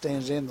 Zara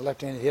stands in, the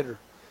left-handed hitter.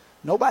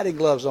 No batting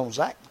gloves on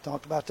Zach. We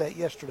talked about that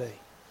yesterday.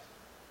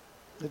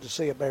 Good to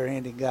see a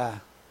bare-handed guy.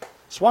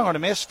 Swung on a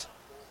miss,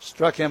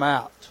 struck him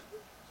out.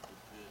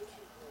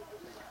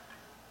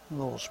 A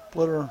little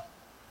splitter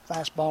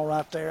fastball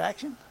right there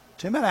action.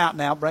 2 men out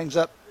now, brings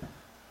up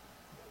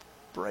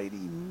Brady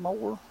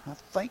Moore, I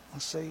think.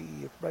 Let's see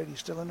if Brady's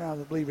still in there. I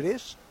believe it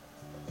is.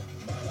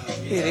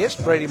 It is.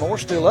 Brady Moore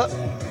still up.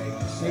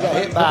 He got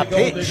hit by a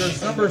pitch.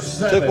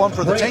 Took one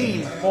for the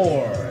team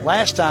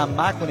last time,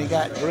 Mike, when he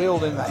got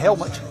drilled in the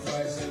helmet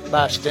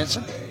by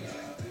Stinson.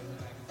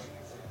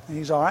 And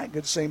he's all right.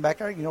 Good to see him back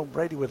there. You know,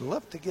 Brady would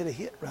love to get a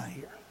hit right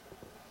here.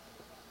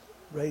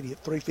 Brady at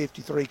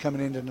 353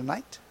 coming into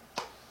tonight.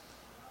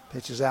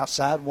 Pitches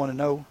outside,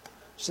 1-0,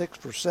 6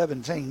 for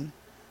 17.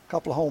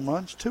 Couple of home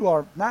runs,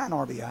 9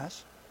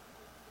 RBIs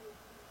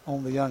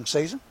on the young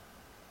season.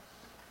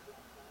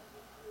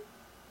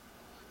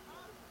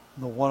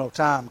 The 1-0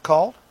 time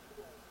called.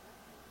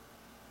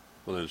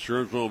 Well, the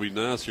insurance will be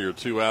nice here.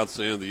 2 outs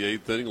in the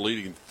 8th inning,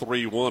 leading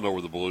 3-1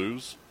 over the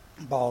Blues.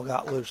 Ball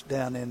got loose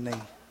down in the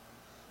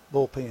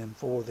bullpen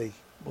for the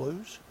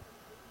Blues.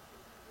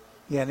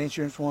 Yeah, an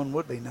insurance one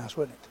would be nice,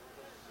 wouldn't it?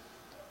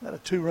 Got a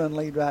 2-run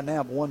lead right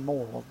now, but 1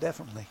 more will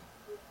definitely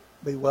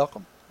be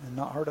welcome and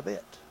not hurt a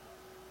bit.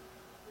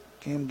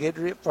 Cam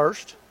Guidry at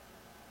first.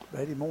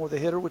 Brady Moore, the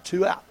hitter, with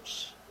 2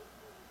 outs.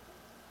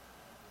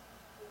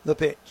 The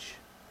pitch.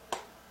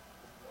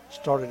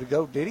 Started to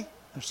go, did he?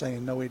 They're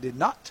saying no, he did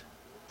not.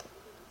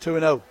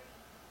 2-0.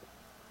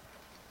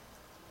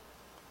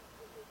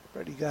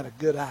 Brady got a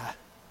good eye.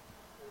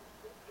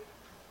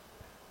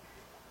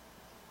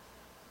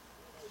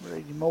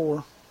 Brady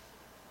Moore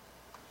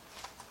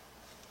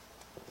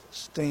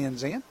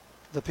stands in.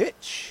 The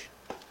pitch.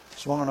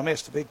 Swung on a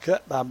miss. A big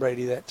cut by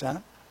Brady that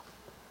time.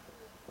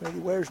 Brady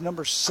wears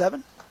number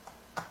 7.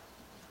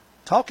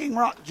 Talking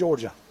Rock,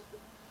 Georgia.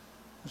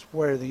 That's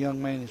where the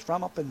young man is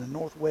from, up in the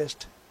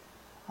northwest.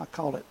 I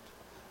call it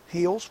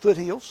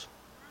foothills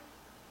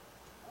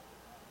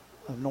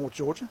of North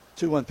Georgia.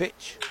 2-1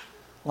 pitch.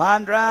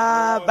 Line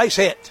drive, base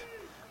hit.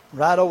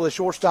 Right over the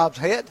shortstop's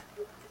head.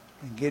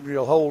 And Guidry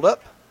will hold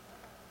up.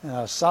 And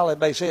a solid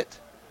base hit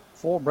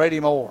for Brady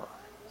Moore.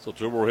 So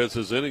 2 more hits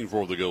this inning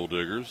for the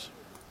Gol'diggers.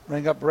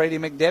 Bring up Brady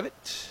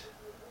McDevitt.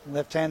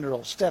 Left-hander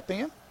will step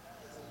in.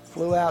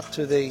 Flew out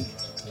to the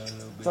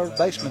third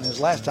baseman his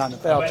last time in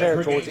foul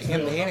territory to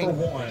end the inning.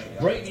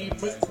 Brady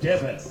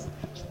McDevitt.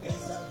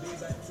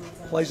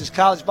 Plays his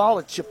college ball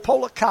at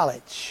Chipola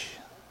College.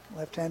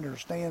 Left-hander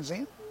stands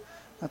in.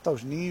 Got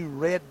those new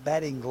red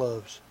batting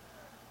gloves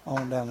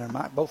on down there,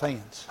 Mike, both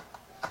hands.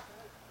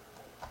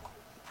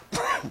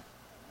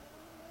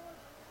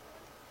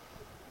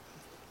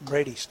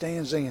 Brady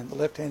stands in. The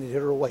left-handed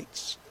hitter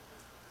waits.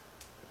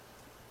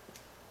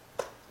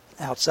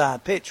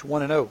 Outside pitch,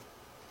 1-0. Talk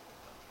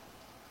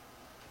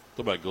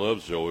about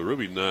gloves, Joe. It would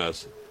be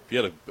nice if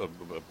you had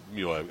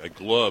a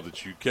glove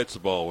that you catch the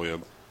ball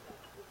in,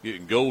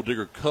 getting Gold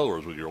Digger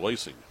colors with your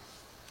lacing.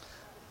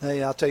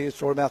 Hey, I'll tell you a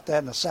story about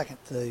that in a second.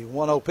 The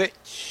 1-0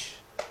 pitch.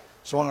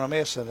 Swung on a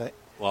miss. Well,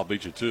 I'll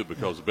beat you to it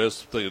because the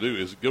best thing to do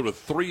is go to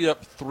 3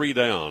 up, 3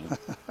 down.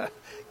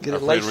 Get Our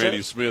it friend laced Randy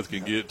up. Smith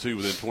can get it to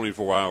within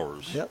 24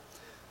 hours. Yep.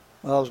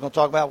 Well, I was going to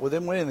talk about with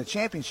them winning the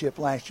championship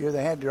last year,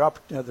 they had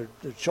their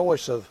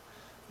choice of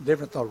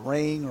different a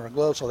ring or a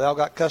glove, so they all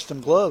got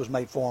custom gloves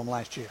made for them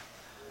last year.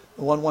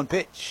 The 1-1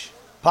 pitch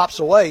pops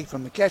away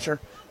from the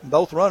catcher, and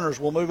both runners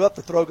will move up.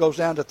 The throw goes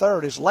down to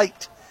third. It's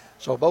late,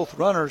 so both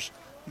runners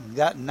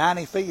got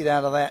 90 feet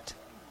out of that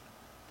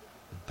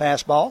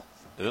pass ball.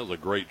 And that was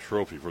a great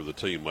trophy for the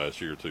team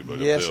last year, too.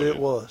 Yes, it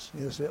was.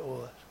 Yes, it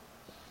was.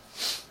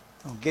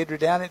 Guidry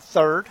down at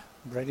third.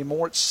 Brady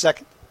Moore at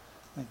second.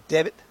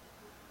 McDevitt.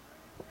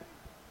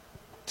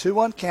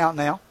 2-1 count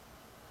now.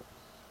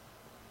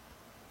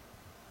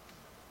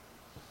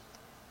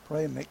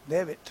 Pray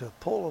McDevitt to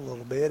pull a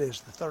little bit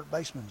as the third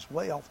baseman's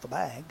way off the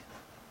bag.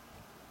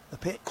 The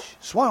pitch.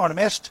 Swung on and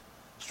missed.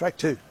 Strike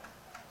 2.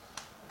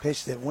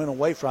 Pitch that went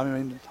away from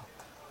him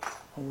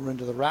over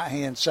into the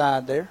right-hand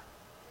side there.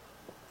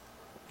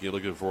 You're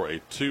looking for a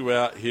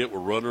 2-out hit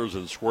with runners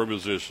in square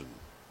position.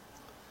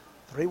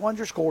 3-1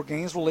 your score.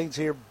 Gainesville leads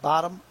here,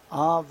 bottom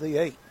of the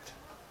 8th.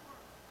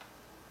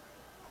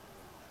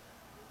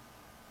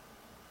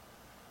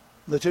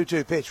 The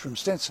 2-2 pitch from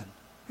Stinson.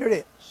 Here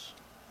it is.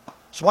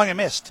 Swung and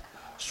missed.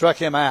 Struck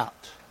him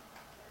out.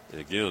 And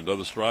again,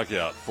 another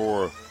strikeout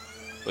for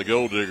the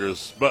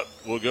Gol'diggers. But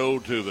we'll go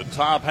to the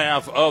top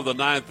half of the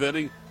 9th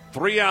inning.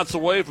 3 outs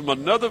away from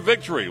another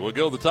victory. We'll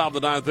go to the top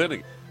of the 9th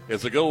inning.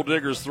 It's the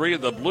Gol'diggers 3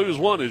 and the Blues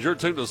 1 as your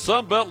tune to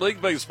Sun Belt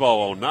League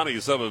Baseball on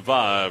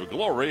 97.5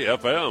 Glory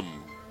FM.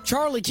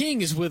 Charlie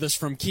King is with us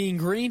from King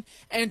Green.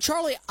 And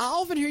Charlie, I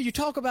often hear you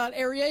talk about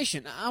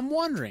aeration. I'm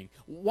wondering,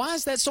 why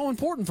is that so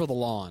important for the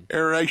lawn?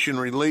 Aeration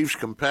relieves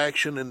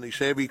compaction in these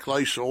heavy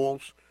clay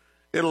soils.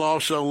 It'll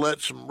also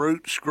let some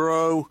roots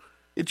grow.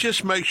 It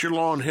just makes your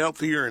lawn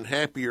healthier and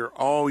happier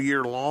all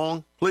year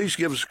long. Please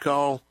give us a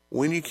call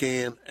when you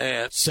can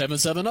at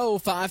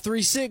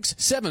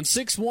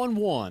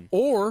 770-536-7611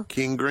 or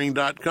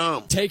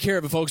kinggreen.com. Take care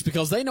of it, folks,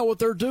 because they know what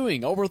they're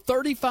doing. Over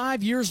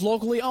 35 years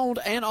locally owned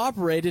and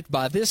operated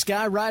by this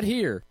guy right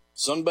here.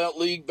 Sunbelt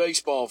League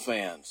baseball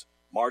fans,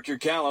 mark your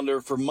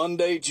calendar for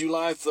Monday,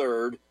 July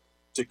 3rd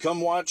to come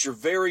watch your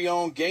very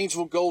own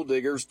Gainesville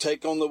Gol'diggers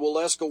take on the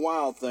Waleska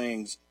Wild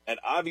Things at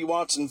Ivy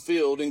Watson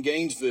Field in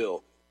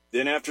Gainesville.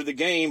 Then after the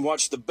game,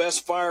 watch the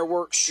best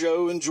fireworks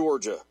show in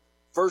Georgia.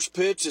 First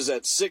pitch is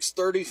at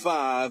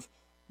 6:35,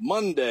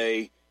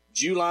 Monday,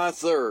 July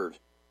 3rd.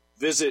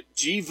 Visit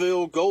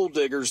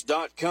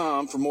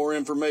gvillegoldiggers.com for more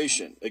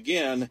information.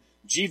 Again,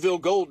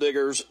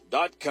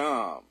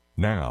 gvillegoldiggers.com.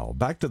 Now,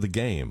 back to the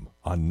game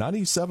on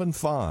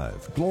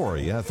 97.5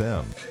 Glory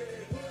FM.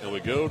 And we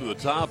go to the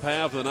top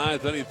half of the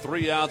 9th inning,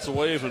 3 outs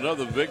away from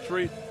another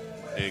victory.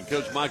 And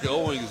Coach Micah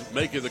Owings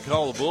making the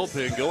call, the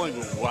bullpen going,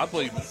 well, I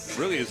believe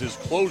really is his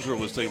closer of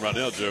this team right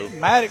now, Joe.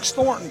 Maddox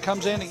Thornton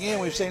comes in again.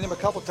 We've seen him a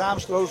couple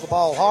times, throws the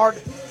ball hard.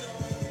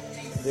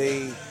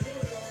 The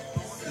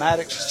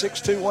Maddox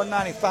 6'2",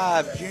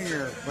 195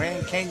 junior,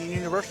 Grand Canyon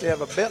University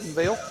out of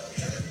Bentonville,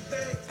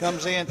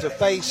 comes in to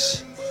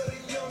face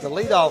the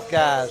leadoff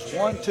guys,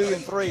 1, 2,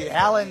 and 3,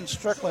 Allen,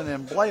 Strickland,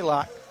 and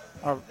Blaylock.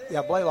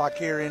 Blaylock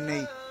here in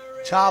the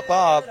top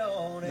of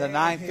the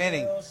 9th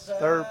inning.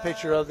 Third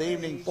pitcher of the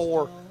evening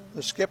for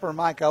the skipper,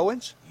 Mike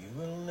Owens.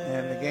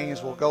 And the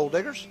Gainesville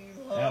Gol'diggers.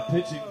 Now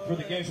pitching for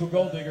the Gainesville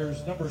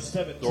Gol'diggers, number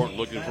 17. Thornton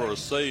looking for a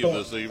save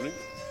this evening.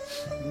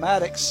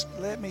 Maddox,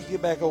 let me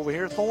get back over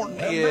here. Thornton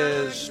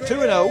is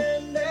 2-0.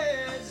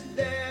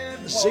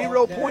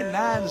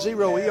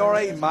 0.90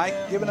 ERA,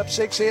 Mike. Giving up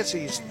 6 hits.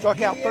 He's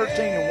struck out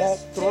 13 and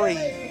walked 3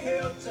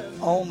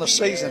 on the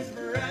season.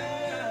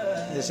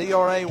 His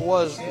ERA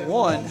was 1.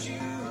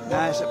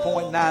 Now it's at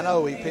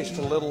 .90. He pitched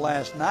a little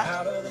last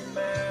night.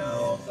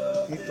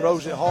 He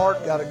throws it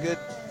hard. Got a good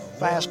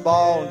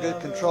fastball and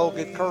good control,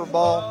 good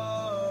curveball.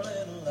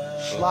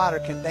 Slider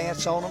can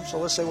dance on him, so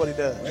let's see what he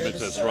does. Makes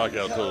that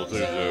strikeout total too,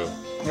 Joe.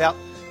 Yep,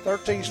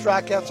 13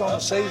 strikeouts on the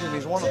season.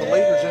 He's one of the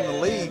leaders in the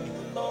league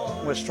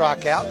with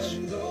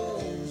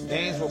strikeouts.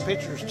 Gainesville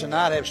pitchers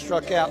tonight have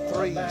struck out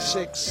 3,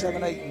 6,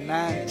 7, 8,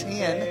 9,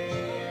 10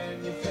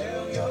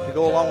 to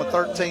go along with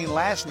 13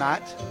 last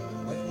night.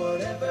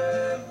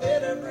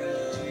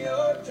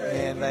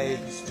 And they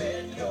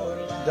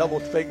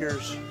doubled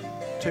figures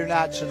 2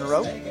 nights in a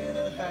row.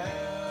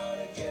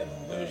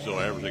 They're still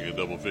averaging in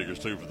double figures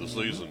too for the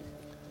season.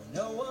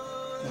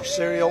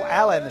 Marcerio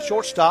Allen, the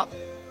shortstop,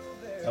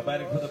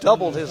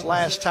 doubled his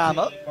last time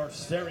up.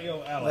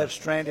 Left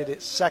stranded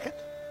at second.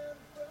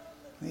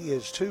 He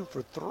is 2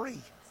 for 3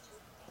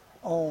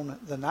 on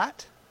the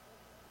night.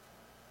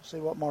 See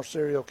what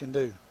Marcerio can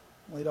do.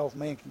 Leadoff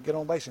man can get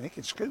on base, and he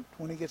can scoot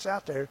when he gets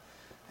out there.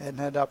 Hadn't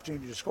had the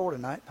opportunity to score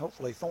tonight.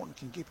 Hopefully Thornton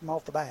can keep him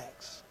off the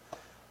bags.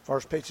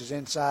 First pitch is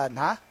inside and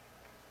high.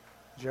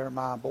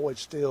 Jeremiah Boyd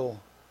still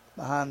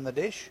behind the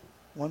dish.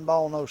 1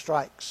 ball, no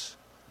strikes.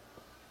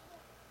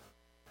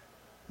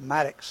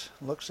 Maddox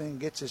looks in,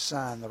 gets his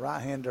sign. The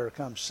right-hander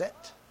comes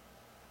set.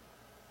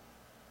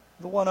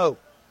 The 1-0.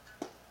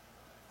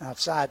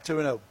 Outside,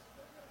 2-0.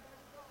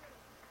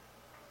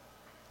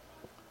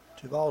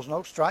 2 balls,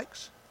 no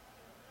strikes.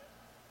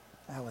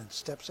 Allen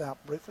steps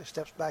out briefly,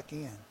 steps back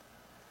in.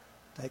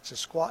 Takes a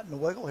squat and a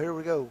wiggle. Here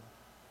we go.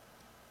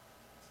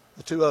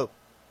 The 2-0.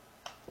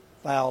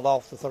 Fouled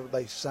off the third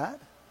base side.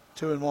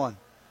 2-1.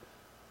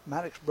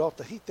 Maddox brought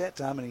the heat that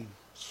time, and he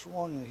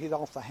swung and hit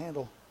off the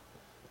handle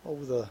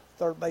over the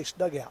third base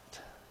dugout.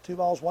 2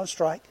 balls, 1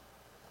 strike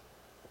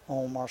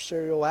on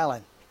Marcerio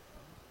Allen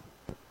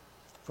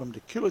from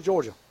Decatur,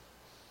 Georgia.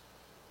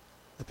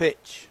 The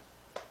pitch.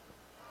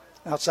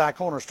 Outside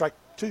corner, strike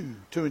 2,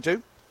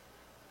 2-2.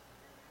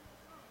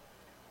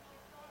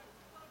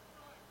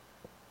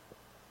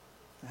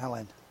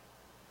 Allen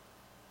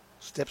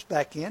steps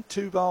back in.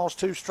 2 balls,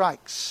 2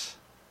 strikes.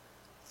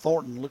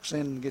 Thornton looks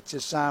in and gets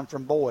his sign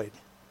from Boyd.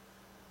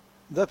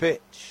 The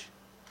pitch.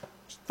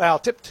 Foul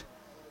tipped.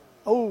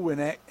 Oh, and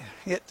that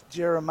hit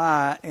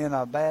Jeremiah in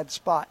a bad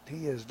spot.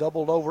 He is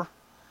doubled over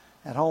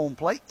at home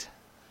plate.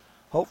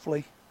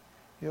 Hopefully,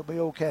 he'll be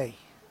okay.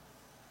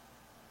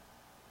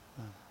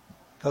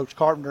 Coach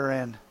Carpenter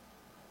and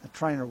the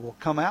trainer will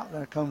come out.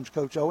 There comes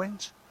Coach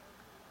Owens.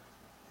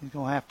 He's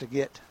going to have to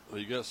get.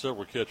 Well, you got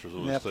several catchers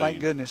on this team. Thank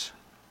goodness.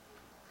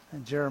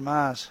 And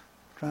Jeremiah's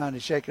trying to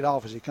shake it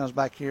off as he comes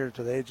back here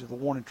to the edge of the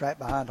warning track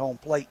behind home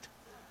plate.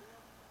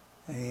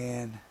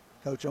 And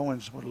Coach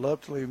Owens would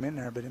love to leave him in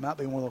there, but it might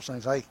be one of those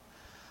things, hey,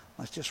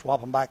 let's just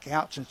swap him back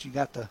out since you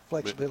got the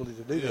flexibility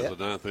to do that. Yeah, the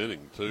 9th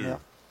inning, too. Yeah.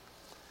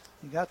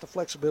 You got the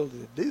flexibility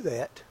to do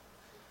that.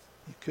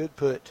 You could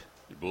put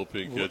your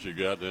bullpen catcher you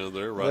got down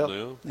there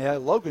now. Yeah,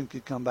 Logan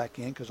could come back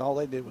in because all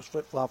they did was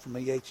flip-flop from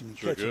EH and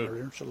sure catching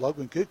earlier. So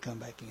Logan could come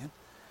back in.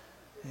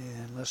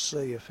 And let's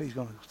see if he's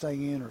going to stay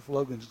in or if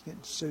Logan's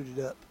getting suited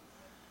up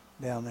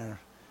down there.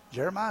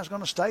 Jeremiah's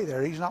going to stay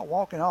there. He's not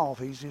walking off.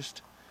 He's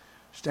just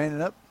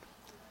standing up.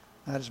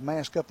 Got his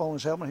mask up on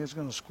his helmet. He's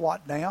going to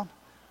squat down.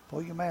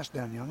 Pull your mask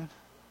down, youngin.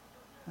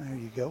 There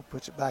you go.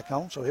 Puts it back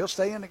on. So he'll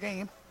stay in the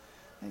game.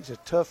 He's a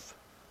tough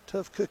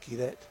cookie,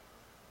 that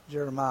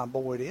Jeremiah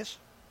Boyd is.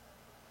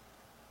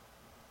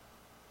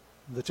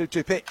 The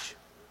 2-2 pitch.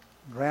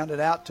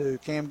 Grounded out to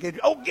Cam Guidry.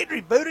 Oh,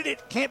 Guidry booted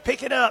it. Can't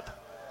pick it up.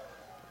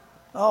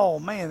 Oh,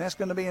 man, that's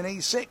going to be an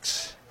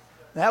E6.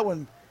 That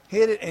one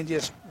hit it and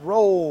just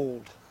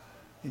rolled.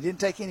 He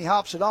didn't take any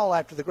hops at all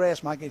after the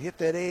grass mic. It hit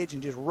that edge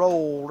and just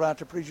rolled right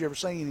to the prettiest you ever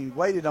seen. He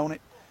waited on it,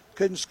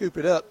 couldn't scoop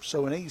it up.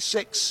 So an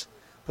E6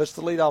 puts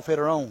the leadoff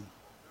hitter on.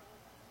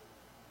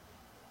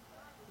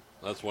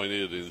 That's why he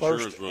needed the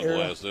insurance run the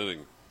last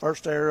inning.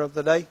 First error of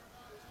the day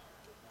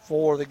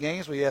for the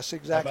Gainesville. Yes,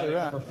 exactly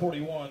right. Number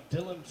 41,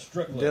 Dylan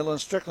Strickland. Dylan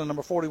Strickland,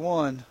 number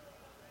 41,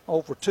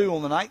 0 for 2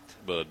 on the night.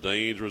 But a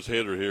dangerous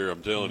hitter here,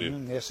 I'm telling you.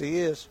 Yes, he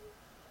is.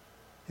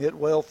 Hit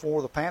well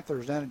for the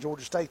Panthers down at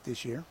Georgia State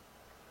this year.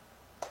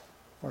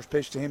 First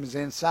pitch to him is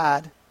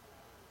inside.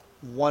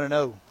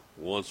 1-0.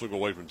 One swing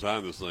away from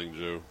tying this thing,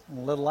 Joe. A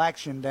little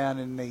action down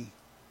in the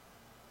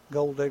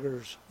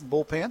Gol'diggers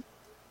bullpen.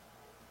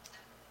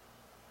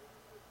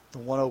 The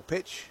 1-0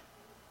 pitch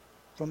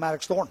from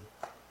Maddox Thornton.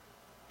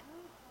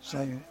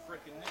 So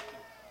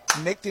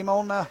nicked him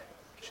on the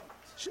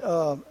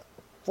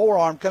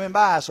forearm coming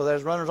by, so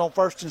there's runners on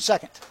first and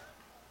second.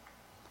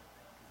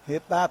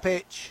 Hit by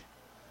pitch.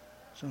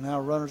 So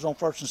now runners on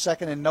first and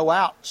second and no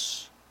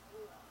outs.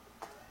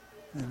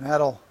 And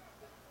that'll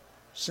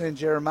Send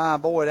Jeremiah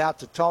Boyd out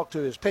to talk to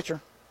his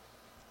pitcher.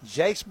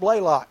 Jace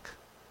Blaylock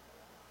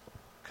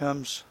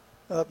comes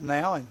up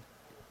now, and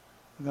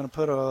we're going to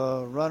put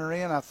a runner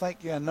in. I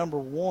think, number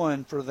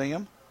 1 for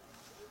them.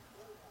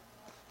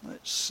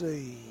 Let's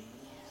see.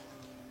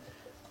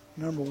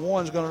 Number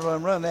 1's going to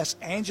run. That's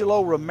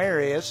Angelo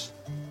Ramirez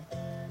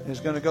is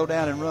going to go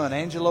down and run.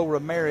 Angelo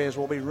Ramirez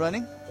will be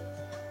running.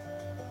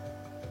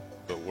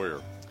 But where?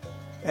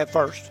 At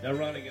first. Now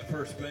running at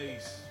first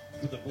base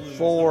for the Blues.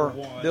 For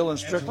number 1, Dylan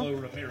Strickland.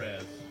 Angelo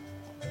Ramirez.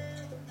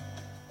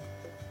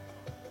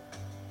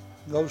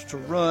 Goes to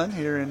run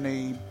here in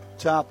the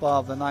top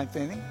of the 9th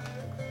inning.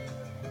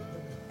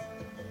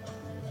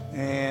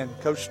 And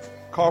Coach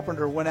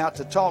Carpenter went out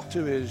to talk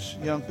to his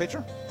young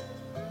pitcher,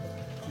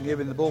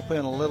 giving the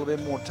bullpen a little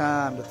bit more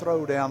time to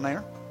throw down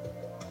there.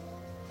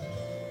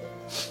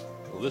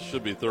 Well, this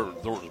should be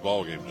Thornton's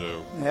ball game,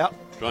 Joe. Yep.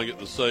 Trying to get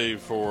the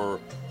save for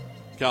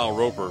Kyle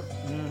Roper.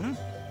 Mm-hmm.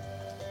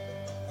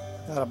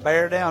 Got a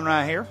bear down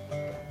right here.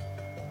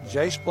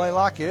 Jace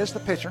Blaylock is the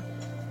pitcher,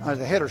 or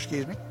the hitter,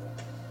 excuse me.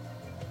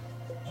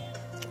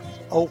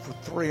 0 for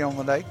 3 on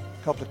the day.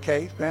 A couple of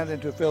Ks. Grounded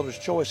into a fielder's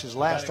choice his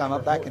last time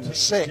up back in the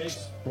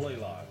 6th.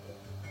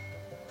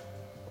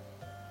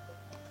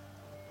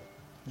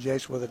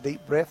 Jace with a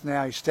deep breath.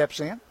 Now he steps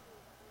in.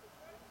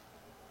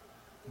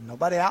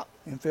 Nobody out.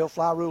 Infield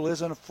fly rule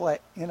is in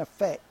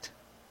effect.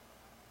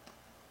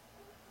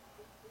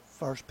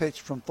 First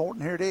pitch from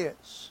Thornton. Here it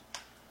is.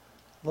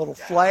 Little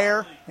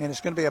flare, and it's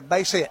going to be a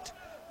base hit.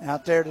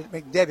 Out there to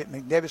McDevitt.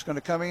 McDevitt's going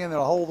to come in.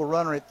 They'll hold the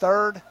runner at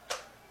third.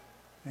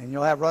 And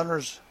you'll have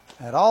runners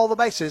at all the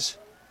bases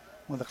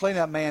with the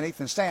cleanup man,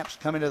 Ethan Stamps,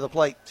 coming to the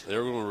plate.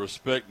 They're going to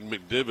respect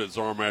McDevitt's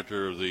arm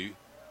after the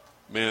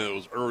man that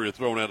was earlier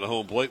thrown out the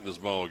home plate in this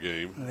ball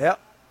game. Yep.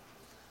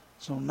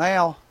 So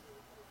now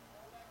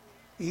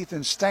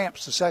Ethan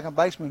Stamps, the second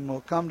baseman,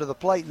 will come to the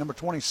plate, number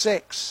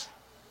 26.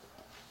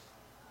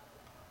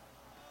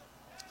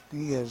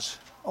 He is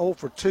 0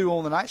 for 2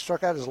 on the night,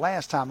 struck out his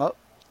last time up.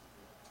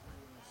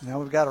 Now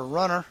we've got a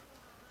runner,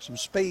 some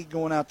speed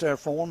going out there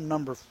for him,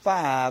 number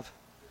 5.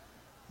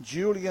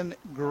 Julian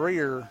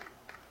Greer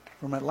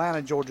from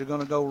Atlanta, Georgia,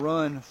 going to go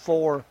run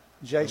for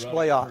Jace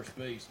Blaylock. First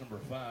base, number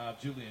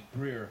 5, Julian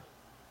Greer.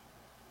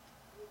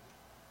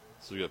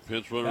 So we got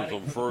pinch runners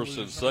on first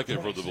and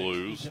second for the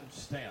Blues.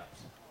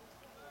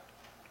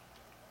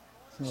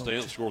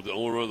 Stamps scored the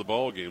only run of the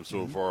ball game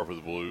so far for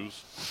the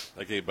Blues.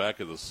 That came back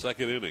in the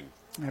 2nd inning.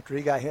 After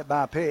he got hit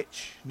by a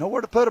pitch.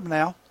 Nowhere to put him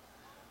now.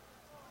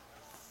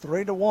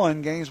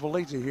 3-1, Gainesville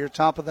leads it here,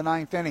 top of the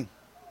 9th inning.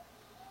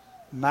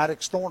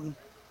 Maddox Thornton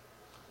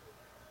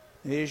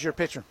is your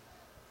pitcher.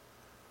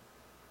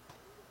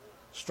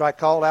 Strike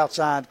called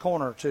outside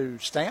corner to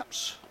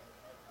Stamps.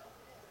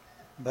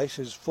 Base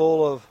is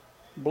full of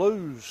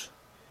Blues.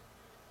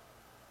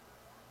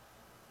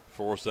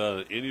 Forced out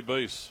at any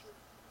base.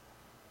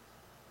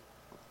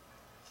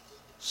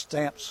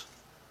 Stamps.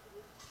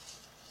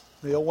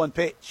 The 0-1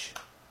 pitch.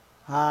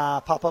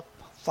 High pop-up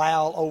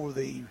foul over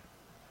the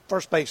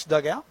first base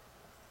dugout.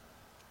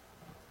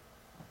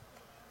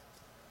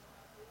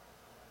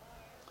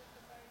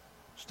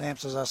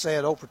 Stamps, as I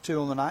said, 0 for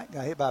 2 on the night.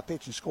 Got hit by a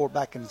pitch and scored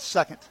back in the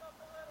 2nd.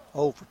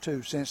 0 for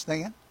 2 since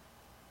then.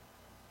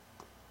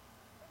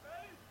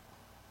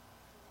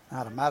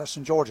 Out of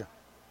Madison, Georgia.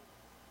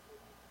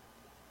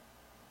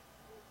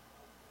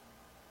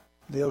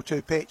 The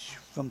 0-2 pitch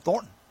from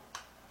Thornton.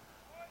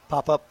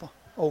 Pop up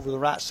over the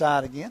right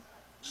side again.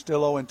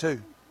 Still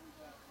 0-2.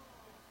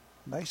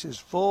 Base is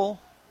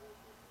full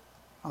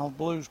of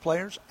Blues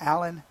players.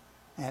 Allen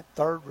at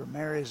third.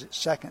 Ramirez at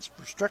second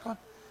for Strickland.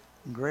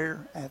 And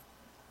Greer at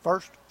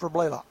first for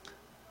Blaylock.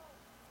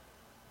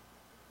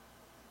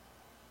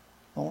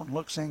 Thornton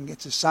looks in and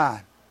gets his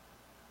sign.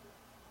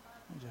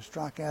 There's a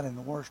strikeout in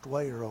the worst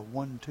way, or a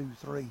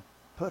 1-2-3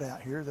 put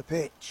out here. The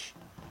pitch.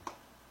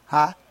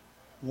 High.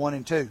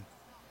 1-2.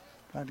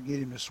 Tried to get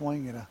him to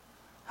swing at a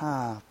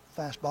high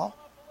fastball.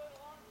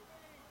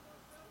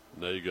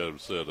 Now you got him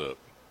set up.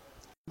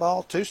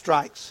 Ball, 2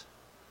 strikes.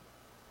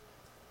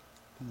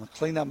 And the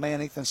cleanup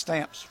man, Ethan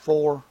Stamps,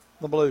 for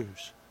the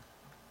Blues.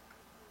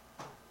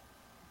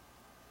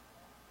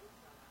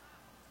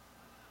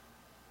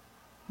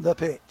 The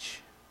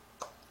pitch.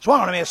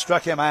 Swung on a miss,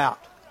 struck him out.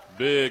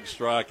 Big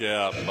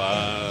strikeout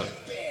by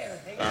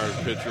our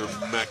pitcher,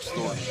 Max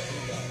Thornton.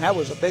 That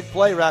was a big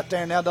play right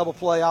there. Now double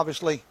play,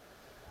 obviously.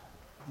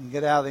 You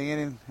get out of the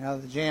inning, out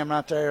of the jam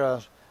right there.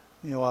 A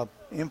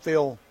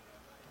infield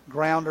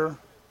grounder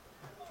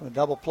for a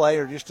double play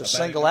or just a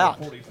single out.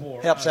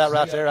 Helps out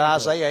right there.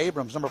 Isaiah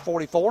Abrams, number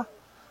 44.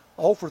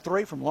 0 for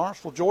 3 from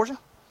Lawrenceville, Georgia.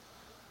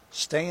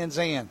 Stands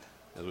in.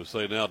 As we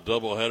say now,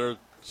 doubleheader.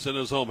 Send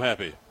us home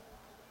happy.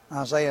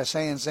 Isaiah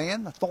stands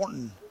in.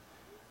 Thornton,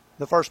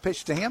 the first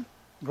pitch to him.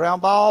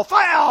 Ground ball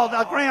fouled.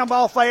 A ground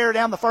ball fair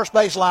down the first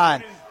base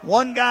line.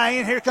 One guy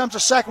in. Here comes the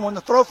second one.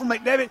 The throw from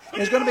McDevitt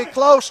is going to be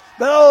close.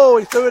 But,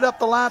 he threw it up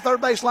the line,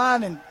 third base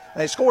line, and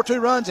they scored 2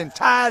 runs and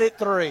tied it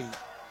 3.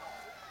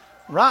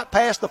 Right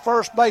past the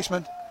first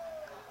baseman.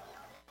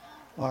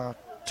 2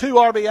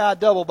 RBI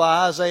double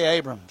by Isaiah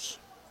Abrams.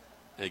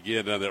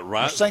 Again, down that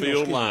right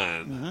field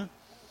line.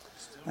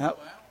 Yep.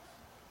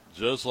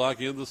 Just like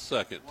in the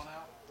second.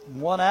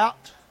 One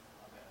out.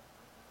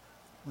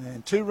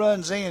 And 2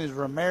 runs in as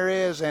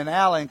Ramirez and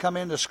Allen come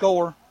in to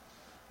score.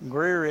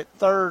 Greer at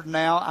third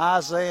now.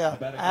 Isaiah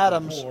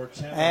Adams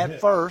at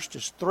first.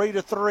 It's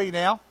 3-3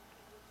 now.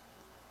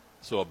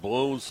 So a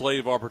blown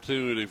slave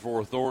opportunity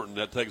for Thornton.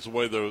 That takes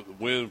away the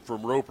win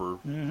from Roper.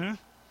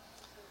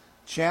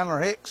 Chandler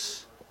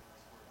Hicks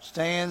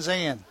stands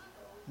in.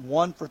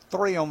 1 for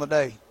 3 on the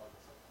day.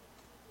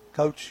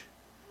 Coach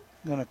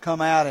going to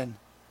come out and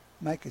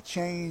make a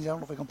change. I don't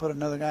know if they're going to put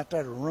another guy out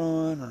there to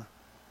run or.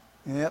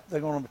 Yep, they're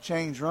going to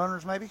change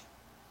runners maybe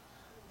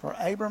for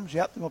Abrams.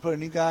 Yep, they're going to put a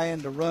new guy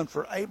in to run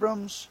for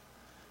Abrams.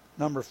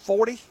 Number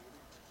 40,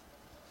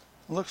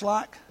 looks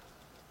like.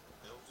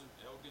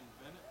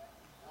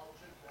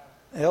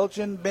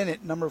 Elgin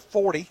Bennett, number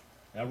 40.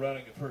 Now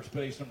running at first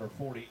base, number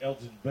 40,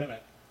 Elgin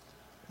Bennett.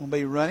 Will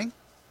be running.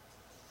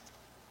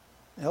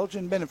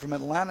 Elgin Bennett from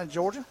Atlanta,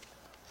 Georgia.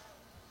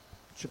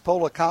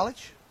 Chipola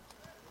College.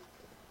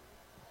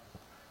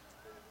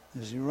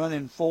 Is he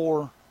running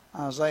for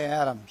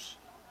Isaiah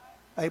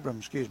Abrams,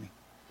 excuse me.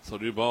 So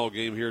new ball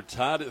game here,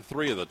 tied at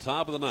 3 at the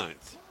top of the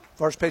 9th.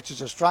 First pitch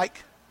is a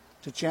strike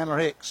to Chandler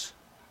Hicks.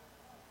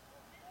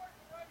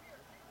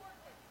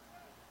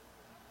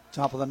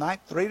 Top of the 9th,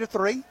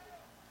 3-3.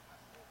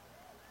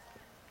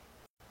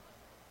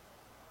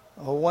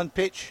 0-1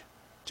 pitch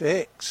to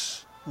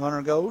Hicks.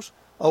 Runner goes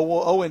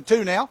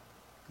 0-2 now.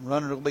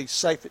 Runner will be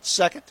safe at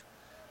second.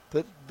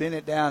 Put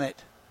Bennett down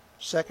at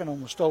second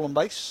on the stolen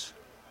base.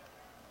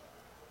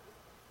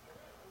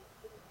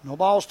 No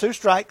balls, 2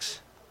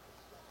 strikes.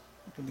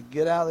 Looking to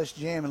get out of this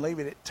jam and leave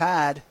it at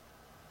tied.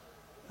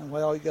 And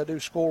well, all you got to do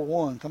is score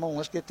 1. Come on,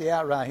 let's get the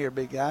out right here,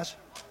 big guys.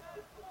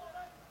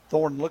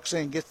 Thornton looks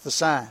in, gets the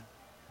sign.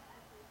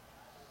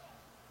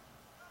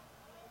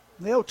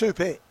 The 0-2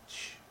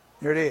 pitch.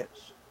 Here it is.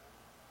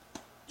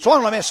 Swung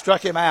and a miss,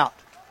 struck him out.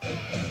 2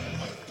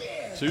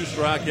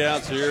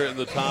 strikeouts here in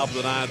the top of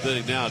the 9th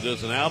inning. Now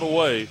just an out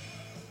away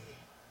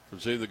from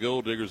seeing the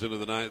Gol'diggers into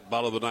the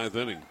bottom of the 9th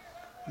inning.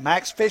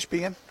 Max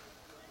Fishbein,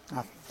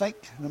 I think,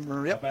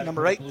 number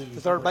 8, the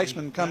third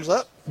baseman, comes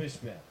up.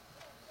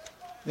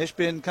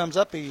 Fishbein comes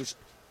up. He's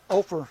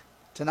 0 for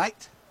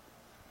tonight.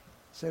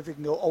 See if he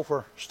can go 0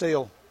 for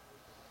still.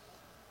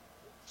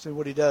 See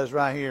what he does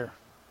right here.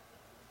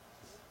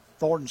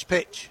 Thornton's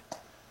pitch.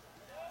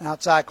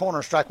 Outside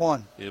corner, strike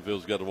 1.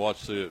 Infield's got to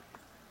watch it.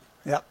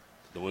 Yep.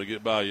 Don't let it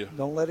get by you.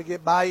 Don't let it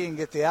get by you and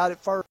get the out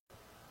at first.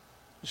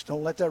 Just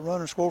don't let that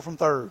runner score from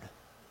third.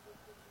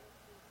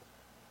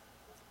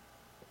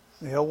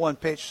 The 0-1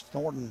 pitch,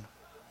 Thornton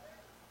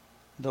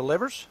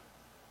delivers.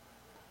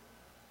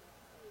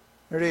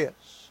 There it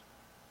is.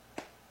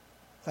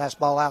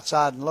 Fastball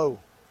outside and low.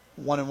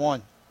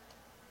 1-1.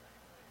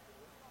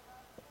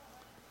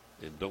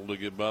 And don't let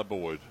it get by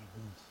Boyd.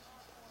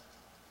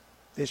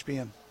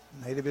 Fishbein,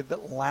 native of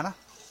Atlanta.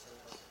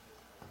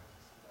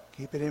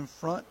 Keep it in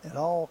front at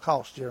all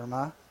costs,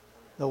 Jeremiah.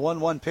 The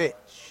 1-1 pitch.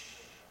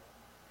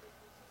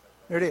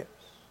 There it is.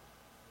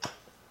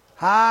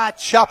 High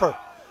chopper.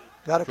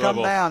 Got to come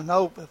down.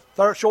 No,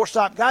 third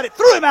shortstop got it.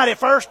 Threw him out at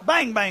first.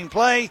 Bang, bang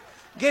play.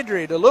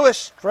 Guidry to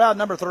Lewis for out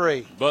number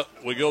 3. But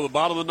we go to the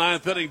bottom of the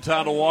 9th inning.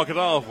 Time to walk it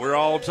off. We're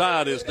all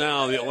tied. It's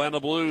now the Atlanta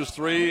Blues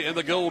 3 and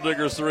the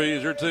Gol'diggers 3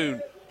 is your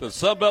tune to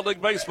Sunbelt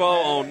League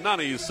Baseball on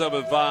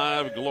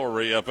 97.5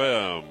 Glory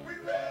FM.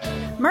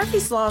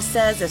 Murphy's Law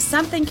says if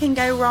something can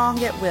go wrong,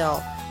 it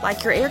will,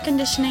 like your air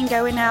conditioning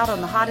going out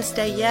on the hottest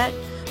day yet.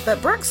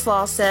 But Brooks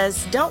Law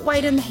says don't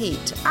wait in the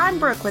heat. I'm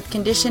Brooke with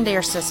Conditioned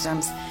Air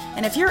Systems,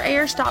 and if your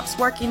air stops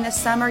working this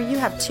summer, you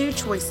have 2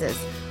 choices.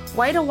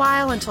 Wait a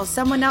while until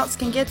someone else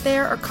can get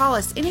there or call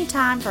us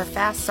anytime for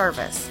fast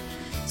service.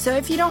 So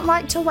if you don't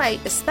like to wait,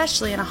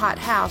 especially in a hot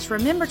house,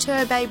 remember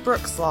to obey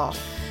Brooks Law.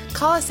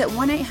 Call us at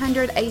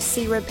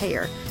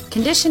 1-800-AC-REPAIR.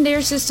 Conditioned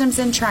Air Systems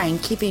and Train,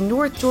 keeping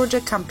North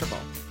Georgia comfortable.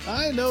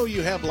 I know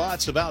you have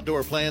lots of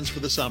outdoor plans for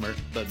the summer,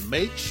 but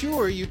make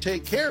sure you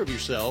take care of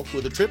yourself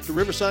with a trip to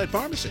Riverside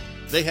Pharmacy.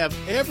 They have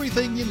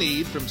everything you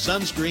need, from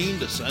sunscreen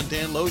to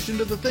suntan lotion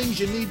to the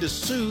things you need to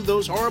soothe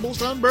those horrible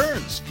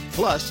sunburns.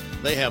 Plus,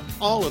 they have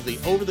all of the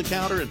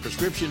over-the-counter and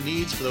prescription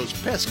needs for those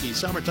pesky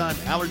summertime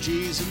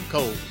allergies and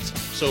colds.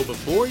 So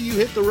before you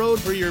hit the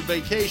road for your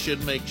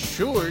vacation, make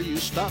sure you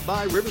stop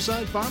by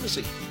Riverside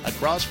Pharmacy,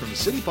 across from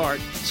City Park,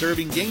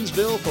 serving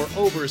Gainesville for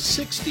over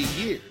 60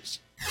 years.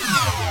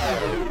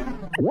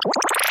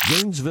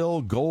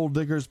 Gainesville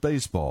Gol'diggers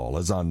baseball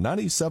is on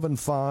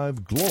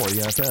 97.5 Glory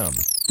FM,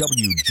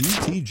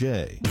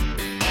 WGTJ.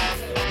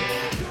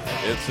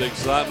 It's the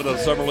excitement of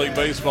Summer League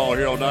Baseball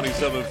here on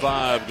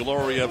 97.5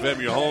 Glory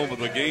FM, your home of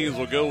the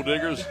Gainesville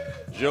Gol'diggers.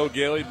 Joe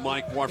Gailey,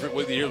 Mike Warford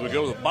with you here as we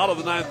go to the bottom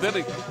of the 9th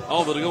inning.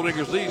 All the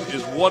Gol'diggers need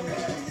is 1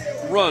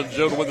 run,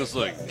 Joe, to win this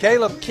thing.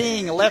 Caleb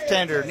King, a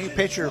left-hander, new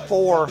pitcher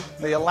for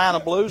the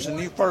Atlanta Blues, and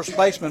new first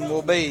baseman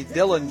will be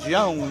Dylan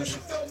Jones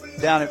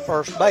down at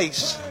first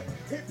base.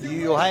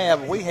 We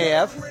have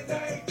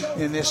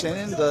in this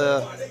inning.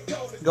 The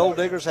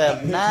Gol'diggers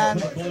have 9,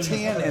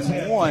 10,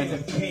 and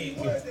 1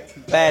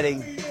 batting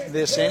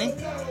this inning.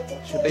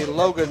 Should be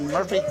Logan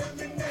Murphy,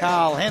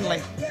 Kyle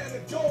Henley,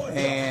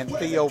 and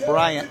Theo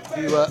Bryant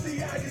due up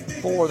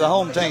for the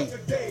home team.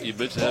 You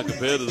mentioned how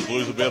competitive the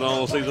Blues have been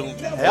all season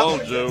long,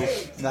 Joe.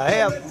 They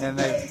have, and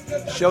they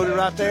showed it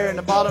right there in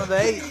the bottom of the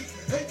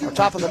 8th, or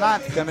top of the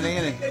 9th, coming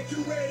in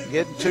and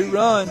getting 2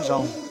 runs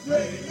on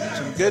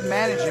some good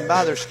managing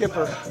by their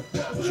skipper,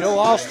 Joe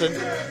Austin,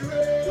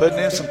 putting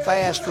in some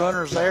fast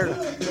runners there to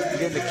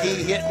get the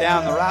key hit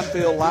down the right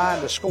field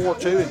line to score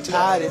 2 and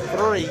tied at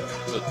 3.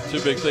 The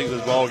 2 big things in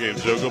this ball game,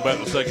 Joe. Go back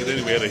to the second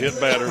inning. We had a hit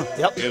batter.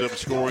 Yep. Ended up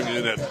scoring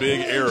in that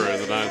big error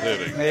in the 9th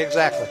inning.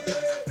 Exactly.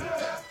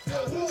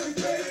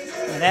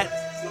 And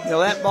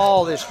that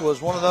ball, this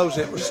was one of those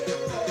that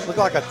looked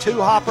like a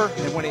 2-hopper,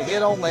 and when it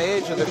hit on the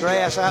edge of the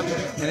grass out there,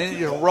 and then it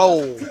just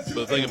rolled. But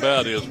the thing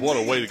about it is, what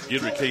a way to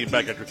get Rickey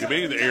back after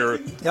committing the error.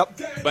 Yep.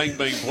 Bang,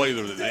 bang play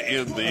there to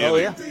end the Oh,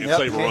 inning yeah. and Yep.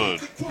 save a run.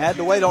 Had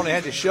to wait on it,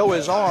 had to show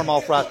his arm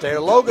off right there.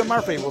 Logan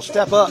Murphy will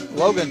step up.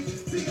 Logan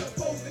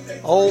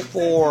 0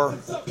 for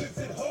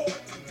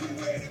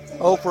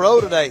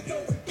 0 today.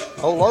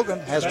 Logan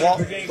has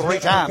walked 3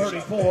 times.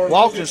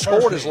 Walked and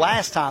scored his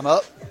last time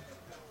up.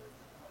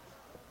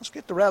 Let's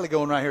get the rally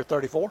going right here,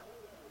 34.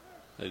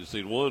 They just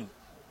need 1.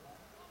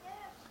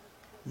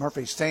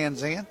 Murphy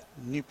stands in.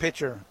 New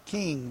pitcher,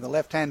 King, the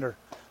left-hander,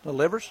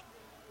 delivers.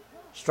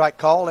 Strike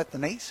call at the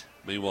knees.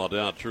 Meanwhile,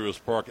 down at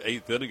Truist Park,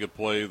 8th inning of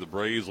play, the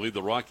Braves lead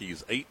the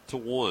Rockies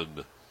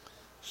 8-1.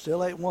 Still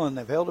 8-1.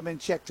 They've held them in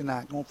check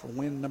tonight, going for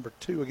win number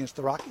 2 against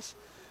the Rockies.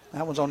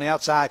 That one's on the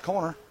outside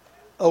corner,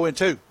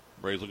 0-2.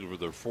 Braves looking for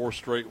their 4th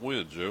straight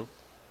win, Joe.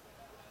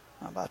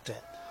 How about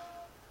that?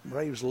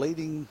 Braves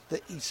leading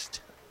the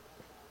East.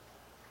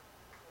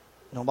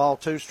 No ball,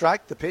 2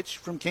 strike. The pitch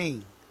from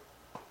King.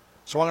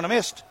 Swung and a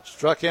missed.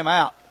 Struck him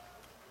out.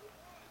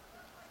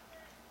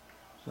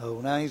 So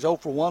now he's 0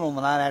 for 1 on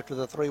the night after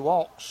the 3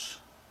 walks.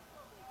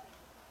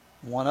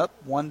 1 up,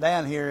 1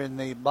 down here in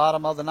the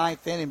bottom of the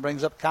 9th inning.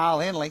 Brings up Kyle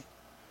Henley.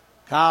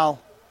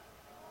 Kyle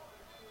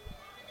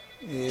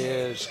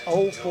is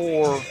 0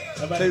 for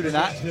 2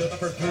 tonight.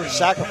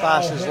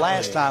 Sacrificed his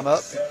last time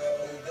up.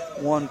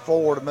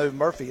 1-4 to move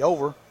Murphy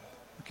over.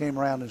 Came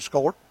around and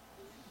scored.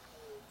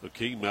 The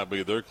King might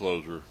be their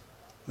closer.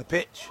 The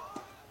pitch.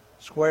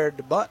 Squared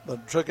the butt,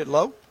 but took it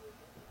low.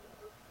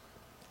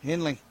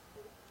 Henley.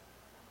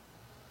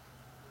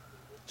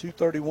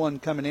 2:31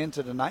 coming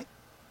into tonight.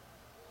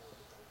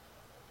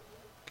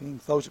 King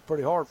throws it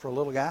pretty hard for a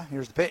little guy.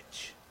 Here's the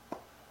pitch.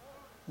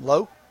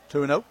 Low,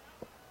 2-0.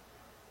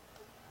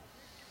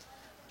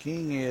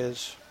 King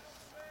is,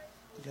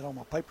 get all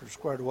my papers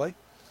squared away,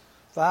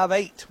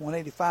 5'8",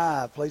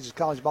 185, plays his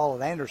college ball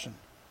at Anderson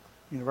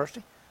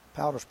University.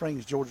 Powder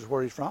Springs, Georgia is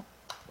where he's from.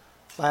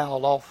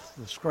 Fouled off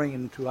the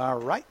screen to our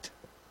right.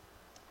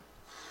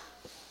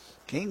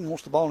 King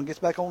wants the ball and gets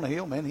back on the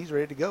hill, man. He's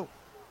ready to go.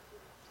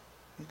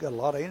 He's got a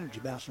lot of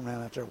energy bouncing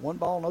around out there. 1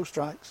 ball, no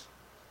strikes.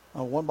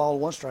 Oh, 1 ball,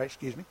 1 strike,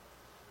 excuse me.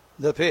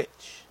 The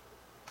pitch.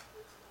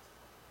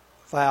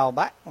 Foul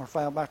back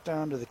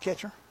down to the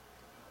catcher.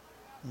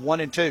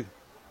 1-2.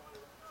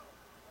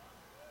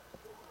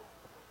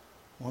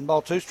 1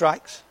 ball, 2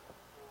 strikes.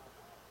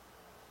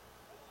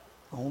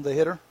 On the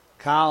hitter,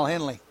 Kyle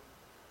Henley.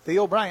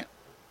 Theo Bryant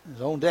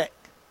is on deck.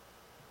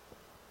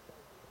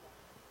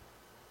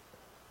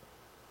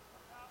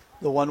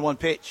 The 1-1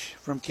 pitch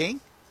from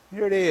King.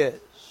 Here it is.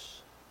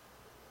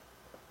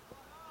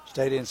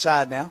 Stayed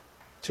inside now.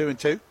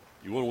 2-2.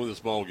 You want to win this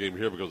ball game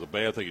here because the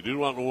bad thing, you do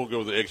not want to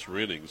go to the extra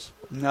innings.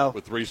 No.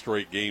 With 3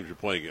 straight games you're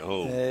playing at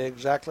home.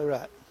 Exactly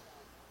right.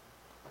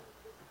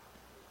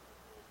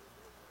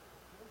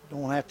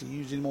 Don't have to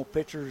use any more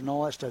pitchers and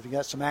all that stuff. You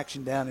got some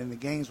action down in the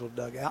Gainesville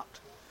dugout.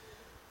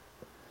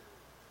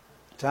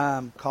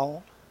 Time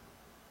called.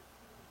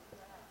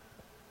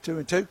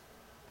 2-2.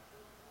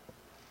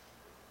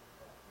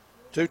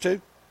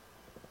 2-2.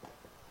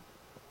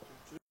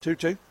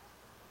 2-2.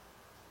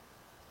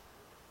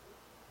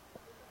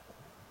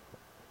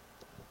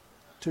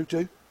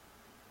 2-2.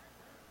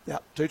 Yeah,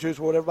 2-2 is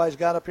what everybody's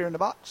got up here in the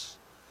box.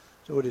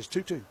 So it is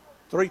 2-2.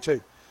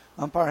 3-2.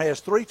 Umpire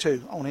has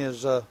 3-2 on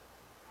his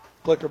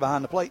clicker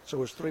behind the plate,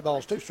 so it's 3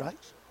 balls, 2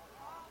 strikes.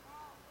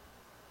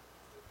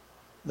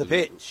 The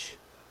pitch.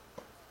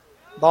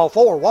 Ball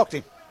 4, walked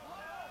him.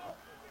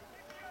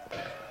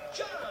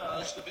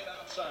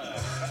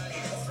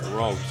 We're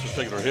all just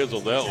shaking our heads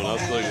on that one. I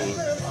was thinking,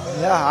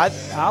 Yeah,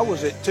 I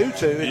was at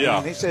 2-2, and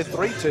Yeah. he said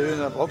 3-2,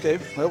 and okay,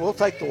 well, we'll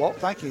take the walk.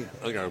 Thank you.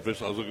 I think I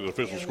was looking at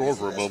the official score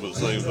for a moment, the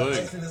same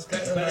thing.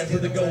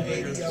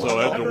 So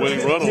after a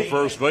winning run on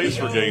first base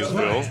for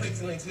Gainesville.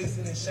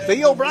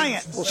 Theo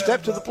Bryant will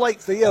step to the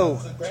plate. Theo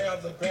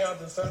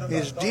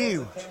is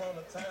due.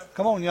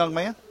 Come on, young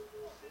man.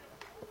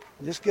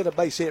 Just get a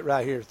base hit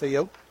right here,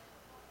 Theo.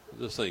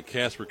 This thing,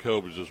 Casper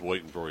Cobe is just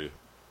waiting for you.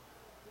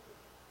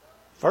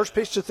 First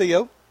pitch to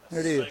Theo. There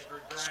it is.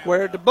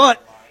 Squared to bunt.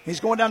 He's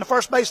going down the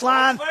first base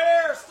line.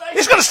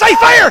 He's going to stay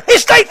fair. He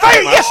stayed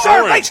fair. Yes,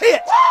 sir. Base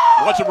hit.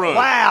 Watch him run.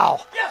 Wow.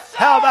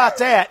 How about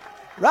that?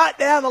 right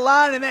down the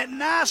line, and that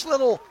nice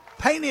little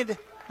painted,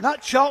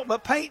 not chalk,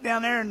 but paint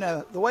down there, and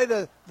the way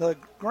the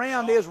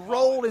ground is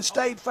rolled and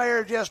stayed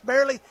fair just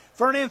barely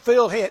for an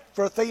infield hit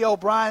for Theo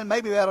Bryan.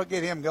 Maybe that'll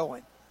get him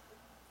going.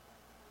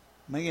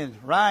 Me and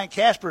Ryan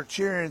Casper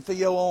cheering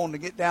Theo on to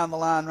get down the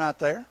line right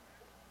there.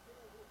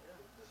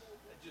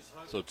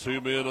 So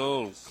 2 men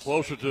on,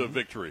 closer to a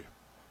victory.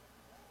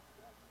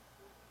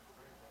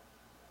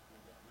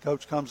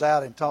 Coach comes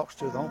out and talks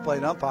to the home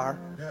plate umpire.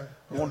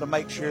 Wanted to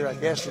make sure, I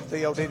guess, that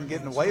Theo didn't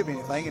get in the way of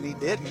anything, and he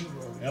didn't.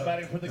 Now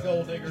batting for the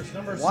Gol'diggers,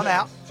 number 1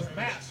 out.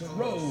 Matt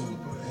Rose.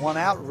 1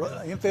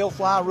 out, infield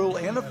fly rule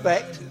in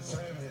effect.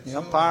 The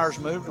umpires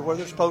move to where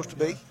they're supposed to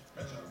be.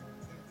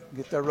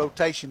 Get their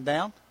rotation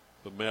down.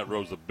 But Matt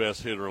Rose, the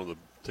best hitter on the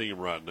team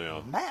right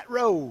now. Matt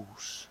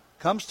Rose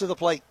comes to the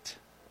plate.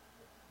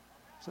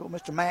 So what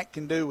Mr. Matt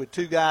can do with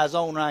 2 guys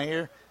on right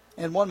here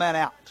and 1 man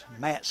out.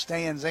 Matt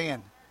stands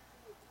in.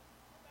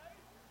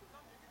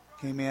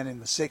 Came in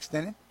the 6th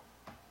inning.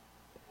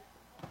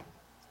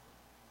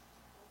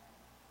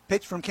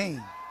 Pitch from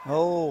King.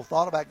 Oh,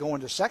 thought about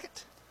going to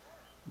second.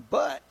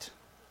 But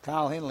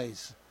Kyle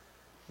Henley's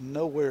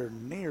nowhere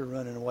near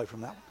running away from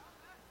that one.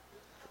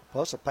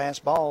 Plus a pass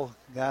ball.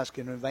 Guys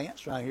can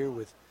advance right here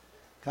with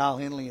Kyle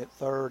Henley at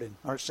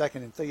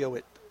second and Theo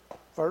at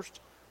first.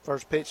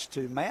 First pitch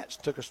to Matz.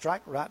 Took a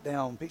strike right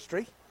down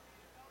Peachtree.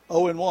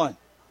 0-1.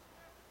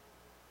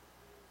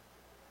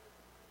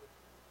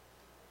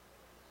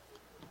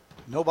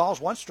 No balls,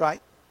 1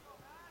 strike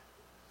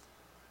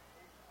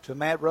to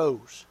Matt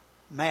Rose.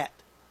 Matt,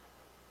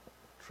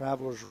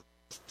 Travelers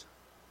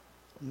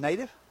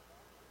native,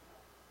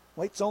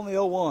 waits on the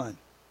 0-1.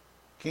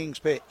 King's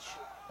pitch.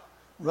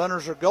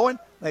 Runners are going.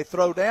 They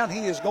throw down.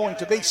 He is going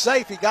to be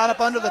safe. He got up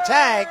under the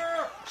tag.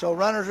 So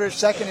runners are at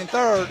second and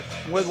third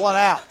with 1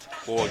 out.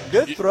 Boy,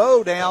 good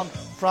throw down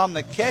from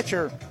the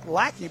catcher,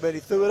 Lackey, but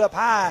he threw it up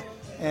high,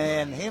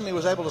 and Henley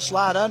was able to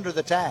slide under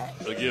the tag.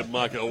 They give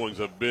Micah Owings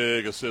a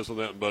big assist on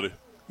that, buddy.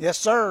 Yes,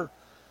 sir.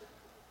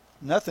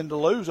 Nothing to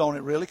lose on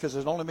it, really, because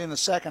there's only been the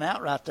 2nd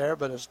out right there,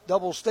 but it's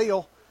double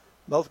steal.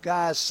 Both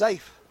guys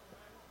safe.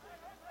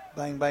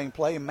 Bang, bang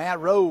play.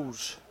 Matt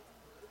Rose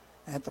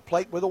at the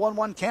plate with a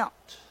 1-1 count.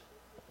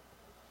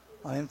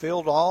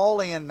 Infield all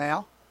in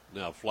now.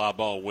 Now fly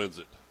ball wins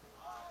it.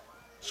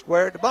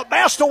 Squared, but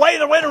bounced away.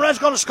 The winner run's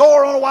going to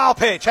score on a wild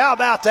pitch. How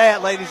about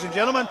that, ladies and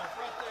gentlemen?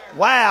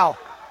 Wow.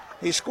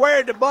 He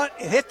squared the bunt.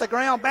 It hit the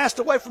ground, bounced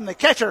away from the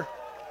catcher.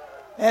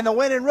 And the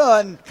winning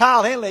run,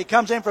 Kyle Henley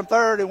comes in from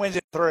third and wins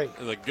it 3.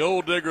 And the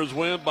Gol'diggers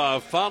win by a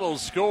final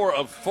score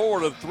of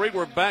 4-3.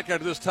 We're back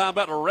after this time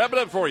about to wrap it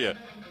up for you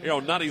here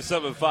on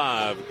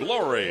 97.5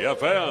 Glory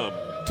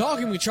FM.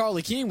 Talking with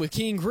Charlie King with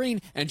King Green.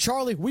 And,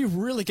 Charlie, we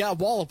really got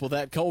walloped with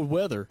that cold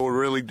weather. We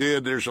really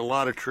did. There's a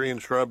lot of tree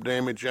and shrub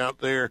damage out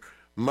there.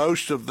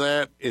 Most of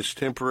that is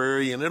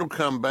temporary, and it'll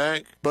come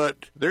back.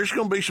 But there's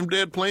going to be some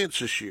dead plants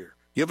this year.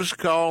 Give us a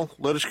call.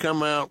 Let us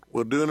come out.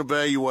 We'll do an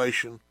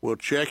evaluation. We'll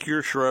check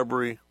your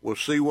shrubbery. We'll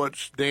see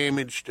what's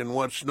damaged and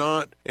what's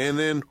not. And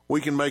then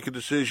we can make a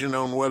decision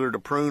on whether to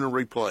prune or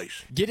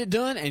replace. Get it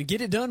done and get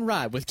it done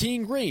right with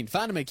King Green.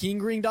 Find him at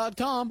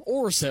kinggreen.com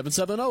or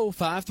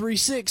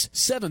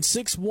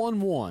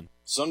 770-536-7611.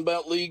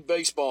 Sunbelt League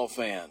baseball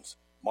fans,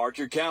 mark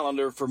your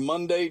calendar for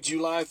Monday,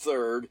 July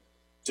 3rd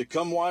to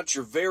come watch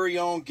your very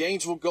own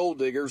Gainesville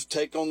Gol'diggers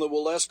take on the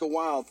Waleska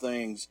Wild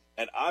Things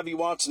at Ivy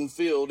Watson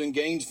Field in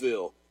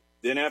Gainesville.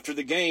 Then after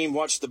the game,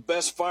 watch the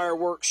best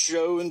fireworks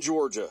show in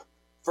Georgia.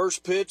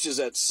 First pitch is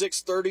at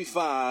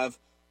 6:35,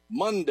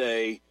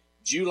 Monday,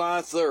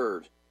 July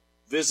 3rd.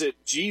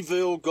 Visit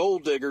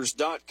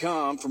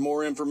gvillegoldiggers.com for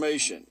more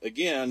information.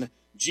 Again,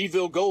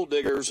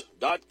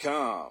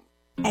 gvillegoldiggers.com.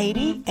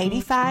 80,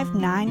 85,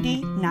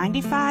 90,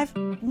 95.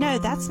 No,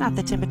 that's not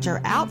the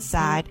temperature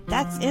outside.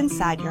 That's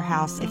inside your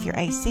house if your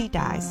AC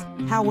dies.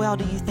 How well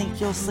do you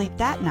think you'll sleep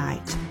that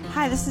night?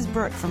 Hi, this is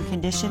Brooke from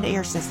Conditioned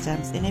Air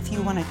Systems, and if you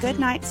want a good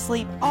night's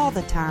sleep all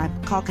the time,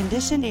 call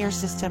Conditioned Air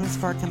Systems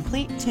for a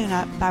complete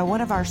tune-up by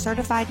one of our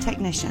certified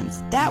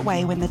technicians. That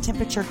way, when the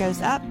temperature goes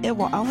up, it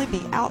will only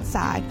be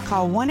outside.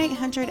 Call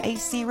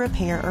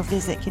 1-800-AC-REPAIR or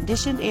visit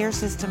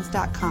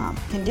conditionedairsystems.com.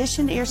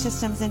 Conditioned Air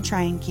Systems and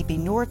Train,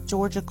 keeping North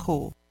Georgia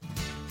cool.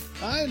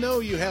 I know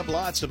you have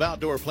lots of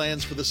outdoor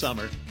plans for the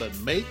summer, but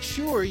make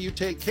sure you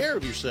take care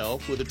of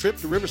yourself with a trip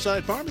to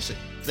Riverside Pharmacy.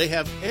 They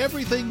have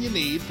everything you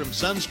need, from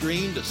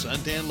sunscreen to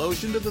suntan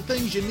lotion to the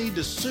things you need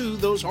to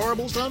soothe those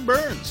horrible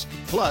sunburns.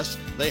 Plus,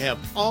 they have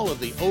all of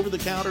the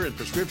over-the-counter and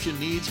prescription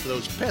needs for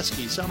those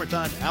pesky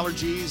summertime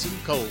allergies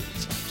and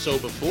colds. So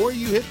before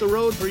you hit the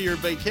road for your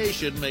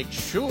vacation, make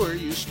sure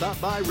you stop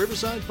by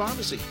Riverside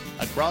Pharmacy,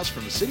 across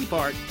from City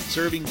Park,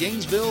 serving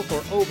Gainesville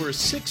for over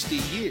 60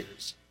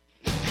 years.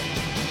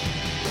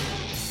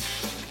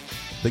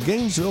 The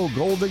Gainesville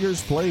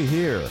Gol'diggers play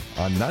here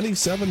on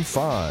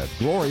 97.5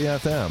 Glory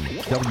FM,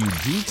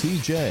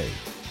 WGTJ.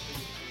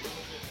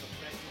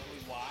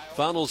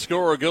 Final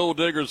score,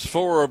 Gol'diggers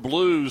 4,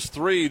 Blues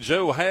 3.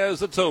 Joe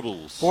has the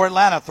totals. For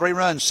Atlanta, 3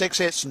 runs, 6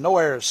 hits, no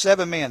errors,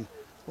 7 men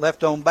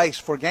left on base.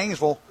 For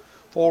Gainesville,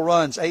 4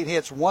 runs, 8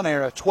 hits, 1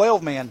 error,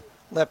 12 men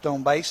left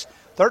on base.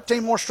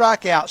 13 more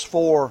strikeouts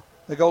for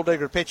the Gold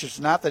Digger pitchers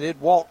tonight. They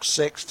did walk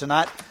 6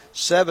 tonight.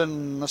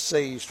 7,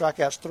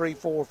 strikeouts 3,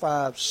 4,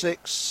 5,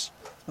 6.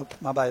 Oh,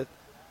 my bad.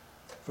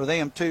 For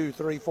them, 2,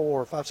 3,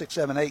 4, 5, 6,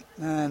 7, 8,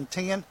 9,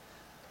 10.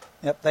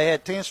 Yep, they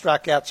had 10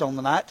 strikeouts on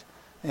the night.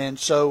 And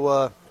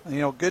so,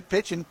 good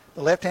pitching.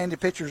 The left-handed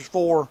pitchers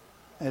for,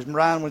 as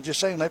Ryan was just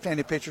saying,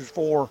 left-handed pitchers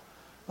for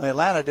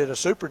Atlanta did a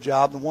super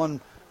job. The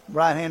one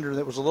right-hander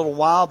that was a little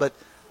wild, but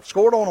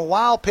scored on a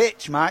wild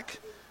pitch, Mike.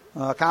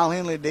 Kyle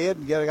Henley did,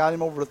 and got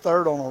him over to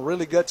third on a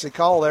really gutsy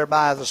call there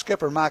by the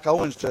skipper, Mike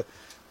Owens, to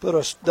put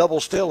a double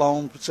still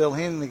on. Still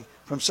Henley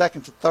from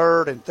second to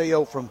third, and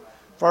Theo from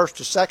first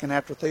to second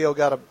after Theo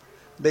got a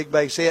big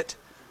base hit.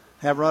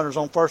 Have runners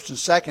on first and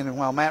second, and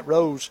while Matt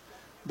Rose,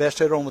 best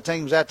hitter on the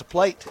team, is at the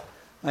plate,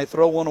 they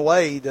throw one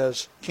away,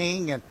 does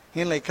King, and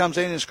Henley comes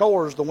in and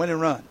scores the winning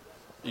run.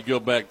 You go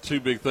back, 2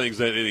 big things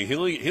that inning.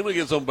 Henley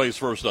gets on base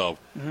first off,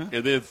 and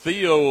then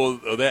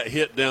Theo, that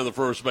hit down the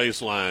first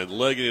baseline,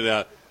 legging it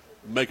out,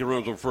 making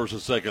runs on first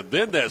and second.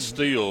 Then that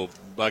steal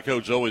by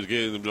Coach Owens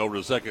getting them over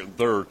to second and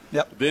third.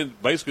 Yep. Then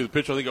basically the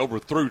pitcher, I think,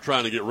 overthrew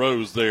trying to get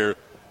Rose there.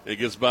 It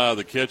gets by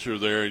the catcher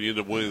there, and you end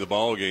up winning the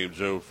ball game,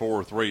 Joe,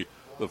 4-3.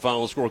 The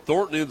final score.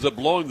 Thornton ends up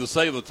blowing the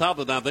save at the top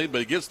of the 9th inning, but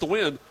he gets the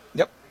win.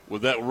 Yep.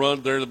 With that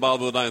run there in the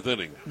bottom of the 9th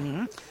inning.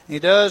 Mm-hmm. He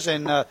does,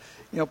 and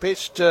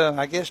pitched,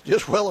 I guess,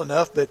 just well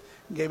enough, but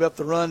gave up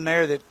the run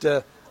there, that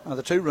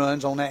the 2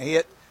 runs on that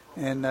hit.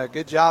 And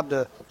good job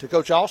to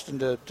Coach Austin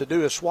to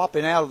do a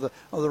swapping out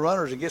of the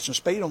runners and get some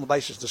speed on the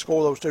bases to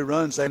score those 2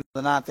 runs there in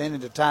the 9th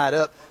inning to tie it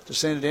up, to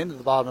send it into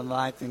the bottom of the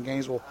 9th. And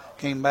Gainesville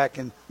came back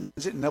and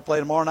they'll play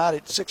tomorrow night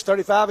at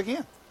 6:35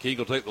 again. King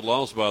will take the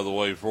loss, by the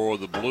way, for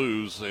the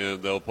Blues,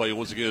 and they'll play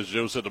once again, as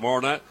Joe said, tomorrow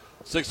night.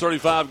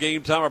 6:35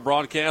 game time. Our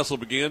broadcast will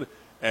begin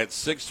at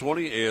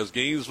 6:20 as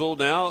Gainesville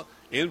now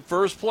in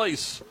first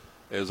place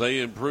as they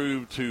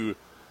improve to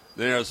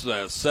there's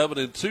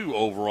 7-2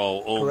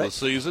 overall on Correct. the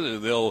season,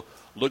 and they'll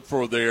look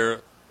for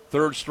their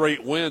 3rd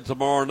straight win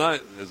tomorrow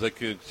night as they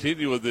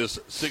continue with this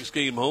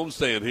 6-game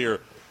homestand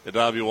here at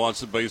Ivy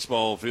Watson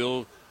Baseball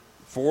Field.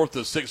 4th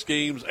of 6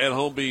 games at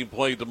home being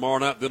played tomorrow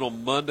night. Then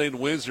on Monday and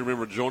Wednesday,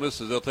 remember, join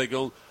us as they'll take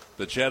on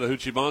the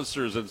Chattahoochee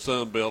Monsters in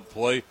Sunbelt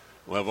play.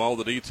 We'll have all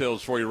the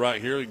details for you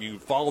right here. You can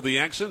follow the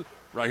action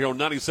right here on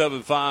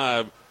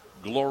 97.5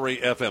 Glory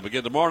FM.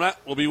 Again, tomorrow night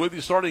we'll be with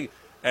you starting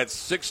at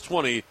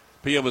 6:20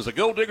 p.m. as the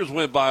Gold Diggers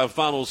win by a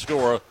final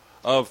score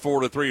of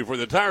 4-3. For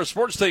the entire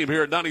sports team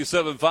here at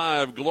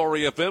 97.5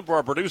 Glory FM, for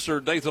our producer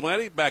Nathan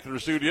Laddie back in the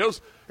studios,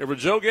 and for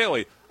Joe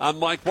Gailey, I'm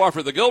Mike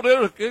Wofford. The Gold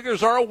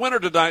Diggers are a winner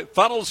tonight.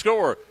 Final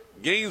score,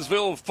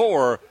 Gainesville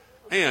 4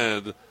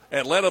 and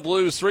Atlanta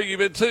Blues 3. You've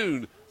been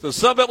tuned to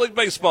Sunbelt League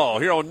Baseball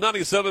here on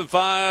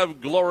 97.5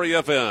 Glory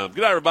FM.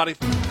 Good night, everybody.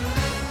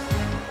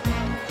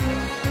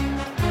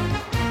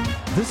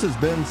 This has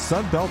been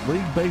Sunbelt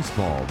League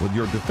Baseball with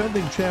your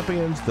defending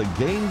champions, the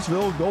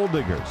Gainesville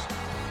Gol'diggers.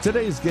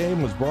 Today's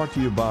game was brought to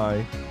you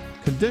by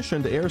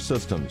Conditioned Air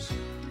Systems,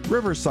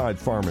 Riverside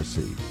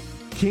Pharmacy,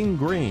 King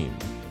Green,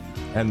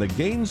 and the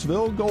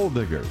Gainesville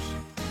Gol'diggers.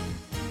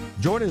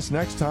 Join us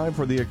next time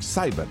for the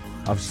excitement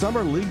of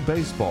Summer League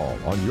Baseball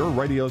on your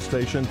radio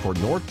station for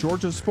North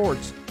Georgia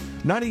Sports,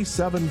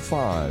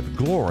 97.5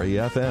 Glory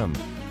FM,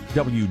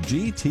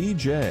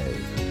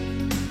 WGTJ.